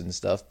divorce and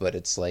stuff, but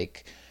it's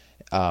like,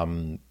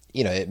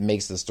 it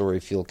makes the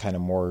story feel kind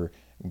of more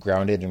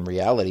grounded in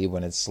reality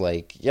when it's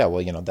like, yeah,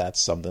 well,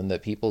 that's something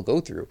that people go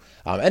through.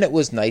 And it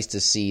was nice to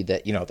see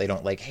that, they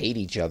don't like hate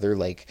each other.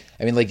 Like,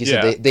 I mean, like you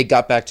said, they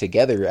got back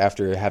together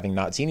after having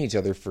not seen each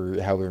other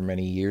for however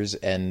many years.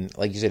 And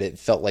like you said, it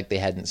felt like they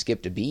hadn't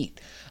skipped a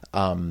beat.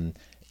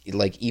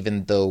 Like,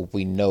 even though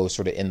we know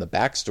sort of in the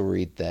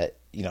backstory that,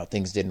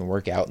 things didn't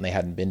work out and they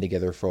hadn't been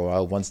together for a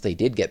while, once they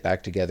did get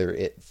back together,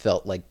 it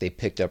felt like they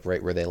picked up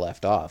right where they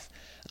left off.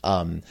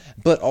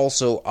 But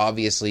also,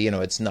 obviously,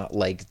 it's not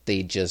like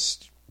they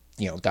just,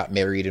 got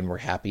married and were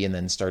happy and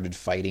then started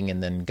fighting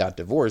and then got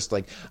divorced.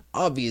 Like,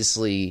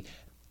 obviously,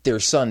 their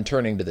son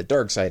turning to the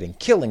dark side and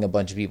killing a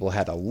bunch of people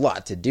had a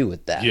lot to do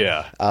with that.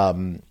 Yeah.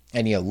 And,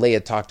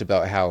 Leia talked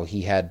about how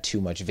he had too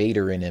much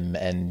Vader in him,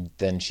 and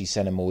then she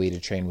sent him away to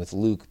train with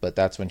Luke, but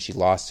that's when she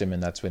lost him,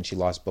 and that's when she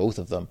lost both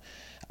of them.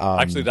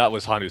 Actually, that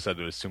was Han who said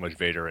there was too much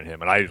Vader in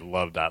him, and I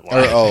loved that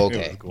line. Oh,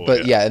 okay. Cool,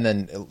 but yeah, and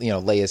then,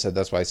 Leia said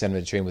that's why I sent him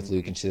to train with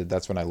Luke, and she said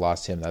that's when I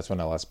lost him, that's when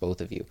I lost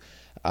both of you.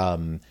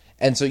 And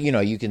so,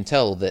 you can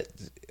tell that,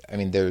 I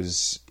mean,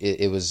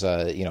 it was,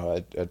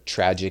 a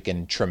tragic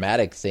and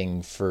traumatic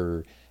thing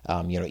for,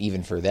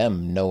 even for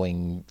them,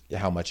 knowing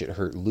how much it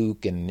hurt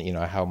Luke and,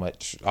 how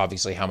much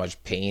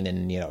pain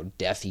and,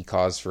 death he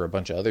caused for a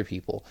bunch of other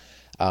people.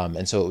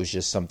 And so it was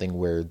just something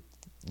where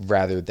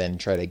rather than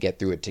try to get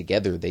through it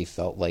together, they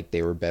felt like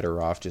they were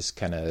better off just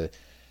kind of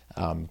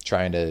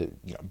trying to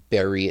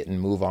bury it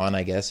and move on,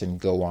 I guess, and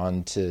go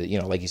on to,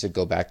 like you said,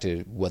 go back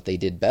to what they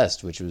did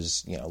best, which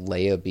was,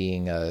 Leia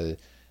being a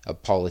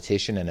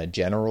politician and a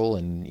general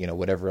and,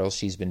 whatever else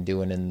she's been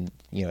doing in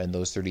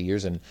those 30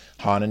 years. And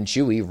Han and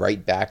Chewie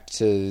right back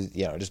to,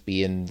 just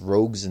being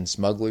rogues and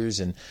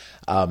smugglers. And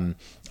I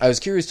was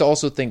curious to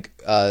also think,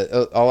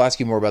 I'll ask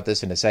you more about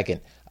this in a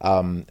second.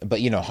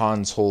 But,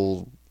 Han's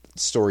whole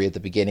story at the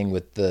beginning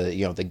with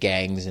the the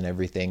gangs and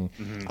everything,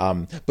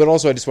 but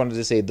also I just wanted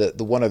to say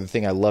the one other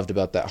thing I loved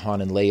about that Han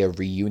and Leia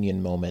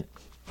reunion moment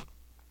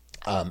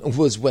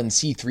was when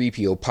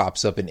C-3PO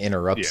pops up and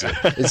interrupts it.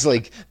 It's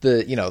like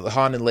the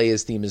Han and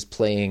Leia's theme is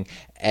playing,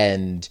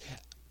 and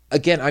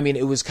again, I mean,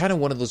 it was kind of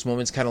one of those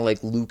moments, kind of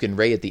like Luke and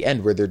Rey at the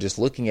end, where they're just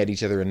looking at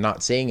each other and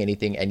not saying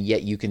anything, and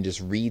yet you can just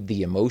read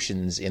the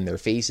emotions in their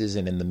faces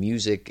and in the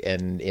music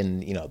and in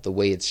the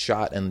way it's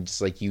shot, and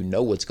it's like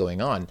what's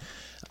going on.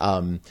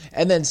 And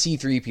then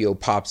C-3PO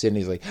pops in and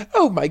he's like,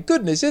 oh my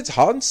goodness, it's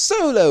Han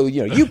Solo.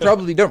 You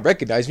probably don't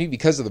recognize me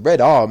because of the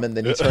red arm. And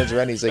then he turns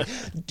around and he's like,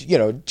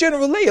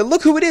 General Leia,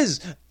 look who it is.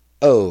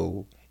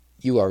 Oh,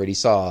 you already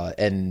saw.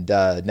 And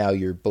now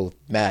you're both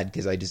mad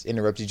because I just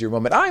interrupted your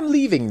moment. I'm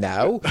leaving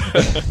now.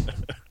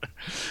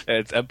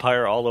 It's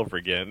Empire all over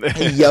again.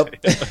 Yep.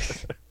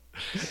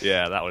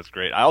 Yeah, that was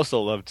great. I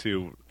also love,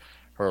 too,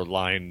 her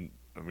line,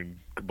 I mean,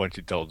 when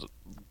she tells,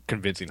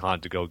 convincing Han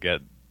to go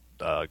get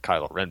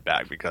Kylo Ren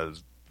back,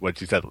 because what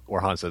she said, where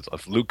Han says,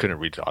 if Luke couldn't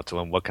reach out to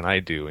him, what can I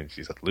do? And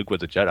she said, Luke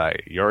was a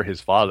Jedi, you're his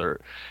father.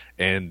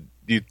 And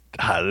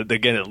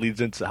again, it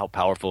leads into how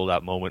powerful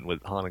that moment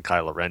with Han and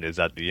Kylo Ren is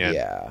at the end,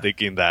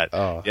 thinking that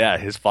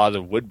his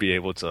father would be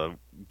able to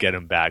get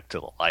him back to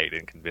the light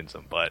and convince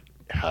him, but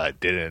it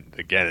didn't.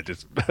 Again, it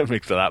just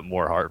makes it a lot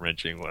more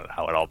heart-wrenching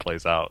how it all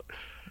plays out.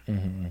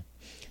 Yeah,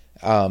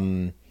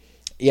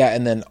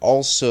 and then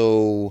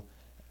also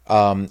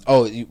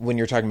when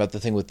you're talking about the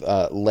thing with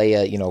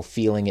Leia,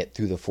 feeling it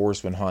through the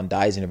Force when Han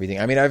dies and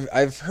everything. I mean,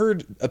 I've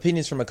heard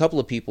opinions from a couple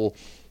of people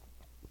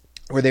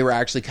where they were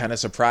actually kind of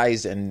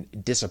surprised and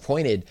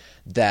disappointed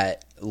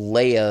that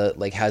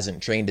Leia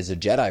hasn't trained as a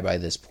Jedi by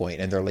this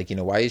point, and they're like,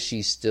 why is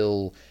she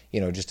still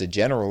just a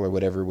general or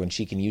whatever when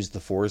she can use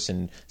the Force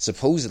and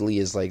supposedly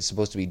is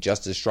supposed to be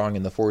just as strong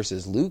in the Force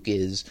as Luke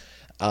is,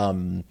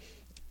 and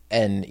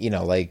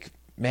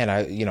man,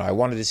 I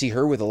wanted to see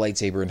her with a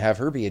lightsaber and have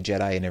her be a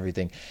Jedi and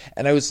everything.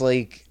 And I was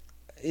like,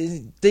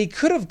 they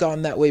could have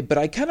gone that way, but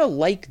I kind of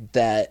like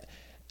that.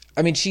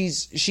 I mean,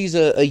 she's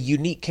a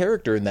unique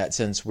character in that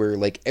sense, where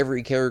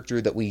every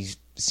character that we've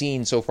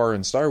seen so far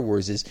in Star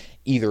Wars is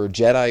either a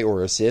Jedi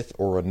or a Sith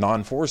or a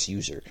non-Force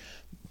user.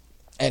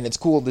 And it's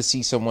cool to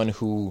see someone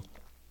who,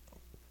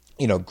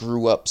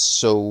 grew up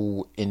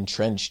so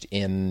entrenched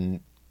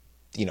in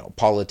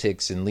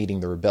politics and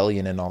leading the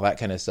rebellion and all that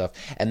kind of stuff,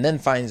 and then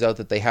finds out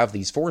that they have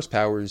these Force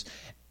powers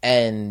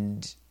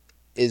and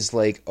is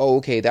like, oh,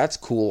 okay, that's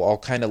cool. I'll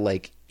kind of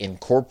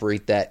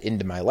incorporate that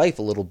into my life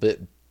a little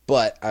bit,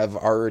 but I've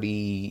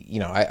already,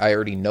 I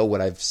already know what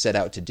I've set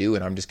out to do,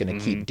 and I'm just going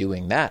to keep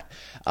doing that.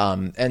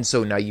 And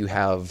so now you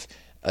have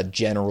a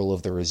general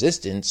of the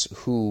Resistance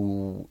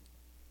who,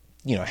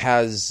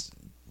 has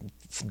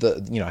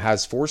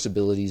has Force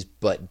abilities,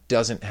 but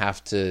doesn't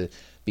have to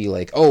be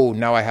like, oh,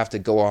 now I have to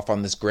go off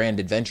on this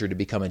grand adventure to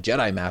become a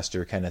Jedi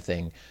Master kind of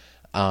thing.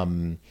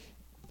 And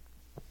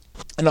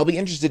I'll be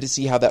interested to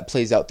see how that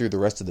plays out through the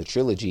rest of the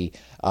trilogy.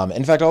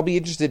 In fact, I'll be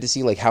interested to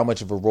see how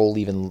much of a role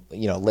even,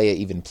 Leia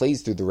even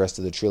plays through the rest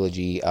of the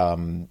trilogy.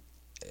 And,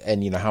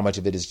 how much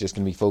of it is just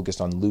going to be focused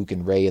on Luke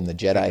and Rey and the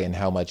Jedi, and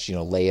how much,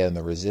 Leia and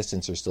the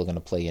Resistance are still going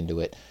to play into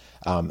it.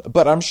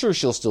 But I'm sure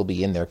she'll still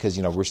be in there because,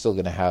 we're still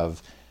going to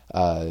have,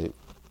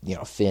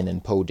 Finn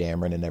and Poe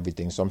Dameron and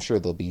everything. So I'm sure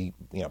there'll be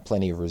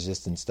plenty of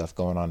Resistance stuff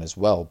going on as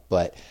well.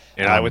 But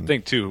I would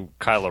think too,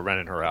 Kylo Ren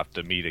and her have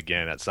to meet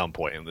again at some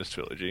point in this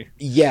trilogy.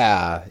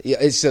 Yeah.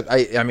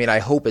 I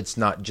hope it's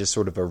not just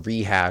sort of a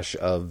rehash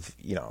of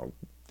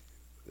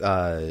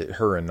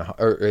her and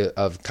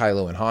of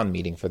Kylo and Han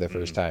meeting for the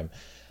first time.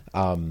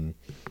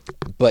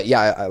 But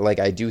yeah,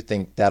 I do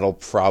think that'll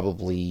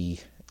probably,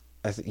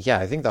 I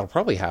think that'll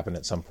probably happen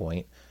at some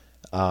point.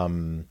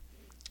 I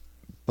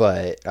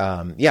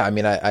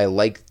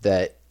like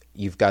that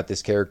you've got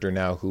this character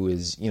now who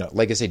is,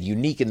 like I said,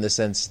 unique in the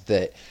sense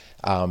that,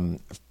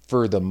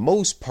 for the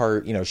most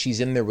part, she's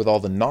in there with all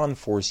the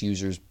non-Force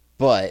users,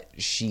 but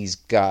she's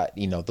got,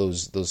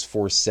 those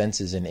Force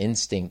senses and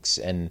instincts,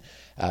 and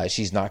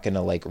she's not going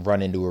to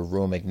run into a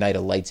room, ignite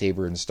a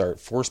lightsaber, and start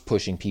Force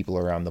pushing people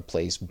around the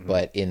place.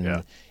 But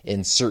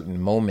in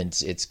certain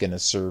moments, it's going to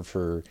serve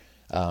her,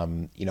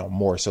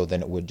 more so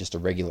than it would just a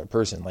regular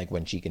person, like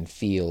when she can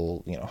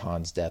feel,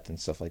 Han's death and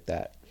stuff like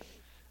that.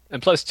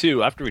 And plus,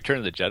 too, after Return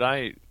of the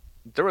Jedi,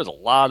 there was a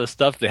lot of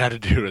stuff they had to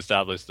do to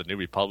establish the New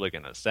Republic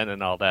and the Senate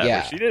and all that.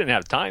 Yeah. But she didn't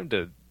have time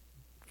to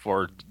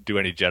do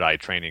any Jedi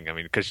training. I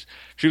mean, because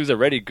she was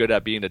already good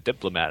at being a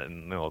diplomat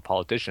and a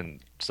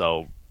politician,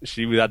 so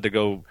she had to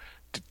go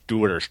do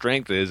what her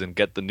strength is and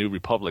get the New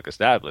Republic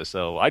established.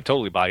 So I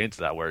totally buy into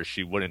that, where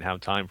she wouldn't have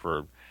time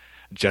for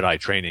Jedi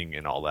training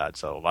and all that.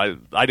 So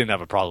I didn't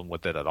have a problem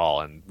with it at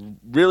all, and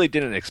really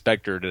didn't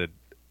expect her to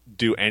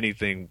do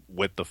anything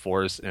with the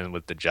Force and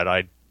with the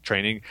Jedi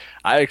training.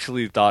 I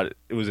actually thought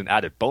it was an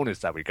added bonus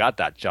that we got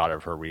that shot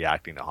of her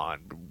reacting to Han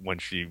when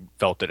she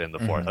felt it in the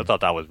Force. I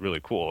thought that was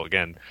really cool.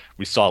 Again,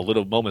 we saw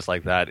little moments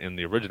like that in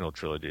the original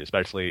trilogy,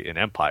 especially in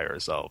Empire.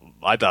 So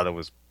I thought it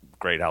was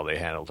great how they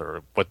handled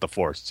her with the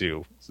Force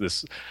too.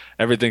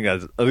 Everything,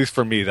 at least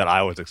for me, that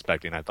I was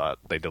expecting, I thought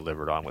they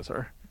delivered on with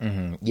her.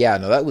 Mm-hmm. Yeah,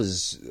 no, that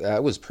was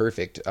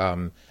perfect.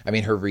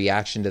 Her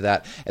reaction to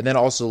that, and then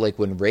also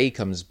when Rey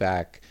comes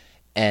back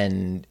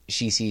and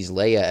she sees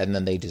Leia, and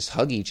then they just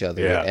hug each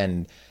other. Yeah.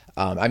 And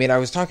I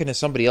was talking to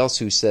somebody else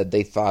who said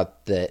they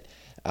thought that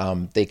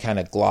they kind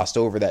of glossed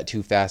over that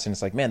too fast, and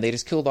it's like, man, they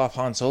just killed off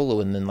Han Solo,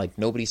 and then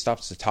nobody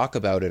stops to talk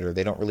about it, or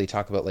they don't really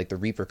talk about the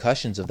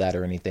repercussions of that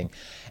or anything.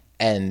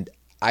 And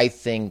I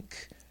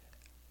think,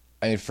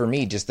 for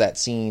me, just that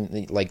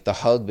scene, the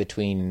hug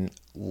between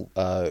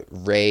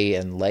Rey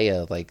and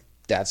Leia,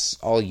 that's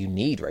all you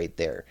need right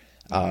there.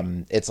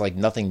 It's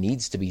nothing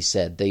needs to be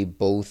said. They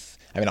both,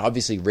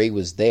 obviously Rey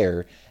was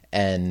there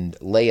and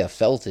Leia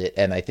felt it.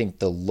 And I think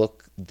the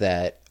look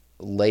that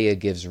Leia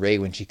gives Rey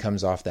when she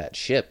comes off that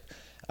ship,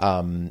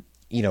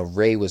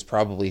 Rey was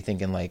probably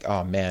thinking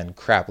oh man,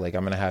 crap. I'm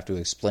going to have to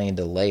explain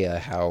to Leia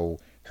how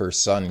her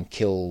son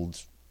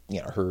killed,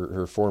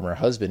 her former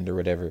husband or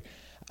whatever.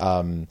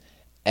 And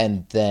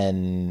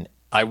then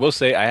I will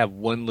say I have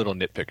one little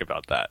nitpick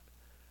about that.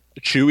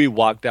 Chewie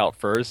walked out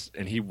first,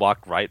 and he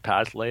walked right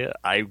past Leia.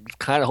 I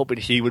kind of hoping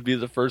he would be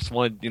the first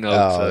one,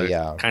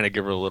 to kind of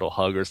give her a little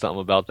hug or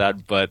something about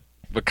that. But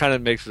kind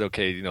of makes it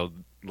okay.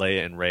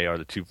 Leia and Rey are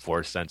the two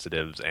Force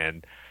sensitives,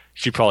 and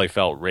she probably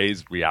felt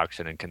Rey's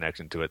reaction and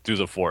connection to it through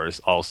the Force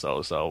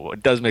also. So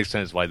it does make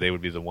sense why they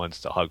would be the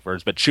ones to hug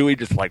first. But Chewie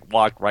just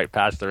walked right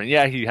past her, and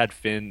yeah, he had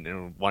Finn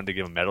and wanted to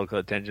give him medical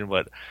attention,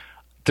 but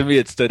to me,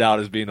 it stood out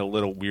as being a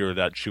little weird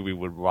that Chewie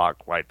would walk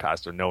right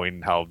past her,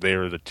 knowing how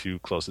they're the two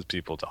closest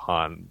people to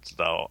Han.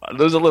 So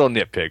there's a little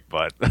nitpick,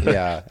 but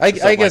yeah, I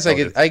guess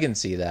I can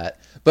see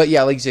that. But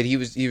yeah, like you said, he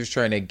was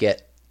trying to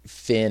get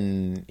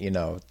Finn,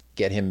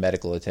 get him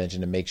medical attention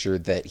to make sure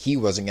that he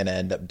wasn't going to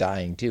end up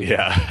dying too.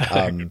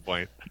 Yeah, good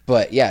point.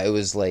 But yeah, it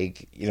was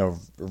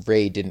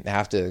Rey didn't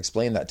have to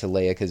explain that to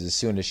Leia, because as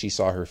soon as she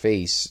saw her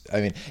face,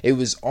 it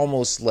was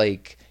almost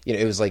it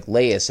was like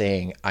Leia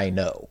saying, "I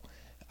know."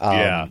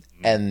 And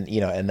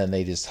then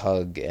they just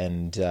hug,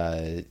 and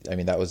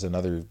that was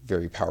another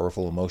very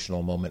powerful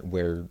emotional moment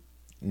where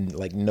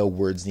no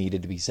words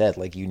needed to be said,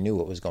 you knew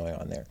what was going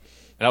on there.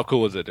 And how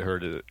cool was it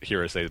to hear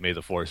her say, "May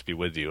the Force be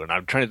with you"? And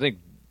I'm trying to think,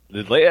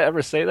 did Leia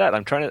ever say that?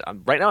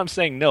 Right now I'm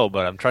saying no,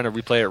 but I'm trying to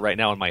replay it right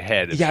now in my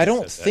head. Yeah, I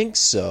don't think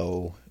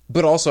so.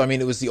 But also,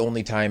 it was the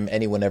only time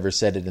anyone ever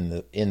said it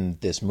in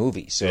this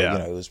movie, so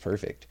it was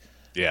perfect.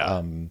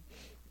 Yeah.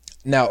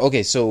 Now,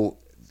 okay, so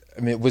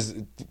was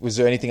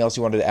there anything else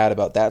you wanted to add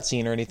about that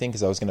scene or anything?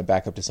 Because I was going to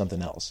back up to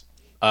something else.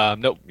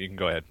 Nope, you can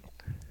go ahead.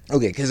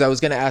 Okay, because I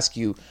was going to ask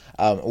you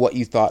what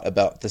you thought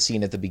about the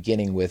scene at the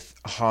beginning with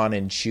Han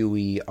and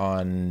Chewie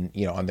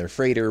on their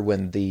freighter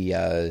when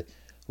the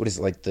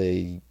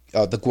the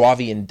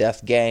Guavian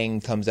Death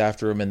Gang comes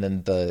after him, and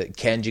then the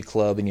Kanji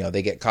Club, and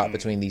they get caught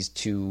between these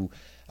two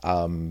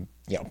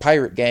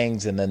pirate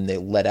gangs, and then they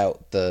let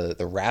out the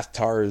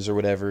Rathtars or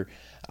whatever.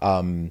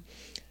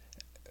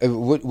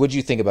 What do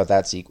you think about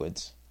that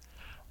sequence?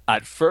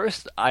 At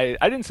first, I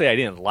didn't say I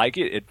didn't like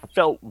it. It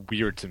felt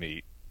weird to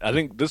me. I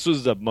think this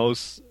was the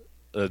most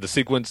the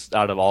sequence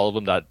out of all of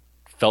them that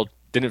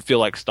didn't feel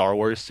like Star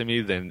Wars to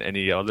me than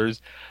any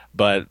others.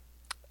 But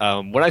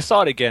when I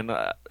saw it again,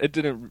 it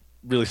didn't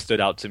really stood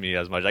out to me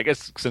as much. I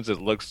guess since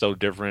it looks so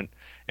different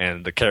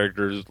and the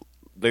characters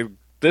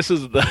This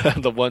is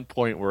the one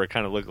point where it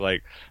kind of looked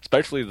like,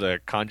 especially the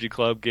Kanji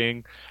Club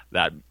gang,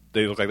 that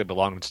they look like they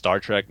belong in Star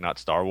Trek, not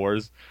Star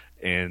Wars.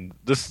 And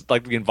this,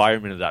 like, the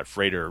environment of that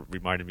freighter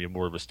reminded me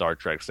more of a Star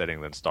Trek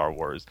setting than Star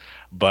Wars.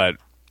 But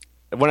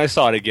when I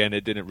saw it again,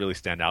 it didn't really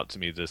stand out to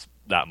me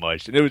that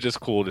much. And it was just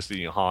cool to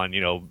see Han,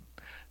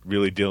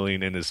 really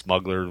dealing in his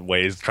smuggler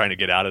ways, trying to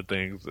get out of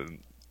things.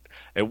 And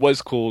it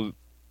was cool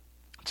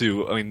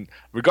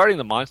regarding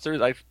the monsters,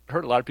 I've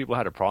heard a lot of people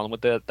had a problem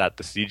with it, that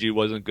the CG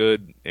wasn't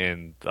good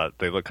and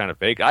they look kind of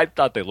fake. I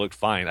thought they looked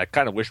fine. I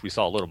kind of wish we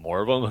saw a little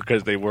more of them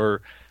because they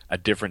were a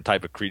different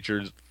type of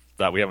creatures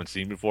that we haven't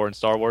seen before in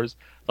Star Wars.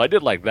 So I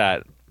did like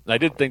that. I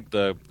did think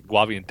the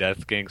Guavian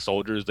Death Gang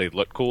soldiers, they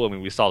looked cool. I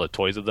mean, we saw the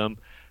toys of them.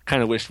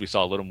 Kind of wish we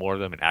saw a little more of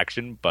them in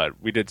action,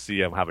 but we did see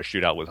them have a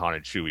shootout with Han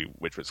and Chewie,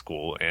 which was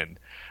cool. And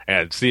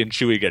seeing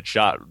Chewie get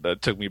shot,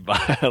 that took me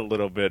by a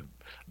little bit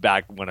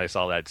back when I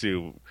saw that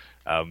too.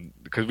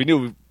 Because we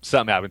knew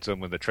something happened to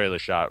him when the trailer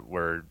shot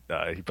where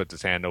he puts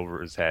his hand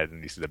over his head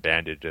and you see the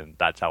bandage, and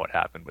that's how it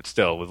happened. But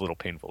still, it was a little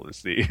painful to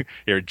see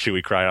hear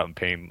Chewie cry out in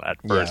pain at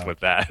first with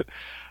that.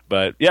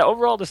 But yeah,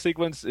 overall, the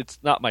sequence, it's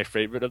not my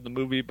favorite of the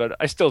movie, but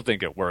I still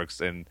think it works.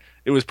 And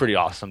it was pretty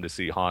awesome to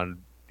see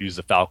Han use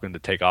the Falcon to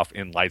take off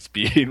in light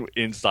speed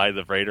inside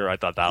the freighter. I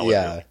thought that was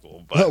really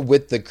cool. But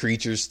with the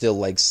creatures still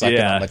like sucking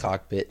on the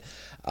cockpit.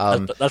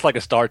 That's like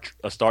a Star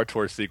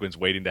Tours sequence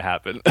waiting to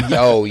happen.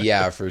 Oh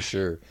yeah, for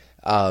sure.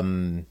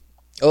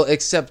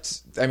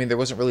 Except, I mean, there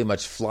wasn't really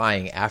much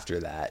flying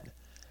after that.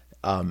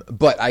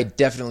 But I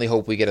definitely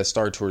hope we get a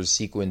Star Tours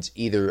sequence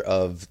either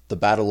of the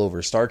battle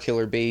over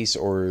Starkiller Base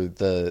or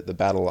the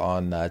battle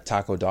on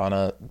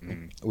Takodana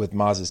with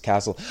Maz's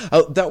castle.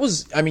 That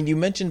was, I mean, you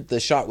mentioned the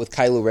shot with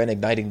Kylo Ren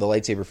igniting the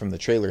lightsaber from the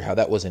trailer, how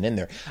that wasn't in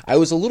there. I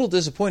was a little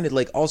disappointed,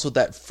 like, also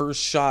that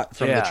first shot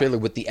from the trailer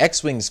with the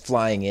X-Wings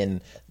flying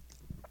in,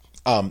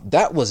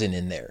 that wasn't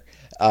in there.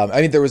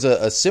 I mean, there was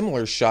a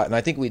similar shot, and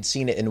I think we'd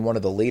seen it in one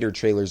of the later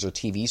trailers or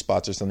TV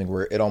spots or something,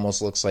 where it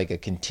almost looks like a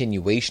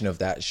continuation of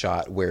that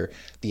shot, where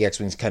the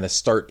X-Wings kind of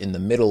start in the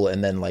middle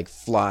and then like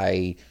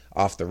fly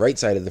off the right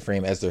side of the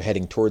frame as they're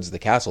heading towards the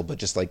castle. But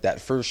just like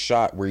that first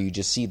shot where you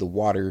just see the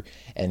water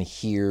and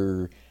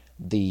hear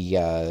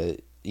the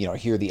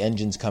hear the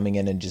engines coming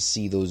in and just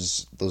see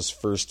those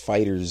first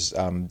fighters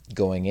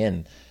going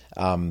in.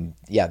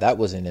 That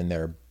wasn't in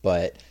there,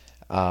 but.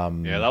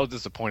 That was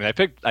disappointing.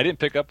 I didn't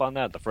pick up on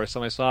that the first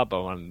time I saw it,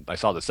 but when I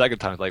saw it the second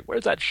time, I was like,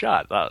 "Where's that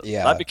shot?"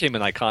 That became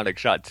an iconic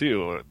shot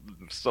too.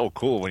 So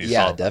cool when you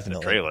saw it in the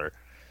trailer.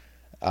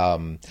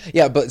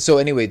 But so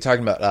anyway,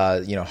 talking about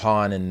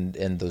Han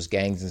and those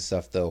gangs and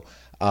stuff, though,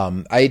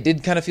 I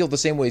did kind of feel the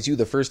same way as you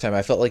the first time.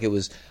 I felt like it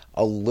was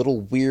a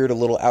little weird, a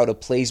little out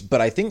of place, but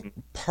I think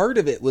part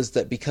of it was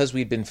that because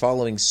we'd been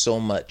following so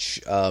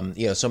much,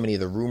 so many of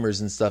the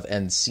rumors and stuff,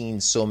 and seen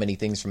so many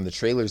things from the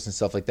trailers and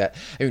stuff like that.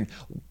 I mean,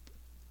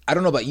 I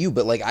don't know about you,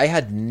 but like I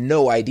had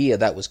no idea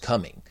that was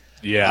coming.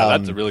 Yeah,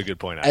 that's a really good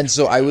point. Actually. And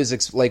so I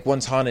was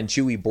once Han and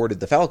Chewie boarded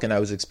the Falcon, I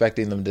was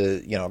expecting them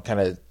to,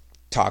 kind of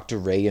talk to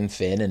Rey and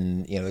Finn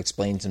and,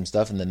 explain some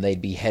stuff, and then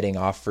they'd be heading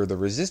off for the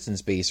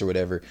Resistance base or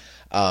whatever.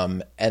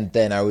 And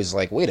then I was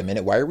like, wait a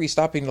minute, why are we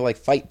stopping to like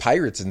fight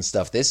pirates and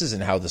stuff? This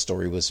isn't how the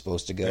story was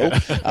supposed to go.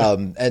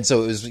 And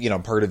so it was,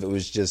 part of it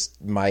was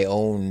just my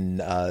own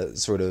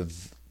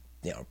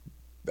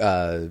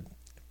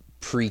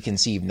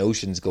preconceived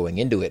notions going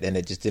into it, and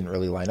it just didn't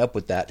really line up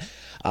with that.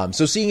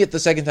 So seeing it the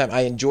second time,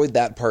 I enjoyed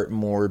that part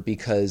more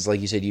because,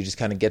 like you said, you just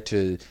kind of get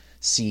to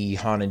see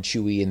Han and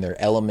Chewie in their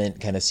element,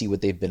 kind of see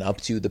what they've been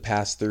up to the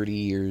past 30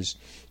 years.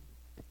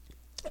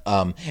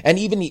 And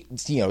even,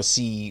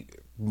 see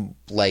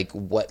like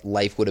what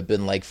life would have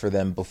been like for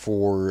them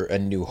before A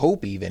New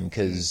Hope even,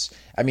 because,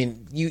 I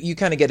mean, you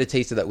kind of get a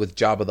taste of that with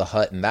Jabba the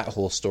Hutt and that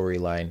whole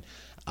storyline.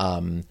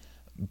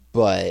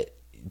 But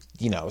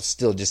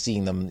still just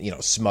seeing them,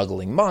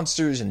 smuggling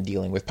monsters and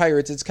dealing with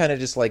pirates. It's kind of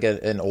just like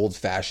an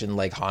old-fashioned,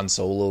 like, Han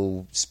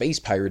Solo space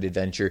pirate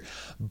adventure.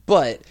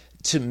 But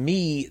to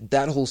me,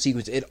 that whole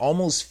sequence, it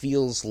almost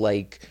feels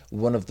like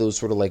one of those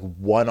sort of, like,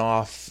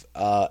 one-off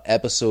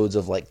episodes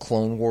of, like,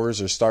 Clone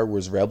Wars or Star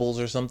Wars Rebels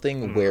or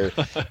something, where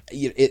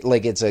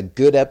it's a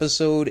good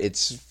episode,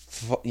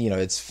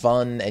 it's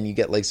fun, and you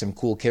get, like, some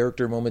cool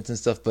character moments and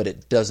stuff, but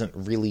it doesn't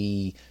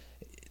really...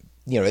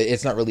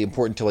 it's not really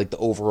important to like the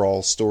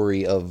overall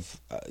story of,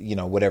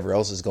 whatever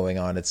else is going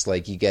on. It's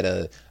like you get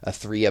a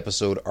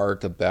 3-episode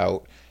arc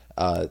about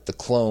the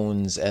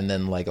clones, and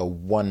then like a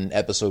 1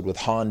 episode with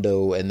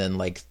Hondo, and then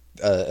like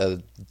a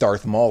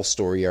Darth Maul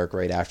story arc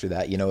right after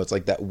that. It's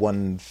like that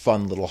one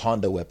fun little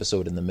Hondo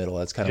episode in the middle.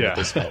 That's kind of what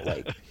this felt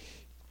like.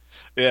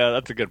 Yeah,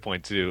 that's a good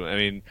point too. I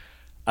mean,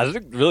 I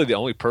think really the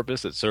only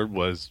purpose it served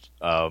was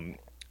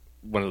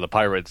one of the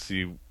pirates,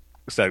 he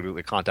said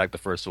to contact the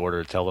First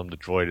Order, tell them the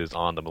droid is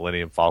on the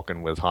Millennium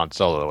Falcon with Han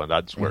Solo, and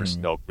that's where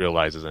Snoke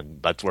realizes,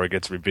 and that's where it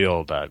gets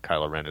revealed that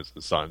Kylo Ren is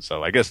his son.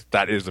 So I guess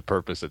that is the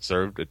purpose it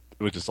served. It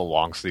was just a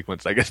long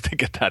sequence, I guess, to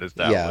get that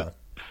established.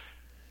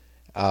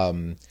 Yeah.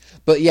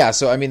 But yeah,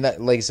 so I mean,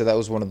 that, like I said, that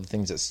was one of the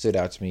things that stood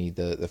out to me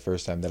the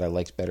first time that I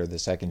liked better the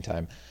second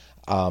time.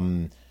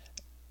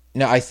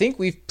 Now, I think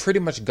we've pretty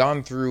much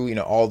gone through,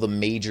 all the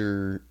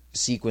major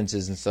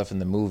sequences and stuff in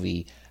the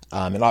movie.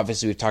 And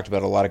obviously we've talked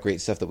about a lot of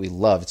great stuff that we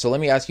loved. So let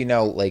me ask you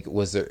now,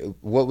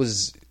 what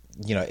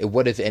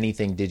if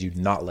anything did you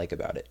not like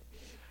about it?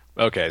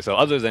 Okay, so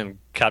other than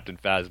Captain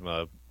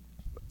Phasma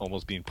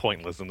almost being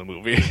pointless in the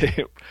movie,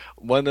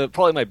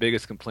 probably my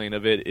biggest complaint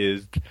of it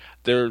is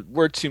there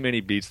were too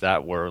many beats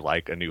that were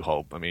like A New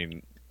Hope. I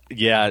mean,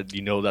 yeah,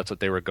 that's what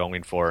they were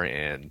going for,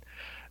 and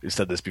you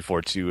said this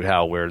before too,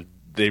 where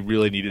they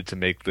really needed to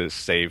make this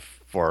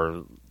safe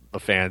for the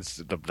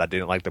fans that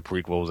didn't like the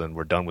prequels and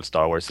were done with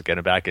Star Wars to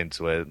get back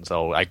into it. And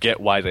so I get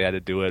why they had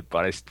to do it,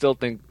 but I still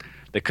think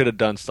they could have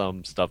done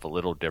some stuff a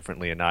little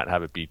differently and not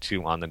have it be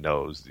too on the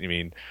nose. I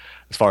mean,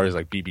 as far as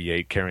like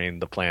BB-8 carrying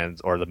the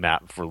plans or the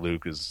map for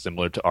Luke is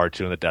similar to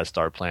R2 and the Death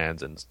Star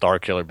plans, and Star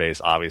Killer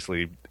Base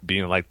obviously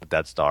being like the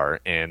Death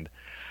Star. And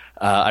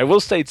I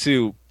will say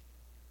too,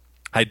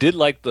 I did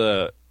like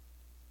the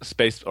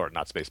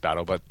not space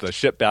battle, but the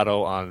ship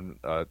battle on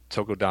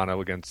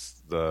Tokodano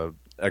against the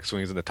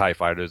X-Wings and the TIE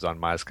Fighters on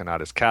Maz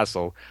Kanata's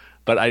castle.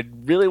 But I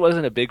really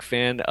wasn't a big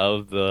fan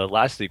of the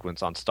last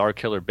sequence on Star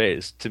Killer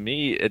Base. To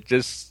me, it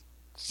just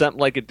seemed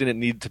like it didn't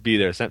need to be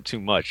there. It seemed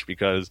too much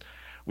because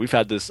we've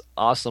had this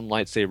awesome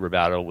lightsaber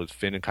battle with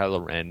Finn and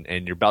Kylo Ren,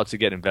 and you're about to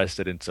get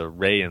invested into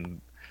Rey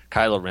and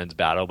Kylo Ren's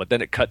battle, but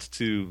then it cuts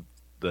to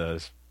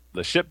the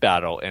ship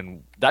battle,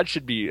 and that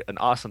should be an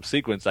awesome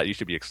sequence that you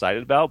should be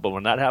excited about. But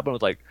when that happened, it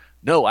was like,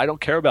 no, I don't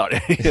care about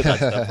any of that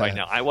stuff right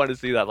now. I want to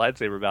see that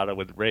lightsaber battle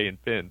with Rey and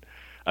Finn.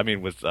 I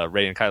mean, with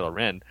Rey and Kylo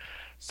Ren.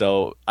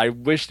 So I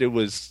wished it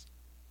was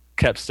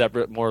kept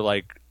separate, more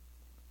like,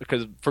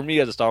 because for me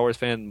as a Star Wars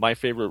fan, my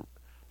favorite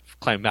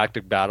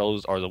climactic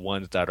battles are the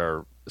ones that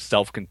are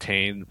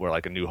self-contained, where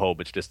like A New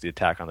Hope, it's just the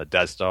attack on the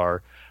Death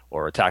Star,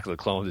 or Attack of the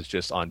Clones is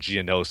just on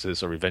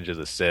Geonosis, or Revenge of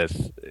the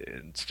Sith.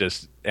 It's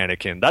just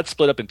Anakin. That's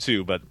split up in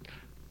two, but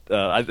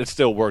it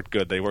still worked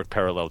good. They worked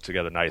parallel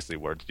together nicely,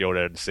 where it's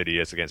Yoda and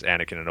Sidious against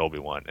Anakin and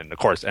Obi-Wan. And of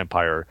course,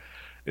 Empire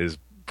is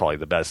probably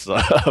the best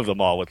of them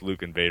all with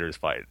Luke and Vader's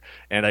fight.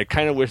 And I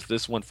kind of wish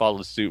this one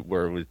followed suit,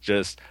 where it was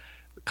just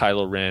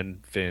Kylo Ren,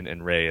 Finn,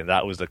 and Rey, and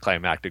that was the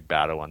climactic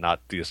battle, and not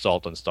the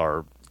assault on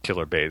Star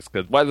Killer Base.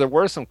 Because while there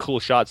were some cool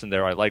shots in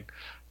there, I like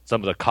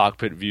some of the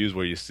cockpit views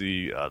where you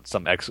see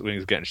some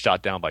X-Wings getting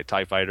shot down by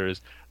TIE Fighters.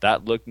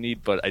 That looked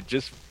neat, but I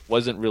just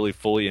wasn't really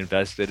fully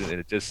invested, and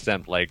it just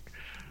seemed like,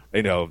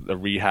 a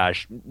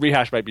rehash.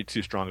 Rehash might be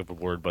too strong of a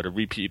word, but a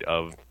repeat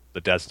of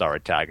the Death Star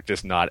attack,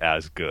 just not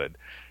as good,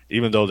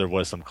 even though there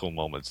was some cool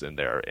moments in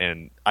there.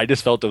 And I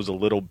just felt it was a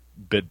little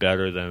bit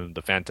better than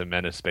the Phantom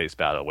Menace space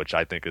battle, which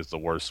I think is the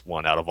worst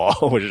one out of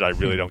all, which I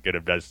really don't get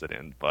invested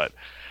in. But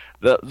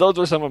those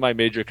were some of my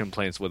major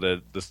complaints with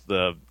it.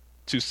 The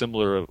two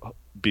similar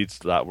beats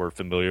that were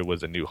familiar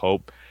was A New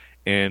Hope.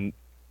 And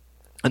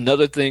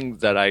another thing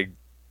that I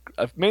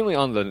mainly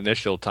on the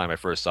initial time I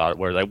first saw it,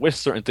 where I wish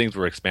certain things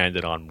were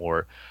expanded on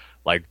more,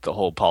 like the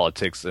whole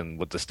politics and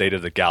what the state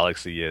of the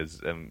galaxy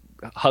is. And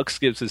Hux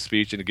gives his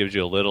speech and it gives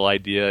you a little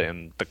idea,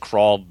 and the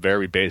crawl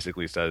very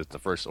basically says the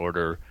First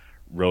Order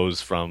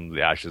rose from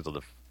the ashes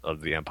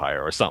of the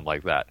Empire or something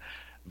like that.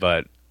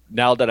 But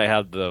now that I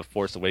have the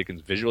Force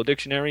Awakens visual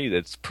dictionary,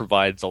 it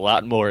provides a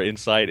lot more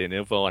insight and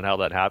info on how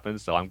that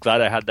happens. So I'm glad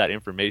I had that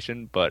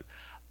information, but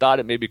thought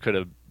it maybe could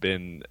have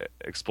been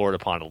explored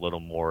upon a little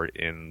more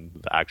in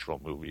the actual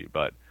movie.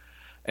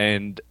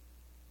 And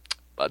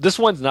this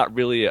one's not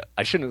really,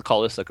 I shouldn't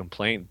call this a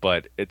complaint,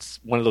 but it's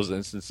one of those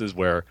instances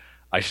where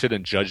I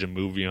shouldn't judge a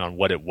movie on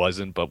what it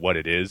wasn't, but what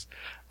it is.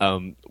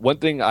 One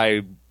thing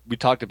we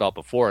talked about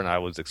before and I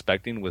was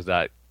expecting was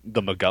that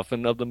the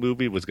MacGuffin of the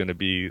movie was going to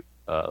be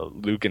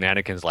Luke and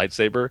Anakin's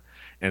lightsaber,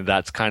 and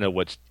that's kind of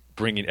what's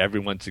bringing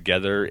everyone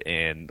together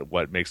and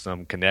what makes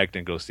them connect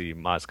and go see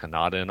Maz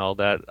Kanata and all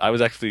that. I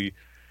was actually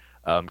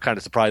kind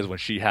of surprised when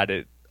she had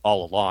it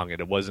all along,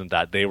 and it wasn't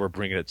that they were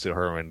bringing it to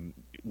her and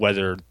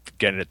whether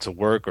getting it to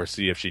work or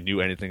see if she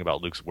knew anything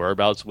about Luke's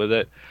whereabouts with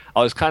it.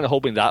 I was kind of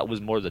hoping that was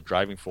more the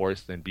driving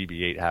force than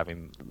BB-8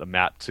 having the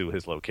map to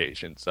his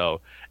location. So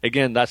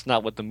again, that's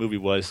not what the movie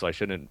was, so I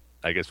shouldn't,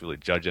 I guess, really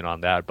judge it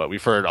on that. But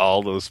we've heard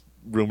all those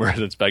rumors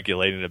and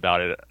speculating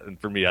about it, and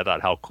for me, I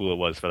thought how cool it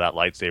was for that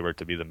lightsaber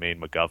to be the main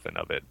MacGuffin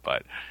of it,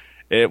 but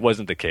it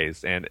wasn't the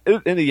case. And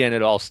in the end,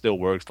 it all still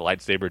works. The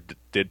lightsaber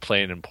did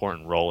play an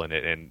important role in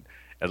it, and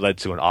it led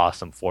to an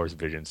awesome Force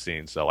Vision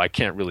scene, so I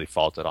can't really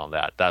fault it on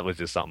that. That was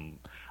just something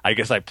I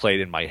guess I played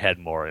in my head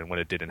more, and when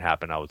it didn't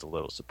happen, I was a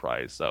little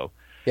surprised. So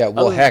yeah,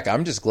 well, heck,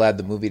 I'm just glad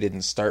the movie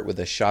didn't start with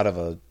a shot of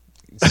a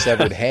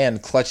severed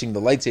hand clutching the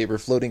lightsaber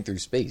floating through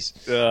space.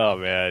 Oh,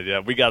 man, yeah,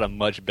 we got a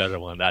much better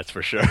one, that's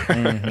for sure.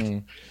 Mm-hmm.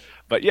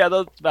 But yeah,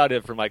 that's about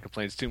it for my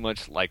complaints. Too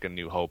much like A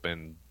New Hope,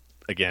 and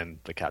again,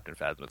 the Captain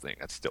Phasma thing,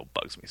 that still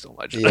bugs me so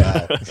much.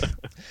 Yeah.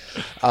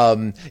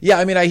 Yeah,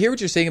 I mean, I hear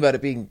what you're saying about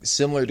it being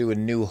similar to A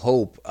New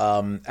Hope.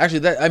 Actually,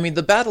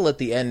 the battle at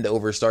the end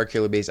over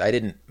Starkiller Base, I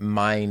didn't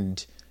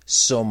mind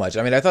so much.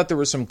 I mean, I thought there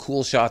were some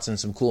cool shots and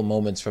some cool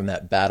moments from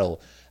that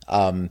battle.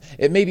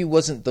 It maybe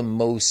wasn't the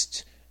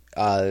most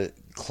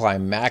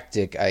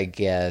climactic, I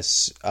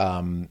guess.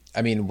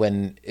 I mean,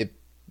 when it,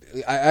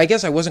 I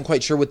guess I wasn't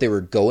quite sure what they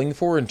were going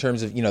for in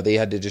terms of, they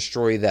had to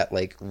destroy that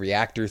like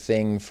reactor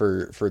thing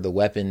for the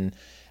weapon.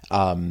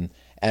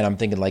 And I'm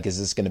thinking, like, is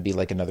this going to be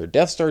like another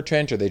Death Star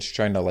trench? Or are they just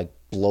trying to like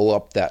blow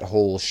up that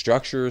whole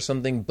structure or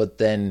something? But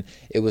then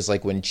it was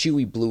like when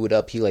Chewie blew it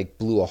up, he like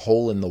blew a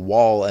hole in the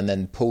wall, and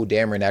then Poe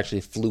Dameron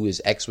actually flew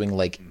his X-wing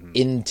like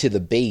into the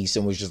base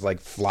and was just like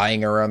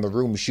flying around the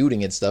room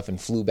shooting at stuff and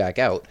flew back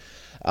out.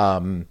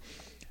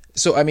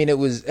 So I mean, it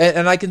was,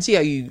 and I can see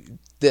how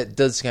that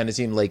does kind of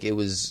seem like it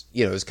was,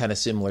 it was kind of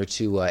similar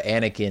to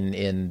Anakin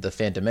in The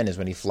Phantom Menace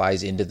when he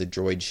flies into the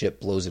droid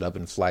ship, blows it up,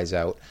 and flies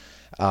out.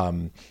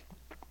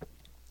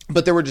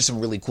 But there were just some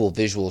really cool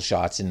visual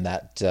shots in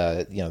that,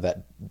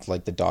 that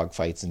like the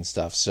dogfights and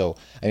stuff. So,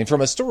 I mean,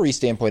 from a story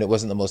standpoint, it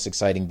wasn't the most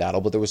exciting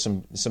battle, but there was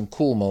some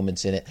cool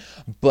moments in it.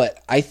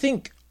 But I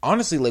think,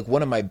 honestly, like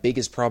one of my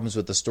biggest problems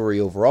with the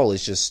story overall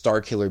is just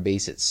Starkiller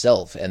Base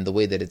itself and the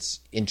way that it's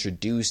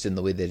introduced and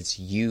the way that it's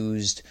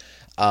used.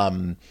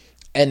 And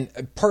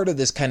part of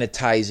this kind of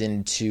ties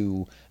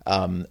into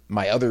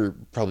my other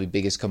probably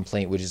biggest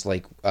complaint, which is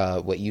like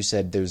what you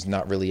said, there's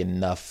not really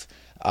enough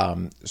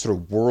sort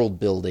of world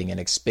building and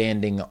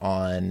expanding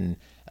on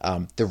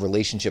the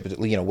relationship,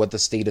 what the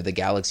state of the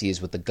galaxy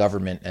is with the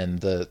government and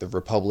the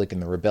Republic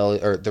and the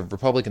Rebellion, or the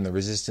Republic and the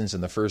Resistance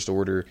and the First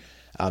Order,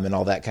 and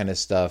all that kind of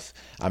stuff.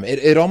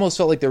 It almost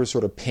felt like they were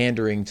sort of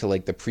pandering to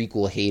like the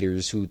prequel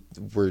haters who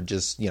were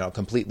just,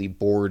 completely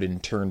bored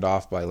and turned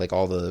off by like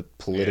all the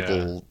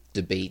political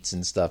debates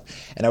and stuff.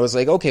 And I was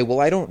like, okay, well,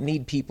 I don't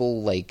need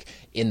people like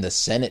in the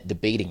Senate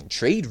debating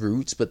trade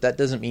routes, but that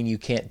doesn't mean you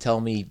can't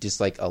tell me just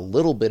like a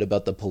little bit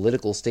about the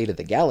political state of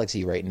the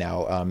galaxy right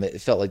now.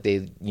 It felt like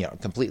they,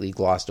 completely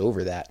glossed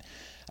over that.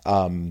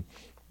 And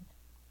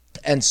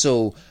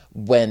so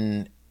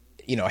when,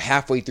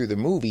 halfway through the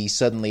movie,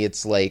 suddenly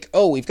it's like,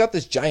 oh, we've got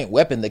this giant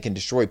weapon that can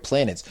destroy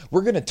planets.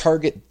 We're going to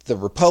target the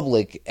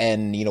Republic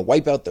and,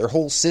 wipe out their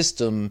whole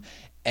system.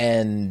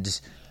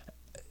 And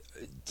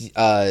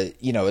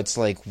it's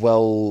like,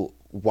 well,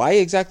 why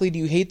exactly do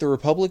you hate the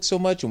Republic so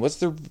much? And what's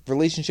the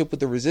relationship with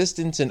the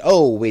Resistance? And,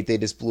 oh, wait, they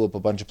just blew up a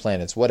bunch of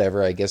planets.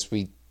 Whatever. I guess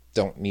we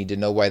don't need to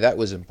know why that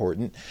was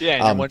important. Yeah,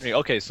 and I'm wondering,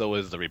 okay, so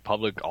is the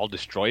Republic all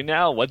destroyed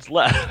now? What's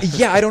left?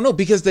 Yeah, I don't know,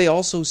 because they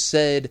also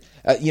said,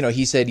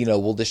 he said,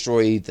 we'll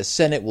destroy the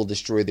Senate, we'll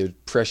destroy their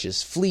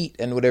precious fleet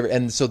and whatever.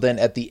 And so then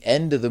at the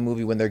end of the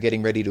movie, when they're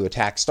getting ready to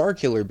attack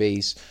Starkiller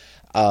Base,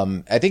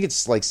 I think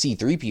it's like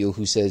C-3PO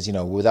who says,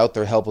 without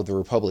their help with the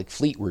Republic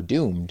fleet, we're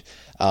doomed.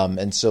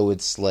 And so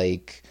it's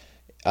like,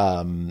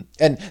 and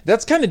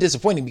that's kind of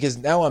disappointing, because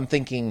now I'm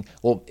thinking,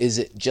 well, is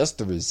it just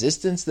the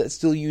Resistance that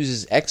still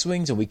uses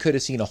X-Wings? And we could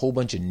have seen a whole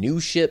bunch of new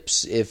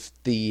ships if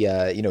the,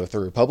 if the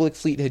Republic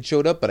fleet had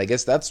showed up, but I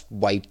guess that's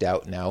wiped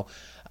out now.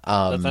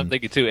 That's what I'm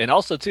thinking too. And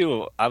also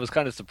too, I was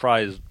kind of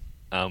surprised,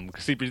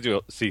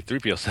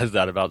 C-3PO says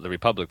that about the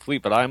Republic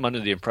fleet, but I'm under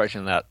the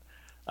impression that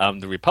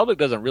the Republic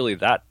doesn't really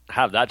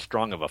have that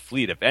strong of a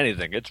fleet. If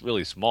anything, it's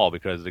really small,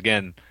 because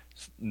again,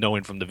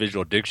 knowing from the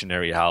Visual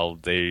Dictionary how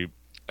there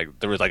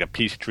was like a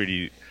peace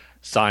treaty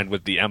signed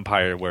with the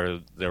Empire where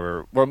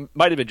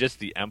might have been just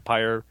the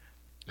Empire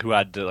who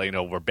had to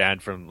were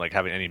banned from like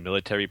having any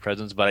military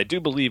presence. But I do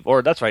believe,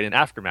 or that's right, in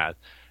Aftermath,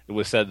 it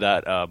was said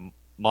that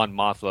Mon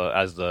Mothma,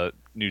 as the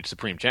new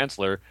Supreme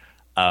Chancellor,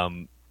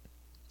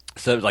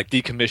 said like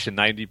decommission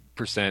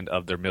 90%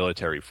 of their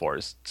military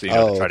force, so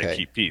to try to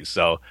keep peace.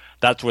 So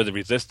that's where the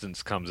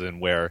Resistance comes in,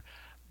 where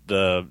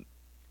they're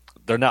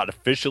not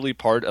officially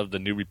part of the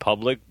New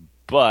Republic,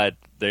 but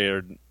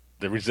the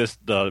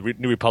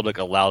New Republic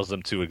allows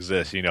them to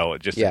exist,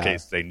 just in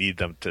case they need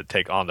them to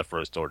take on the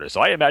First Order.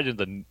 So I imagine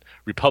the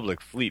Republic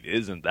fleet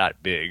isn't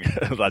that big.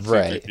 That's what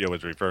C-3PO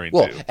was referring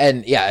to.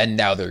 And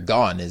now they're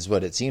gone, is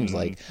what it seems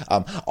like.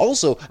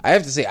 Also, I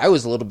have to say, I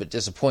was a little bit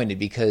disappointed,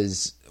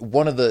 because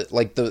one of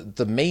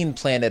the main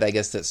planet, I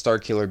guess, that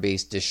Starkiller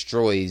Base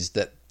destroys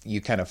that you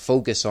kind of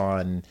focus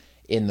on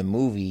in the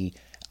movie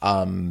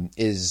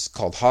is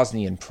called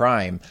Hosnian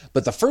Prime.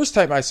 But the first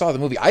time I saw the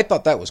movie, I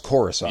thought that was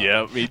Coruscant.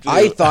 Yeah, me too.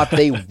 I thought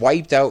they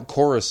wiped out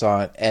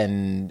Coruscant,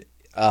 and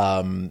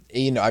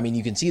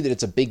you can see that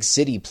it's a big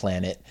city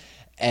planet,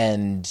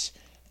 and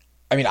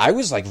I mean, I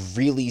was like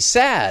really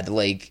sad,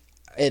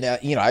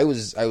 I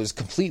was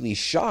completely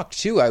shocked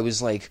too. I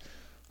was like,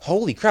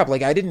 holy crap!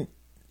 Like, I didn't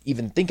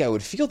even think I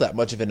would feel that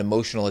much of an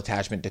emotional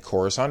attachment to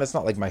Coruscant. It's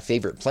not like my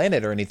favorite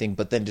planet or anything,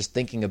 but then just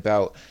thinking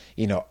about,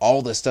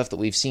 all the stuff that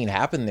we've seen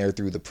happen there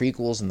through the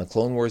prequels and the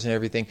Clone Wars and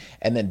everything,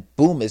 and then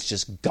boom, it's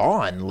just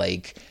gone.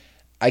 Like,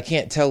 I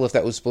can't tell if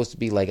that was supposed to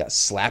be like a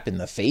slap in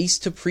the face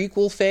to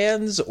prequel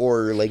fans,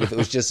 or like if it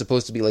was just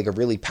supposed to be like a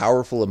really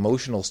powerful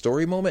emotional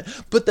story moment.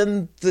 But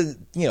then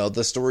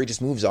the story just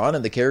moves on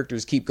and the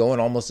characters keep going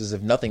almost as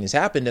if nothing has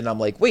happened. And I'm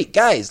like, wait,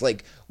 guys,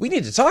 like, we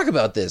need to talk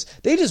about this.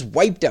 They just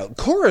wiped out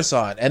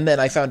Coruscant. And then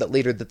I found out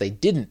later that they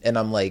didn't. And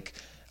I'm like,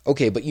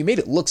 okay, but you made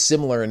it look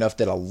similar enough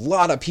that a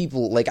lot of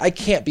people, like, I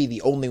can't be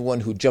the only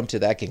one who jumped to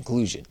that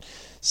conclusion.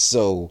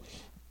 So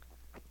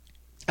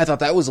I thought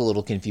that was a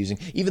little confusing,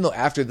 even though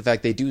after the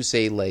fact they do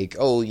say, like,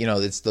 oh, you know,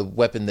 it's the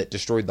weapon that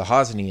destroyed the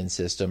Hosnian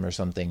system or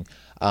something.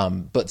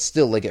 But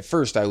still, like, at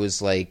first I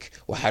was like,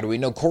 well, how do we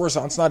know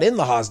Coruscant's not in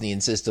the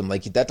Hosnian system?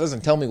 Like, that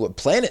doesn't tell me what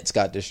planets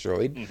got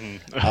destroyed.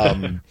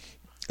 Mm-hmm.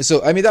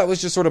 So, I mean, that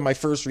was just sort of my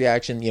first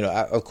reaction, you know,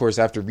 of course,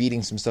 after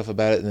reading some stuff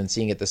about it and then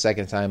seeing it the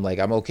second time, like,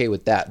 I'm okay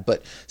with that.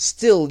 But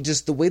still,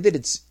 just the way that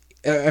it's,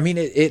 I mean,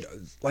 it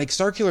like,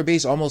 Starkiller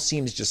Base almost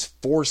seems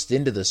just forced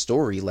into the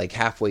story, like,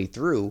 halfway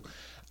through.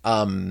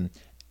 And,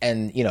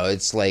 you know,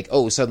 it's like,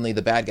 oh, suddenly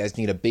the bad guys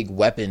need a big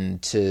weapon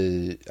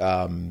to,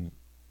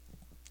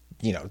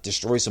 you know,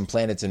 destroy some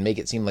planets and make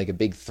it seem like a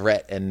big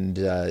threat. And,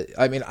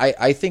 I mean,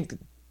 I think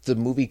the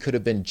movie could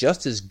have been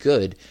just as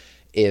good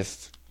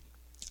if,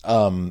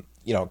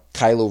 you know,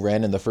 Kylo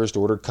Ren and the First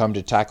Order come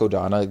to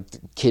Takodana,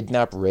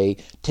 kidnap Rey,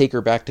 take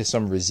her back to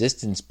some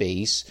Resistance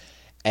base,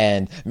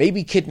 and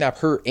maybe kidnap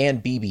her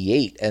and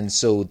BB-8. And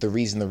so the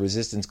reason the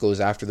Resistance goes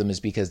after them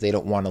is because they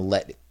don't want to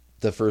let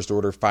the First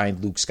Order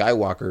find Luke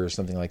Skywalker or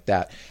something like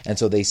that. And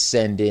so they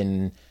send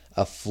in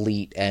a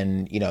fleet,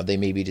 and, you know, they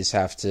maybe just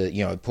have to,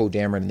 you know, Poe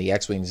Dameron and the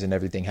X-Wings and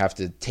everything have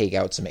to take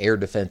out some air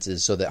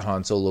defenses so that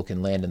Han Solo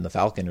can land in the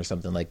Falcon or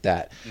something like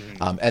that.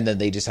 Mm-hmm. And then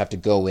they just have to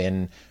go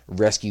in,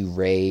 rescue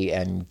Rey,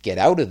 and get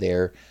out of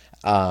there.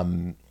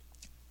 And,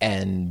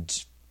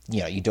 you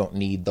know, you don't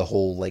need the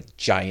whole, like,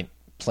 giant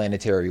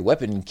planetary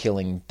weapon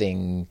killing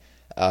thing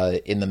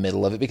in the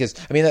middle of it, because,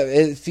 I mean,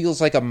 it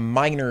feels like a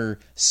minor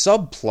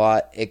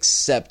subplot,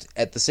 except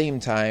at the same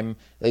time,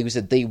 like we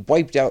said, they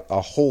wiped out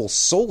a whole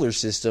solar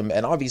system,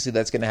 and obviously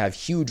that's going to have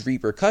huge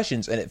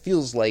repercussions, and it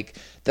feels like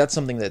that's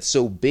something that's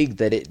so big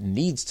that it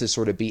needs to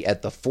sort of be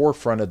at the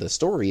forefront of the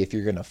story if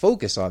you're going to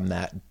focus on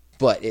that.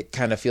 But it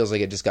kind of feels like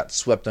it just got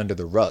swept under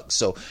the rug.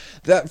 So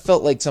that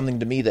felt like something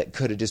to me that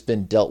could have just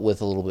been dealt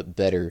with a little bit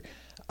better.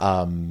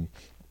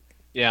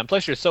 Yeah, and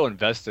plus you're so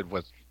invested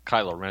with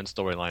Kylo Ren's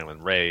storyline with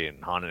Rey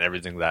and Han and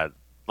everything that,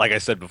 like I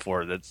said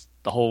before, that's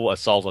the whole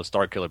assault of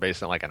Starkiller Base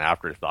is like an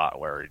afterthought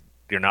where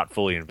you're not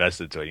fully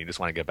invested to it. You just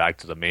want to get back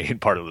to the main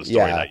part of the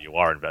story that you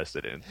are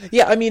invested in.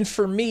 Yeah, I mean,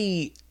 for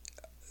me,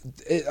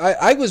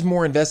 I was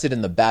more invested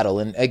in the battle.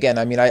 And again,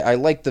 I mean, I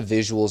like the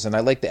visuals and I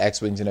like the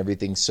X-Wings and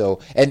everything. So,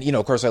 and, you know,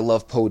 of course, I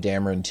love Poe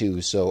Dameron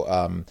too. So,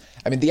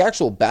 I mean, the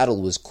actual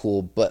battle was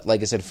cool. But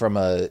like I said, from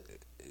a...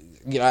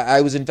 You know, I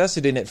was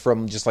invested in it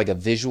from just like a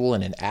visual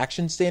and an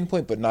action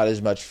standpoint, but not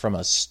as much from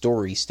a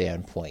story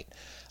standpoint.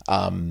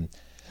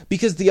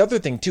 Because the other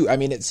thing too, I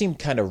mean, it seemed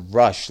kind of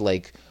rushed.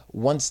 Like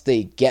once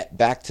they get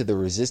back to the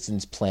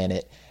Resistance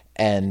planet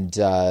and,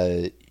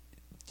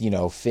 you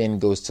know, Finn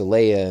goes to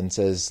Leia and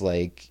says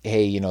like,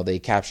 hey, you know, they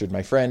captured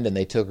my friend and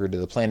they took her to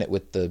the planet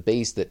with the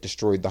base that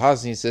destroyed the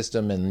Hosnian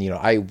system. And, you know,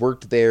 I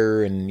worked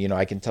there and, you know,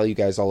 I can tell you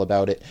guys all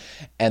about it.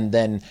 And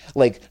then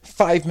like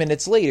 5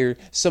 minutes later,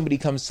 somebody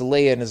comes to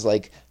Leia and is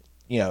like,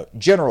 you know,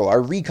 General,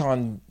 our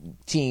recon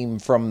team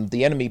from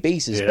the enemy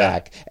base is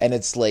back. And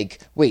it's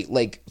like, wait,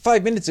 like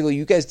 5 minutes ago,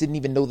 you guys didn't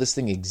even know this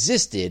thing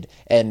existed.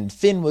 And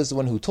Finn was the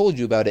one who told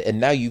you about it. And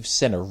now you've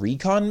sent a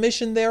recon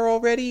mission there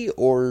already?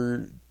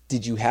 Or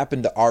did you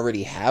happen to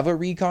already have a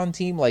recon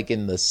team like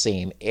in the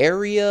same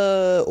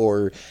area?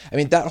 Or, I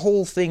mean, that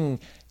whole thing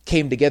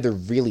came together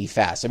really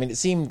fast. I mean, it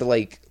seemed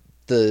like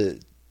the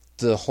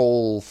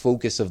whole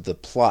focus of the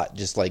plot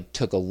just like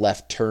took a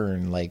left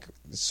turn, like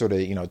sort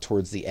of, you know,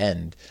 towards the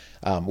end,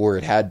 where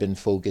it had been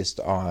focused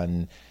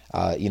on,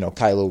 you know,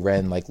 Kylo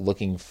Ren, like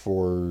looking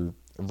for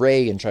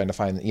Rey and trying to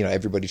find, you know,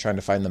 everybody trying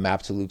to find the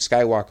map to Luke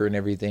Skywalker and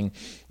everything.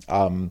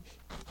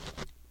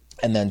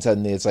 And then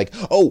suddenly it's like,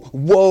 oh,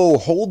 whoa,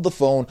 hold the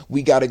phone.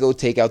 We got to go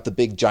take out the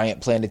big giant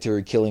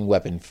planetary killing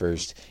weapon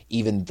first,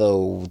 even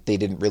though they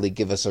didn't really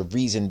give us a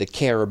reason to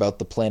care about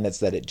the planets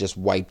that it just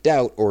wiped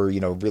out or,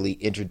 you know, really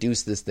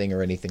introduce this thing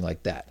or anything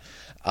like that.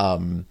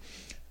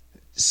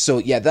 So,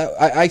 yeah,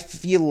 that I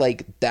feel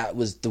like that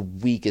was the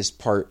weakest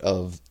part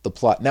of the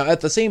plot. Now, at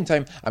the same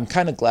time, I'm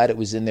kind of glad it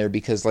was in there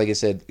because, like I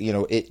said, you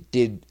know, it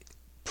did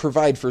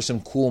provide for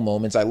some cool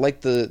moments. I like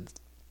the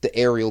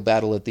aerial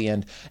battle at the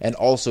end, and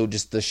also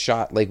just the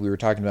shot like we were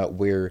talking about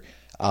where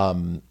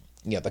you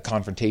know, the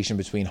confrontation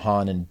between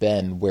Han and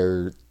Ben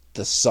where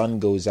the sun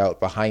goes out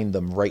behind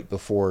them right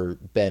before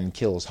Ben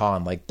kills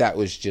Han. Like that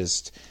was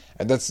just,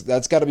 and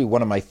that's got to be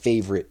one of my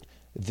favorite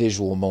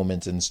visual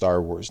moments in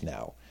Star Wars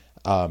now.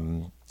 I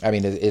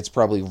mean, it's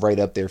probably right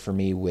up there for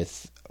me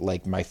with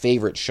like my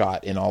favorite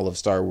shot in all of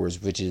Star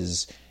Wars, which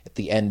is at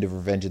the end of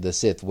Revenge of the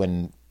Sith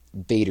when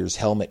Vader's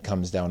helmet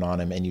comes down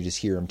on him and you just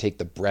hear him take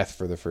the breath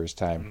for the first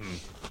time.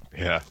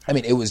 Yeah. I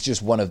mean, it was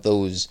just one of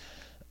those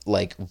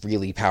like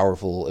really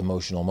powerful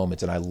emotional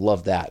moments, and I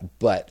love that.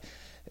 But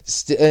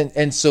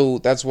and so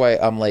that's why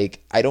I'm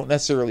like, I don't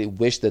necessarily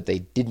wish that they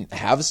didn't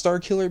have a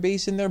Starkiller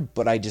Base in there,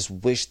 but I just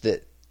wish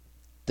that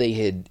they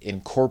had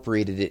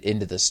incorporated it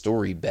into the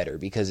story better,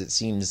 because it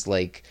seems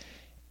like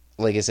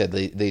I said,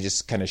 they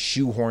just kind of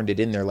shoehorned it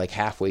in there like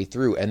halfway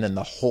through, and then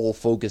the whole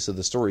focus of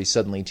the story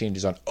suddenly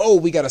changes on, oh,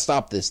 we got to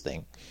stop this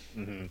thing.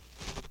 Mm-hmm.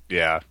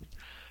 Yeah.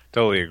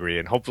 Totally agree,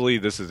 and hopefully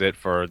this is it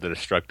for the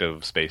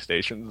destructive space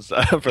stations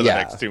for the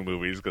next two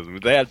movies, because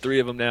they had 3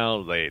 of them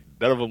now. None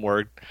of them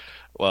worked.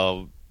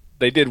 Well,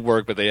 they did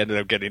work, but they ended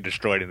up getting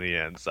destroyed in the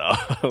end.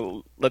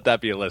 So let that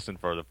be a lesson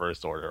for the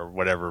First Order, or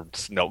whatever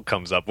Snoke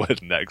comes up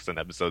with next in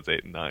episodes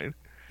 8 and 9.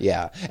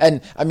 Yeah,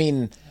 and I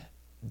mean,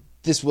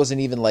 this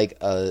wasn't even like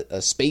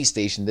a space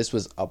station. This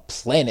was a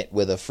planet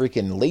with a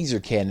freaking laser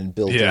cannon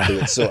built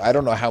into it. So I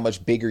don't know how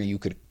much bigger you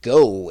could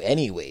go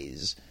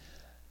anyways.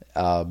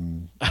 I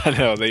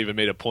know, they even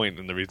made a point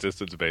in the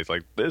Resistance base,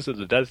 like, this is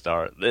the Death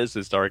Star, this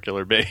is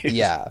Starkiller Base.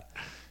 Yeah.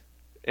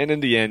 And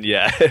in the end,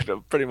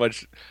 pretty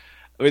much,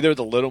 I mean, there was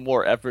a little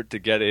more effort to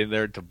get in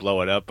there to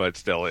blow it up, but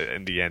still,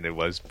 in the end, it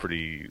was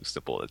pretty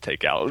simple to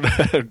take out.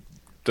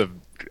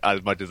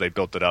 As much as they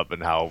built it up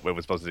and how it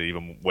was supposed to be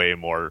even way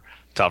more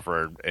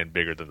tougher and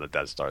bigger than the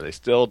Death Star, they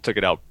still took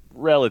it out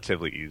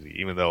relatively easy,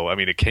 even though, I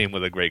mean, it came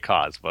with a great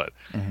cause, but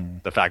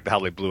the fact that how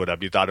they blew it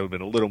up, you thought it would have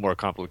been a little more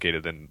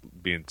complicated than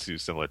being too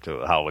similar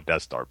to how a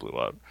Death Star blew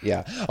up.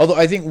 Yeah, although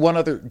I think one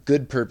other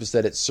good purpose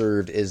that it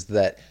served is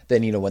that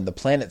then, you know, when the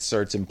planet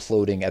starts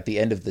imploding at the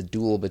end of the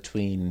duel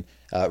between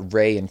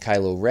Rey and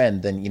Kylo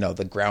Ren, then, you know,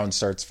 the ground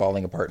starts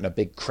falling apart and a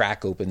big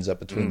crack opens up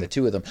between the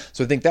two of them.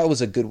 So I think that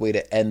was a good way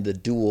to end the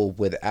duel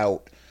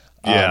without,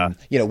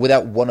 you know,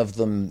 without one of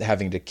them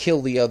having to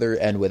kill the other,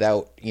 and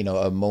without, you know,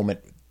 a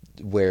moment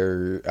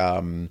where,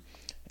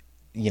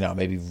 you know,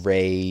 maybe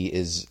Rey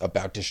is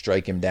about to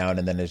strike him down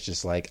and then it's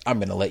just like, I'm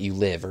going to let you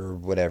live or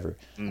whatever.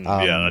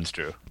 Yeah, that's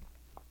true.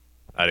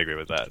 I'd agree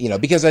with that. You know,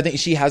 because I think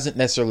she hasn't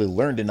necessarily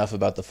learned enough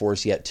about the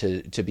Force yet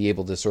to be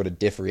able to sort of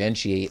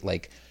differentiate,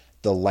 like,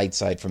 the light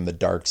side from the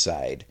dark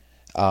side.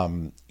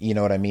 You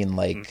know what I mean?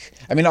 Like,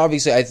 I mean,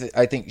 obviously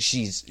I think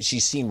she's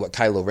seen what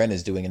Kylo Ren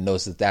is doing and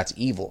knows that that's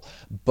evil.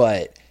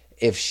 But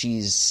if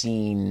she's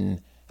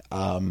seen,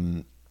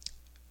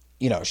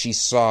 you know, she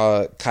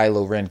saw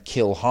Kylo Ren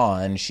kill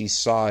Han, she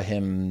saw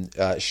him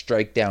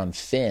strike down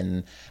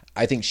Finn,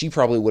 I think she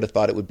probably would have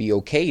thought it would be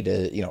okay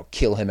to, you know,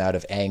 kill him out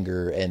of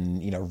anger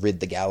and, you know, rid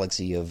the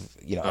galaxy of,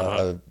 you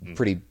know, a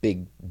pretty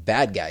big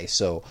bad guy.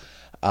 So,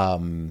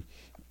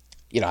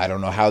 you know, I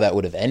don't know how that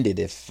would have ended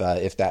if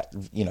that,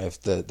 you know,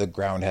 if the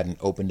ground hadn't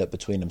opened up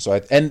between them. So,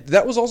 and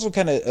that was also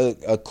kind of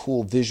a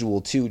cool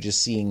visual too,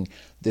 just seeing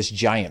this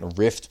giant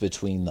rift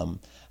between them.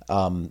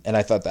 And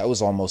I thought that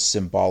was almost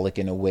symbolic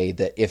in a way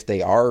that if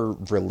they are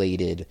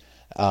related,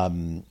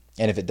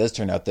 and if it does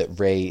turn out that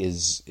Rey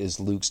is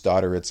Luke's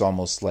daughter, it's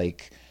almost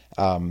like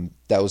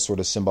that was sort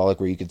of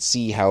symbolic, where you could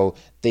see how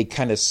they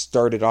kind of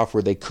started off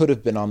where they could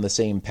have been on the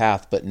same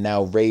path, but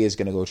now Rey is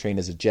going to go train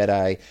as a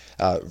Jedi.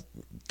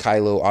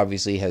 Kylo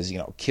obviously has, you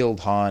know, killed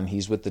Han.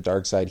 He's with the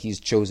dark side. He's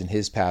chosen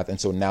his path, and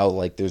so now,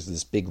 like, there's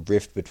this big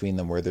rift between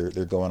them where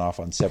they're going off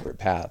on separate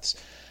paths.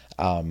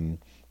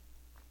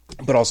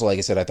 But also, like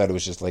I said, I thought it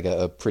was just like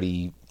a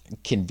pretty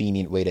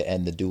convenient way to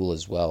end the duel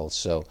as well.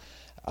 So,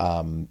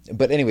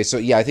 but anyway, so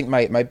yeah, I think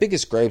my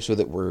biggest gripes with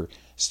it were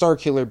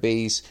Starkiller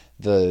Base,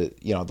 the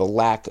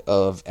lack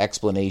of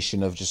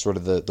explanation of just sort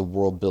of the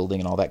world building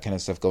and all that kind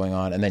of stuff going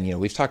on, and then, you know,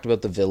 we've talked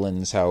about the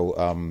villains,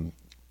 how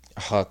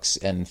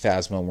Hux and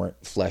Phasma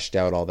weren't fleshed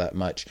out all that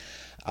much.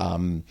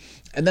 And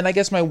then I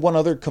guess my one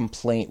other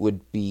complaint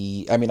would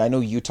be, I mean, I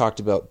know you talked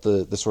about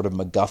the sort of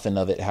MacGuffin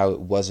of it, how it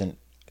wasn't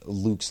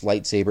Luke's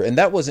lightsaber, and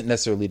that wasn't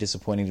necessarily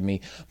disappointing to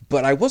me,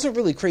 but I wasn't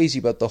really crazy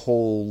about the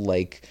whole,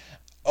 like,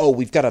 oh,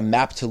 we've got a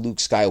map to Luke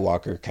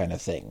Skywalker kind of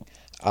thing.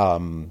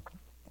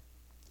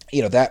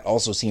 You know, that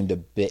also seemed a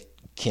bit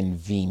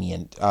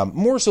convenient,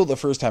 more so the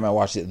first time I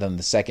watched it than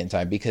the second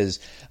time, because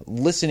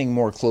listening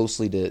more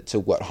closely to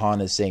what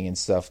Han is saying and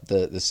stuff,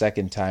 the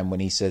second time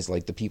when he says,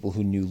 like, the people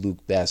who knew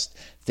Luke best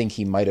think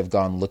he might have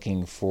gone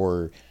looking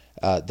for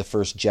the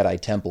first Jedi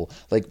temple,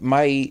 like,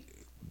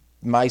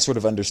 my sort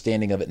of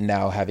understanding of it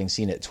now, having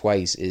seen it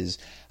twice, is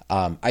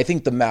I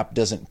think the map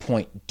doesn't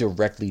point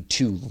directly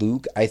to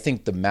Luke. I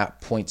think the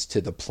map points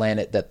to the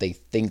planet that they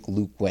think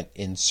Luke went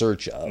in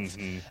search of.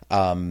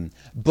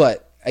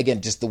 But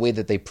again, just the way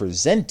that they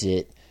present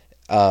it,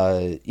 you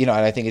know,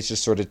 and I think it's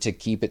just sort of to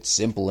keep it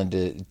simple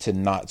and to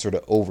not sort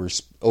of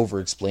over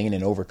explain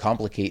and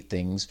overcomplicate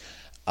things.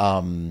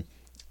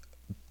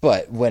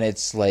 But when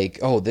it's like,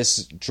 oh,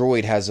 this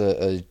droid has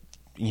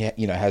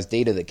has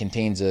data that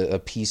contains a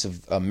piece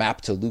of a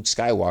map to Luke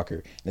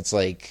Skywalker, and it's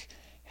like,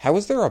 how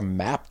is there a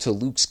map to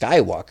Luke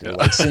Skywalker?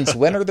 Like, since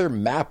when are there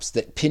maps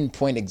that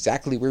pinpoint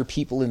exactly where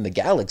people in the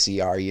galaxy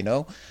are, you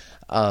know?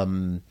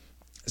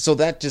 So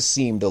that just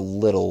seemed a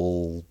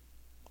little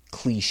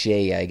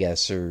cliche, I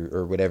guess,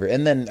 or whatever.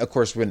 And then, of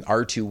course, when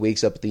R2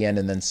 wakes up at the end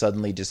and then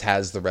suddenly just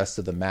has the rest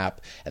of the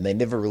map, and they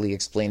never really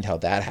explained how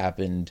that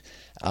happened.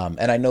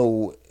 And I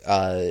know,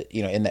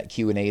 you know, in that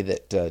Q&A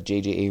that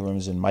J.J.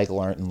 Abrams and Michael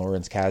Arndt and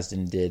Lawrence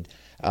Kasdan did,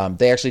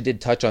 they actually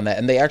did touch on that.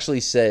 And they actually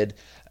said,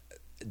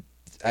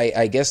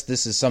 I guess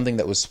this is something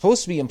that was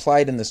supposed to be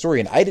implied in the story,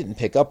 and I didn't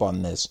pick up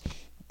on this,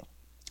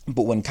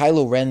 but when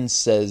Kylo Ren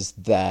says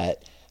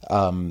that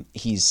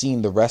he's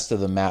seen the rest of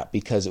the map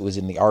because it was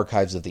in the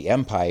archives of the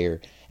Empire,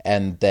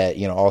 and that,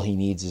 you know, all he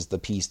needs is the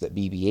piece that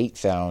BB-8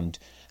 found,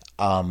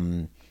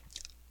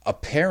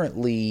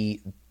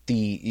 apparently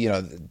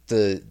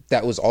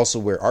that was also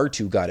where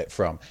R2 got it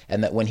from,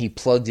 and that when he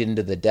plugged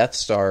into the Death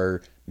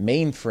Star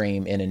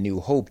mainframe in A New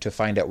Hope to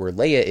find out where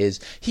Leia is,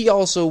 he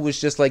also was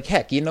just like,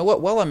 heck, you know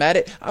what, while I'm at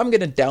it, I'm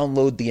going to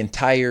download the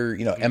entire,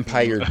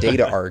 Empire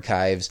data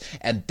archives,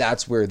 and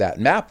that's where that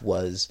map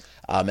was,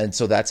 and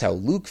so that's how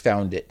Luke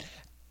found it.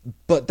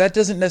 But that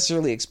doesn't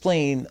necessarily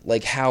explain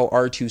like how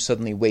R2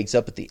 suddenly wakes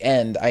up at the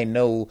end. I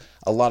know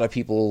a lot of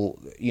people,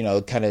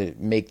 kind of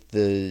make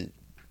the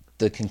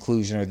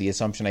conclusion or the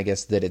assumption, I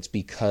guess, that it's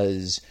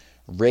because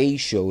Rey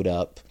showed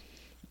up.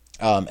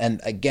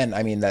 And again,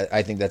 I mean,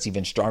 I think that's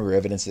even stronger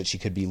evidence that she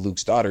could be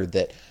Luke's daughter,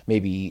 that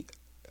maybe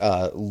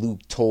Luke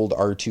told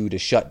R2 to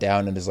shut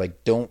down and is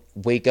like, don't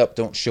wake up,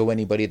 don't show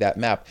anybody that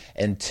map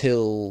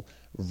until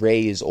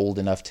Rey is old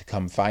enough to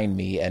come find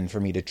me and for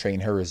me to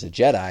train her as a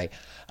Jedi.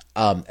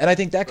 And I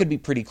think that could be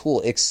pretty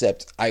cool,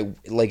 except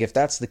if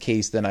that's the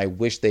case, then I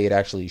wish they had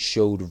actually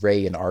showed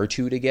Rey and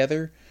R2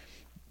 together.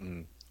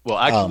 Well,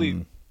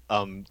 actually,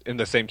 in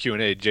the same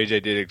Q&A,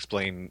 JJ did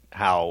explain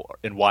how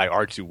and why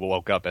R2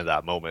 woke up at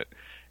that moment.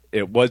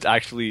 It was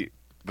actually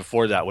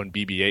before that when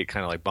BB-8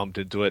 kind of like bumped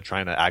into it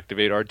trying to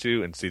activate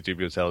R2, and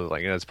C-3PO was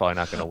like, it's probably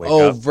not going to wake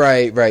up. Oh,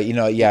 right.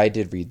 I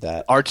did read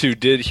that. R2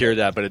 did hear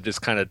that, but it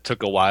just kind of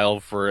took a while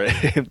for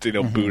him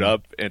to boot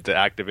up and to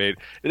activate.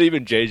 And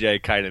even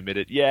JJ kind of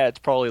admitted, it's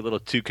probably a little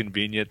too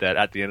convenient that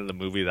at the end of the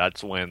movie,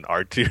 that's when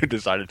R2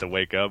 decided to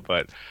wake up,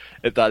 but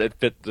it thought it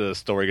fit the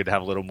story to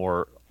have a little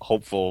more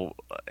hopeful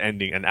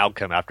ending and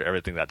outcome after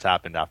everything that's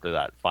happened after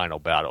that final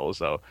battle.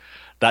 So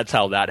that's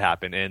how that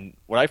happened. And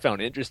what I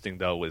found interesting,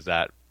 though, was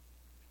that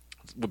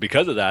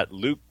because of that,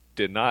 Luke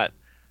did not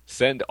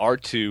send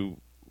R2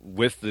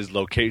 with this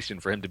location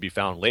for him to be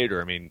found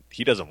later. I mean,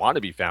 he doesn't want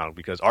to be found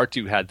because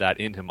R2 had that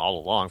in him all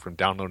along from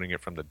downloading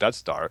it from the Death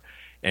Star,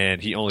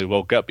 and he only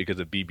woke up because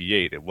of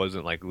BB-8. It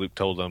wasn't like Luke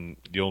told him,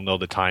 you'll know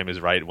the time is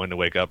right when to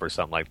wake up or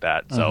something like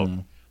that.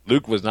 So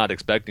Luke was not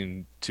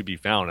expecting to be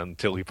found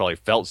until he probably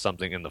felt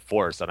something in the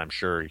Force that I'm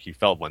sure he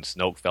felt when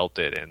Snoke felt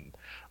it and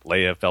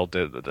Leia felt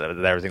it,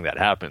 everything that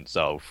happened.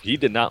 So he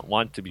did not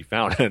want to be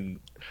found and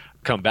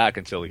come back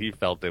until he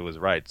felt it was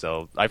right.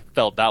 So I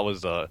felt that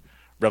was a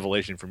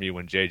revelation for me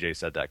when JJ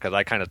said that, because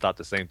I kind of thought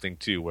the same thing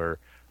too, where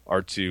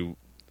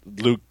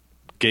Luke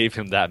gave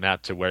him that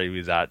map to where he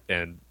was at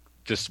and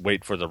just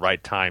wait for the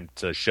right time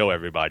to show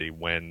everybody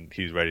when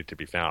he's ready to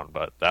be found.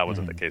 But that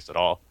wasn't the case at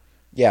all.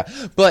 Yeah,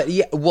 but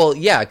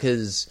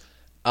because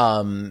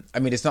I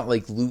mean, it's not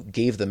like Luke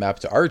gave the map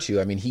to R2.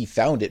 I mean, he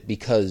found it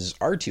because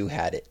R2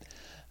 had it.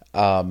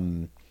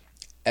 And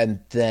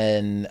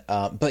then,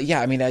 but yeah,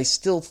 I mean, I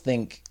still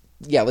think,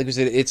 like we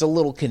said, it's a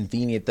little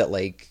convenient that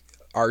like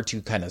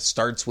R2 kind of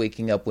starts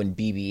waking up when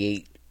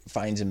BB-8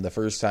 finds him the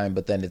first time,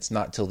 but then it's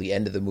not till the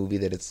end of the movie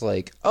that it's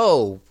like,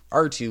 oh,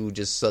 R2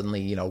 just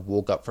suddenly,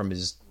 woke up from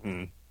his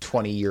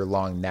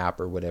 20-year-long nap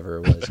or whatever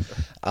it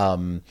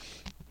was.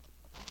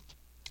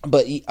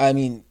 But I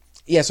mean,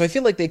 so I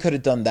feel like they could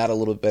have done that a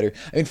little bit better.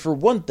 I mean, for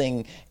one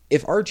thing,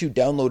 if R2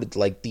 downloaded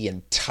like the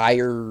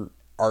entire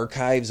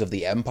archives of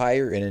the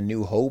Empire in A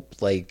New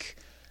Hope, like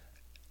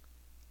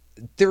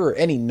there are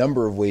any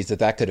number of ways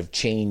that could have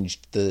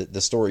changed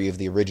the story of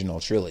the original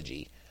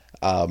trilogy.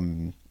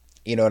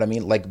 You know what I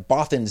mean? Like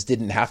Bothans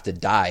didn't have to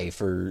die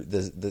for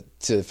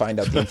to find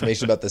out the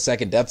information about the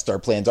second Death Star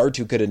plans.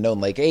 R2 could have known,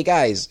 like, hey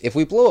guys, if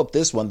we blow up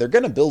this one, they're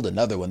going to build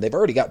another one. They've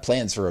already got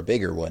plans for a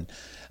bigger one.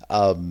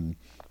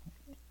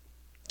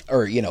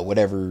 Or,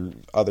 whatever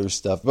other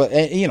stuff. But,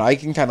 I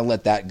can kind of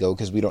let that go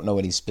because we don't know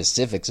any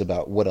specifics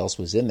about what else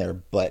was in there.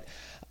 But,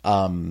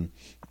 I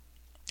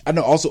don't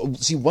know. Also,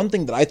 see, one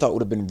thing that I thought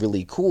would have been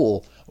really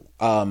cool,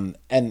 and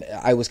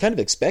I was kind of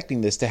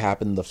expecting this to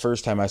happen the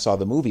first time I saw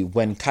the movie,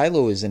 when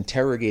Kylo is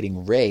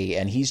interrogating Rey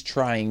and he's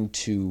trying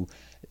to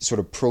sort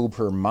of probe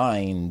her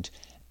mind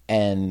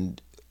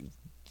and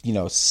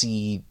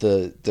see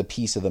the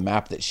piece of the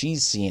map that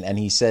she's seen, and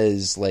he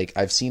says, like,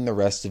 I've seen the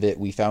rest of it,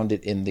 we found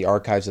it in the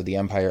archives of the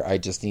Empire, I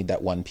just need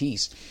that one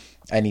piece.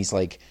 And he's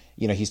like,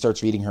 he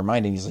starts reading her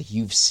mind and he's like,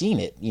 you've seen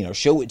it,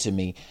 show it to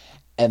me.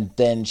 And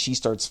then she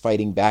starts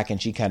fighting back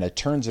and she kind of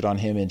turns it on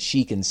him and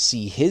she can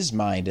see his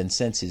mind and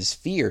sense his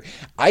fear.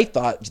 I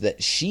thought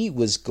that she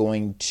was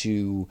going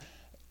to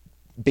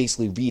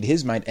basically read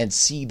his mind and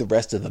see the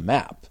rest of the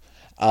map.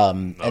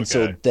 And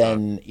so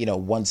then,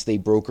 once they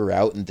broke her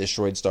out and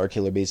destroyed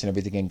Starkiller Base and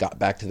everything and got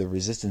back to the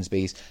Resistance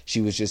base,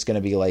 she was just going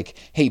to be like,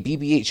 hey,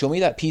 BB-8, show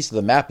me that piece of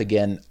the map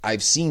again.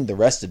 I've seen the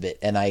rest of it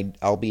and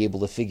I'll be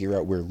able to figure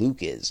out where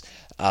Luke is.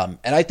 And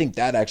I think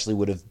that actually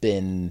would have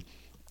been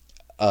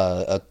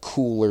a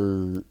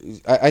cooler,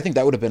 I think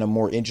that would have been a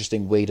more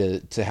interesting way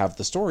to have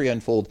the story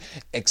unfold,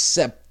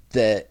 except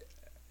that,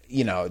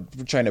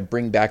 we're trying to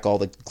bring back all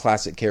the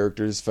classic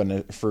characters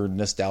for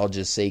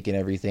nostalgia's sake and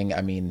everything.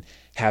 I mean,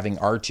 having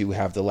R2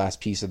 have the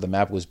last piece of the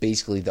map was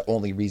basically the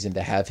only reason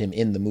to have him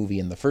in the movie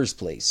in the first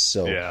place.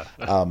 So yeah.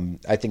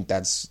 I think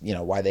that's,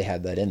 why they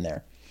had that in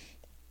there.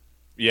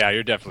 Yeah,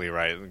 you're definitely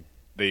right.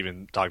 They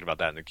even talked about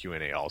that in the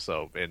Q&A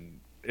also.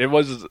 And it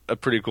was a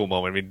pretty cool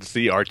moment. I mean, to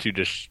see R2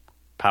 just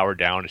power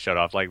down and shut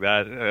off like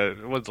that.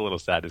 It was a little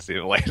sad to see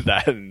him like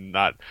that and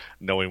not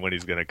knowing when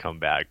he's going to come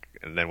back.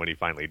 And then when he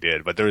finally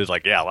did, but there was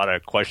like, a lot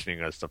of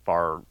questioning as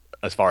far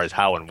as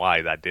how and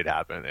why that did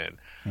happen.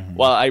 And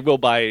while I will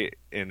buy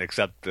and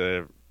accept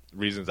the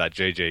reasons that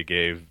JJ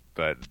gave,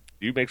 but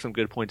you make some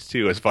good points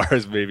too, as far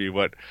as maybe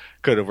what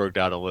could have worked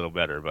out a little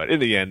better. But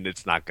in the end,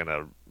 it's not going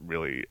to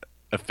really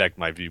affect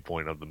my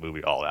viewpoint of the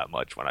movie all that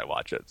much when I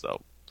watch it.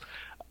 So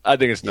I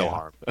think it's no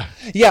harm.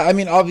 Yeah, I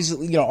mean,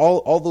 obviously,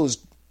 all those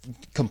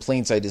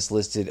complaints I just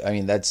listed, I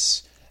mean,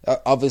 that's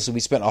obviously we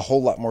spent a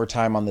whole lot more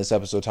time on this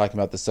episode talking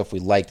about the stuff we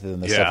liked than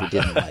the stuff we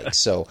didn't like.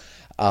 So,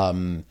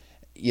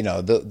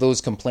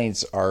 those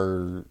complaints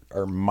are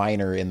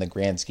minor in the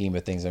grand scheme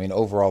of things. I mean,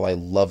 overall, I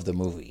love the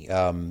movie.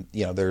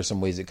 There are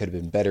some ways it could have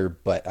been better,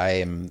 but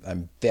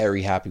I'm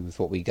very happy with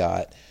what we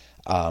got.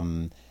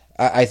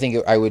 I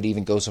think I would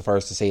even go so far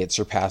as to say it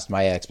surpassed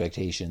my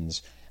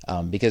expectations.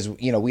 Because,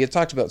 we had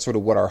talked about sort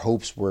of what our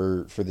hopes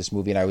were for this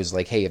movie. And I was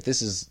like, hey, if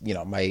this is,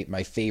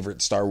 my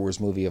favorite Star Wars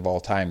movie of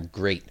all time,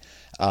 great.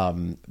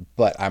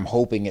 But I'm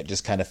hoping it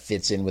just kind of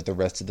fits in with the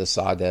rest of the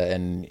saga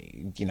and,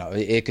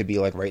 it could be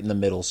like right in the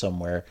middle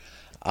somewhere.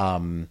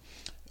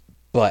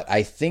 But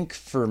I think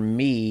for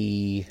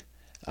me,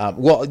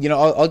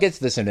 I'll get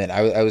to this in a minute.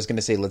 I was going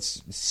to say,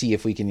 let's see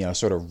if we can,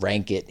 sort of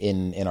rank it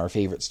in our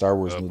favorite Star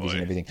Wars movies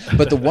and everything.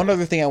 But the one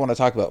other thing I want to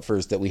talk about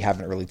first that we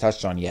haven't really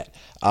touched on yet,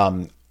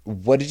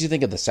 what did you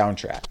think of the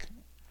soundtrack?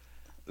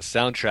 The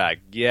soundtrack,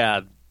 yeah.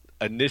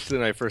 Initially,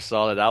 when I first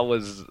saw it, that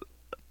was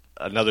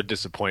another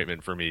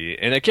disappointment for me.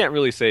 And I can't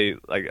really say,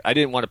 I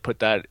didn't want to put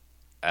that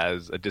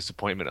as a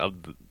disappointment of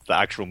the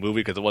actual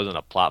movie because it wasn't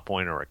a plot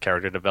point or a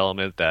character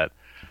development that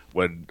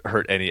would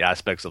hurt any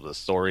aspects of the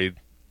story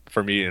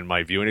for me in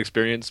my viewing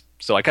experience.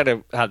 So I kind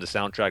of had the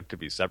soundtrack to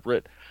be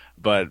separate.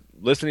 But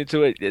listening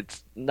to it,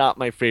 it's not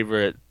my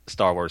favorite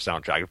Star Wars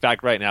soundtrack. In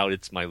fact, right now,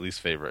 it's my least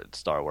favorite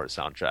Star Wars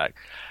soundtrack.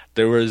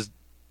 There was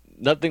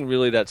nothing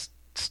really that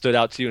stood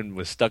out to you and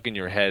was stuck in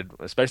your head,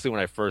 especially when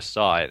I first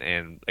saw it.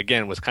 And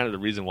again, was kind of the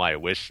reason why I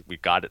wish we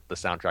got the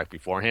soundtrack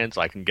beforehand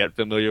so I can get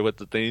familiar with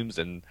the themes.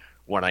 And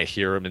when I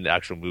hear them in the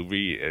actual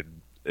movie,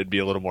 it'd be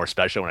a little more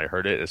special when I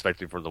heard it,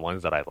 especially for the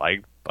ones that I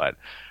liked. But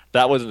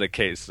that wasn't the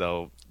case.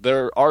 So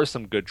there are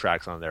some good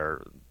tracks on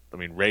there. I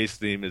mean, Rey's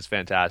theme is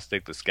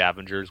fantastic. The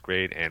Scavenger is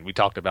great. And we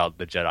talked about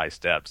the Jedi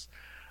Steps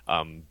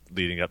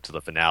leading up to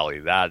the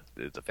finale. That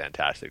is a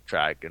fantastic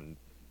track and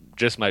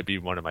just might be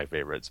one of my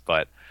favorites.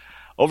 But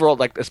overall,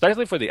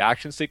 especially for the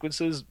action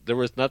sequences, there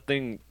was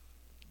nothing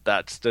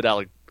that stood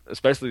out,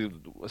 especially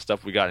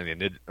stuff we got in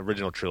the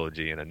original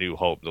trilogy and A New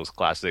Hope, those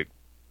classic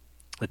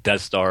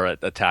Death Star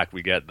attack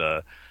we get,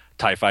 the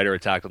TIE Fighter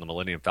attack on the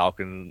Millennium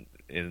Falcon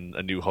in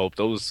A New Hope.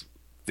 Those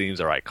themes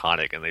are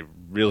iconic and they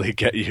really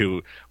get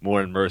you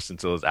more immersed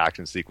into those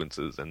action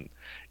sequences. And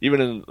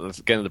even in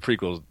the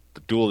prequels,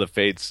 the Duel of the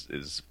Fates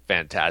is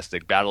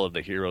fantastic. Battle of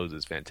the Heroes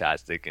is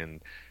fantastic.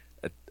 And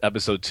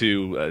Episode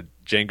 2,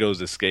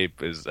 Jango's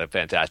Escape is a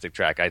fantastic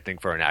track, I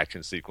think, for an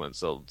action sequence.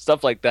 So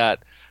stuff like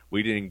that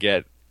we didn't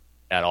get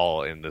at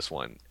all in this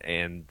one.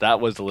 And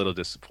that was a little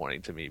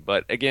disappointing to me.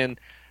 But again,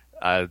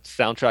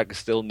 soundtrack is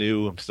still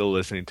new. I'm still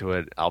listening to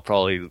it. It'll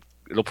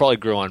probably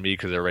grow on me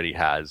because it already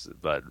has.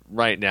 But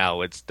right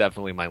now, it's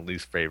definitely my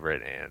least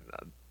favorite. And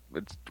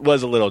it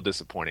was a little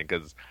disappointing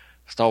because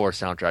Star Wars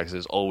soundtracks,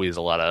 there's always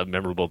a lot of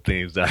memorable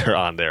themes that are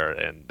on there.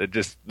 And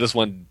this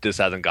one just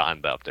hasn't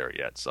gotten up there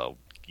yet. So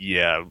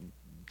yeah,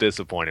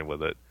 disappointed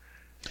with it.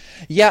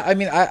 Yeah, I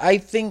mean, I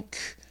think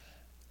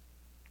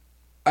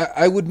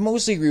I would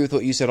mostly agree with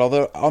what you said,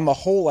 although on the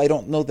whole, I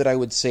don't know that I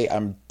would say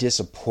I'm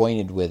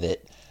disappointed with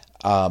it.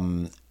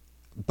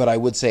 But I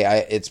would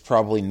say it's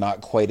probably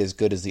not quite as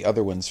good as the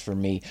other ones for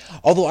me.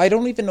 Although I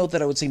don't even know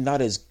that I would say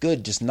not as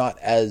good, just not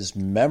as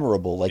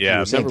memorable. Like you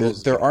were saying,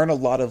 there aren't a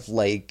lot of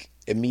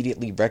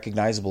immediately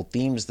recognizable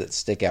themes that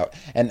stick out.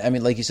 And I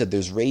mean, like you said,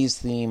 there's Rey's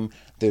theme,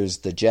 there's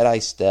the Jedi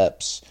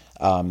Steps.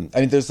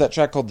 There's that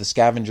track called The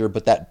Scavenger,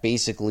 but that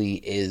basically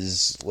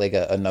is like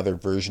another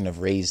version of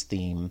Rey's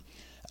theme.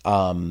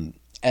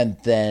 And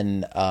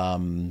then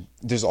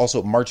there's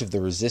also March of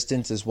the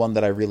Resistance is one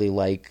that I really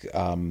like,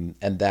 and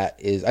that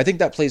is, I think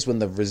that plays when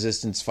the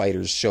Resistance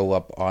fighters show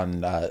up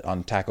on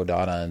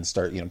Takodana and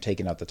start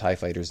taking out the TIE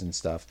fighters and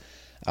stuff.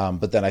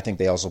 But then I think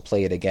they also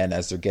play it again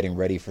as they're getting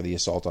ready for the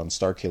assault on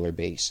Starkiller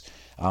Base.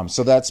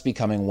 So that's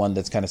becoming one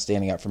that's kind of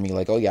standing out for me.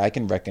 Like, oh yeah, I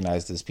can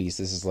recognize this piece.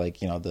 This is like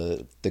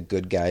the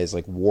good guys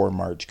like War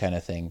March kind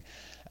of thing.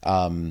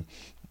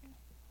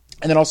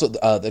 And then also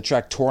the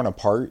track "Torn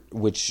Apart,"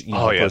 which of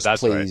course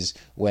plays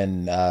right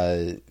when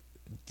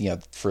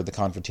for the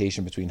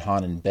confrontation between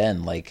Han and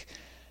Ben. Like,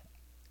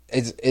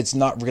 it's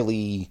not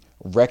really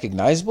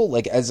recognizable.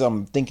 Like, as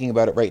I'm thinking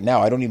about it right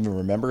now, I don't even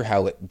remember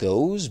how it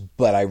goes,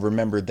 but I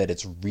remember that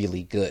it's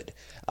really good,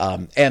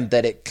 and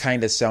that it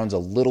kind of sounds a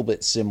little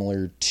bit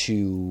similar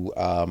to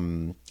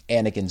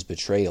Anakin's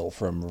betrayal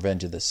from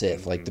Revenge of the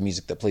Sith, like the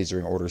music that plays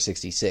during Order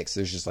 66.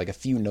 There's just like a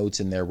few notes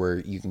in there where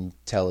you can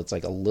tell it's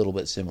like a little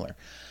bit similar.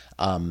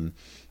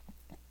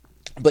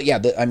 But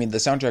yeah, I mean, the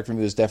soundtrack for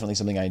me was definitely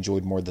something I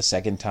enjoyed more the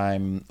second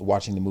time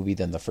watching the movie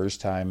than the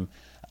first time.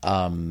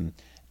 And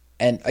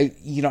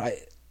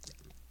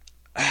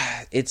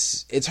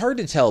it's hard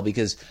to tell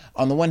because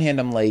on the one hand,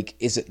 I'm like,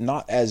 is it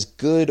not as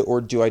good,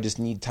 or do I just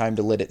need time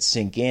to let it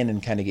sink in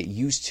and kind of get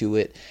used to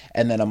it?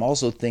 And then I'm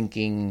also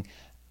thinking,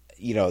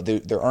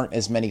 there aren't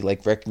as many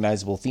like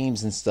recognizable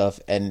themes and stuff,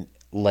 and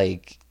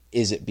like,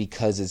 is it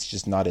because it's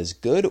just not as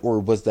good, or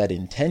was that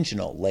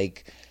intentional?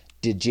 Like,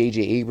 did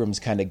J.J. Abrams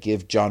kind of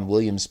give John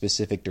Williams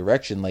specific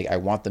direction? Like, I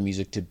want the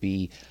music to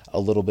be a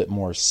little bit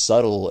more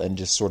subtle and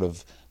just sort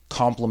of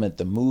complement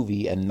the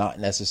movie and not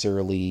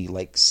necessarily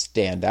like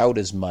stand out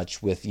as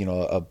much with,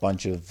 a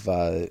bunch of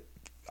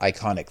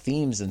iconic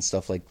themes and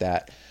stuff like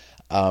that.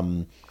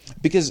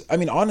 Because I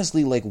mean,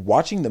 honestly, like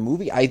watching the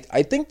movie, I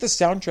think the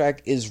soundtrack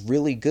is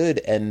really good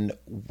and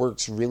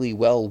works really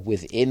well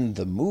within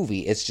the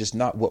movie. It's just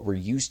not what we're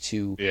used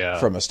to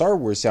from a Star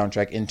Wars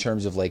soundtrack in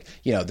terms of like,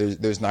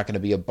 there's not going to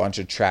be a bunch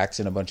of tracks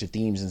and a bunch of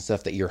themes and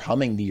stuff that you're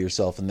humming to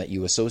yourself and that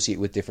you associate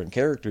with different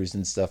characters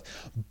and stuff.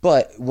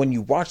 But when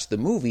you watch the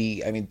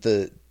movie, I mean,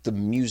 the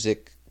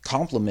music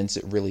complements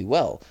it really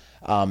well.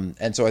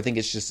 And so I think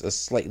it's just a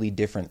slightly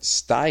different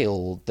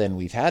style than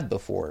we've had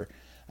before.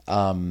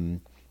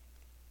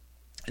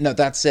 Now,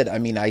 that said, I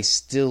mean, I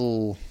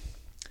don't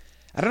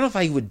know if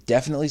I would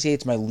definitely say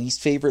it's my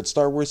least favorite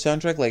Star Wars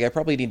soundtrack. Like, I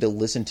probably need to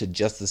listen to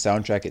just the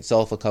soundtrack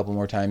itself a couple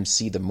more times,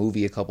 see the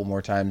movie a couple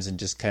more times, and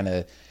just kind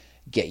of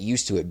get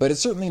used to it. But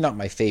it's certainly not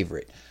my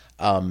favorite.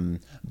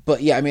 But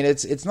yeah, I mean,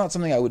 it's not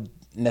something I would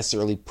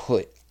necessarily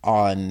put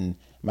on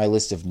my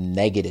list of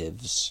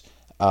negatives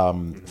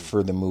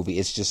for the movie.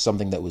 It's just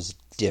something that was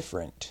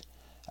different.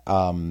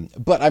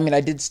 But I mean,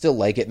 I did still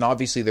like it, and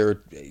obviously there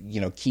are,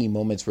 key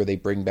moments where they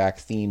bring back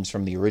themes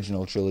from the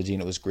original trilogy,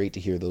 and it was great to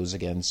hear those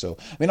again. So,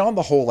 I mean, on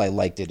the whole, I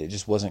liked it. It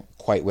just wasn't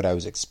quite what I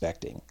was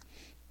expecting.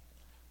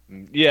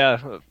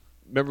 Yeah,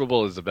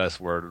 memorable is the best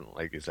word,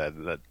 like you said.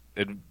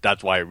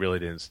 That's why it really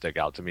didn't stick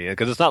out to me,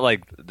 because it's not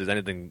like there's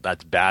anything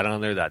that's bad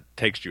on there that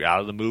takes you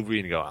out of the movie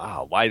and you go,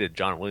 "Oh, why did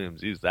John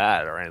Williams use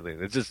that?" or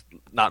anything. It's just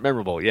not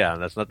memorable. Yeah,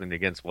 and that's nothing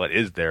against what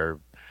is there,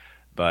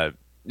 but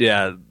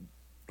yeah.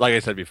 Like I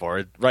said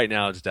before, right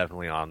now it's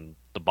definitely on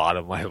the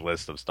bottom of my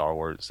list of Star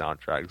Wars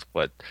soundtracks,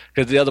 but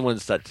because the other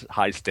one's such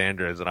high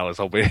standards, and I was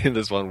hoping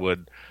this one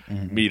would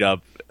meet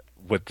up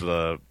with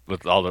all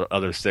the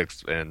other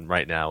six, and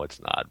right now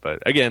it's not.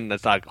 But again,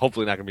 that's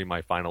hopefully not going to be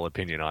my final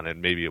opinion on it.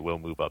 Maybe it will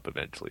move up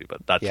eventually,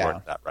 but that's where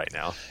it's at right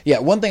now. Yeah,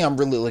 one thing I'm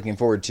really looking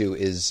forward to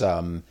is,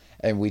 and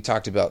we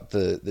talked about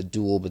the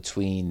duel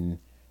between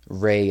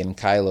Rey and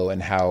Kylo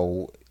and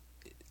how,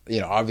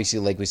 obviously,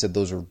 like we said,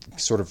 those are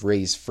sort of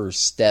Rey's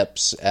first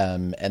steps,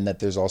 and that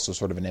there's also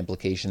sort of an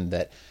implication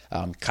that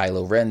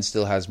Kylo Ren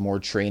still has more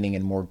training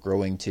and more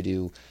growing to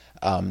do.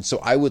 So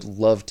I would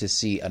love to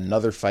see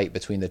another fight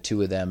between the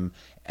two of them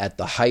at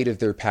the height of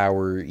their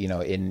power,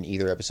 in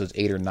either episodes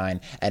 8 or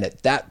 9. And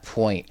at that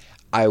point,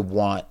 I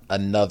want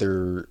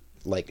another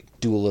like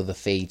Duel of the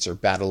Fates or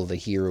Battle of the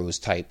Heroes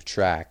type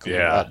track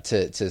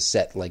to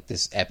set like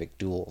this epic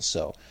duel.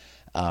 So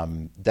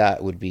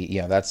that would be,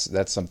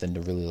 that's something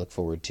to really look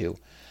forward to.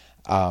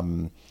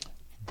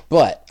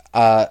 But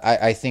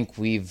I think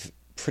we've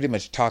pretty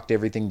much talked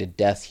everything to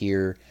death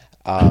here.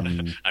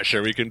 I'm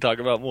sure we can talk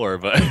about more,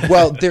 but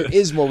well, there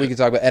is more we can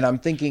talk about, and I'm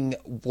thinking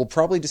we'll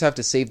probably just have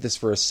to save this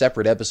for a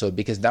separate episode,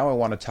 because now I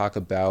want to talk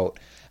about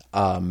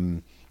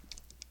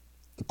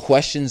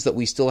questions that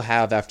we still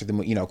have after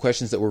the,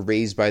 questions that were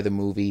raised by the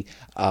movie,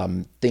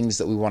 things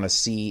that we want to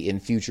see in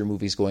future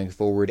movies going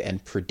forward,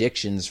 and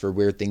predictions for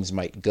where things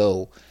might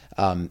go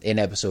in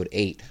episode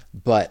 8.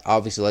 But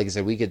obviously, like I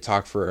said, we could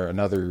talk for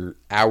another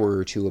hour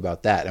or two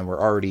about that, and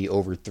we're already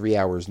over 3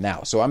 hours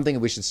now. So I'm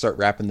thinking we should start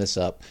wrapping this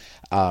up.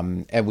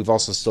 And we've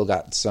also still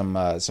got some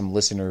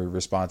listener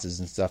responses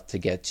and stuff to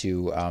get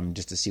to,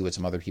 just to see what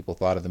some other people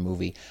thought of the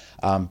movie.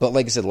 But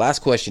like I said, last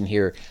question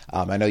here.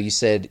 I know you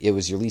said it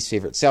was your least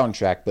favorite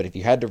soundtrack, but if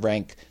you had to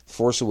rank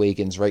Force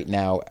Awakens right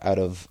now out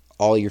of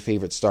all your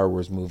favorite Star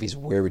Wars movies,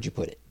 where would you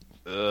put it?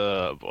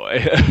 Oh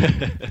boy.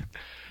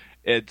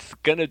 It's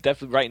gonna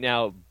definitely right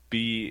now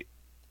be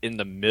in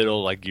the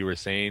middle, like you were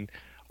saying.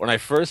 When I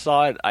first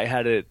saw it, I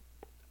had it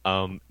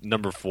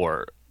number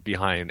 4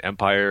 behind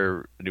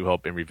Empire, New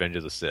Hope, and Revenge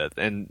of the Sith.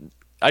 And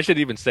I should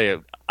even say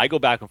I go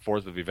back and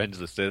forth with Revenge of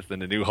the Sith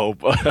and The New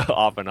Hope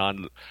off and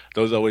on.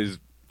 Those always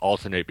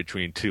alternate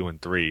between 2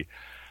 and 3.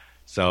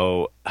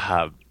 So,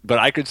 but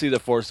I could see The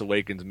Force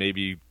Awakens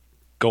maybe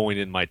going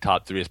in my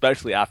top 3,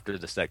 especially after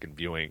the second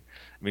viewing.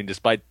 I mean,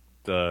 despite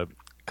the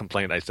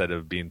complaint I said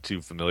of being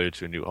too familiar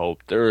to A New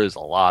Hope, there is a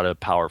lot of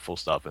powerful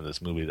stuff in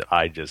this movie that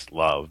I just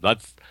love.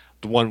 That's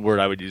the one word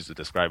I would use to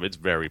describe it. It's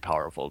very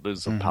powerful.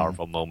 There's some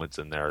powerful moments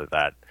in there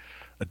that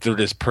they're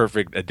just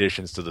perfect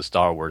additions to the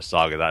Star Wars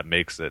saga that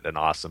makes it an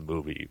awesome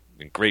movie.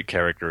 And great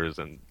characters,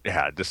 and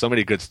just so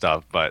many good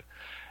stuff. But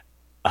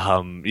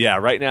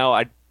right now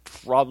I'd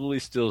probably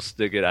still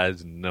stick it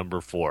as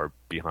number 4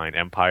 behind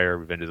Empire,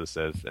 Revenge of the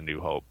Sith, and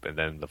New Hope, and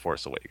then The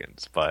Force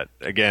Awakens. But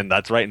again,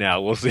 that's right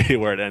now. We'll see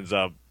where it ends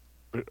up.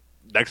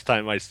 next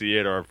time I see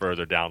it or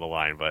further down the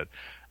line. But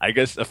I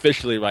guess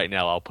officially right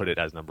now I'll put it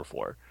as number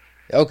 4.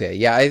 Okay,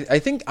 yeah, I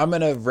think I'm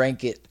gonna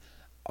rank it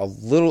a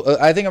little.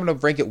 I think I'm gonna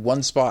rank it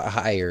one spot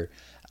higher,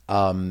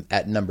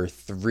 at number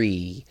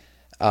 3.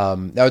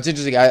 Now it's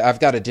interesting. I've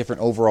got a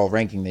different overall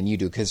ranking than you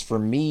do, because for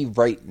me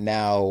right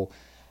now,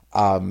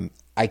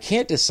 I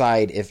can't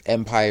decide if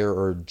Empire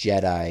or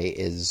Jedi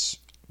is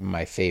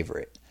my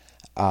favorite.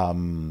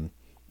 And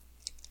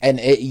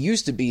it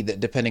used to be that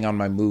depending on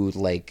my mood,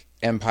 like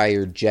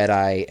Empire,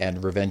 Jedi,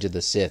 and Revenge of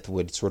the Sith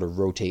would sort of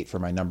rotate for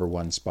my number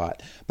 1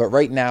 spot. But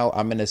right now,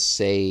 I'm going to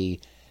say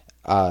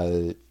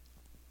Empire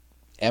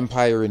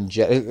and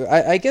Jedi.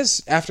 I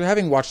guess after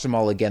having watched them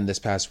all again this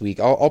past week,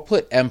 I'll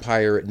put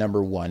Empire at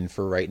number 1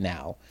 for right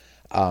now.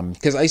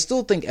 Because I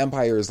still think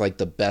Empire is like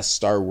the best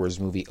Star Wars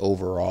movie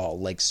overall,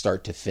 like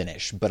start to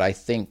finish. But I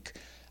think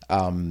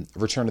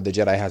Return of the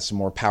Jedi has some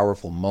more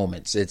powerful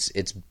moments.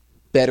 It's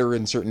better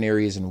in certain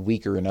areas and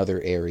weaker in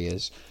other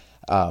areas.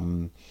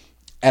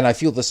 And I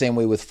feel the same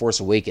way with Force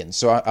Awakens.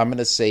 So I'm going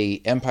to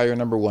say Empire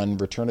number 1,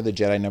 Return of the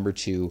Jedi number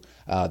 2,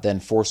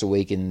 then Force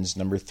Awakens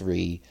number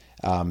 3,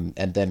 and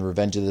then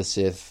Revenge of the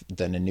Sith,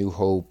 then A New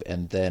Hope,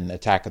 and then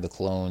Attack of the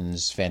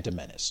Clones, Phantom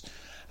Menace.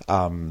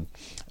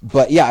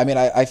 But yeah, I mean,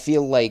 I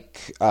feel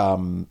like,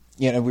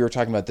 we were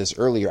talking about this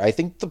earlier. I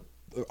think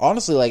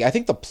I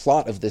think the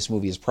plot of this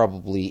movie is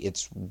probably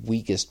its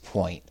weakest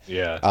point.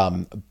 Yeah.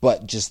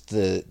 But just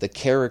the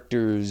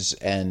characters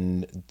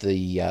and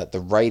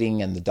the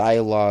writing and the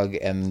dialogue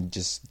and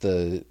just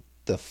the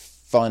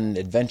fun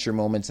adventure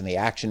moments and the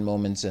action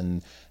moments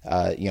and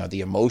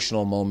the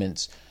emotional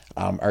moments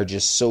are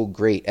just so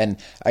great. And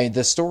I mean,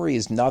 the story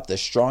is not the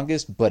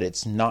strongest, but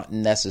it's not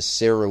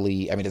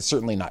necessarily, I mean, it's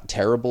certainly not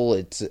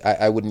terrible.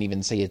 I wouldn't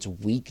even say it's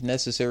weak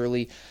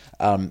necessarily.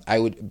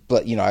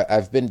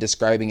 I've been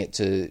describing it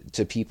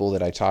to people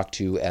that I talk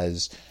to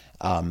as,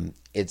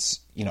 it's,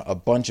 a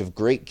bunch of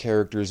great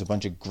characters, a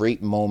bunch of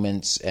great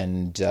moments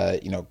and,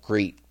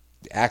 great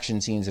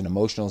action scenes and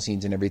emotional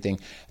scenes and everything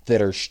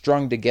that are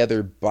strung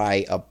together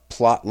by a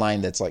plot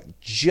line that's like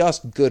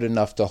just good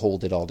enough to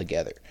hold it all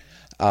together.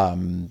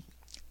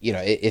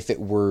 If it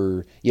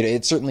were,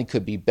 it certainly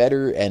could be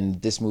better,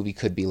 and this movie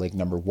could be like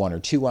number 1 or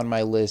 2 on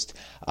my list.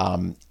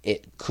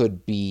 It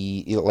could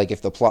be, like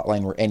if the plot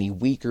line were any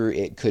weaker,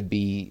 it could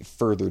be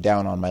further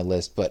down on my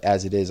list. But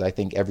as it is, I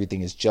think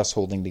everything is just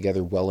holding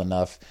together well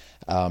enough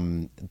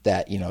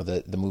that,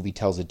 the movie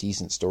tells a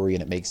decent story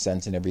and it makes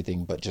sense and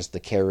everything, but just the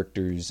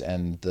characters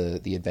and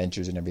the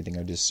adventures and everything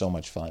are just so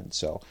much fun.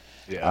 So,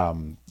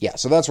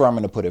 so that's where I'm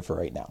going to put it for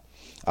right now.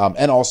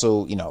 And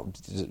also,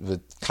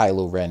 with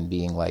Kylo Ren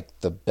being like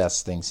the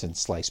best thing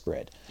since sliced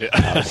bread.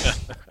 Yeah.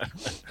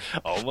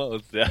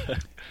 Almost, yeah.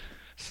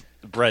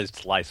 Bread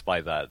sliced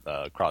by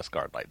that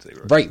cross-guard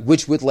lightsaber. Right,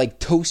 which would like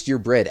toast your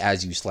bread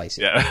as you slice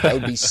it. Yeah. That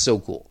would be so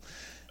cool.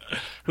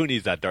 Who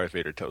needs that Darth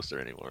Vader toaster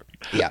anymore?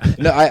 Yeah.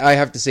 No, I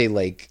have to say,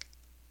 like,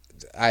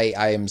 I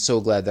am so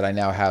glad that I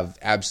now have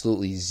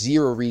absolutely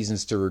zero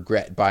reasons to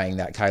regret buying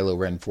that Kylo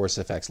Ren Force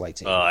FX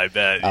lightsaber. Oh, I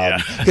bet, yeah.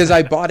 Because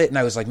I bought it and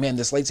I was like, man,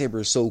 this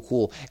lightsaber is so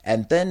cool.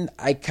 And then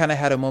I kind of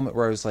had a moment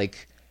where I was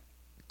like,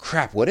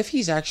 crap, what if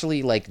he's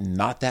actually like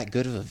not that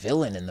good of a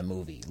villain in the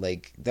movie?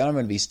 Like, then I'm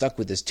going to be stuck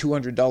with this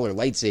 $200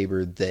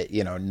 lightsaber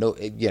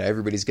that,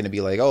 everybody's going to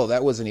be like, oh,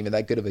 that wasn't even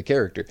that good of a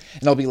character.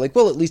 And I'll be like,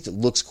 well, at least it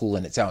looks cool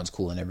and it sounds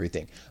cool and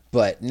everything.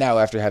 But now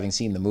after having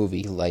seen the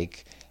movie,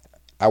 like,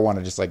 I want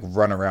to just like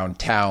run around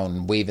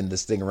town waving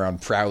this thing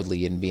around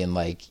proudly and being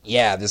like,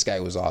 yeah, this guy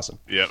was awesome.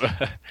 Yep.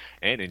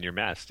 And in your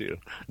mask too.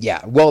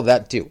 Yeah, well,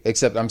 that too.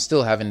 Except I'm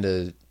still having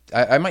to,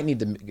 I might need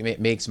to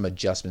make some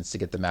adjustments to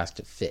get the mask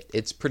to fit.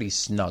 It's pretty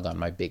snug on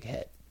my big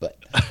head. But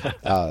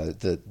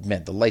the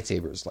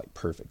lightsaber is like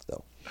perfect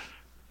though.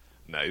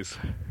 Nice.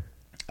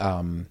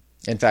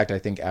 In fact, I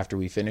think after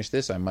we finish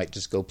this, I might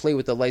just go play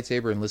with the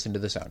lightsaber and listen to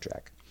the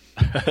soundtrack.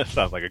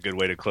 Sounds like a good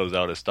way to close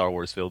out a Star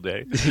Wars filled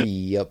day.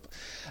 Yep.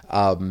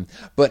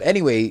 But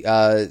anyway,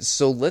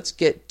 so let's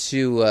get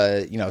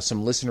to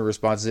some listener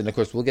responses, and of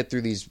course we'll get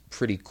through these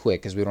pretty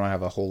quick because we don't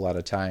have a whole lot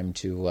of time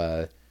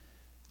to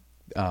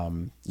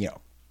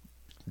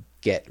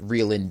get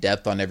real in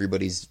depth on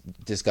everybody's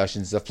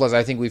discussions stuff. Plus,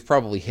 I think we've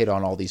probably hit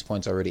on all these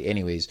points already,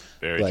 anyways.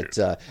 Very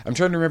true. I'm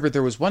trying to remember.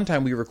 There was one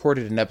time we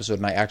recorded an episode,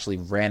 and I actually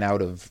ran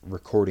out of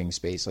recording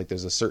space. Like,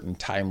 there's a certain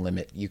time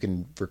limit you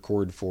can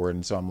record for,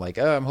 and so I'm like,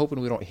 I'm hoping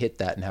we don't hit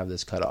that and have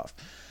this cut off.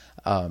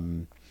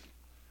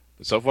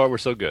 So far, we're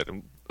so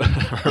good.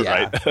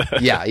 Right?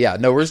 Yeah.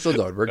 No, we're still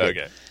going. We're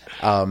good.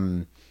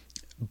 Okay.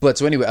 But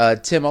so anyway,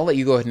 Tim, I'll let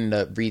you go ahead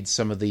and read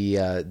some of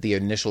the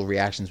initial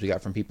reactions we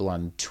got from people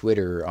on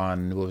Twitter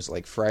on, what was it,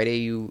 like Friday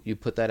you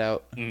put that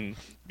out?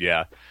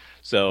 Yeah.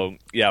 So,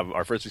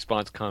 our first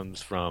response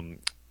comes from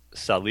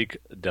Salik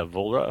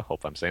Devolra.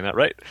 Hope I'm saying that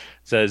right.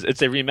 Says,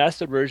 it's a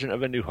remastered version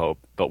of A New Hope,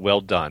 but well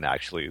done,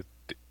 actually.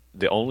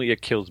 The only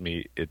it kills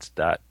me, it's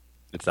that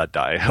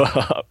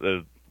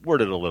die.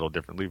 Worded a little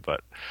differently,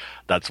 but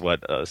that's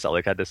what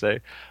Salik had to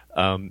say.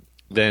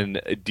 Then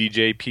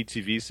DJ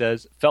PTV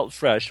says, felt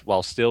fresh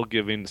while still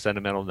giving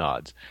sentimental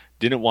nods.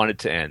 Didn't want it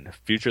to end.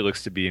 Future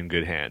looks to be in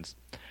good hands.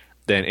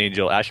 Then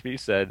Angel Ashby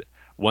said,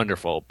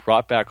 wonderful.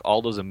 Brought back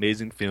all those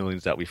amazing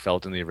feelings that we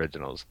felt in the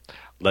originals.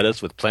 Led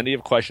us with plenty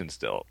of questions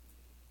still.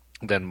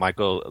 Then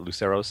Michael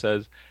Lucero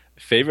says,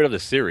 favorite of the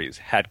series.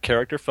 Had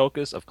character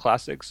focus of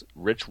classics.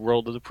 Rich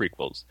world of the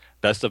prequels.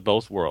 Best of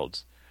both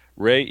worlds.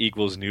 Rey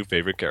equals new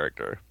favorite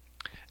character.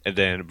 And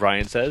then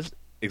Brian says,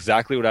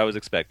 exactly what I was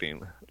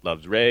expecting.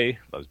 Loves Rey,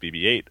 loves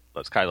BB-8,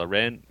 loves Kylo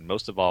Ren, and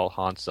most of all,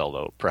 Han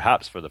Solo,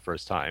 perhaps for the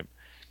first time.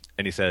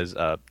 And he says,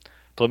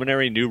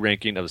 preliminary new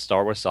ranking of the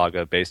Star Wars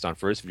saga based on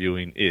first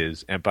viewing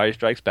is Empire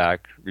Strikes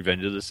Back,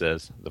 Revenge of the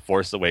Sith, The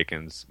Force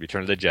Awakens,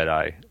 Return of the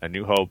Jedi, A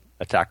New Hope,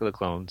 Attack of the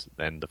Clones,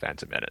 then The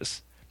Phantom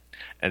Menace.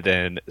 And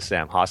then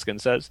Sam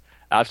Hoskins says,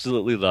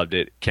 absolutely loved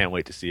it, can't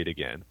wait to see it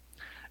again.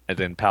 And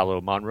then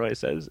Paolo Monroy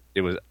says,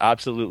 it was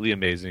absolutely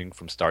amazing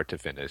from start to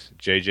finish.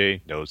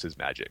 JJ knows his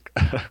magic.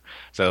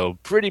 So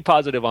pretty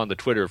positive on the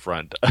Twitter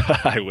front,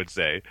 I would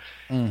say.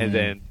 Mm-hmm. And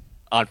then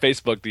on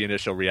Facebook, the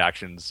initial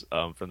reactions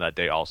from that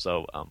day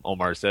also,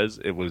 Omar says,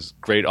 it was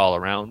great all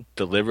around,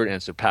 delivered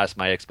and surpassed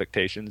my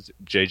expectations.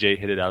 JJ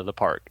hit it out of the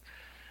park.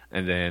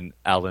 And then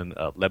Alan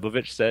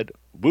Lebovich said,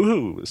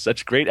 woohoo,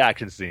 such great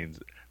action scenes.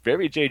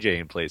 Very JJ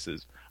in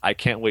places. I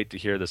can't wait to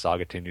hear the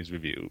Saga Continues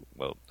review.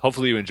 Well,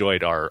 hopefully you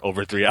enjoyed our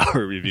over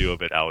 3-hour review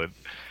of it, Alan.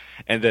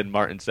 And then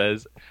Martin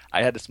says,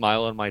 I had a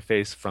smile on my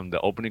face from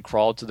the opening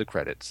crawl to the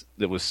credits.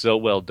 It was so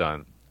well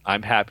done.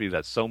 I'm happy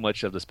that so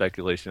much of the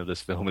speculation of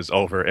this film is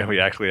over and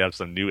we actually have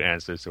some new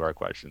answers to our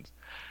questions.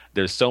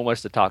 There's so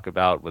much to talk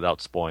about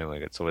without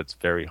spoiling it, so it's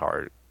very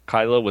hard.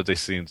 Kylo was a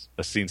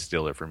scene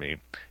stealer for me.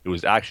 It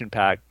was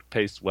action-packed,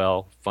 paced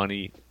well,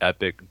 funny,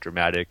 epic,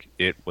 dramatic.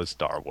 It was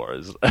Star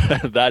Wars.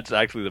 That's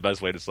actually the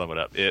best way to sum it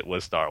up. It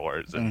was Star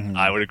Wars. And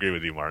I would agree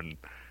with you, Martin.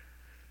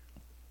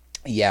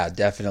 Yeah,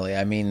 definitely.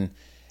 I mean,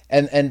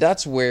 and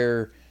that's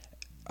where,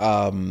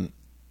 I mean,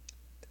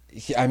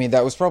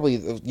 that was probably,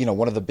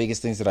 one of the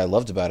biggest things that I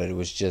loved about it. It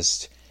was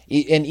just,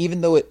 and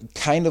even though it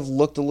kind of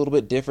looked a little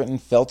bit different and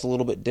felt a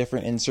little bit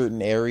different in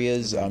certain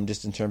areas,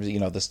 just in terms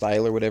of, the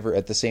style or whatever,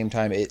 at the same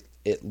time, it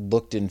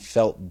looked and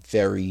felt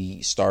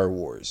very Star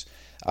Wars.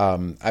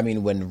 I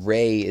mean, when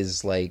Rey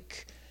is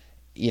like,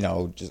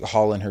 just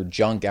hauling her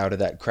junk out of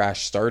that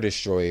crashed Star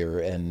Destroyer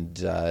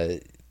and,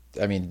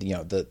 I mean,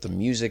 the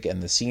music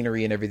and the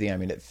scenery and everything, I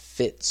mean, it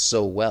fits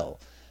so well.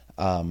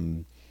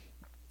 And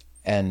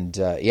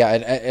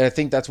I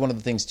think that's one of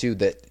the things too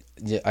that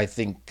I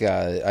think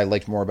I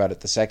liked more about it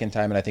the second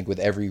time, and I think with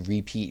every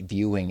repeat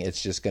viewing,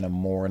 it's just going to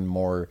more and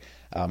more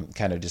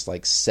kind of just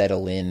like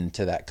settle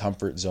into that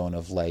comfort zone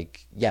of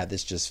like, yeah,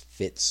 this just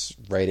fits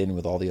right in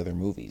with all the other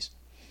movies.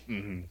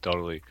 Mm-hmm,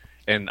 totally.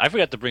 And I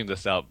forgot to bring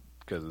this up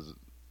because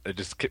it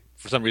just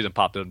for some reason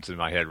popped into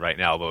my head right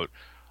now, but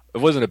it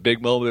wasn't a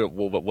big moment,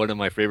 but one of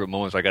my favorite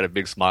moments, I got a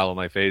big smile on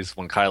my face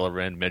when Kylo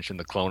Ren mentioned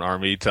the clone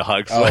army to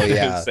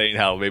Hux, saying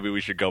how maybe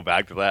we should go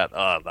back to that.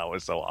 Oh, that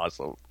was so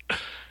awesome.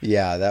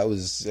 Yeah, that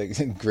was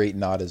a great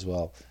nod as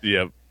well.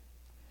 Yep.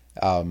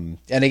 And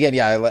again,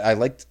 yeah, I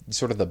liked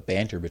sort of the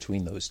banter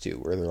between those two,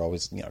 where they're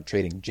always,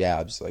 trading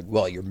jabs. Like,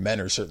 well, your men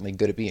are certainly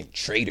good at being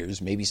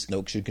traitors. Maybe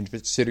Snoke should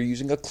consider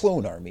using a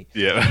clone army.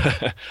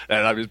 Yeah,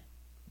 and I was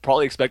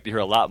probably expect to hear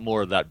a lot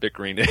more of that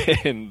bickering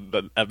in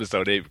the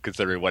episode 8,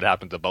 considering what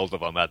happened to both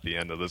of them at the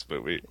end of this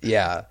movie.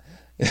 Yeah.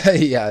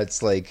 Yeah,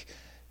 it's like,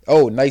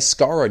 oh, nice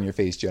scar on your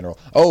face, General.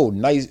 Oh,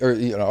 nice, or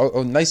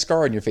nice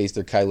scar on your face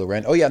there, Kylo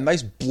Ren. Oh yeah,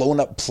 nice blown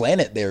up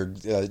planet there,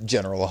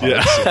 General Hux.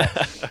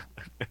 Yeah.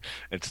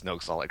 And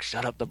Snoke's all like,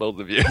 shut up, the both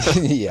of you.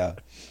 Yeah.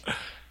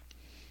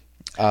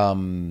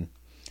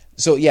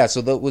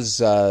 So that was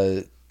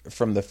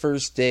from the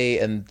first day,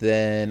 and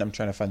then I'm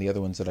trying to find the other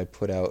ones that I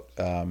put out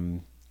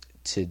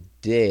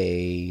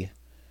today.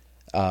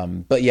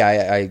 But yeah,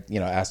 I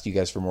asked you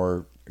guys for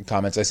more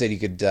comments. I said you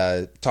could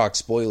talk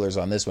spoilers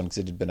on this one because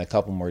it had been a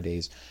couple more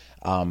days.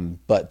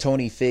 But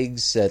Tony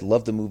Figs said,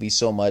 love the movie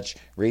so much.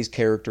 Rey's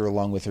character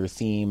along with her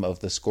theme of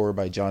the score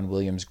by John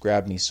Williams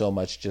grabbed me so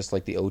much, just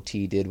like the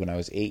OT did when I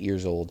was 8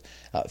 years old.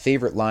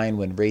 Favorite line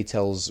when Rey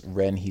tells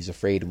Ren he's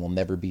afraid and will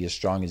never be as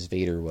strong as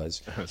Vader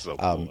was. So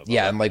cool.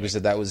 Yeah, and like we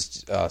said, that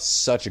was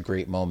such a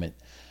great moment.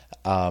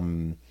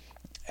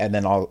 And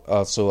then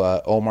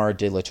also Omar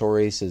De La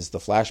Torre says the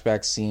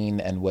flashback scene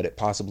and what it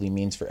possibly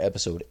means for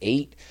episode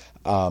 8.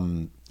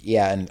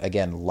 Yeah, and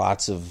again,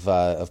 lots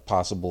of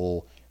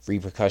possible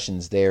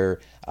repercussions there.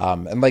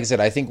 And like I said,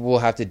 I think we'll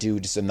have to do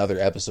just another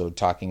episode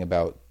talking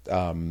about,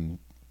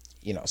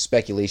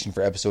 speculation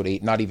for episode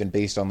 8, not even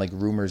based on like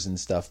rumors and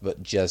stuff,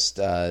 but just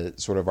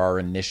sort of our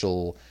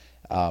initial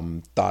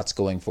thoughts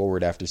going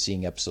forward after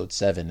seeing episode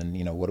 7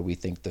 and, what do we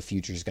think the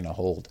future is going to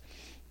hold.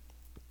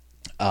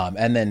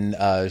 And then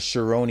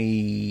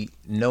Shironi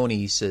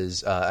Noni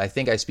says, I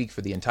think I speak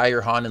for the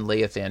entire Han and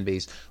Leia fan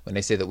base when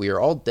I say that we are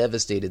all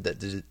devastated that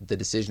the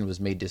decision was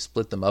made to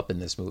split them up in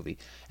this movie.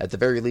 At the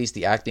very least,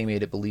 the acting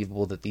made it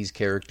believable that these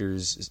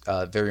characters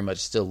very much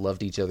still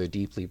loved each other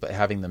deeply, but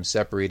having them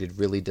separated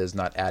really does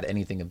not add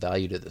anything of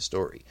value to the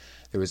story.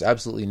 There was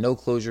absolutely no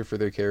closure for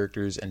their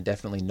characters and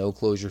definitely no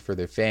closure for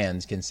their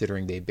fans,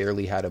 considering they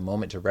barely had a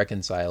moment to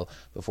reconcile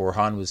before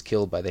Han was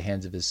killed by the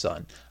hands of his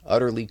son.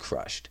 Utterly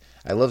crushed.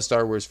 I love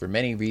Star Wars for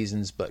many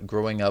reasons, but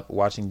growing up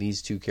watching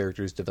these two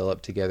characters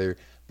develop together,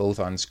 both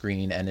on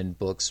screen and in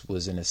books,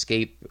 was an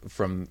escape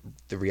from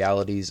the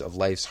realities of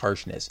life's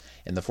harshness.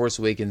 In The Force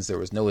Awakens, there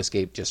was no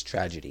escape, just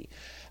tragedy.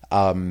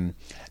 Now,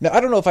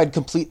 I don't know if I'd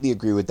completely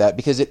agree with that,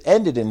 because it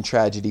ended in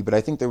tragedy, but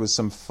I think there was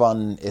some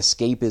fun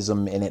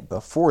escapism in it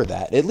before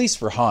that, at least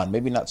for Han,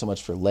 maybe not so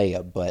much for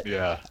Leia, but...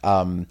 Yeah.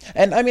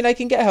 And, I mean, I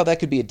can get how that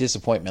could be a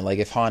disappointment, like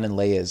if Han and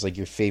Leia is, like,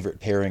 your favorite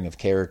pairing of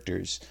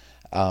characters.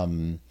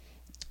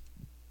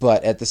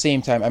 But at the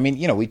same time, I mean,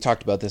 you know, we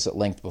talked about this at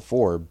length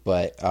before,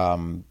 but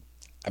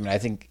I mean, I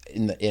think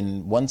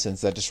in one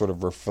sense that just sort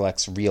of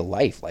reflects real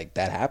life. Like,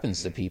 that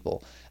happens to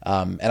people.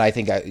 And I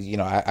think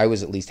I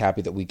was at least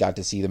happy that we got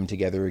to see them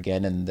together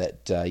again, and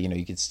that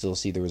you could still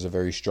see there was a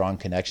very strong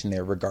connection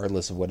there,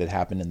 regardless of what had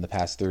happened in the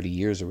past 30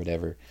 years or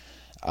whatever.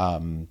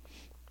 And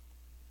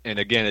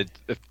again,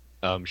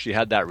 she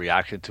had that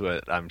reaction to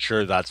it. I'm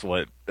sure that's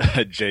what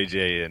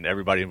JJ and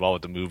everybody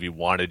involved with the movie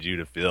wanted you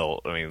to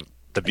feel. I mean,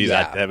 to be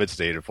that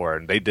devastated for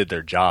it, and they did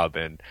their job.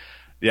 And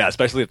yeah,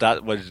 especially if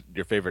that was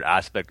your favorite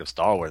aspect of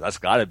Star Wars, that's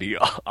got to be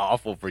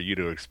awful for you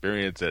to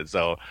experience it.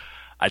 So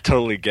I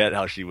totally get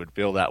how she would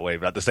feel that way,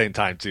 but at the same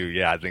time too,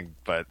 yeah, I think,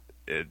 but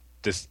it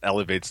just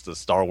elevates the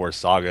Star Wars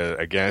saga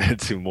again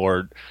into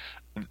more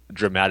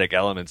dramatic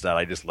elements that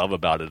I just love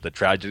about it. The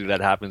tragedy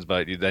that happens,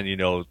 but then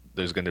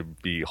there's going to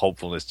be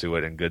hopefulness to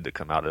it and good to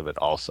come out of it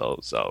also.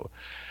 So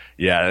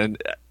yeah,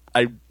 and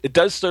it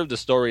does serve the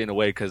story in a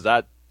way, because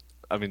that's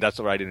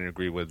what I didn't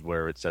agree with,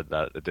 where it said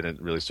that it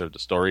didn't really serve the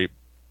story,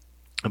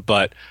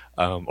 but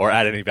or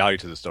add any value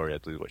to the story, I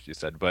believe what she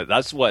said. But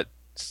that's what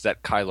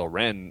set Kylo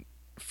Ren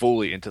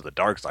fully into the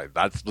dark side.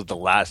 That's the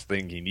last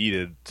thing he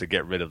needed to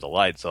get rid of the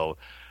light. So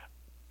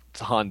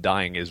Han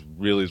dying is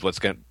what's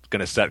going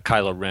to set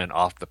Kylo Ren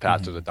off the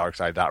path to the dark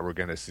side that we're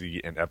going to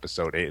see in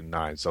episode 8 and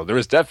 9. So there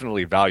is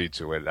definitely value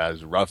to it,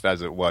 as rough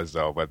as it was,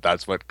 though. But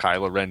that's what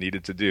Kylo Ren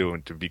needed to do,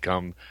 and to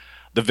become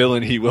the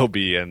villain he will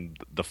be, and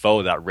the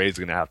foe that Rey's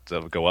going to have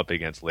to go up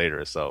against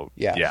later. So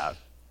yeah.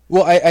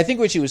 Well, I think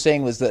what she was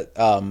saying was that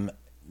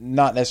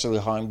not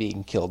necessarily Han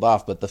being killed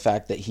off, but the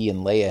fact that he and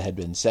Leia had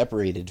been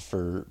separated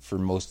for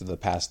most of the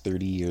past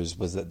 30 years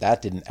was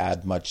that didn't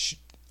add much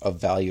of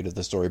value to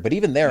the story. But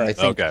even there, I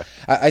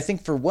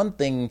think for one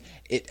thing,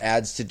 it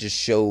adds to just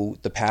show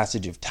the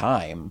passage of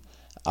time.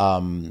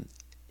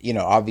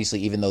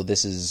 Obviously, even though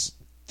this is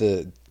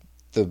the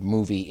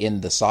movie in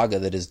the saga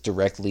that is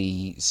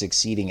directly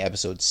succeeding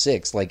episode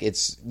 6, like,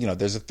 it's,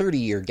 there's a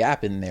 30-year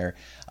gap in there.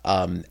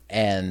 I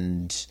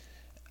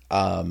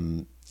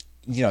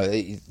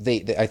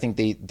think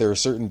there are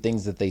certain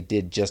things that they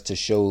did just to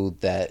show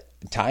that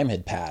time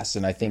had passed.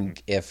 And I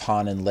think if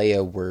Han and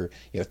Leia were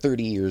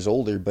 30 years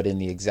older, but in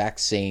the exact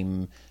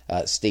same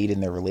state in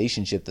their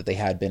relationship that they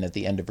had been at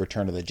the end of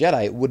Return of the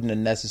Jedi, it wouldn't have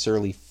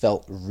necessarily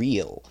felt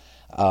real.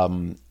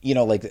 There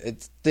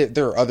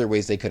are other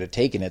ways they could have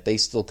taken it. They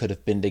still could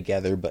have been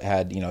together, but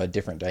had, a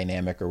different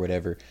dynamic or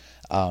whatever.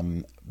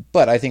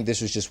 But I think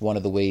this was just one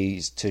of the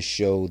ways to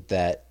show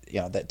that,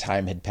 that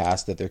time had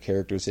passed, that their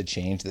characters had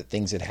changed, that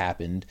things had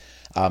happened.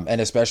 And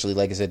especially,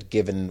 like I said,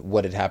 given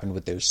what had happened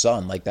with their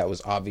son, like, that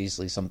was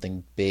obviously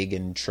something big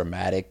and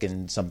traumatic,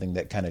 and something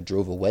that kind of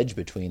drove a wedge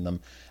between them,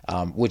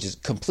 which is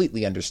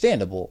completely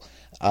understandable.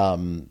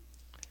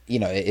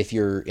 If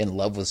you're in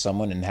love with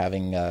someone and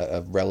having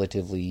a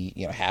relatively,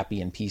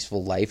 happy and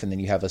peaceful life, and then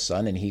you have a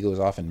son and he goes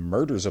off and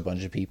murders a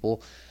bunch of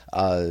people,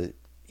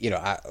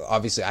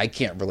 obviously I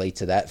can't relate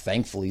to that,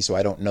 thankfully, so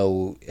I don't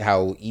know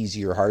how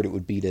easy or hard it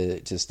would be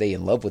to stay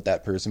in love with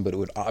that person, but it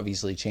would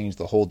obviously change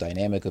the whole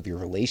dynamic of your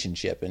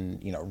relationship and,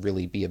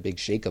 really be a big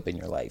shakeup in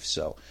your life.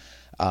 So,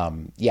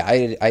 I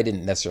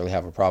didn't necessarily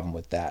have a problem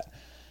with that.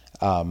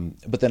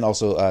 But then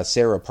also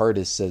Sarah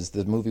Pardis says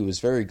the movie was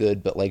very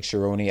good, but like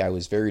Shironi, I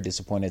was very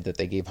disappointed that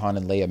they gave Han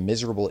and Leia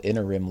miserable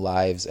interim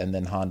lives, and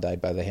then Han died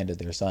by the hand of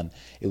their son.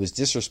 It was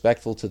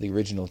disrespectful to the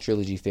original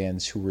trilogy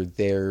fans who were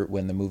there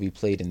when the movie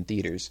played in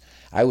theaters.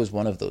 I was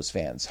one of those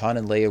fans. Han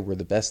and Leia were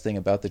the best thing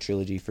about the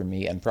trilogy for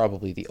me, and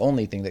probably the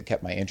only thing that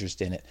kept my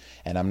interest in it,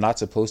 and I'm not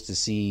supposed to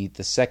see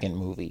the second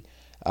movie.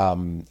 I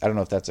don't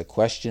know if that's a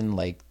question,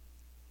 like,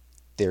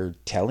 they're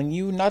telling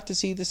you not to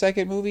see the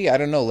second movie. I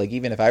don't know. Like,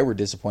 even if I were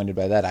disappointed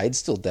by that, I'd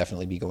still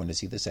definitely be going to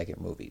see the second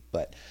movie.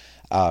 But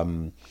I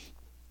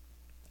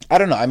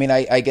don't know. I mean,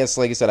 I guess,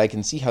 like I said, I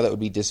can see how that would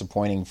be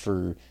disappointing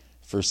for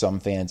some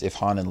fans if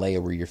Han and Leia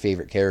were your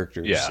favorite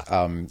characters. Yeah.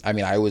 I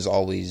mean, I was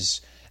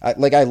always, I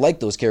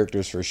like those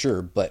characters for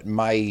sure, but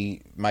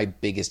my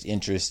biggest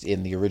interest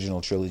in the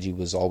original trilogy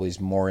was always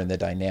more in the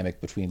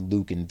dynamic between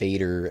Luke and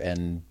Vader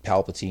and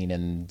Palpatine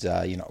and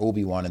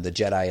Obi-Wan and the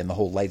Jedi and the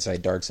whole light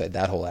side, dark side,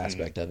 that whole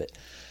aspect of it.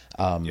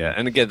 Yeah,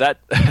 and again,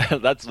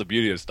 that's the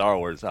beauty of Star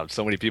Wars. How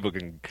so many people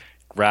can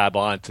grab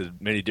on to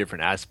many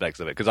different aspects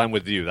of it. Because I'm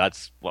with you.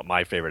 That's what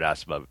my favorite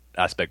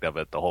aspect of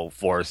it. The whole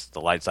Force,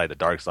 the light side, the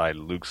dark side,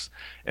 Luke's,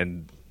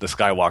 and the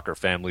Skywalker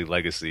family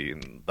legacy,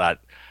 and that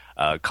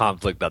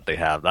conflict that they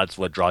have. That's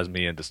what draws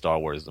me into Star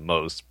Wars the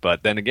most.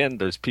 But then again,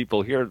 there's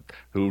people here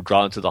who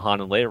draw into the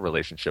Han and Leia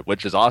relationship,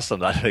 which is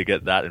awesome that they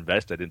get that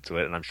invested into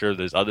it. And I'm sure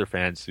there's other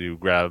fans who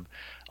grab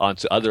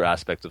onto other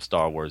aspects of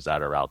Star Wars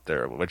that are out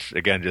there, which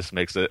again just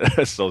makes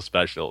it so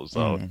special.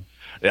 So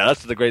yeah,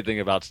 that's the great thing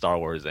about Star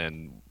Wars.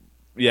 And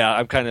yeah,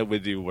 I'm kind of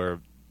with you where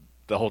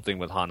the whole thing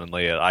with Han and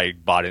Leia, I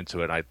bought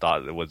into it. And I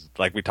thought it was,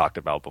 like we talked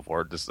about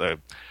before, just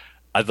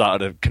I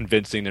thought a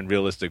convincing and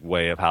realistic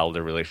way of how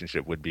their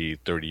relationship would be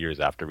 30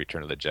 years after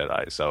Return of the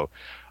Jedi. So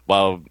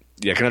while,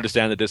 yeah, I can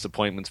understand the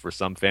disappointments for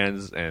some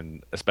fans,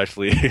 and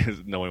especially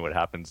knowing what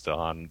happens to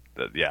Han,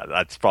 yeah,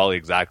 that's probably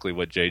exactly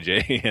what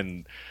JJ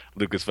and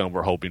Lucasfilm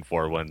were hoping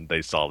for when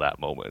they saw that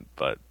moment.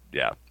 But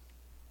yeah.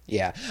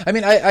 Yeah. I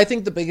mean, I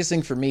think the biggest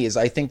thing for me is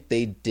I think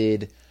they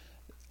did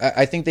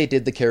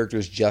the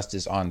characters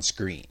justice on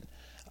screen.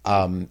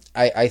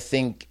 I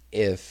think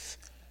if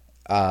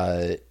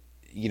Han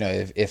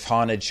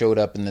had showed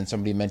up and then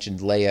somebody mentioned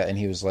Leia and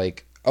he was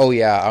like, oh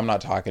yeah, I'm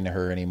not talking to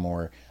her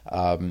anymore.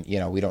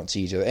 We don't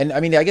see each other. And I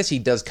mean, I guess he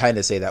does kind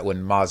of say that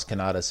when Maz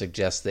Kanata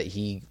suggests that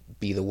he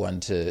be the one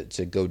to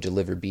go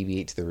deliver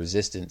BB-8 to the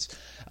Resistance.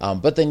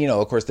 But then,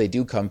 of course they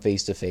do come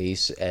face to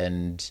face,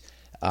 and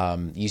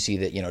you see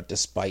that,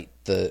 despite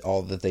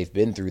all that they've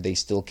been through, they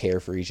still care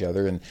for each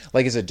other. And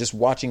like I said, just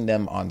watching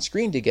them on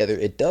screen together,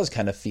 it does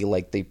kind of feel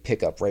like they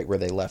pick up right where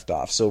they left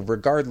off. So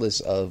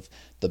regardless of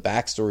the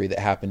backstory that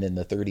happened in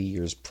the 30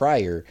 years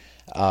prior,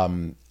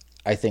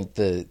 I think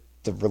the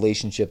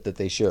relationship that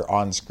they share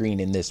on screen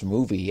in this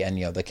movie, and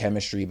the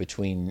chemistry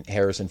between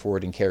Harrison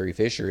Ford and Carrie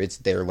Fisher, it's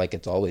there like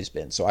it's always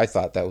been. So I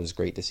thought that was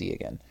great to see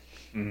again.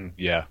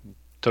 Yeah,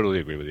 totally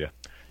agree with you.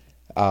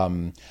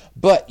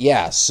 But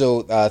yeah,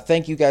 so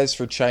thank you guys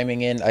for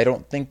chiming in. I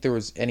don't think there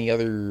was any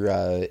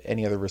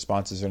other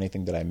responses or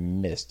anything that I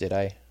missed, did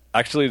I?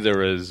 Actually, there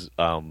was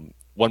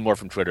one more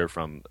from Twitter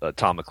from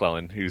Tom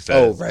McClellan, who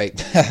says, "Oh, right."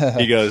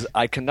 He goes,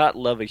 "I cannot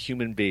love a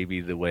human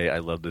baby the way I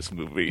love this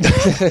movie,"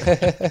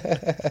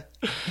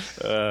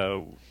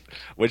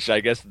 which I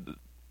guess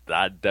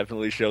that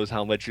definitely shows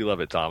how much you love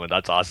it, Tom, and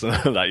that's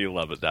awesome that you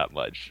love it that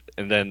much.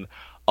 And then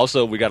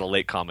also we got a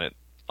late comment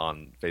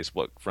on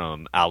Facebook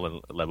from Alan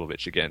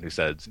Lebovich again, who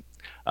says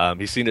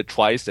he's seen it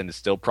twice and is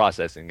still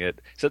processing it.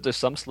 He said there's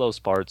some slow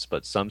parts,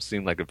 but some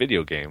seem like a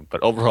video game,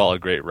 but overall a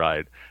great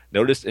ride.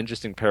 Noticed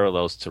interesting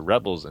parallels to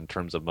Rebels in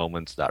terms of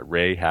moments that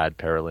Rey had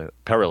paralleling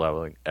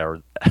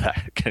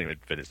I can't even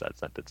finish that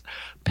sentence.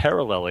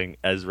 Paralleling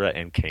Ezra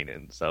and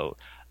Kanan. So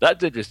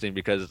that's interesting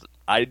because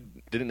I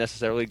didn't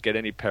necessarily get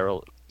any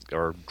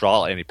or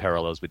draw any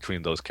parallels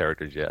between those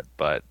characters yet,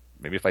 but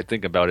maybe if I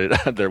think about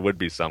it, there would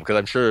be some, because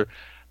I'm sure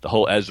the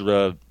whole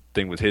Ezra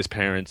thing with his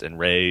parents and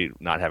Rey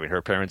not having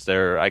her parents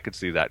there, I could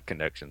see that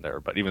connection there.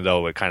 But even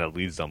though it kind of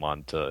leads them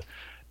on to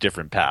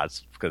different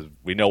paths, because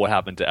we know what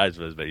happened to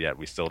Ezra's, but yet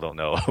we still don't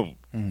know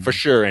for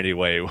sure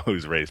anyway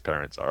whose Rey's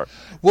parents are.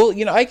 Well,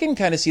 I can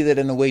kind of see that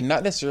in a way,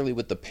 not necessarily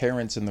with the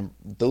parents and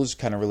those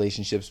kind of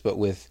relationships, but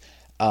with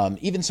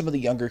even some of the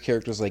younger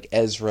characters like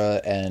Ezra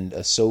and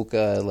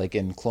Ahsoka, like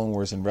in Clone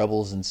Wars and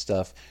Rebels and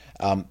stuff.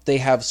 They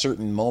have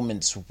certain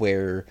moments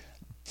where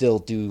they'll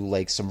do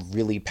like some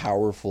really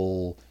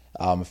powerful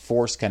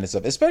Force kind of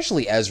stuff,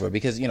 especially Ezra,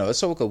 because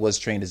Ahsoka was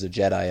trained as a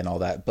Jedi and all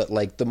that. But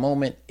like the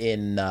moment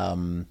in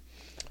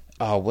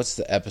what's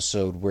the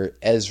episode where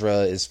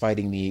Ezra is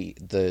fighting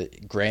the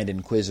Grand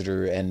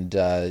Inquisitor and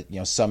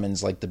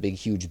summons like the big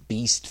huge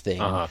beast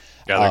thing.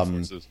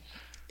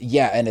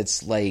 Yeah, and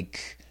it's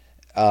like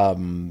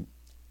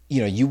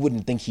you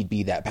wouldn't think he'd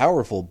be that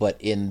powerful,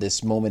 but in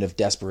this moment of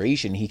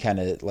desperation, he kind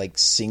of like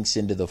sinks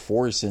into the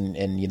Force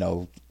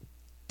and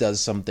does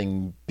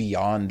something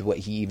beyond what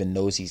he even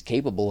knows he's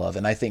capable of.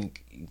 And I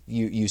think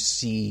you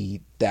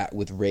see that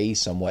with Rey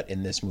somewhat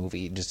in this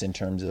movie, just in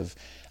terms of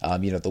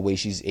the way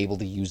she's able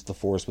to use the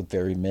Force with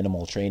very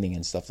minimal training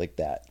and stuff like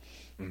that.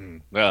 Mm-hmm.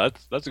 Yeah,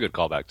 that's a good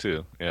callback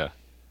too. Yeah,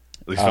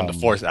 at least from the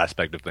Force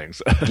aspect of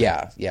things.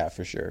 yeah,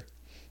 for sure.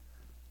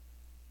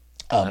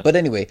 But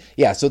anyway,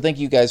 yeah, so thank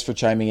you guys for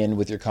chiming in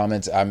with your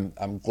comments.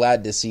 I'm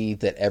glad to see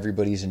that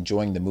everybody's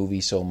enjoying the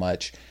movie so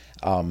much.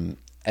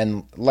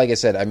 And like I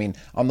said, I mean,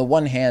 on the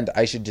one hand,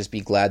 I should just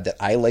be glad that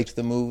I liked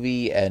the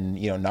movie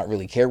and, not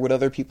really care what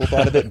other people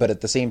thought of it. But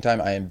at the same time,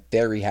 I am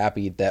very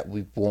happy that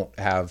we won't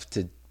have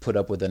to put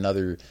up with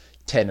another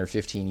 10 or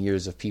 15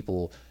 years of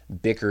people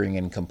bickering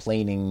and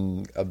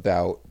complaining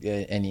about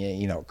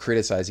and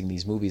criticizing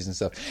these movies and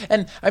stuff.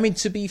 And I mean,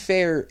 to be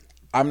fair,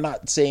 I'm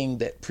not saying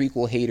that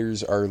prequel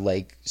haters are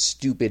like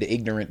stupid,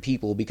 ignorant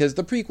people, because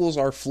the prequels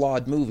are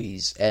flawed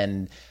movies,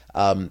 and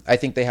I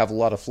think they have a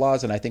lot of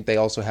flaws, and I think they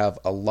also have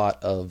a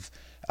lot of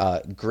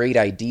great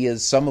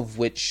ideas, some of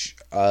which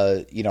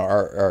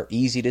are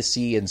easy to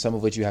see, and some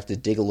of which you have to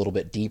dig a little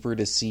bit deeper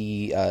to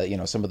see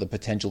some of the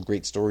potential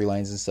great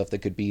storylines and stuff that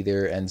could be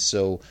there. And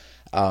so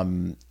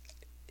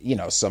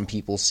some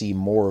people see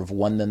more of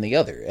one than the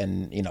other,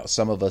 and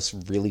some of us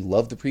really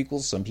love the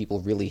prequels, some people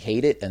really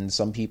hate it, and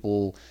some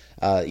people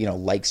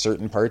like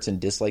certain parts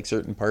and dislike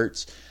certain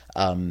parts.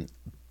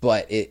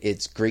 But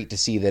it's great to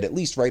see that at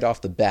least right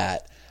off the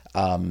bat,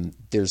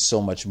 there's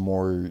so much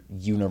more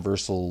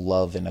universal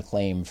love and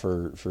acclaim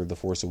for The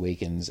Force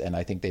Awakens, and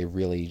I think they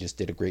really just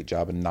did a great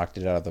job and knocked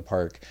it out of the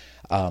park.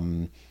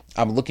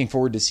 I'm looking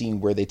forward to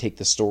seeing where they take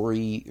the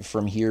story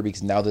from here,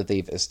 because now that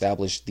they've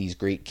established these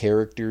great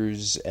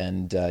characters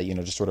and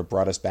just sort of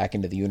brought us back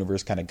into the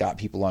universe, kind of got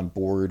people on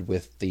board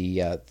with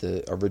the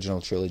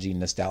original trilogy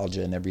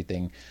nostalgia and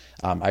everything,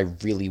 I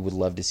really would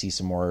love to see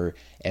some more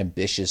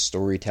ambitious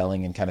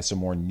storytelling and kind of some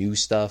more new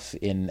stuff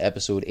in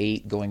Episode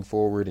 8 going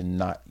forward, and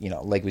not,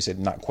 like we said,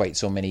 not quite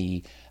so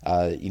many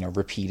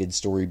repeated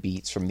story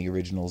beats from the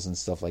originals and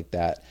stuff like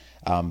that.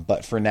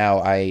 But for now,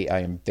 I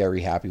am very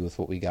happy with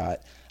what we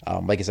got.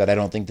 Like I said, I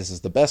don't think this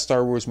is the best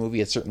Star Wars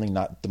movie. It's certainly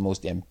not the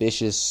most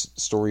ambitious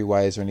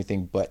story-wise or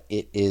anything, but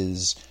it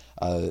is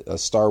a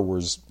Star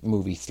Wars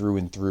movie through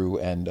and through,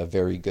 and a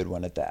very good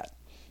one at that.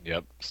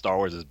 Yep, Star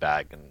Wars is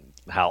back, and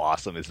how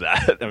awesome is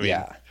that? I mean,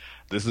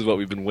 This is what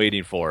we've been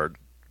waiting for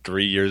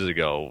 3 years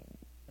ago,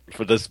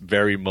 for this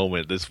very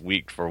moment, this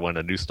week, for when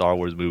a new Star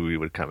Wars movie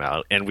would come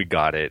out, and we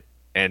got it.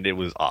 And it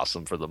was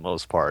awesome for the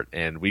most part.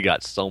 And we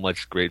got so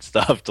much great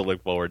stuff to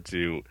look forward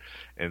to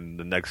in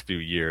the next few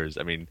years.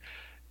 I mean,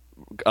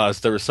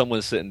 there was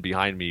someone sitting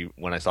behind me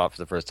when I saw it for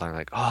the first time,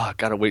 like, I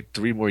got to wait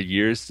 3 more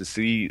years to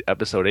see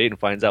Episode 8 and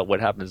find out what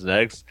happens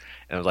next.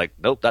 And I was like,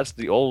 nope, that's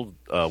the old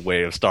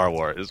way of Star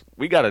Wars.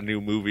 We got a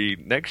new movie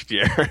next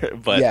year.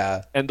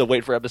 And the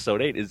wait for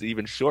Episode 8 is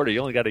even shorter.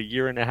 You only got 1.5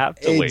 years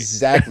to wait.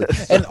 Exactly.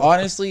 And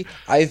honestly,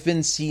 I've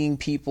been seeing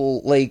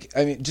people,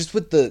 just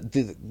with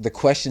the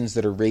questions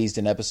that are raised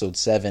in Episode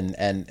 7,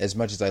 and as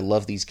much as I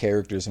love these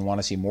characters and want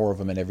to see more of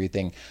them and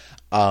everything,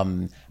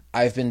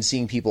 I've been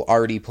seeing people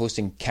already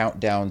posting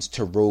countdowns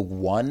to Rogue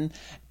One,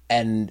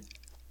 and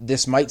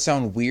this might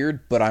sound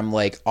weird, but I'm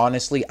like,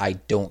 honestly, I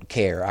don't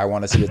care. I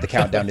want to see what the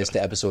countdown is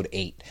to Episode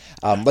 8.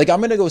 I'm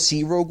going to go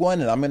see Rogue One,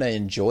 and I'm going to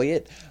enjoy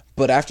it,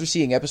 but after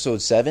seeing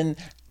Episode 7,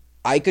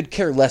 I could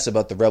care less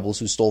about the rebels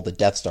who stole the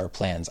Death Star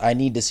plans. I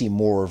need to see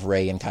more of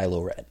Rey and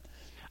Kylo Ren.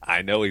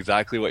 I know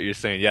exactly what you're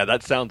saying. Yeah,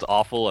 that sounds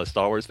awful as a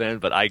Star Wars fan,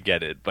 but I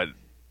get it. But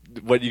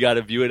what you got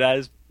to view it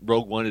as,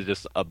 Rogue One is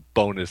just a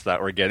bonus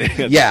that we're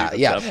getting. Yeah.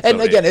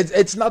 And again,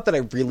 it's not that I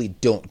really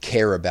don't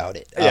care about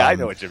it. Yeah, I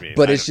know what you mean.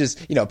 But it's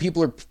just,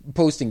 people are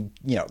posting,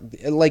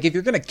 like if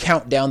you're going to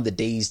count down the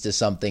days to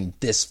something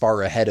this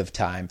far ahead of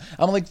time,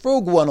 I'm like,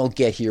 Rogue One will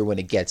get here when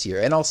it gets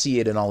here, and I'll see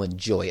it and I'll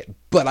enjoy it.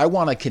 But I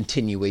want a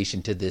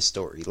continuation to this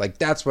story. Like,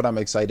 that's what I'm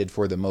excited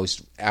for the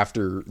most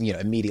after,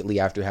 immediately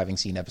after having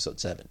seen Episode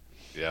 7.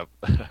 Yep.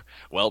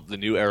 Well, the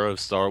new era of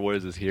Star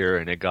Wars is here,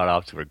 and it got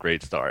off to a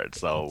great start.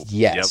 So,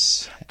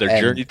 yes. Yep.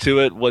 Their journey to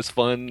it was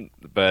fun,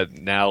 but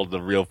now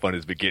the real fun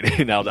is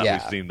beginning now that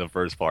we've seen the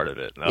first part of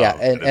it.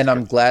 And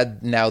I'm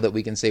glad now that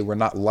we can say we're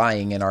not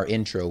lying in our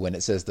intro when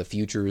it says the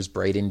future is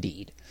bright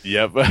indeed.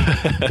 Yep.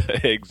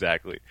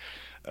 Exactly.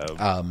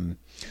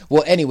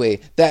 Well, anyway,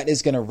 that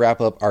is going to wrap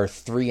up our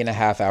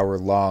 3.5 hour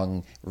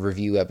long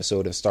review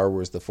episode of Star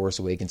Wars: The Force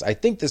Awakens. I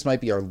think this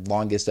might be our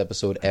longest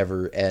episode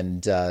ever,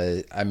 and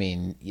I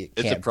mean,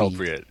 it's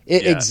appropriate.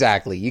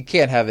 Exactly, you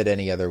can't have it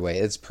any other way.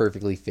 It's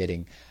perfectly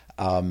fitting.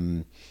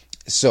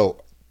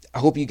 So I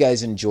hope you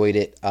guys enjoyed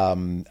it.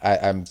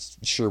 I'm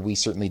sure we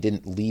certainly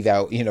didn't leave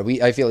out,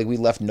 I feel like we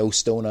left no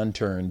stone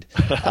unturned.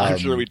 I'm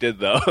sure we did,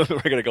 though. We're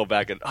going to go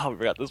back and, we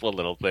forgot this one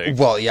little thing.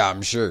 Well, yeah,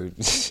 I'm sure.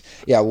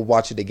 Yeah, we'll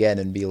watch it again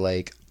and be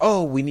like,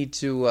 we need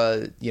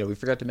to, we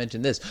forgot to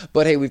mention this.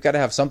 But hey, we've got to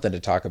have something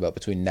to talk about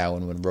between now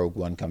and when Rogue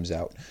One comes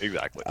out.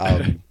 Exactly.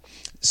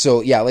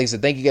 So, yeah, like I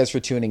said, thank you guys for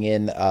tuning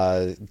in.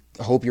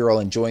 Hope you're all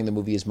enjoying the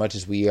movie as much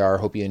as we are.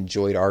 Hope you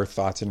enjoyed our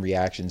thoughts and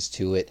reactions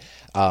to it.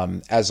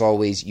 As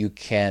always, you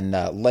can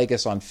like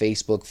us on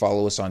Facebook,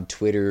 follow us on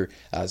Twitter,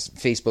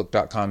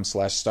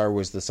 facebook.com/Star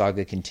Wars The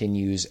Saga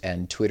Continues,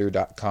 and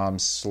twitter.com,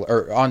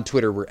 or on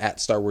Twitter, we're at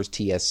Star Wars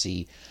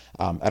TSC.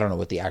 I don't know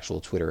what the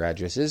actual Twitter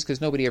address is because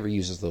nobody ever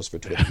uses those for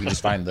Twitter. You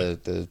just find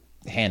the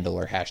handle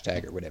or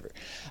hashtag or whatever.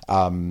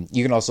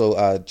 You can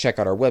also check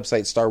out our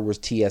website,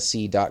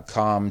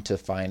 StarWarsTSC.com, to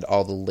find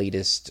all the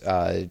latest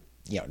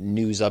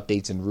news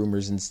updates and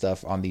rumors and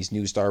stuff on these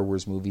new Star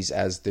Wars movies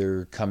as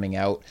they're coming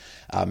out.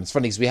 It's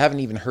funny because we haven't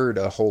even heard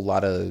a whole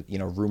lot of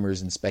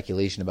rumors and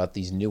speculation about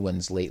these new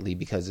ones lately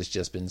because it's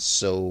just been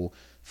so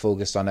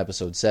focused on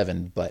Episode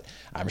 7, but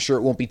I'm sure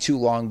it won't be too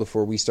long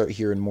before we start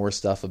hearing more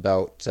stuff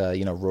about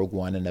Rogue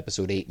One and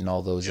Episode 8 and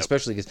all those,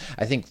 especially because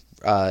I think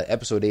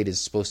Episode 8 is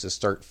supposed to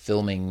start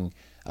filming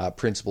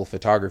principal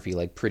photography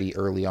like pretty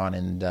early on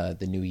in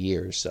the new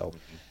year, so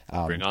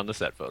Bring on the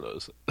set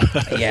photos.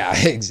 Yeah,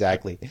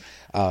 exactly.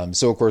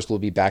 So of course we'll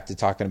be back to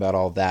talking about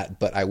all that,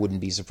 but I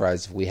wouldn't be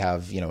surprised if we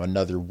have,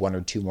 another 1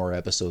 or 2 more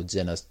episodes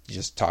in us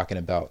just talking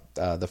about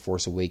The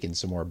Force Awakens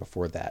some more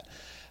before that.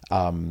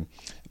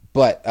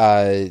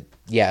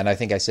 Yeah, and I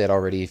think I said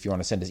already, if you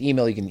want to send us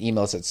email, you can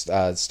email us at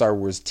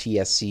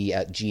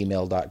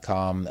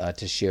starwarstsc@gmail.com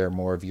to share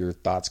more of your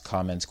thoughts,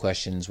 comments,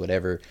 questions,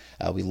 whatever.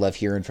 We love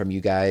hearing from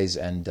you guys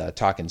and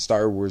talking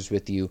Star Wars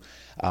with you.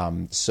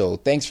 So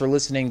thanks for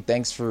listening.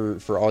 Thanks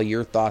for all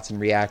your thoughts and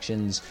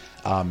reactions.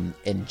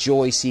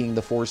 Enjoy seeing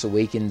The Force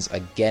Awakens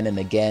again and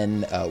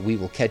again. We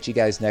will catch you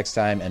guys next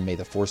time, and may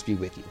the Force be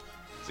with you.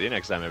 See you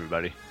next time,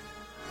 everybody.